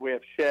we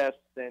have chefs,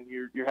 and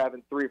you're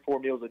having 3 or 4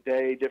 meals a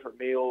day, different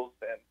meals,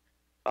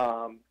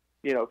 and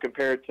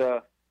compared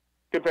to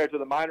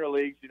the minor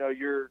leagues,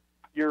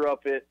 you're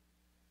up at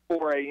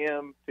 4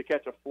 a.m. to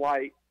catch a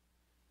flight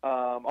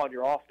on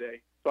your off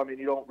day. So, I mean,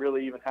 you don't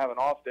really even have an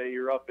off day.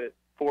 You're up at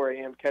 4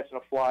 a.m. catching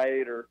a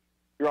flight, or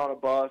you're on a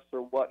bus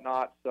or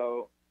whatnot.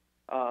 So,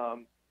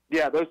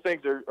 yeah, those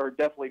things are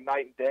definitely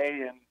night and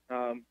day.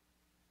 And,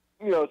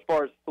 you know, as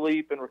far as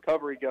sleep and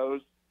recovery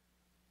goes,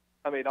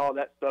 I mean, all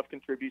that stuff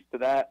contributes to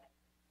that.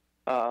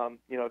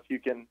 You know, if you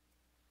can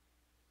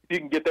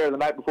get there the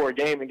night before a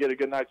game and get a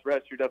good night's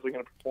rest, you're definitely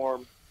going to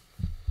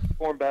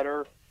perform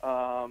better.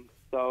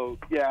 So,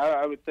 yeah,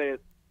 I would say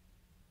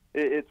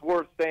it's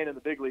worth staying in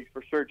the big leagues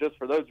for sure, just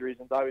for those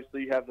reasons.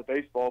 Obviously, you have the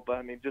baseball, but,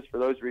 I mean, just for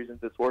those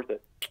reasons, it's worth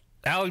it.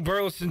 Alec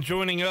Burleson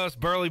joining us.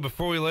 Burley,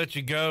 before we let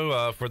you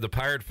go, for the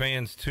Pirate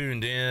fans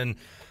tuned in,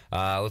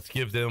 let's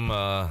give them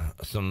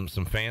some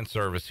fan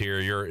service here.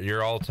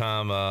 Your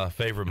all-time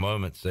favorite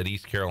moments at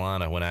East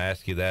Carolina. When I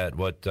ask you that,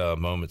 what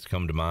moments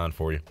come to mind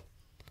for you?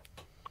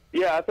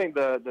 Yeah, I think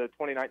the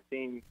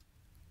 2019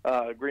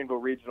 Greenville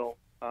Regional.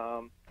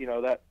 You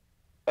know, that's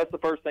the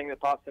first thing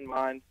that pops in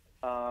mind.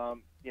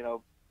 You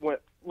know,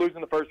 losing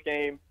the first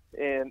game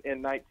in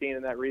 19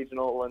 in that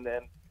regional, and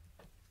then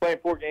playing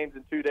 4 games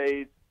in 2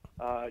 days.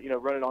 You know,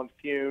 running on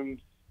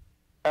fumes,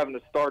 having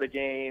to start a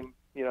game.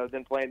 You know,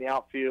 then playing the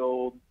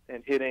outfield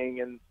and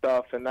hitting and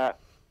stuff, and that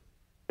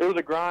it was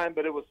a grind,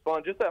 but it was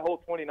fun. Just that whole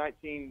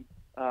 2019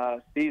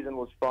 season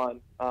was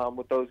fun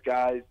with those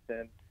guys,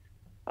 and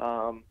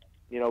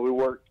you know, we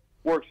worked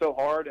so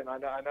hard. And I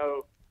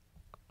know,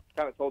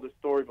 kind of told this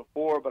story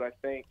before, but I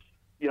think,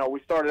 you know, we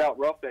started out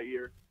rough that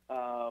year.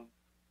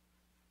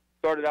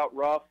 Started out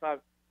rough,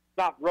 not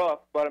rough,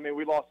 but I mean,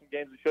 we lost some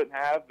games we shouldn't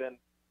have, and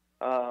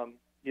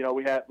you know,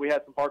 we had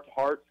some heart to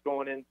hearts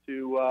going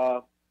into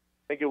I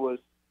think it was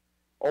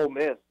Ole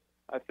Miss.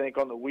 I think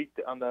on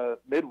the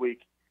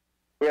midweek,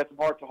 we had some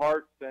heart to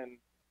hearts, and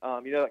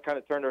you know, that kind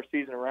of turned our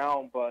season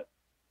around. But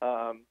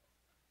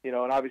you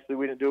know, and obviously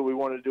we didn't do what we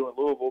wanted to do in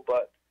Louisville,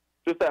 but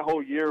just that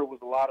whole year was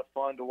a lot of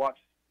fun to watch.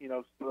 You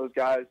know, some of those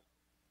guys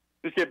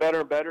just get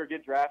better and better,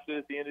 get drafted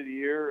at the end of the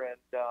year, and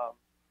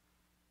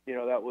you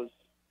know, that was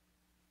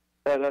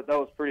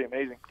pretty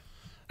amazing.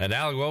 And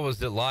Alec, what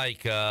was it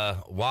like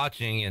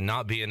watching and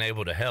not being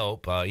able to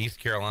help? East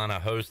Carolina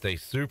hosts a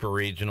super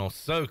regional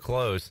so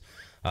close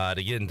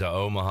to getting to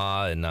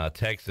Omaha, and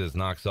Texas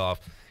knocks off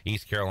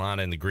East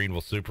Carolina in the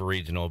Greenville Super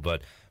Regional.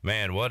 But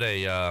man, what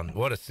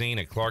a scene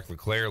at Clark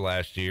LeClaire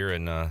last year,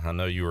 and I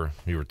know you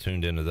were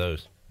tuned into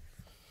those.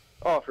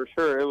 Oh, for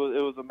sure, it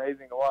was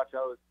amazing to watch.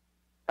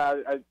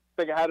 I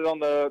think I had it on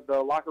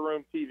the locker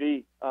room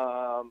TV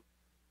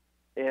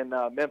in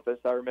Memphis.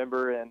 I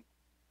remember, and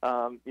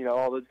you know,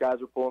 all those guys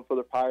were pulling for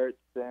the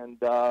Pirates, and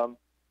you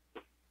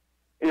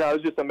know, it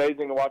was just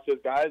amazing to watch those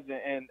guys.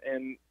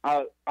 And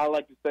I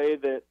like to say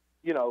that,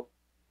 you know,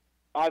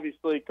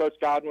 obviously Coach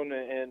Godwin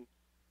and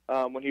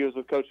when he was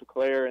with Coach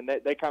LeClaire, and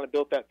they kind of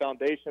built that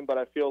foundation. But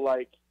I feel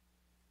like,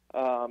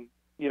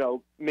 you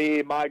know, me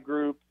and my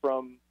group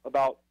from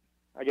about,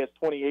 I guess,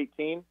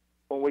 2018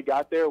 when we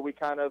got there, we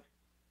kind of,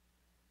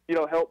 you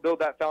know, helped build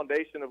that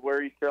foundation of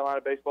where East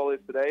Carolina baseball is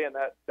today, and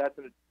that's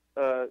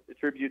a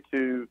tribute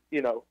to,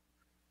 you know,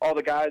 all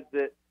the guys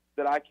that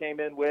I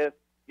came in with,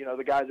 you know,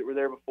 the guys that were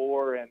there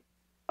before, and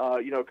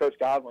you know, Coach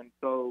Godwin.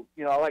 So,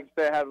 you know, I like to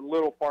say I had a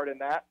little part in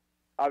that.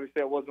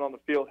 Obviously, I wasn't on the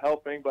field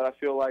helping, but I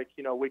feel like,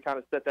 you know, we kind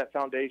of set that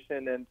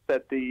foundation and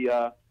set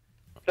the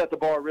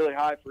bar really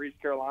high for East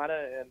Carolina.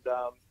 And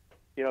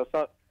you know,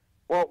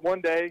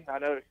 one day, I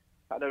know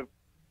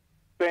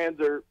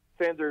fans are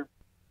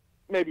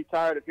maybe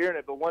tired of hearing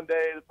it, but one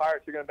day the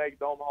Pirates are going to make it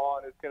to Omaha,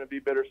 and it's going to be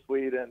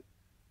bittersweet. And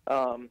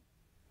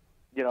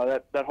you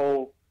know, that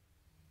whole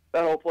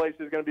place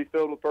is going to be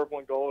filled with purple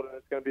and gold, and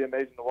it's going to be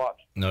amazing to watch.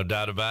 No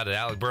doubt about it.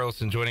 Alec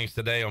Burleson joining us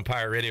today on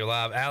Pirate Radio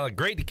Live. Alec,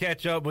 great to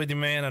catch up with you,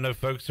 man. I know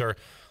folks are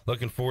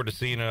looking forward to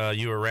seeing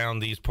you around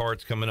these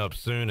parts coming up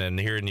soon, and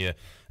hearing you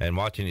and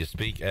watching you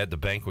speak at the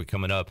banquet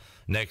coming up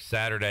next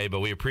Saturday.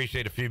 But we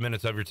appreciate a few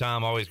minutes of your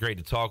time. Always great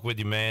to talk with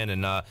you, man.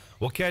 And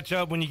we'll catch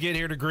up when you get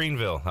here to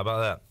Greenville. How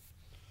about that?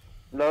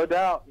 No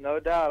doubt.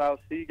 I'll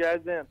see you guys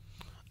then.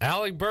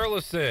 Alec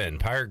Burleson,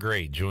 Pirate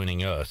Great,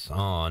 joining us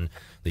on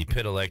the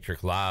Pit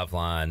Electric Live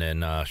line.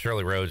 And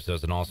Shirley Rhodes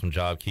does an awesome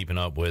job keeping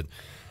up with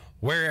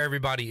where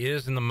everybody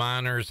is in the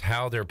minors,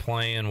 how they're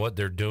playing, what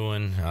they're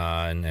doing,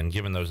 and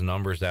giving those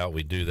numbers out.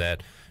 We do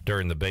that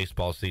during the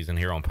baseball season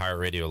here on Pirate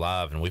Radio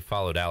Live, and we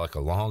followed Alec a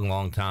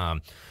long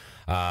time.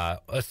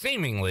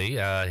 Seemingly,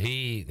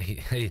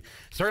 he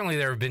certainly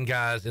there have been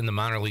guys in the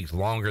minor leagues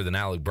longer than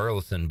Alec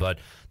Burleson, but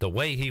the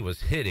way he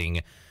was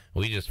hitting,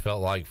 we just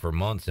felt like for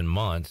months and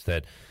months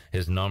that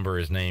his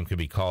name could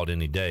be called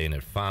any day, and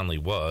it finally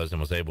was,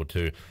 and was able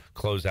to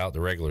close out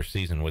the regular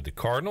season with the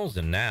Cardinals.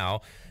 And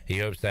now he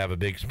hopes to have a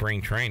big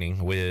spring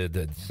training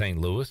with St.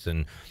 Louis,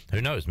 and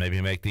who knows,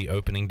 maybe make the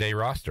opening day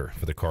roster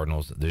for the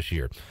Cardinals this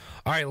year.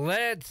 All right,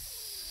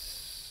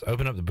 let's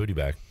open up the booty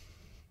bag.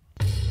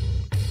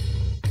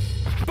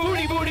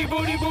 Booty, booty,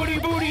 booty, booty,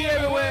 booty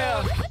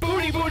everywhere.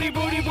 Booty, booty,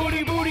 booty,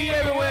 booty, booty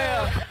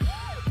everywhere.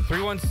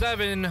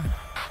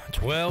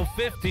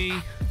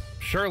 317-1250.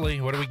 Shirley,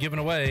 what are we giving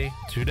away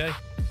today?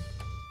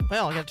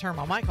 Well, I got to turn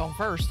my mic on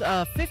first.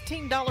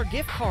 $15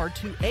 gift card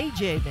to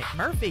AJ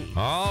McMurphy.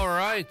 All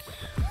right.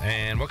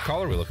 And what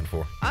caller are we looking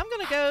for? I'm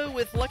going to go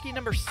with lucky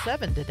number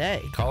 7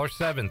 today. Caller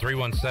 7,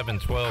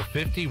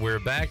 317-1250. We're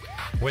back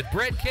with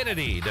Brett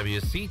Kennedy,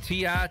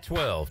 WCTI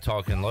 12,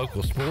 talking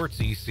local sports,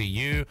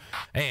 ECU,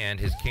 and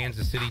his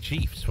Kansas City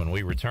Chiefs when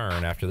we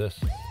return after this.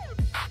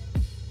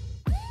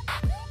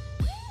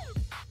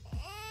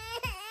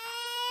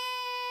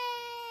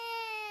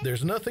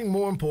 There's nothing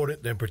more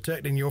important than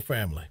protecting your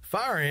family.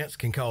 Fire ants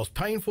can cause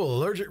painful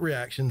allergic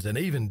reactions and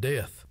even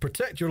death.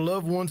 Protect your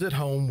loved ones at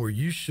home where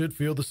you should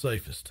feel the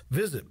safest.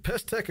 Visit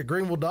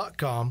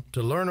pesttechofgreenville.com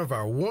to learn of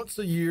our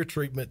once-a-year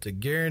treatment to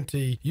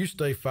guarantee you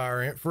stay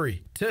fire ant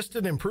free.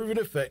 Tested and proven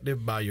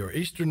effective by your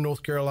Eastern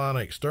North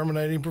Carolina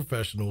exterminating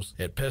professionals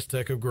at Pest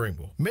Tech of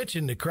Greenville.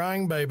 Mention the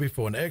crying baby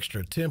for an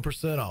extra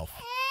 10% off.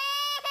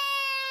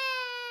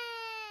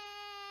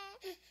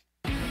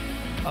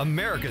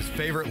 America's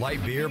favorite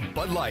light beer,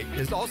 Bud Light,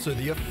 is also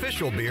the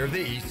official beer of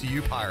the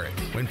ECU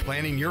Pirates. When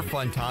planning your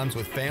fun times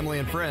with family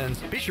and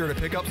friends, be sure to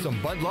pick up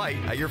some Bud Light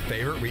at your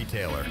favorite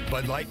retailer.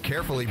 Bud Light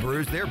carefully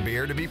brews their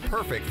beer to be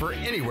perfect for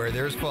anywhere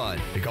there's fun,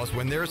 because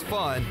when there's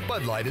fun,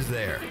 Bud Light is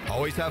there.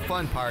 Always have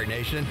fun, Pirate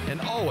Nation, and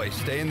always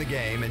stay in the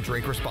game and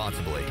drink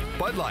responsibly.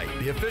 Bud Light,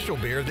 the official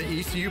beer of the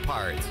ECU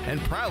Pirates,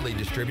 and proudly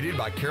distributed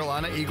by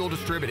Carolina Eagle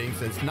Distributing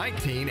since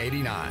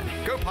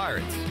 1989. Go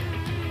Pirates!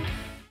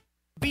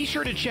 Be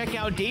sure to check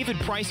out David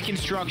Price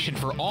Construction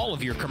for all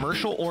of your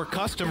commercial or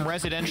custom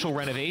residential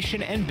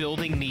renovation and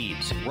building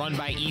needs. Run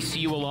by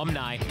ECU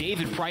alumni,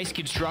 David Price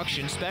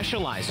Construction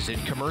specializes in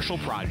commercial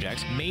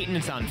projects,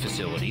 maintenance on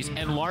facilities,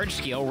 and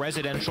large-scale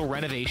residential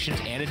renovations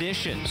and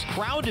additions.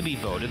 Proud to be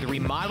voted the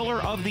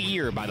Remodeler of the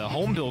Year by the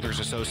Home Builders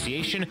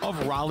Association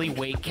of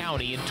Raleigh-Wake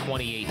County in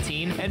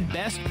 2018 and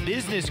Best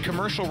Business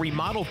Commercial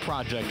Remodel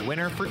Project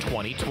winner for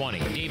 2020.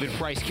 David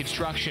Price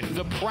Construction,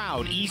 the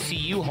proud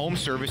ECU Home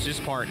Services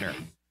partner.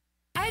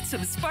 Add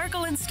some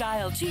sparkle and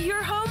style to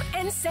your home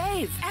and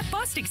save at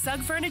Bostic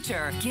Sugg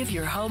Furniture. Give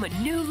your home a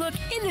new look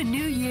in the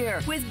new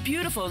year with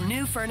beautiful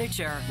new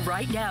furniture.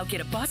 Right now,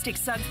 get a Bostic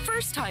Sugg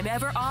first time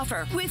ever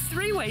offer with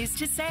 3 ways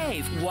to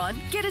save.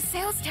 1, get a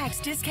sales tax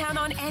discount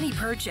on any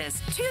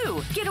purchase.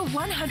 2, get a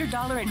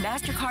 $100 in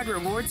MasterCard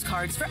rewards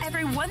cards for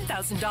every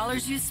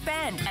 $1,000 you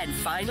spend. And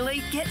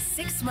finally, get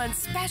 6 months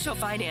special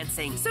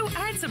financing. So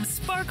add some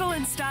sparkle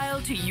and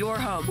style to your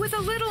home with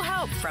a little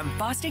help from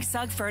Bostic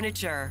Sugg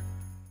Furniture.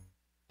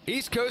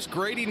 East Coast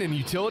Grading and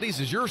Utilities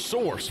is your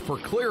source for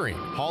clearing,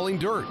 hauling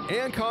dirt,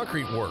 and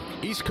concrete work.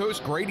 East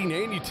Coast Grading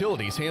and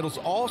Utilities handles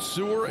all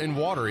sewer and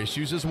water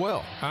issues as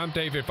well. I'm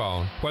David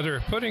Vaughn.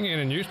 Whether putting in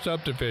a new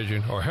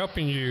subdivision or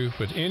helping you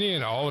with any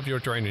and all of your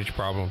drainage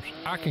problems,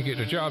 I can get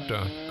the job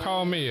done.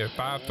 Call me at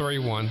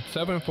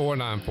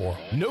 531-7494.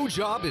 No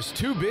job is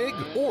too big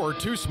or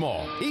too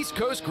small. East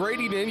Coast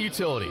Grading and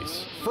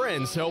Utilities.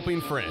 Friends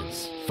helping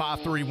friends.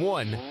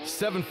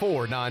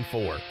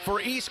 531-7494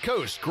 for East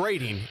Coast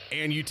Grading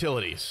and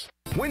Utilities.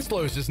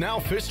 Winslow's is now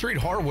Fifth Street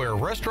Hardware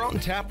Restaurant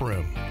and Tap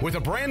Room. With a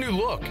brand new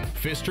look,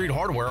 Fifth Street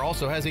Hardware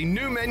also has a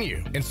new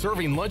menu and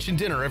serving lunch and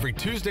dinner every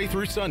Tuesday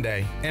through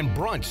Sunday and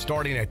brunch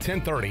starting at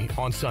 10:30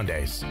 on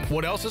Sundays.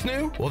 What else is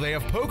new? Well, they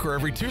have poker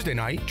every Tuesday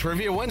night,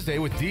 Trivia Wednesday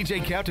with DJ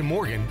Captain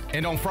Morgan,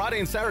 and on Friday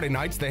and Saturday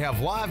nights they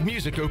have live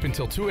music open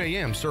till 2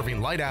 a.m.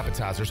 serving light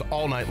appetizers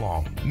all night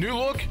long. New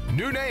look,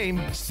 new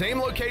name, same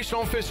location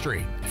on Fifth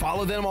Street.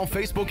 Follow them on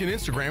Facebook and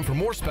Instagram for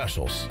more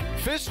specials.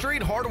 Fifth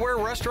Street Hardware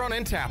Restaurant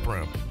and Tap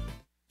Room.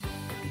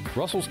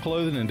 Russell's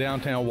Clothing in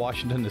downtown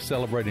Washington is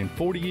celebrating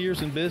 40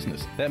 years in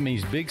business. That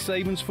means big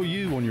savings for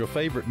you on your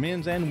favorite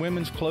men's and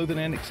women's clothing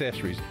and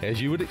accessories. As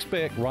you would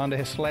expect, Rhonda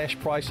has slashed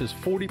prices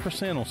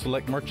 40% on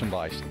select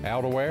merchandise.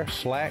 Outerwear,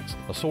 slacks,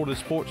 assorted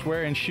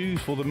sportswear, and shoes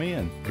for the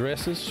men.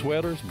 Dresses,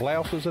 sweaters,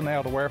 blouses, and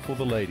outerwear for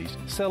the ladies.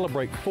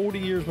 Celebrate 40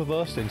 years with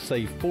us and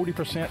save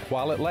 40%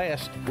 while it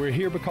lasts. We're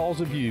here because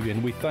of you,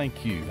 and we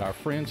thank you, our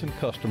friends and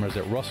customers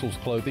at Russell's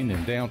Clothing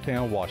in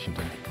downtown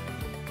Washington.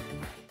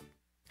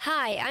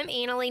 Hi, I'm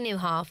Annalie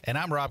Newhoff. And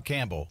I'm Rob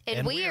Campbell.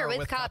 And we are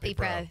with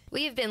CopyPro.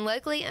 We have been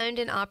locally owned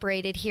and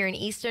operated here in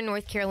Eastern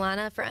North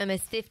Carolina for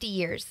almost 50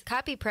 years.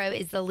 CopyPro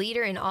is the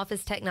leader in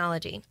office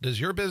technology. Does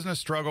your business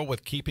struggle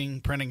with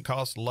keeping printing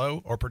costs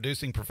low or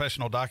producing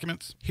professional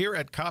documents? Here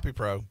at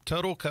CopyPro,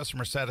 total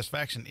customer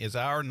satisfaction is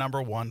our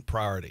 #1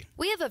 priority.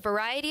 We have a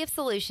variety of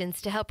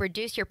solutions to help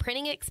reduce your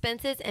printing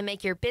expenses and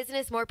make your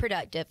business more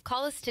productive.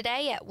 Call us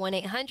today at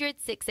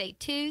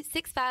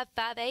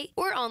 1-800-682-6558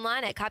 or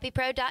online at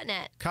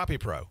copypro.net.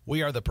 CopyPro.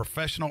 We are the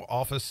professional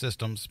office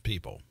systems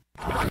people.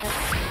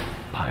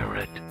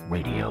 Pirate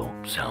radio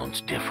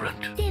sounds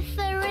different.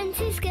 Different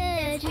is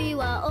good. We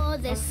are all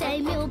the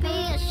same. You'll be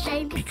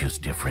ashamed. Because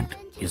different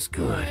is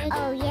good.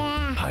 Oh,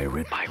 yeah.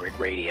 Pirate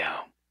radio.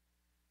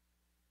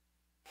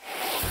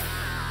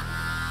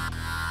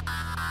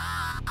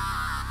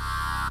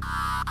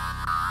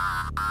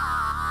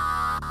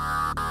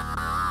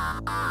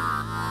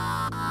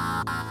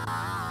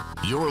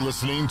 You're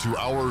listening to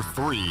Hour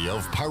 3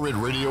 of Pirate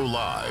Radio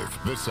Live.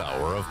 This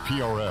hour of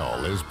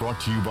PRL is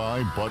brought to you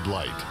by Bud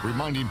Light,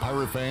 reminding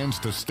Pirate fans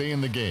to stay in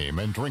the game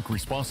and drink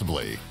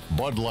responsibly.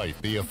 Bud Light,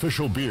 the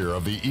official beer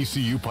of the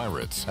ECU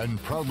Pirates,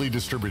 and proudly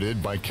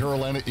distributed by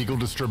Carolina Eagle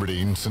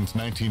Distributing since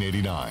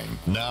 1989.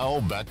 Now,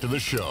 back to the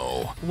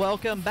show.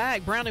 Welcome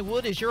back. Brownie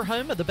Wood is your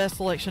home of the best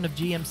selection of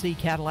GMC,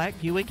 Cadillac,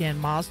 Buick,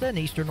 and Mazda in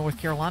eastern North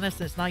Carolina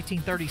since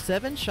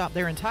 1937. Shop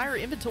their entire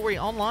inventory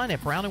online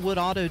at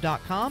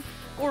brownandwoodauto.com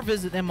or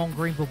visit them on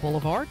Greenville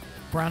Boulevard.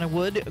 Brown &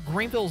 Wood,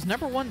 Greenville's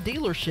 #1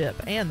 dealership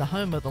and the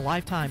home of the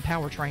lifetime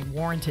powertrain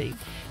warranty.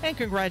 And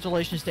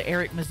congratulations to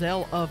Eric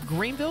Mazzell of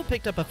Greenville.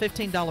 Picked up a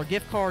 $15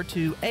 gift card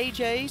to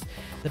AJ's.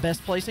 The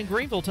best place in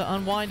Greenville to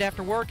unwind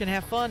after work and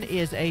have fun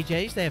is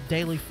AJ's. They have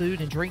daily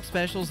food and drink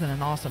specials and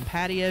an awesome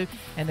patio.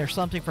 And there's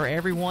something for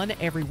everyone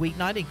every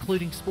weeknight,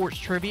 including sports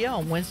trivia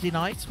on Wednesday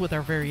nights with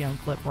our very own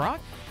Clip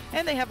Brock.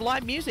 And they have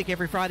live music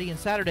every Friday and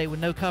Saturday with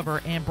no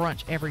cover and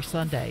brunch every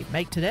Sunday.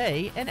 Make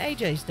today an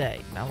AJ's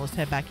Day. Now let's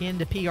head back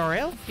into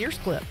PRL. Here's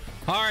Clip.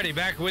 Alrighty,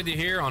 back with you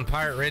here on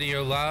Pirate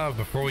Radio Live.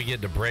 Before we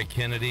get to Brett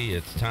Kennedy,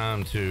 it's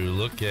time to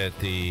look at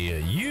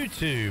the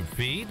YouTube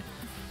feed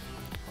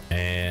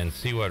and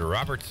see what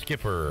Robert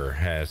Skipper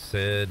has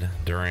said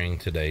during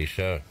today's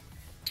show.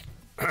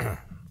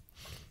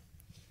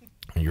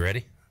 You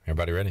ready?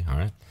 Everybody ready? All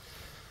right.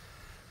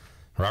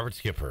 Robert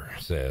Skipper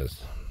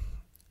says,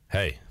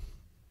 "Hey,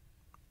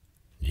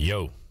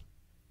 yo,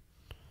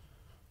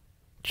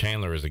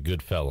 Chandler is a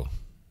good fellow.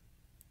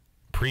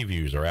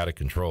 Previews are out of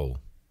control.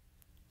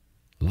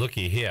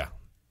 Looky here.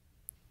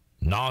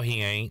 No,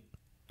 he ain't.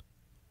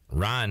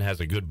 Ryan has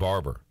a good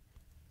barber.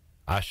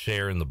 I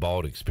share in the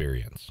bald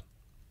experience.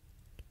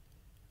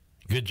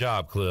 Good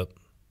job, Clip.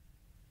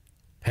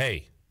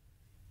 Hey,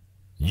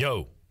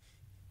 yo,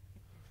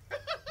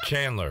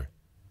 Chandler,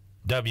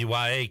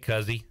 WYA,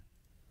 cuzzy.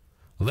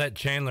 Let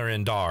Chandler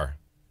in dar.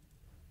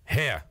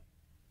 Here."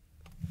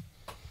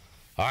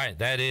 All right,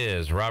 that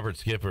is Robert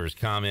Skipper's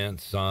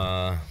comments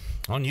on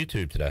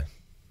YouTube today.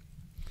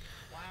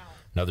 Wow.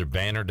 Another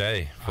banner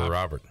day for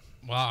Robert.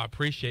 Well, I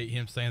appreciate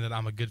him saying that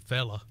I'm a good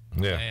fella.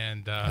 Yeah.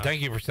 And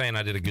thank you for saying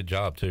I did a good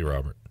job too,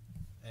 Robert.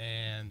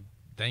 And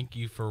thank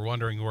you for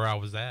wondering where I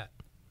was at.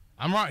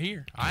 I'm right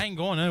here. I ain't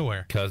going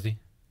nowhere.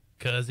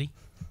 Cuzzy.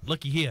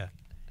 Looky here.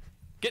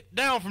 Get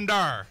down from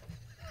dar.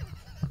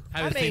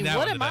 I mean,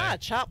 what am I,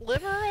 chopped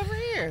liver over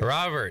here?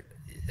 Robert,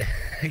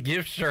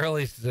 give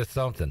Shirley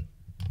something.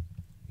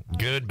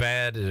 Good,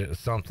 bad,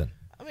 something.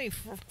 I mean,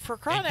 for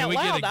crying out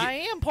loud,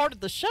 I am part of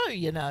the show,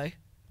 you know.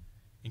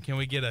 And can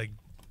we get a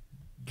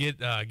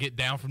get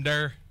down from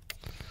there?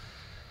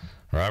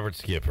 Robert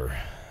Skipper.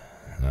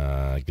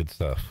 Good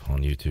stuff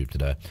on YouTube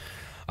today.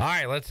 All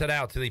right, let's head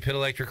out to the Pit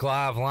Electric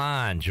Live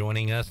line.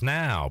 Joining us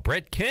now,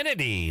 Brett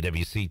Kennedy,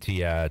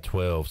 WCTI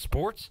 12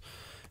 Sports.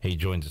 He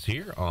joins us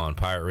here on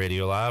Pirate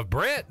Radio Live.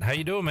 Brett, how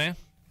you doing, man?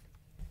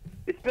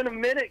 It's been a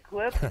minute,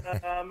 Cliff.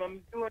 I'm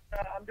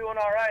doing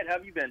all right. How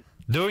have you been?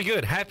 Doing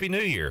good. Happy New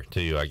Year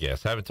to you, I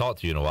guess. I haven't talked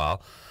to you in a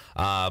while.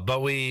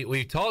 But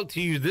we talked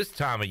to you this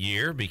time of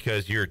year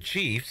because your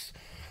Chiefs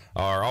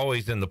are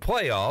always in the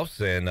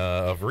playoffs, and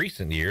of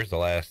recent years, the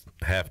last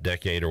half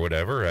decade or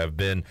whatever, have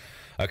been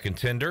a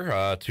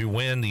contender to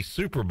win the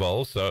Super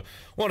Bowl. So I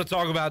want to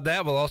talk about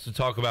that. We'll also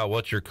talk about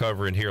what you're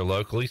covering here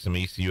locally, some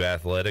ECU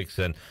athletics,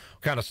 and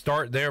kind of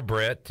start there,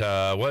 Brett.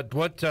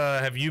 What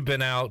have you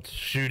been out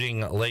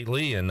shooting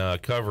lately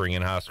and covering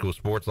in high school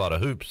sports? A lot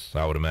of hoops,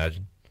 I would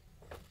imagine.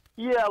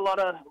 Yeah, a lot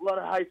of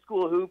high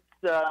school hoops.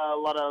 A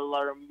lot of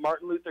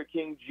Martin Luther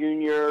King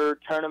Jr.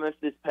 tournaments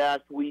this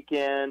past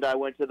weekend. I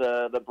went to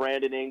the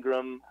Brandon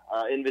Ingram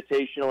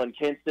Invitational in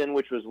Kinston,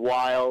 which was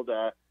wild.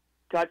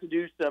 Got to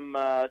do some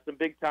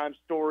big time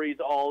stories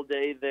all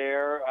day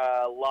there.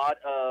 A lot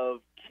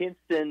of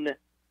Kinston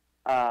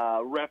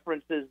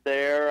references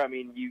there. I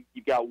mean, you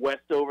got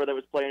Westover that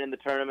was playing in the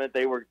tournament.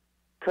 They were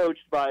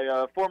coached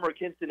by former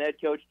Kinston head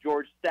coach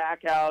George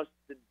Stackhouse,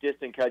 the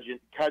distant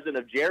cousin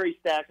of Jerry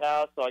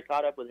Stackhouse. So I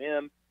caught up with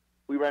him.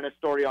 We ran a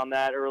story on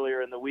that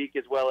earlier in the week,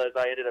 as well as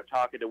I ended up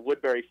talking to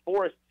Woodbury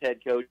Forest's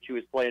head coach who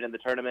was playing in the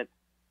tournament.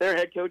 Their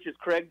head coach is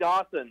Craig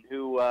Dawson,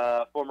 who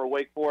former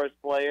Wake Forest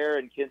player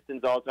and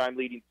Kinston's all-time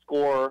leading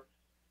scorer.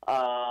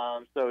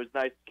 So it was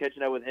nice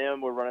catching up with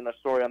him. We're running a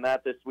story on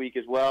that this week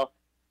as well.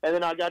 And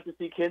then I got to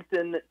see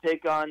Kinston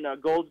take on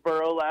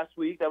Goldsboro last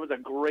week. That was a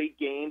great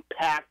game,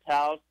 packed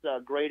house,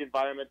 great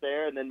environment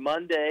there. And then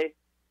Monday,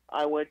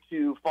 I went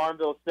to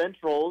Farmville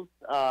Central's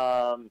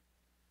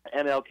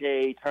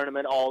MLK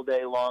tournament all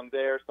day long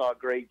there. Saw a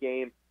great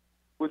game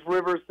with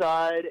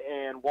Riverside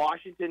and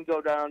Washington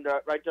go down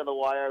right down the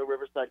wire.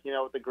 Riverside came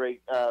out with a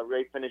great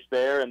finish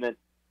there. And then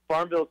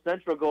Farmville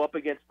Central go up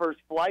against First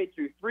Flight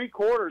through three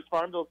quarters.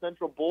 Farmville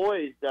Central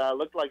boys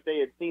looked like they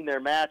had seen their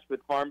match, but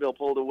Farmville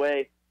pulled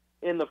away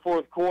in the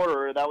fourth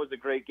quarter. That was a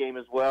great game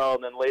as well.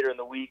 And then later in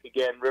the week,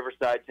 again,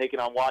 Riverside taking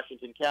on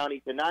Washington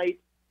County tonight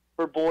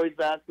for boys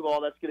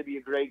basketball. That's going to be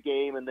a great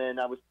game. And then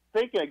I was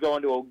thinking of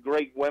going to a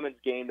great women's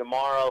game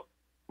tomorrow.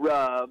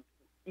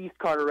 East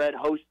Carteret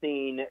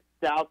hosting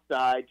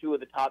Southside, two of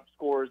the top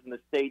scorers in the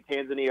state.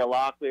 Tanzania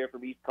Locklear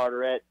from East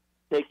Carteret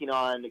taking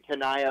on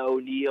Kanaya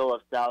O'Neill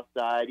of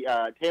Southside.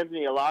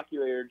 Tanzania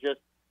Locklear just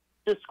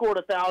scored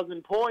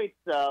 1,000 points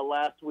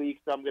last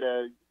week, so I'm going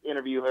to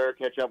interview her,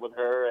 catch up with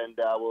her, and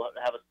we'll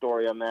have a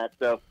story on that.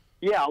 So,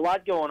 yeah, a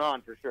lot going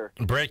on for sure.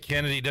 Brett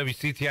Kennedy,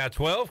 WCTI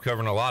 12,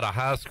 covering a lot of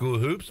high school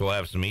hoops. We'll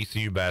have some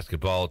ECU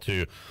basketball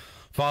to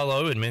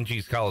follow in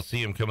Minges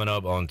Coliseum coming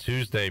up on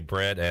Tuesday,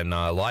 Brett. And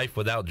life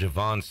without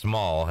Javon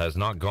Small has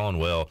not gone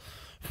well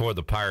for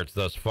the Pirates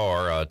thus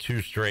far.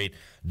 2 straight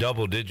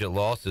double-digit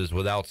losses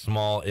without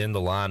Small in the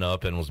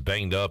lineup, and was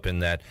banged up in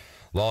that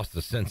loss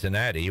to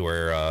Cincinnati,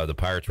 where the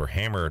Pirates were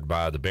hammered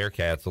by the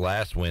Bearcats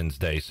last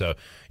Wednesday. So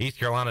East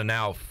Carolina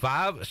now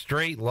 5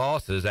 straight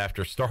losses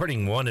after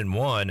starting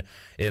 1-1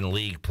 in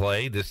league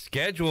play. The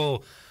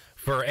schedule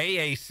for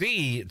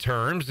AAC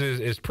terms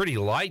is pretty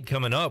light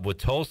coming up with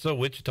Tulsa,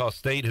 Wichita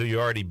State, who you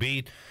already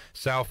beat,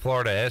 South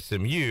Florida,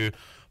 SMU.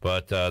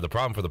 But the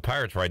problem for the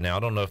Pirates right now, I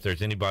don't know if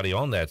there's anybody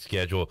on that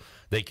schedule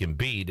they can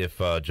beat if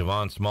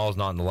Javon Small's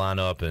not in the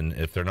lineup and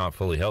if they're not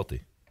fully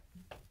healthy.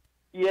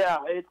 Yeah,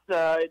 it's.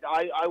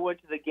 I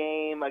went to the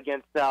game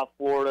against South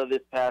Florida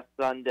this past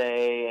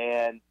Sunday,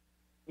 and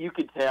you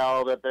could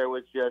tell that there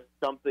was just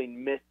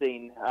something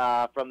missing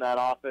from that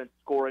offense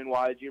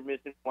scoring-wise. You're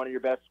missing one of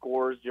your best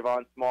scorers,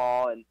 Javon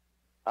Small, and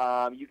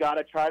you got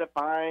to try to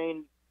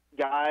find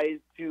guys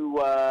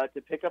to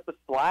pick up the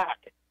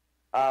slack,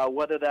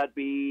 whether that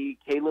be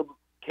Caleb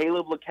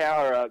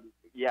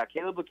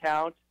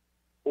LeCount,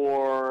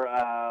 or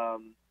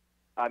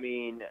I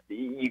mean,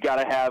 you got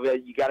to have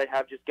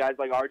just guys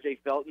like R.J.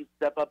 Felton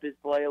step up his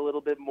play a little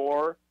bit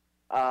more.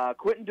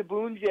 Quentin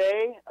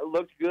DeBunje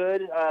looked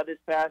good this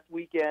past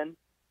weekend,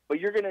 but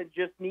you're going to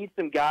just need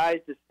some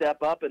guys to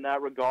step up in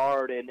that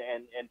regard and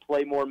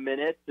play more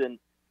minutes. And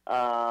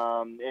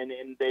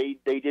they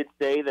did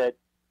say that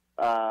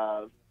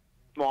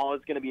Small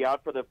is going to be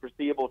out for the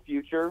foreseeable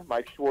future.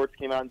 Mike Schwartz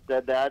came out and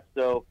said that.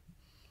 So,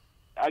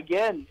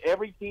 again,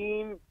 every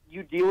team,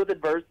 you deal with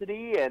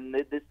adversity, and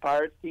this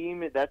Pirates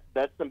team,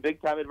 that's some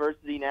big-time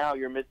adversity now.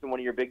 You're missing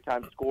one of your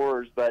big-time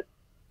scorers, but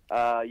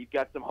you've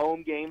got some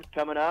home games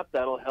coming up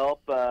that'll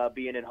help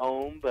being at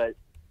home, but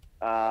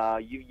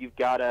you've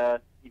got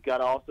to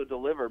also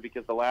deliver,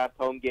 because the last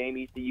home game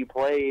ECU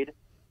played,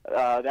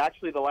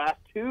 actually the last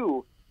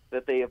 2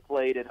 that they have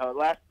played at home,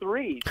 last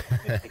 3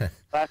 games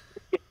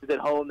at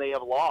home they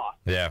have lost.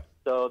 Yeah.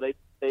 So they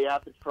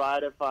have to try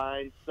to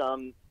find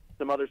some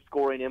other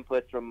scoring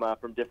inputs from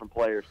different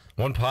players.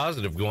 One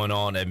positive going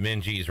on at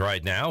Minges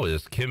right now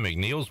is Kim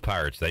McNeil's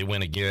Pirates. They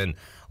win again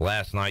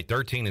last night,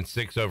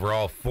 13-6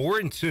 overall,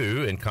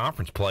 4-2 in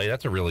conference play.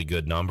 That's a really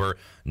good number.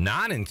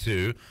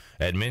 9-2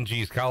 at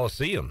Minges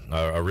Coliseum,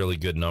 a really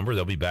good number.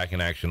 They'll be back in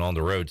action on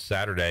the road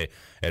Saturday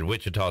at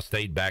Wichita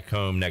State, back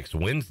home next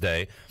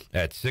Wednesday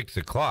at 6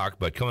 o'clock.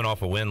 But coming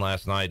off a win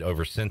last night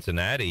over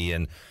Cincinnati,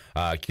 and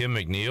Kim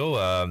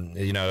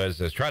McNeil,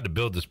 has tried to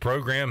build this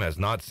program, has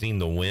not seen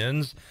the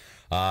wins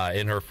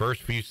in her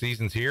first few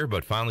seasons here,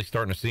 but finally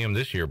starting to see them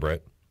this year,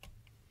 Brett.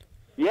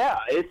 Yeah,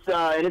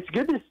 it's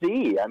good to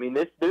see. I mean,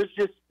 there's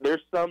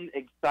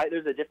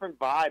a different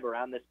vibe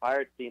around this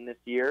Pirates team this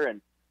year,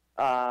 and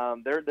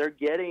they're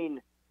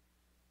getting.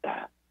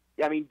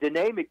 I mean,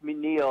 Danae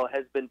McNeil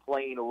has been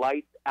playing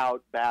lights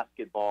out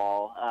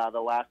basketball the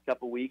last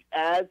couple weeks,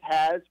 as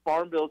has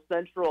Farmville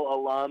Central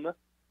alum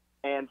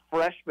and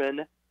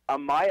freshman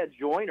Amaya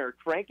Joyner,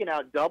 cranking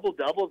out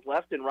double-doubles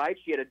left and right.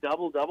 She had a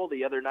double-double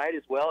the other night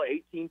as well,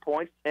 18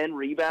 points, 10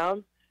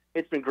 rebounds.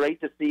 It's been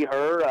great to see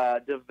her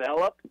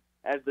develop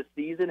as the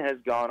season has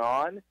gone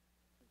on.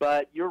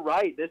 But you're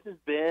right, this has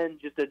been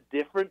just a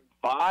different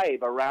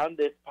vibe around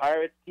this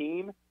Pirates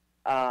team.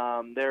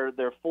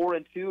 They're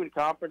 4-2 in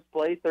conference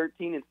play,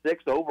 13-6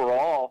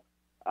 overall.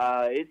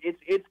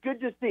 It's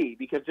good to see,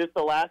 because just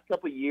the last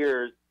couple of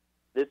years,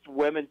 this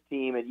women's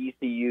team at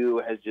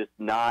ECU has just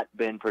not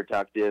been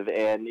productive,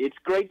 and it's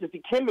great to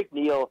see. Kim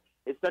McNeil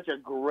is such a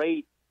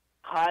great,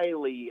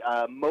 highly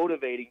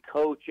motivating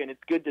coach, and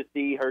it's good to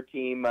see her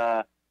team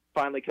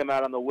finally come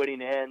out on the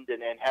winning end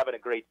and having a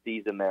great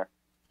season there.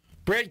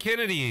 Brett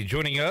Kennedy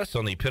joining us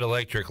on the Pit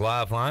Electric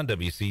Live Line,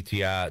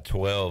 WCTI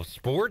 12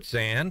 Sports,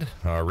 and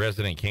our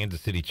resident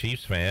Kansas City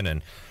Chiefs fan.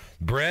 And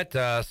Brett,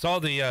 saw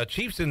the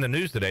Chiefs in the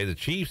news today. The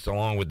Chiefs,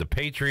 along with the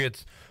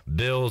Patriots,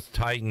 Bills,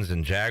 Titans,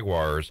 and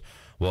Jaguars,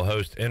 will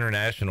host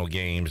international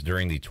games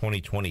during the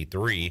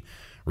 2023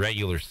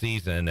 regular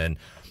season. And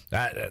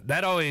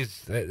that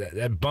always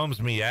that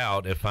bums me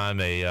out if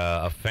I'm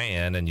a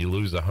fan and you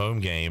lose a home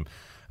game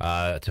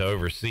to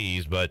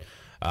overseas. But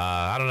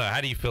I don't know. How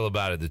do you feel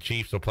about it? The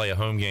Chiefs will play a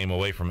home game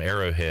away from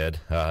Arrowhead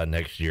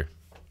next year.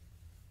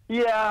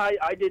 Yeah,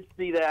 I did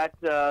see that.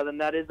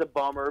 And that is a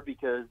bummer,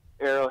 because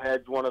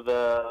Arrowhead's one of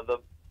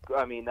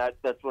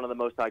that's one of the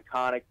most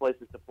iconic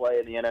places to play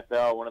in the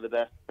NFL, one of the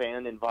best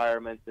fan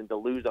environments, and to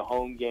lose a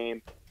home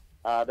game,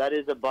 that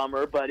is a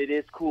bummer, but it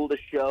is cool to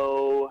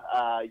show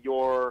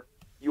your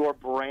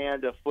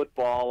brand of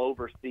football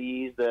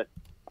overseas.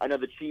 I know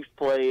the Chiefs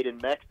played in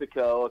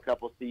Mexico a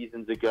couple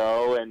seasons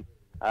ago, and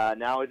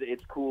now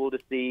it's cool to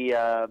see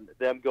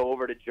them go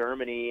over to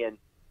Germany and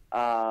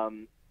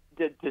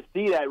to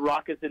see that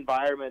raucous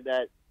environment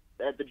that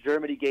at the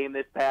Germany game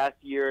this past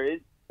year.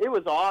 It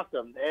was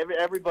awesome.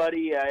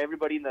 Everybody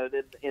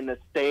in the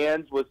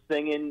stands was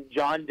singing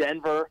John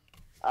Denver,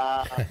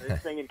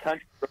 singing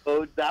Country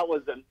Roads. That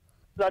was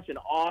such an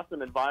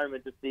awesome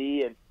environment to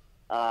see, and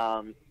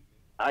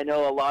I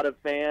know a lot of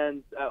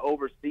fans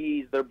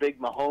overseas. They're big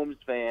Mahomes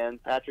fans,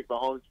 Patrick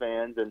Mahomes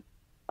fans, and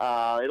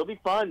it'll be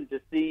fun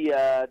to see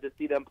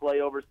them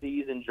play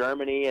overseas in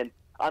Germany. And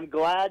I'm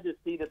glad to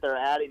see that they're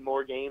adding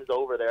more games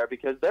over there,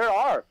 because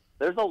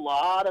there's a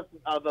lot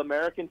of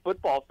American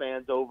football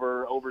fans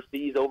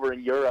overseas, over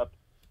in Europe.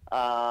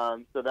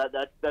 So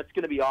that's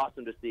going to be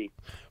awesome to see.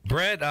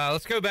 Brett,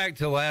 let's go back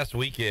to last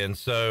weekend.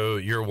 So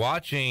you're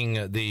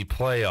watching the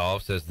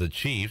playoffs as the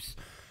Chiefs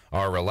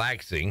are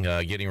relaxing,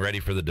 getting ready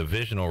for the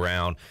divisional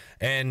round.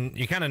 And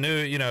you kind of knew,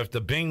 if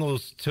the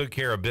Bengals took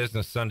care of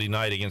business Sunday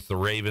night against the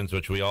Ravens,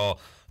 which we all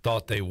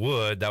thought they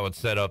would, that would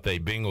set up a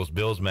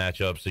Bengals-Bills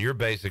matchup. So you're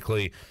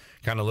basically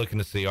kind of looking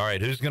to see, all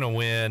right, who's going to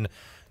win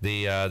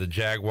the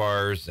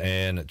Jaguars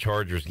and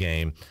Chargers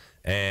game.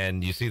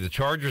 And you see the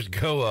Chargers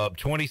go up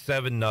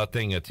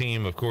 27-0, a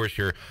team, of course,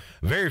 you're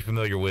very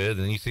familiar with,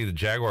 and you see the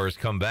Jaguars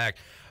come back.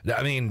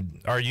 I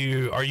mean, are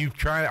you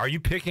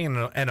picking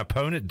an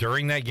opponent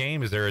during that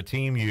game? Is there a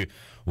team you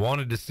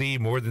wanted to see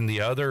more than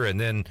the other? And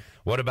then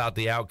what about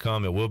the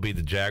outcome? It will be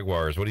the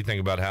Jaguars. What do you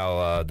think about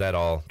how that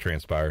all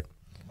transpired?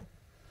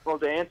 Well,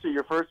 to answer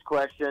your first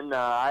question,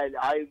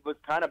 I was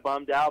kind of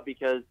bummed out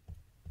because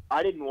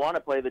I didn't want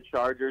to play the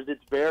Chargers.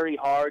 It's very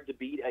hard to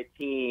beat a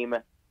team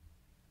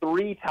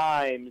 3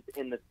 times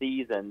in the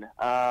season.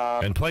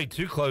 And played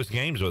 2 close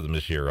games with them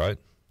this year, right?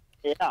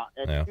 Yeah,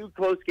 and 2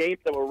 close games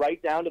that were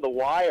right down to the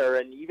wire.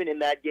 And even in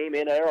that game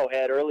in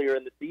Arrowhead earlier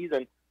in the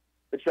season,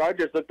 the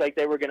Chargers looked like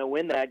they were going to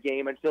win that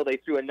game until they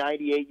threw a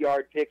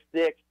 98-yard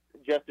pick-6.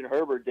 Justin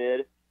Herbert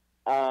did.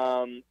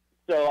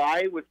 So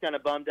I was kind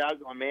of bummed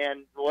out going,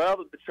 man, well,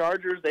 the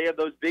Chargers, they have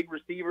those big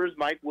receivers,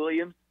 Mike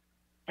Williams.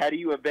 Had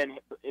you have been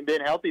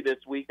healthy this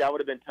week, that would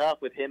have been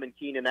tough with him and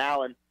Keenan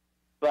Allen.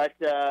 But,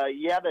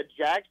 the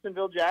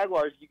Jacksonville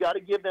Jaguars, you got to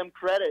give them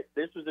credit.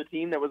 This was a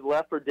team that was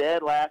left for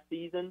dead last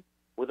season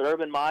with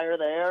Urban Meyer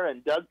there,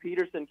 and Doug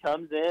Peterson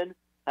comes in,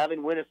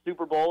 having won a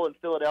Super Bowl in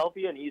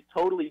Philadelphia, and he's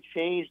totally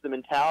changed the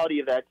mentality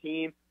of that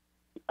team.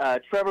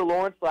 Trevor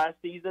Lawrence last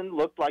season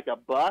looked like a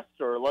bust,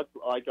 or looked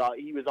like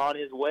he was on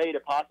his way to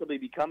possibly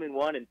becoming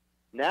one, and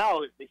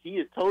now he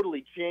has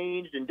totally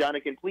changed and done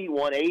a complete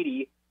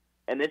 180,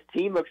 and this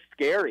team looks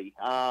scary.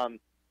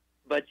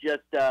 But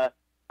just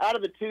out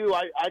of the two,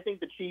 I think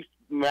the Chiefs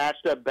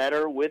matched up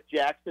better with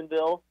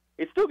Jacksonville.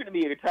 It's still going to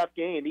be a tough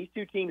game. These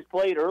two teams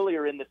played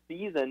earlier in the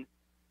season,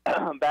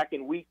 back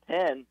in Week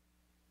 10,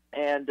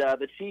 and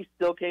the Chiefs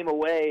still came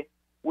away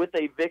with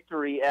a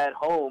victory at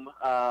home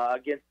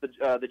against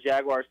the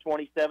Jaguars,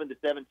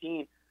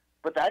 27-17.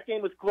 But that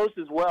game was close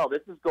as well.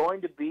 This is going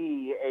to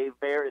be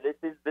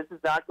this is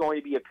not going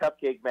to be a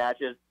cupcake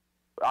match, as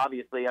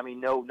obviously,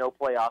 no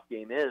playoff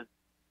game is.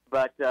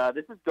 But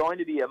this is going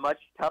to be a much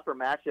tougher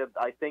matchup,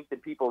 I think, than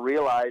people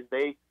realize.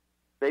 They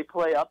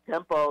play up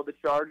tempo.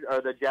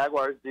 The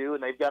Jaguars do,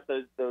 and they've got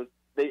those.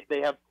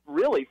 They have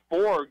really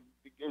 4,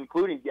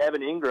 including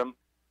Evan Ingram.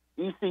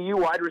 ECU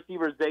wide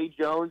receiver Zay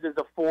Jones is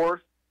a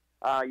force.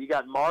 You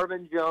got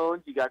Marvin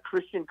Jones, you got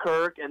Christian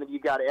Kirk, and then you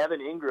got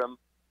Evan Ingram.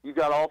 You've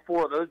got all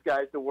 4 of those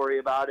guys to worry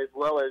about, as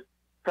well as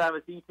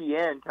Travis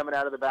Etienne coming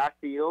out of the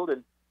backfield.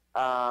 And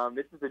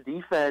this is a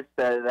defense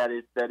that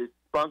is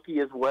spunky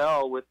as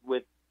well, with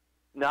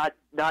not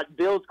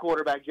Bills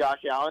quarterback Josh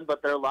Allen,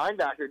 but their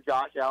linebacker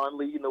Josh Allen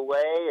leading the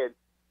way,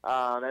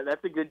 and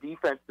that's a good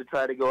defense to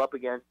try to go up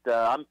against.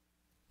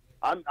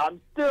 I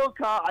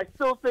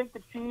still think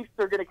the Chiefs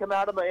are going to come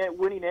out of the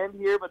winning end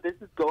here, but this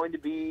is going to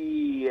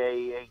be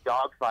a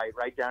dogfight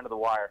right down to the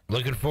wire.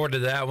 Looking forward to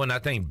that one. I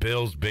think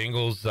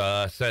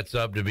Bills-Bengals sets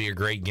up to be a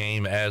great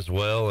game as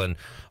well. And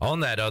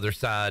on that other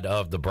side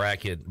of the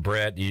bracket,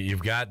 Brett,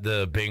 you've got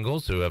the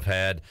Bengals, who have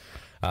had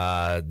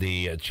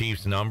the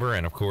Chiefs number,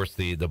 and of course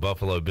the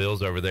Buffalo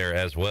Bills over there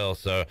as well.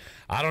 So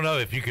I don't know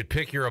if you could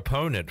pick your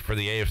opponent for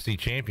the AFC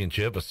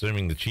Championship,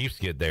 assuming the Chiefs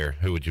get there.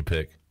 Who would you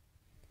pick?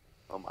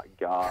 Oh my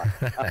God!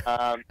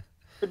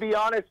 To be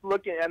honest,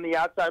 looking on the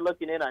outside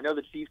looking in, I know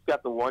the Chiefs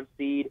got the 1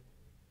 seed,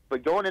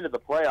 but going into the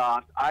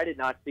playoffs, I did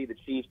not see the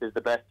Chiefs as the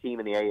best team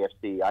in the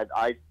AFC.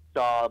 I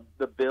saw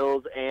the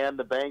Bills and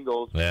the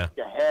Bengals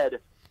ahead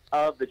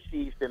of the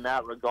Chiefs in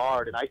that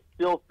regard, and I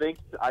still think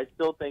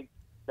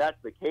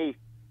that's the case.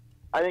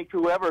 I think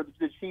whoever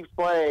the Chiefs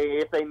play,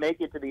 if they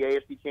make it to the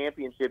AFC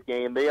Championship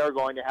game, they are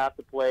going to have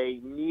to play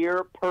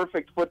near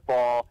perfect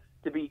football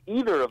to beat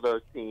either of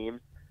those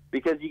teams,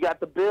 because you got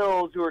the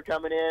Bills who are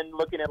coming in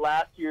looking at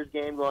last year's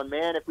game going,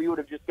 man, if we would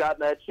have just gotten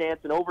that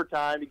chance in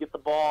overtime to get the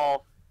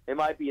ball, it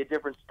might be a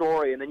different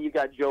story. And then you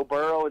got Joe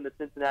Burrow and the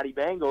Cincinnati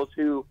Bengals,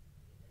 who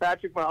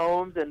Patrick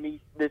Mahomes and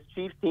this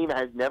Chiefs team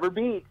has never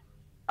beat.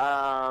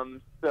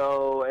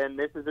 And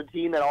this is a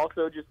team that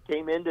also just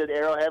came into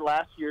Arrowhead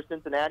last year.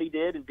 Cincinnati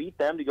did and beat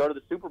them to go to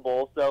the Super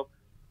Bowl. So,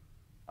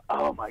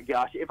 oh my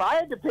gosh, if I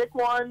had to pick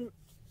one,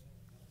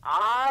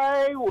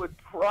 I would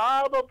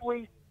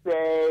probably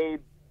say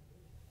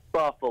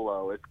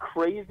Buffalo. As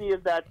crazy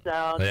as that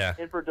sounds,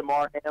 and for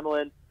DeMar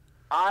Hamlin,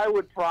 I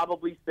would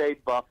probably say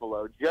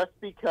Buffalo, just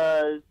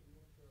because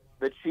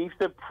the Chiefs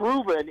have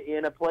proven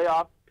in a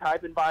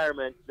playoff-type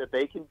environment that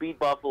they can beat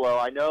Buffalo.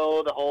 I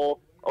know the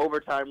whole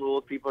overtime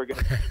rules, people are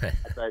going to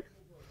but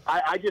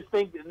I just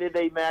think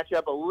they match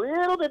up a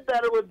little bit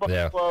better with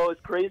Buffalo. As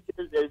crazy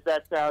as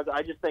that sounds,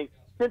 I just think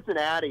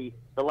Cincinnati,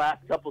 the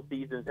last couple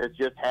seasons, has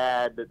just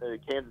had the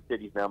Kansas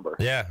City's number.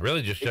 Yeah,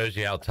 really just shows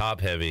you how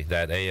top-heavy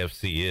that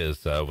AFC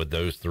is with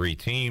those three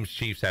teams.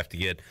 Chiefs have to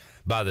get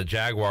by the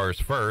Jaguars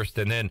first.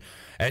 And then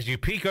as you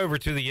peek over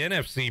to the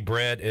NFC,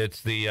 Brett,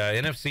 it's the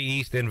NFC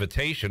East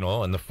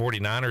Invitational, and the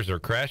 49ers are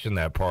crashing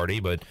that party.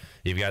 But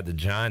you've got the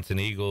Giants and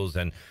Eagles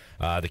and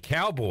the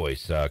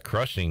Cowboys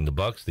crushing the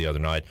Bucs the other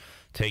night,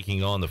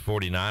 taking on the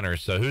 49ers.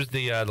 So who's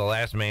the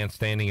last man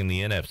standing in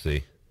the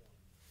NFC?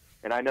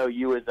 And I know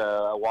you, as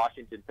a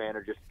Washington fan,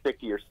 are just sick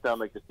to your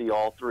stomach to see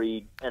all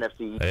three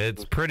NFC East.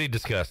 It's pretty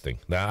disgusting.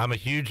 Now, I'm a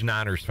huge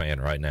Niners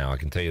fan right now, I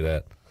can tell you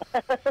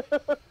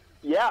that.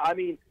 Yeah, I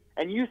mean,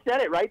 and you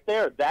said it right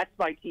there. That's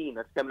my team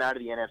that's coming out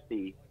of the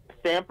NFC.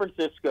 San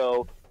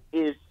Francisco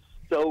is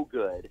so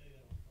good.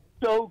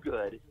 So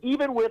good.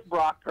 Even with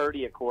Brock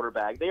Purdy at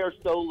quarterback, they are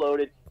so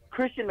loaded.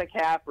 Christian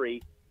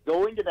McCaffrey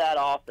going to that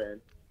offense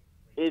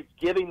is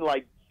giving,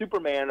 like,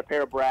 Superman a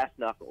pair of brass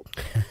knuckles.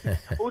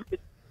 So to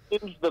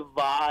change the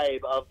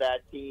vibe of that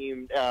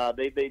team.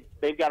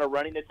 They've got a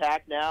running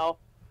attack now.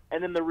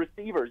 And then the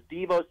receivers,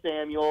 Deebo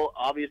Samuel,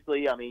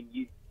 obviously, I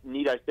mean,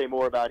 need I say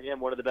more about him?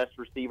 One of the best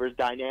receivers,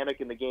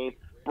 dynamic in the game.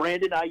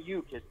 Brandon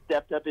Ayuk has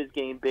stepped up his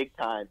game big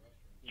time.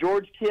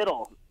 George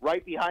Kittle,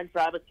 right behind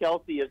Travis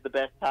Kelce, is the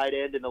best tight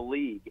end in the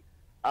league.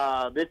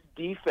 This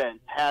defense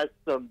has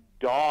some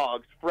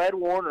dogs. Fred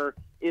Warner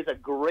is a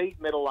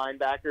great middle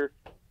linebacker.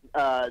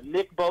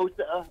 Nick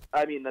Bosa,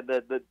 I mean,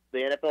 the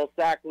NFL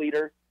sack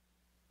leader,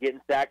 getting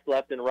sacks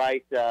left and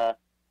right.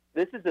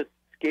 This is a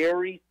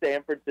scary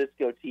San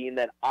Francisco team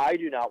that I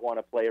do not want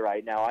to play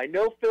right now. I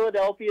know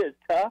Philadelphia is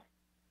tough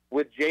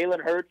with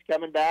Jalen Hurts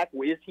coming back.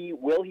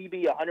 Will he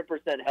be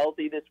 100%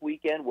 healthy this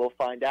weekend? We'll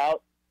find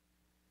out.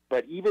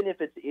 But even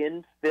if it's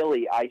in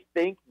Philly, I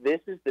think this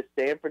is the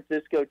San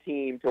Francisco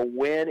team to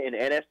win an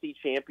NFC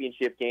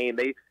Championship game.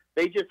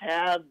 They just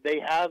have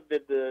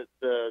the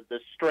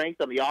strength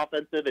on the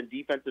offensive and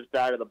defensive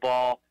side of the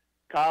ball.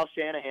 Kyle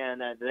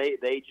Shanahan,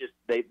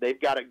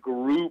 they've got a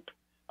group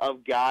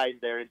of guys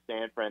there in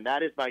San Fran.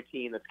 That is my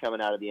team that's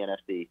coming out of the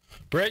NFC.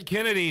 Brett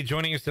Kennedy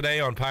joining us today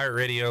on Pirate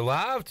Radio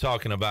Live,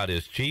 talking about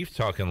his Chiefs,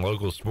 talking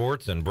local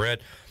sports. And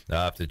Brett,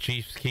 if the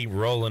Chiefs keep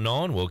rolling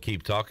on, we'll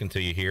keep talking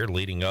to you here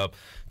leading up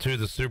to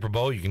the Super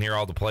Bowl. You can hear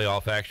all the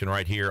playoff action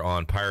right here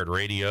on Pirate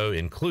Radio,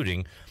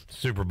 including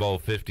Super Bowl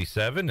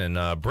 57.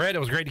 And Brett, it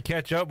was great to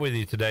catch up with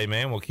you today,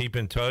 man. We'll keep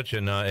in touch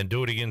and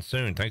do it again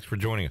soon. Thanks for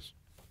joining us.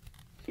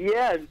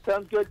 Yeah,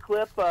 sounds good,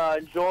 Cliff.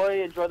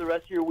 Enjoy the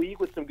rest of your week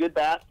with some good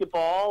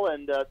basketball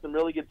and some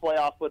really good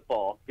playoff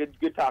football.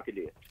 Good talking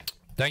to you.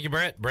 Thank you,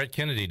 Brett. Brett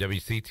Kennedy,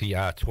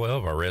 WCTI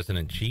 12, our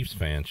resident Chiefs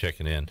fan,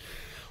 checking in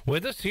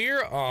with us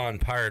here on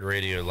Pirate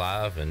Radio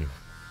Live. And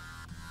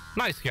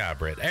nice guy,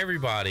 Brett.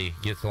 Everybody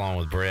gets along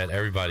with Brett.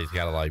 Everybody's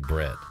got to like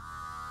Brett.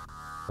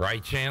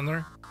 Right,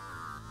 Chandler?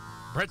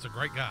 Brett's a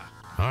great guy.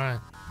 All right.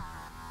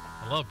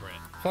 I love Brett.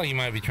 I thought you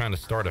might be trying to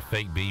start a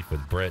fake beef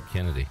with Brett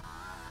Kennedy.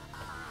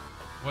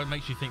 What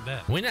makes you think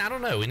that? I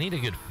don't know. We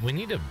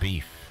need a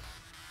beef.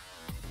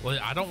 Well,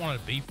 I don't want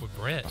to beef with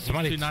Brett. He's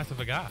Somebody too nice of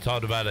a guy.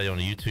 Talked about it on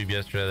YouTube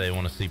yesterday. They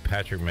want to see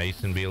Patrick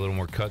Mason be a little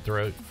more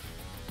cutthroat.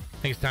 I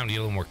think it's time to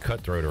get a little more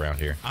cutthroat around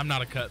here. I'm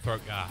not a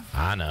cutthroat guy.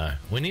 I know.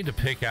 We need to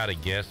pick out a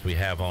guest we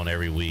have on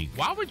every week.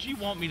 Why would you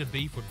want me to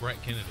beef with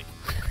Brett Kennedy?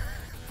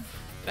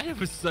 That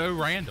was so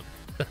random.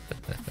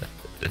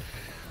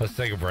 Let's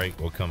take a break.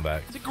 We'll come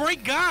back. He's a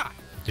great guy.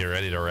 Get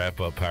ready to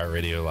wrap up Pirate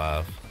Radio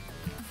Live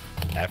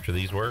after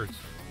these words.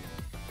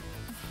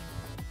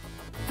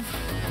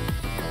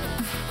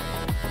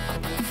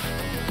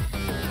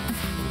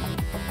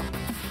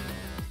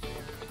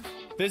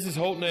 This is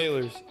Holt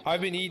Nailers. I've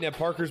been eating at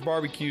Parker's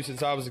Barbecue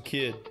since I was a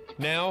kid.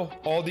 Now,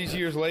 all these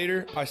years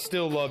later, I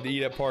still love to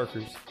eat at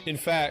Parker's. In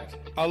fact,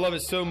 I love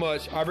it so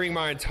much, I bring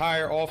my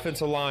entire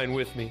offensive line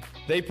with me.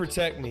 They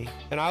protect me,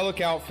 and I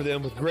look out for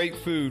them with great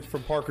food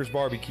from Parker's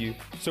Barbecue.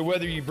 So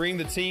whether you bring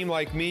the team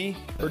like me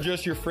or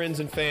just your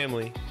friends and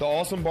family, the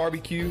awesome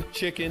barbecue,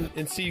 chicken,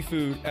 and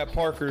seafood at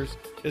Parker's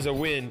is a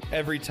win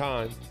every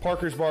time.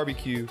 Parker's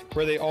Barbecue,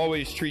 where they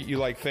always treat you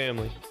like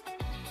family.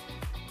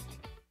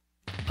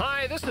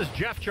 Hi, this is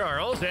Jeff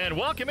Charles, and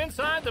welcome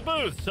inside the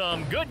booth.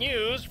 Some good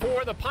news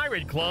for the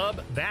Pirate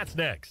Club. That's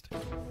next.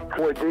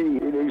 Boy, D, he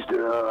needs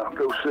to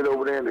go sit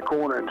over there in the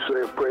corner and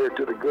say a prayer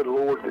to the good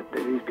Lord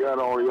that he's got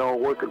all y'all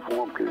working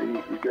for him, because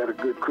he's got a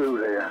good crew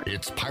there.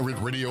 It's Pirate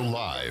Radio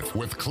Live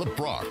with Clip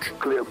Brock.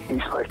 Clip,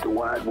 he's like the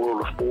wide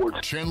world of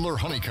sports. Chandler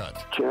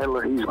Honeycutt.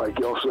 Chandler, he's like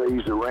y'all say,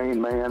 he's the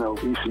Rain Man of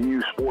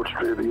ECU sports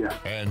trivia.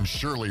 And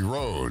Shirley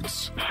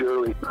Rhodes.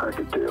 Shirley, I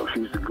can tell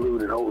she's the glue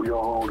that holds y'all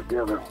all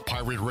together.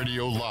 Pirate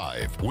Radio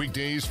Live,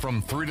 weekdays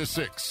from 3 to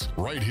 6,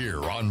 right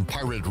here on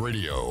Pirate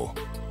Radio.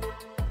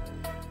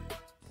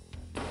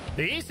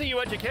 The ECU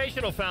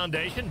Educational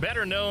Foundation,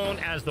 better known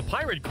as the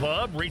Pirate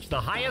Club, reached the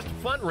highest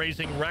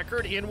fundraising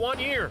record in 1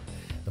 year.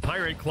 The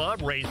Pirate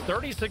Club raised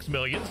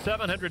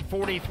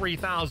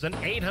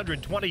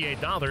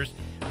 $36,743,828,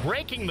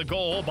 breaking the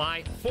goal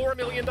by $4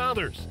 million.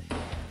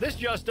 This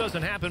just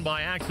doesn't happen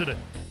by accident.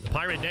 The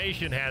Pirate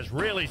Nation has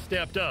really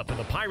stepped up, and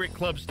the Pirate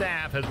Club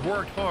staff has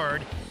worked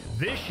hard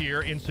this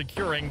year in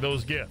securing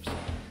those gifts.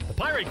 The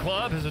Pirate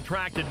Club has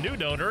attracted new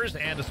donors,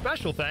 and a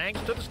special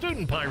thanks to the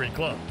Student Pirate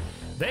Club.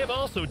 They have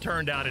also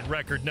turned out in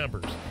record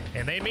numbers,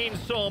 and they mean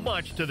so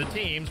much to the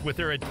teams with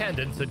their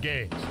attendance at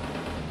games.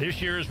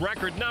 This year's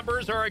record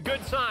numbers are a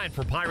good sign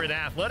for Pirate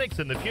athletics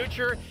in the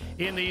future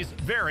in these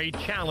very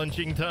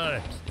challenging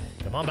times.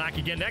 Come on back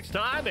again next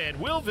time, and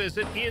we'll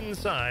visit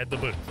inside the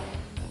booth.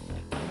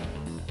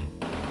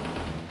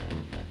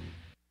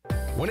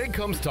 When it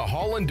comes to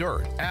hauling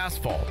dirt,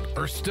 asphalt,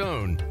 or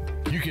stone,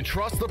 you can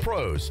trust the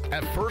pros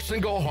at First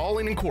and Goal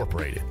Hauling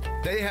Incorporated.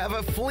 They have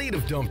a fleet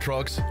of dump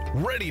trucks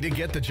ready to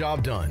get the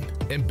job done.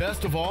 And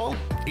best of all,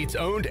 it's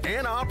owned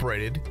and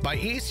operated by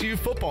ECU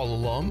football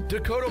alum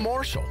Dakota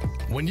Marshall.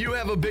 When you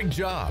have a big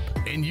job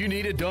and you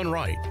need it done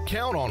right,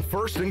 count on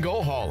First and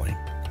Goal Hauling,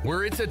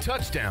 where it's a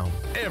touchdown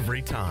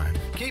every time.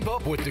 Keep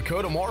up with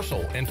Dakota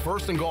Marshall and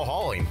First and Goal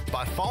Hauling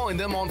by following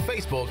them on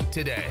Facebook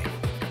today.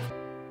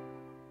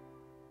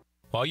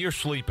 While you're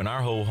sleeping,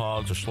 our whole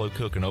hogs are slow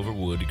cooking over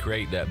wood to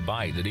create that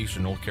bite that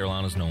Eastern North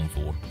Carolina is known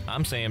for.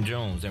 I'm Sam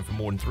Jones, and for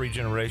more than 3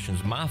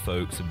 generations, my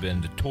folks have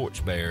been the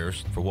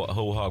torchbearers for what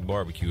whole hog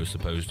barbecue is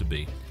supposed to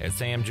be. At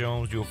Sam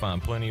Jones, you'll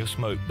find plenty of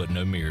smoke, but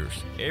no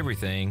mirrors.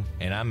 Everything,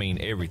 and I mean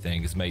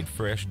everything, is made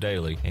fresh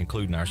daily,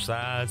 including our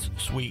sides,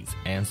 sweets,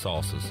 and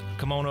sauces.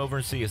 Come on over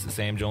and see us at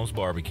Sam Jones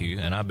Barbecue,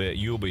 and I bet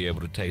you'll be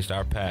able to taste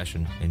our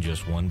passion in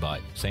just one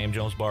bite. Sam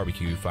Jones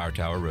Barbecue, Fire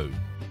Tower Road.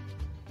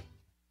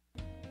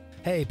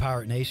 Hey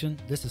Pirate Nation,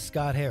 this is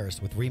Scott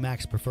Harris with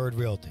RE/MAX Preferred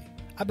Realty.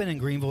 I've been in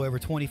Greenville over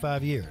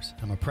 25 years.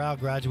 I'm a proud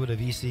graduate of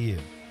ECU.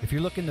 If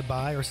you're looking to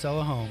buy or sell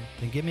a home,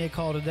 then give me a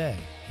call today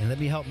and let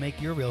me help make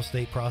your real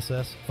estate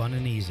process fun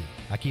and easy.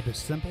 I keep it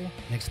simple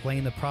and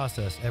explain the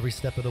process every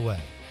step of the way.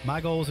 My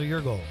goals are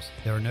your goals.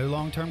 There are no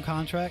long-term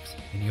contracts,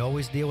 and you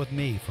always deal with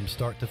me from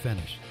start to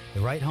finish.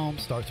 The right home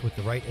starts with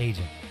the right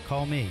agent.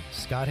 Call me,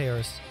 Scott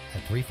Harris,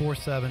 at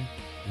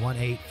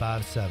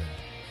 347-1857.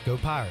 Go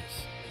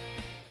Pirates!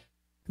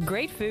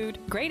 Great food,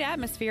 great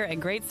atmosphere,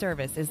 and great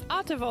service is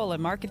Ottavola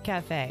Market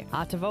Cafe.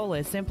 Ottavola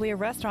is simply a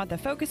restaurant that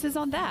focuses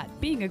on that,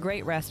 being a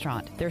great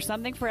restaurant. There's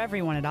something for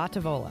everyone at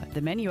Ottavola. The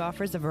menu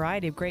offers a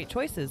variety of great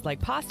choices like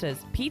pastas,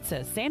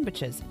 pizzas,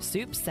 sandwiches,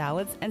 soups,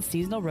 salads, and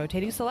seasonal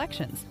rotating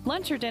selections.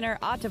 Lunch or dinner,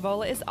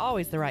 Ottavola is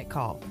always the right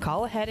call.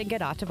 Call ahead and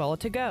get Ottavola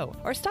to go,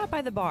 or stop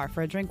by the bar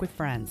for a drink with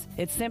friends.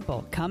 It's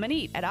simple. Come and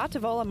eat at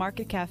Ottavola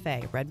Market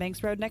Cafe, Red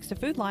Banks Road next to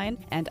Food Lion,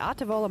 and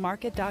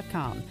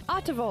OttavolaMarket.com.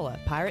 Ottavola,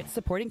 Pirates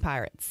supporting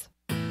Pirates.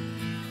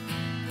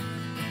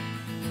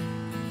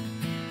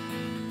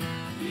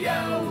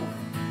 Yo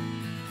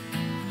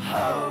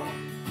ho,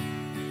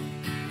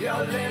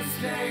 you're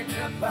listening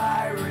to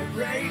Pirate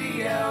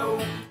Radio.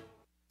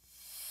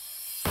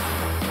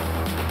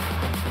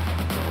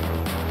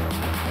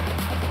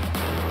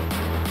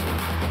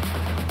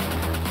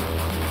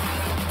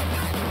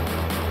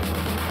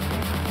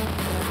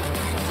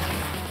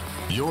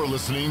 You're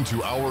listening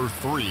to Hour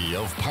 3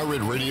 of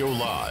Pirate Radio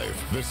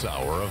Live. This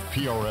hour of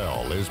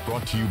PRL is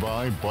brought to you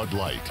by Bud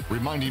Light,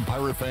 reminding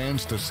Pirate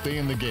fans to stay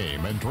in the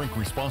game and drink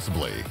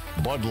responsibly.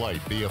 Bud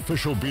Light, the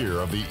official beer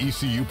of the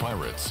ECU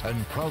Pirates,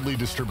 and proudly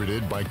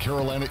distributed by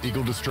Carolina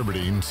Eagle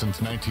Distributing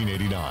since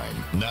 1989.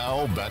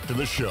 Now, back to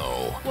the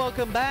show.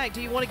 Welcome back.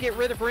 Do you want to get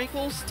rid of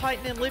wrinkles,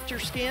 tighten and lift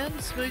your skin,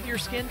 smooth your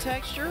skin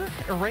texture,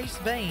 erase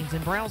veins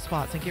and brown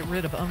spots, and get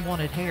rid of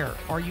unwanted hair?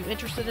 Are you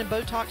interested in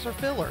Botox or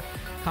filler?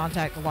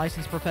 Contact the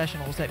licensed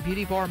professionals at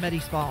Beauty Bar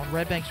Medispa on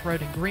Red Banks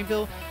Road in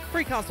Greenville.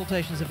 Free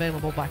consultations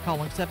available by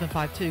calling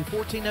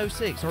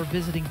 752-1406 or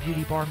visiting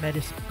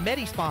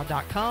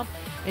beautybarmedispa.com.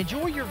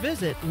 Enjoy your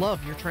visit.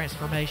 Love your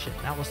transformation.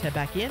 Now let's head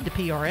back into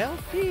PRL.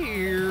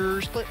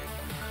 Here's Clip.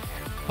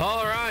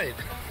 All right.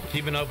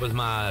 Keeping up with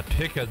my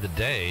pick of the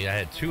day. I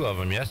had 2 of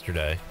them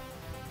yesterday.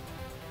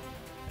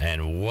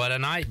 And what a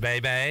night,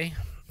 baby.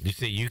 You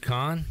see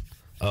UConn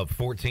up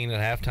 14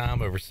 at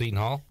halftime over Seton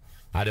Hall?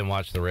 I didn't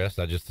watch the rest.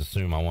 I just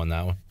assume I won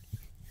that one.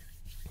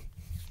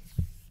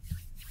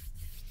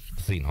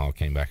 Seton Hall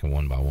came back and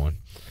won by 1.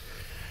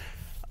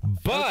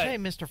 But okay,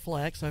 Mr.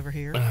 Flex over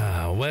here.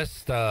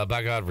 West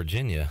by God,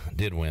 Virginia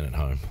did win at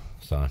home.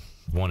 So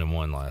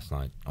 1-1 last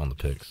night on the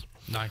picks.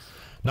 Nice.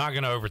 Not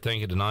going to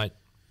overthink it tonight.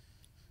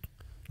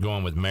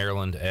 Going with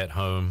Maryland at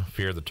home.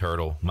 Fear the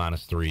Turtle,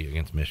 -3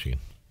 against Michigan.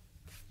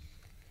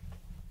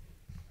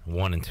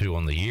 1-2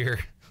 on the year.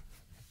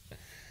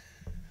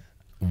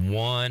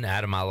 1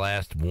 out of my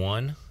last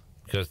 1,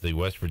 because the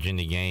West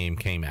Virginia game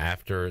came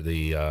after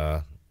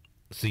the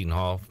Seton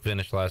Hall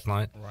finish last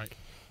night. Right.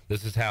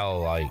 This is how,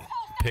 like,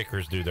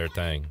 pickers do their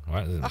thing.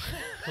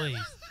 Please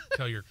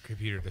tell your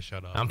computer to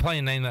shut up. I'm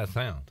playing Name That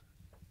Sound.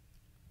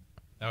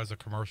 That was a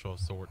commercial of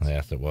sorts.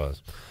 Yes, it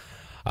was.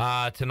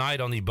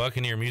 Tonight on the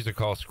Buccaneer Music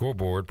Hall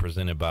scoreboard,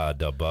 presented by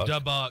Dub Buck.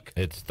 Dub Buck.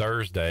 It's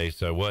Thursday,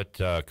 so what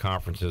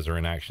conferences are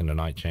in action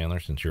tonight, Chandler?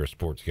 Since you're a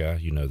sports guy,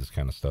 you know this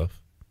kind of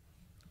stuff.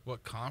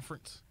 What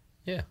conference?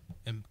 Yeah.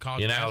 In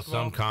college you know,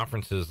 basketball? some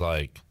conferences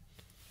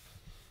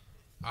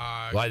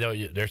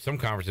there's some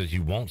conferences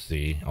you won't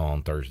see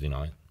on Thursday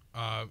night.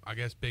 I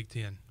guess Big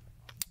Ten.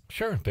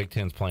 Sure, Big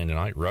Ten's playing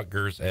tonight.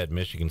 Rutgers at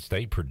Michigan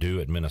State, Purdue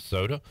at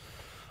Minnesota.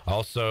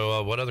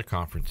 Also, what other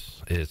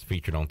conference is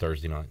featured on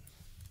Thursday night?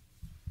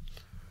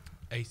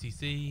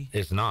 ACC.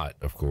 It's not,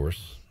 of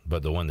course,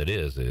 but the one that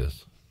is.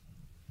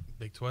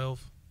 Big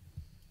 12.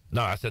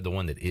 No, I said the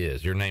one that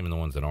is. You're naming the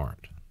ones that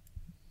aren't.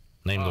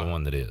 Name the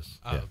one that is.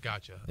 Oh, yeah.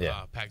 Gotcha.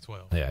 Yeah.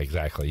 Pac-12. Yeah,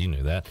 exactly. You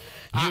knew that.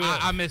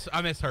 I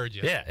misheard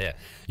you. Yeah.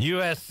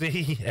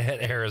 USC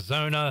at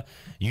Arizona,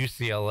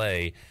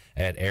 UCLA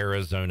at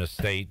Arizona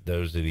State.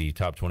 Those are the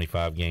top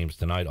 25 games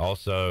tonight.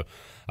 Also,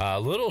 a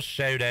little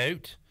shout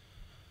out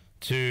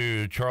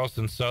to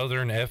Charleston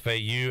Southern,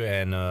 FAU,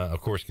 and,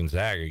 of course,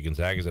 Gonzaga.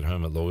 Gonzaga's at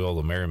home at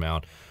Loyola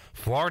Marymount.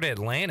 Florida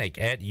Atlantic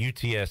at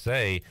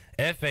UTSA.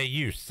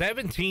 FAU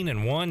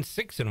 17-1,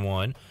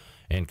 6-1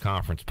 in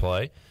conference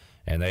play.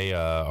 And they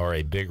are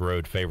a big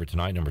road favorite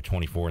tonight, number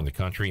 24 in the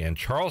country. And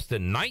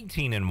Charleston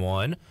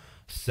 19-1,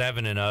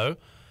 7-0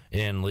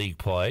 in league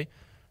play.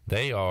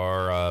 They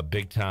are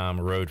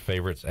big-time road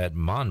favorites at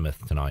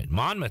Monmouth tonight.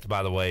 Monmouth,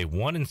 by the way,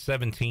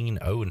 1-17,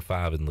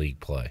 0-5 in league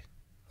play.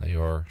 They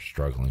are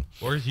struggling.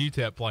 Where's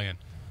UTEP playing?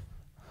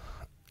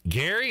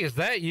 Gary, is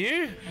that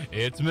you?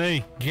 It's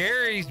me.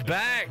 Gary's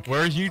back.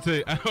 Where's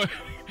UTEP?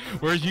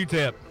 Where's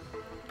UTEP?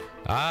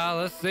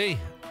 Let's see.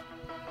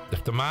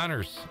 If the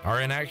Miners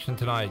are in action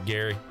tonight,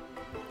 Gary,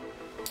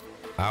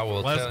 I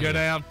will Let's tell go you.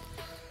 down.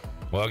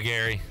 Well,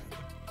 Gary,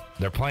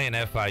 they're playing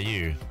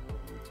FIU,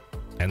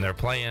 and they're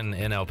playing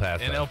in El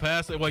Paso. In El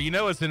Paso? Well, you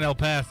know it's in El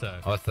Paso.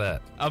 What's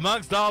that?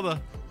 Amongst all the...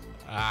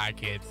 I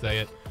can't say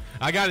it.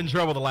 I got in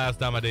trouble the last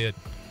time I did.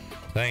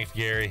 Thanks,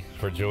 Gary,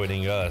 for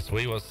joining us.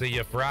 We will see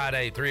you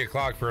Friday, 3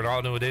 o'clock for an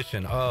all-new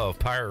edition of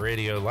Pirate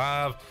Radio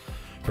Live.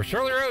 For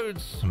Shirley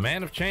Rhodes,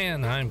 Man of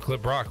Chan, I'm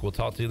Clip Brock. We'll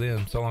talk to you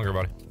then. So long,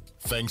 everybody.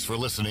 Thanks for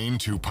listening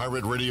to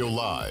Pirate Radio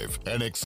Live, an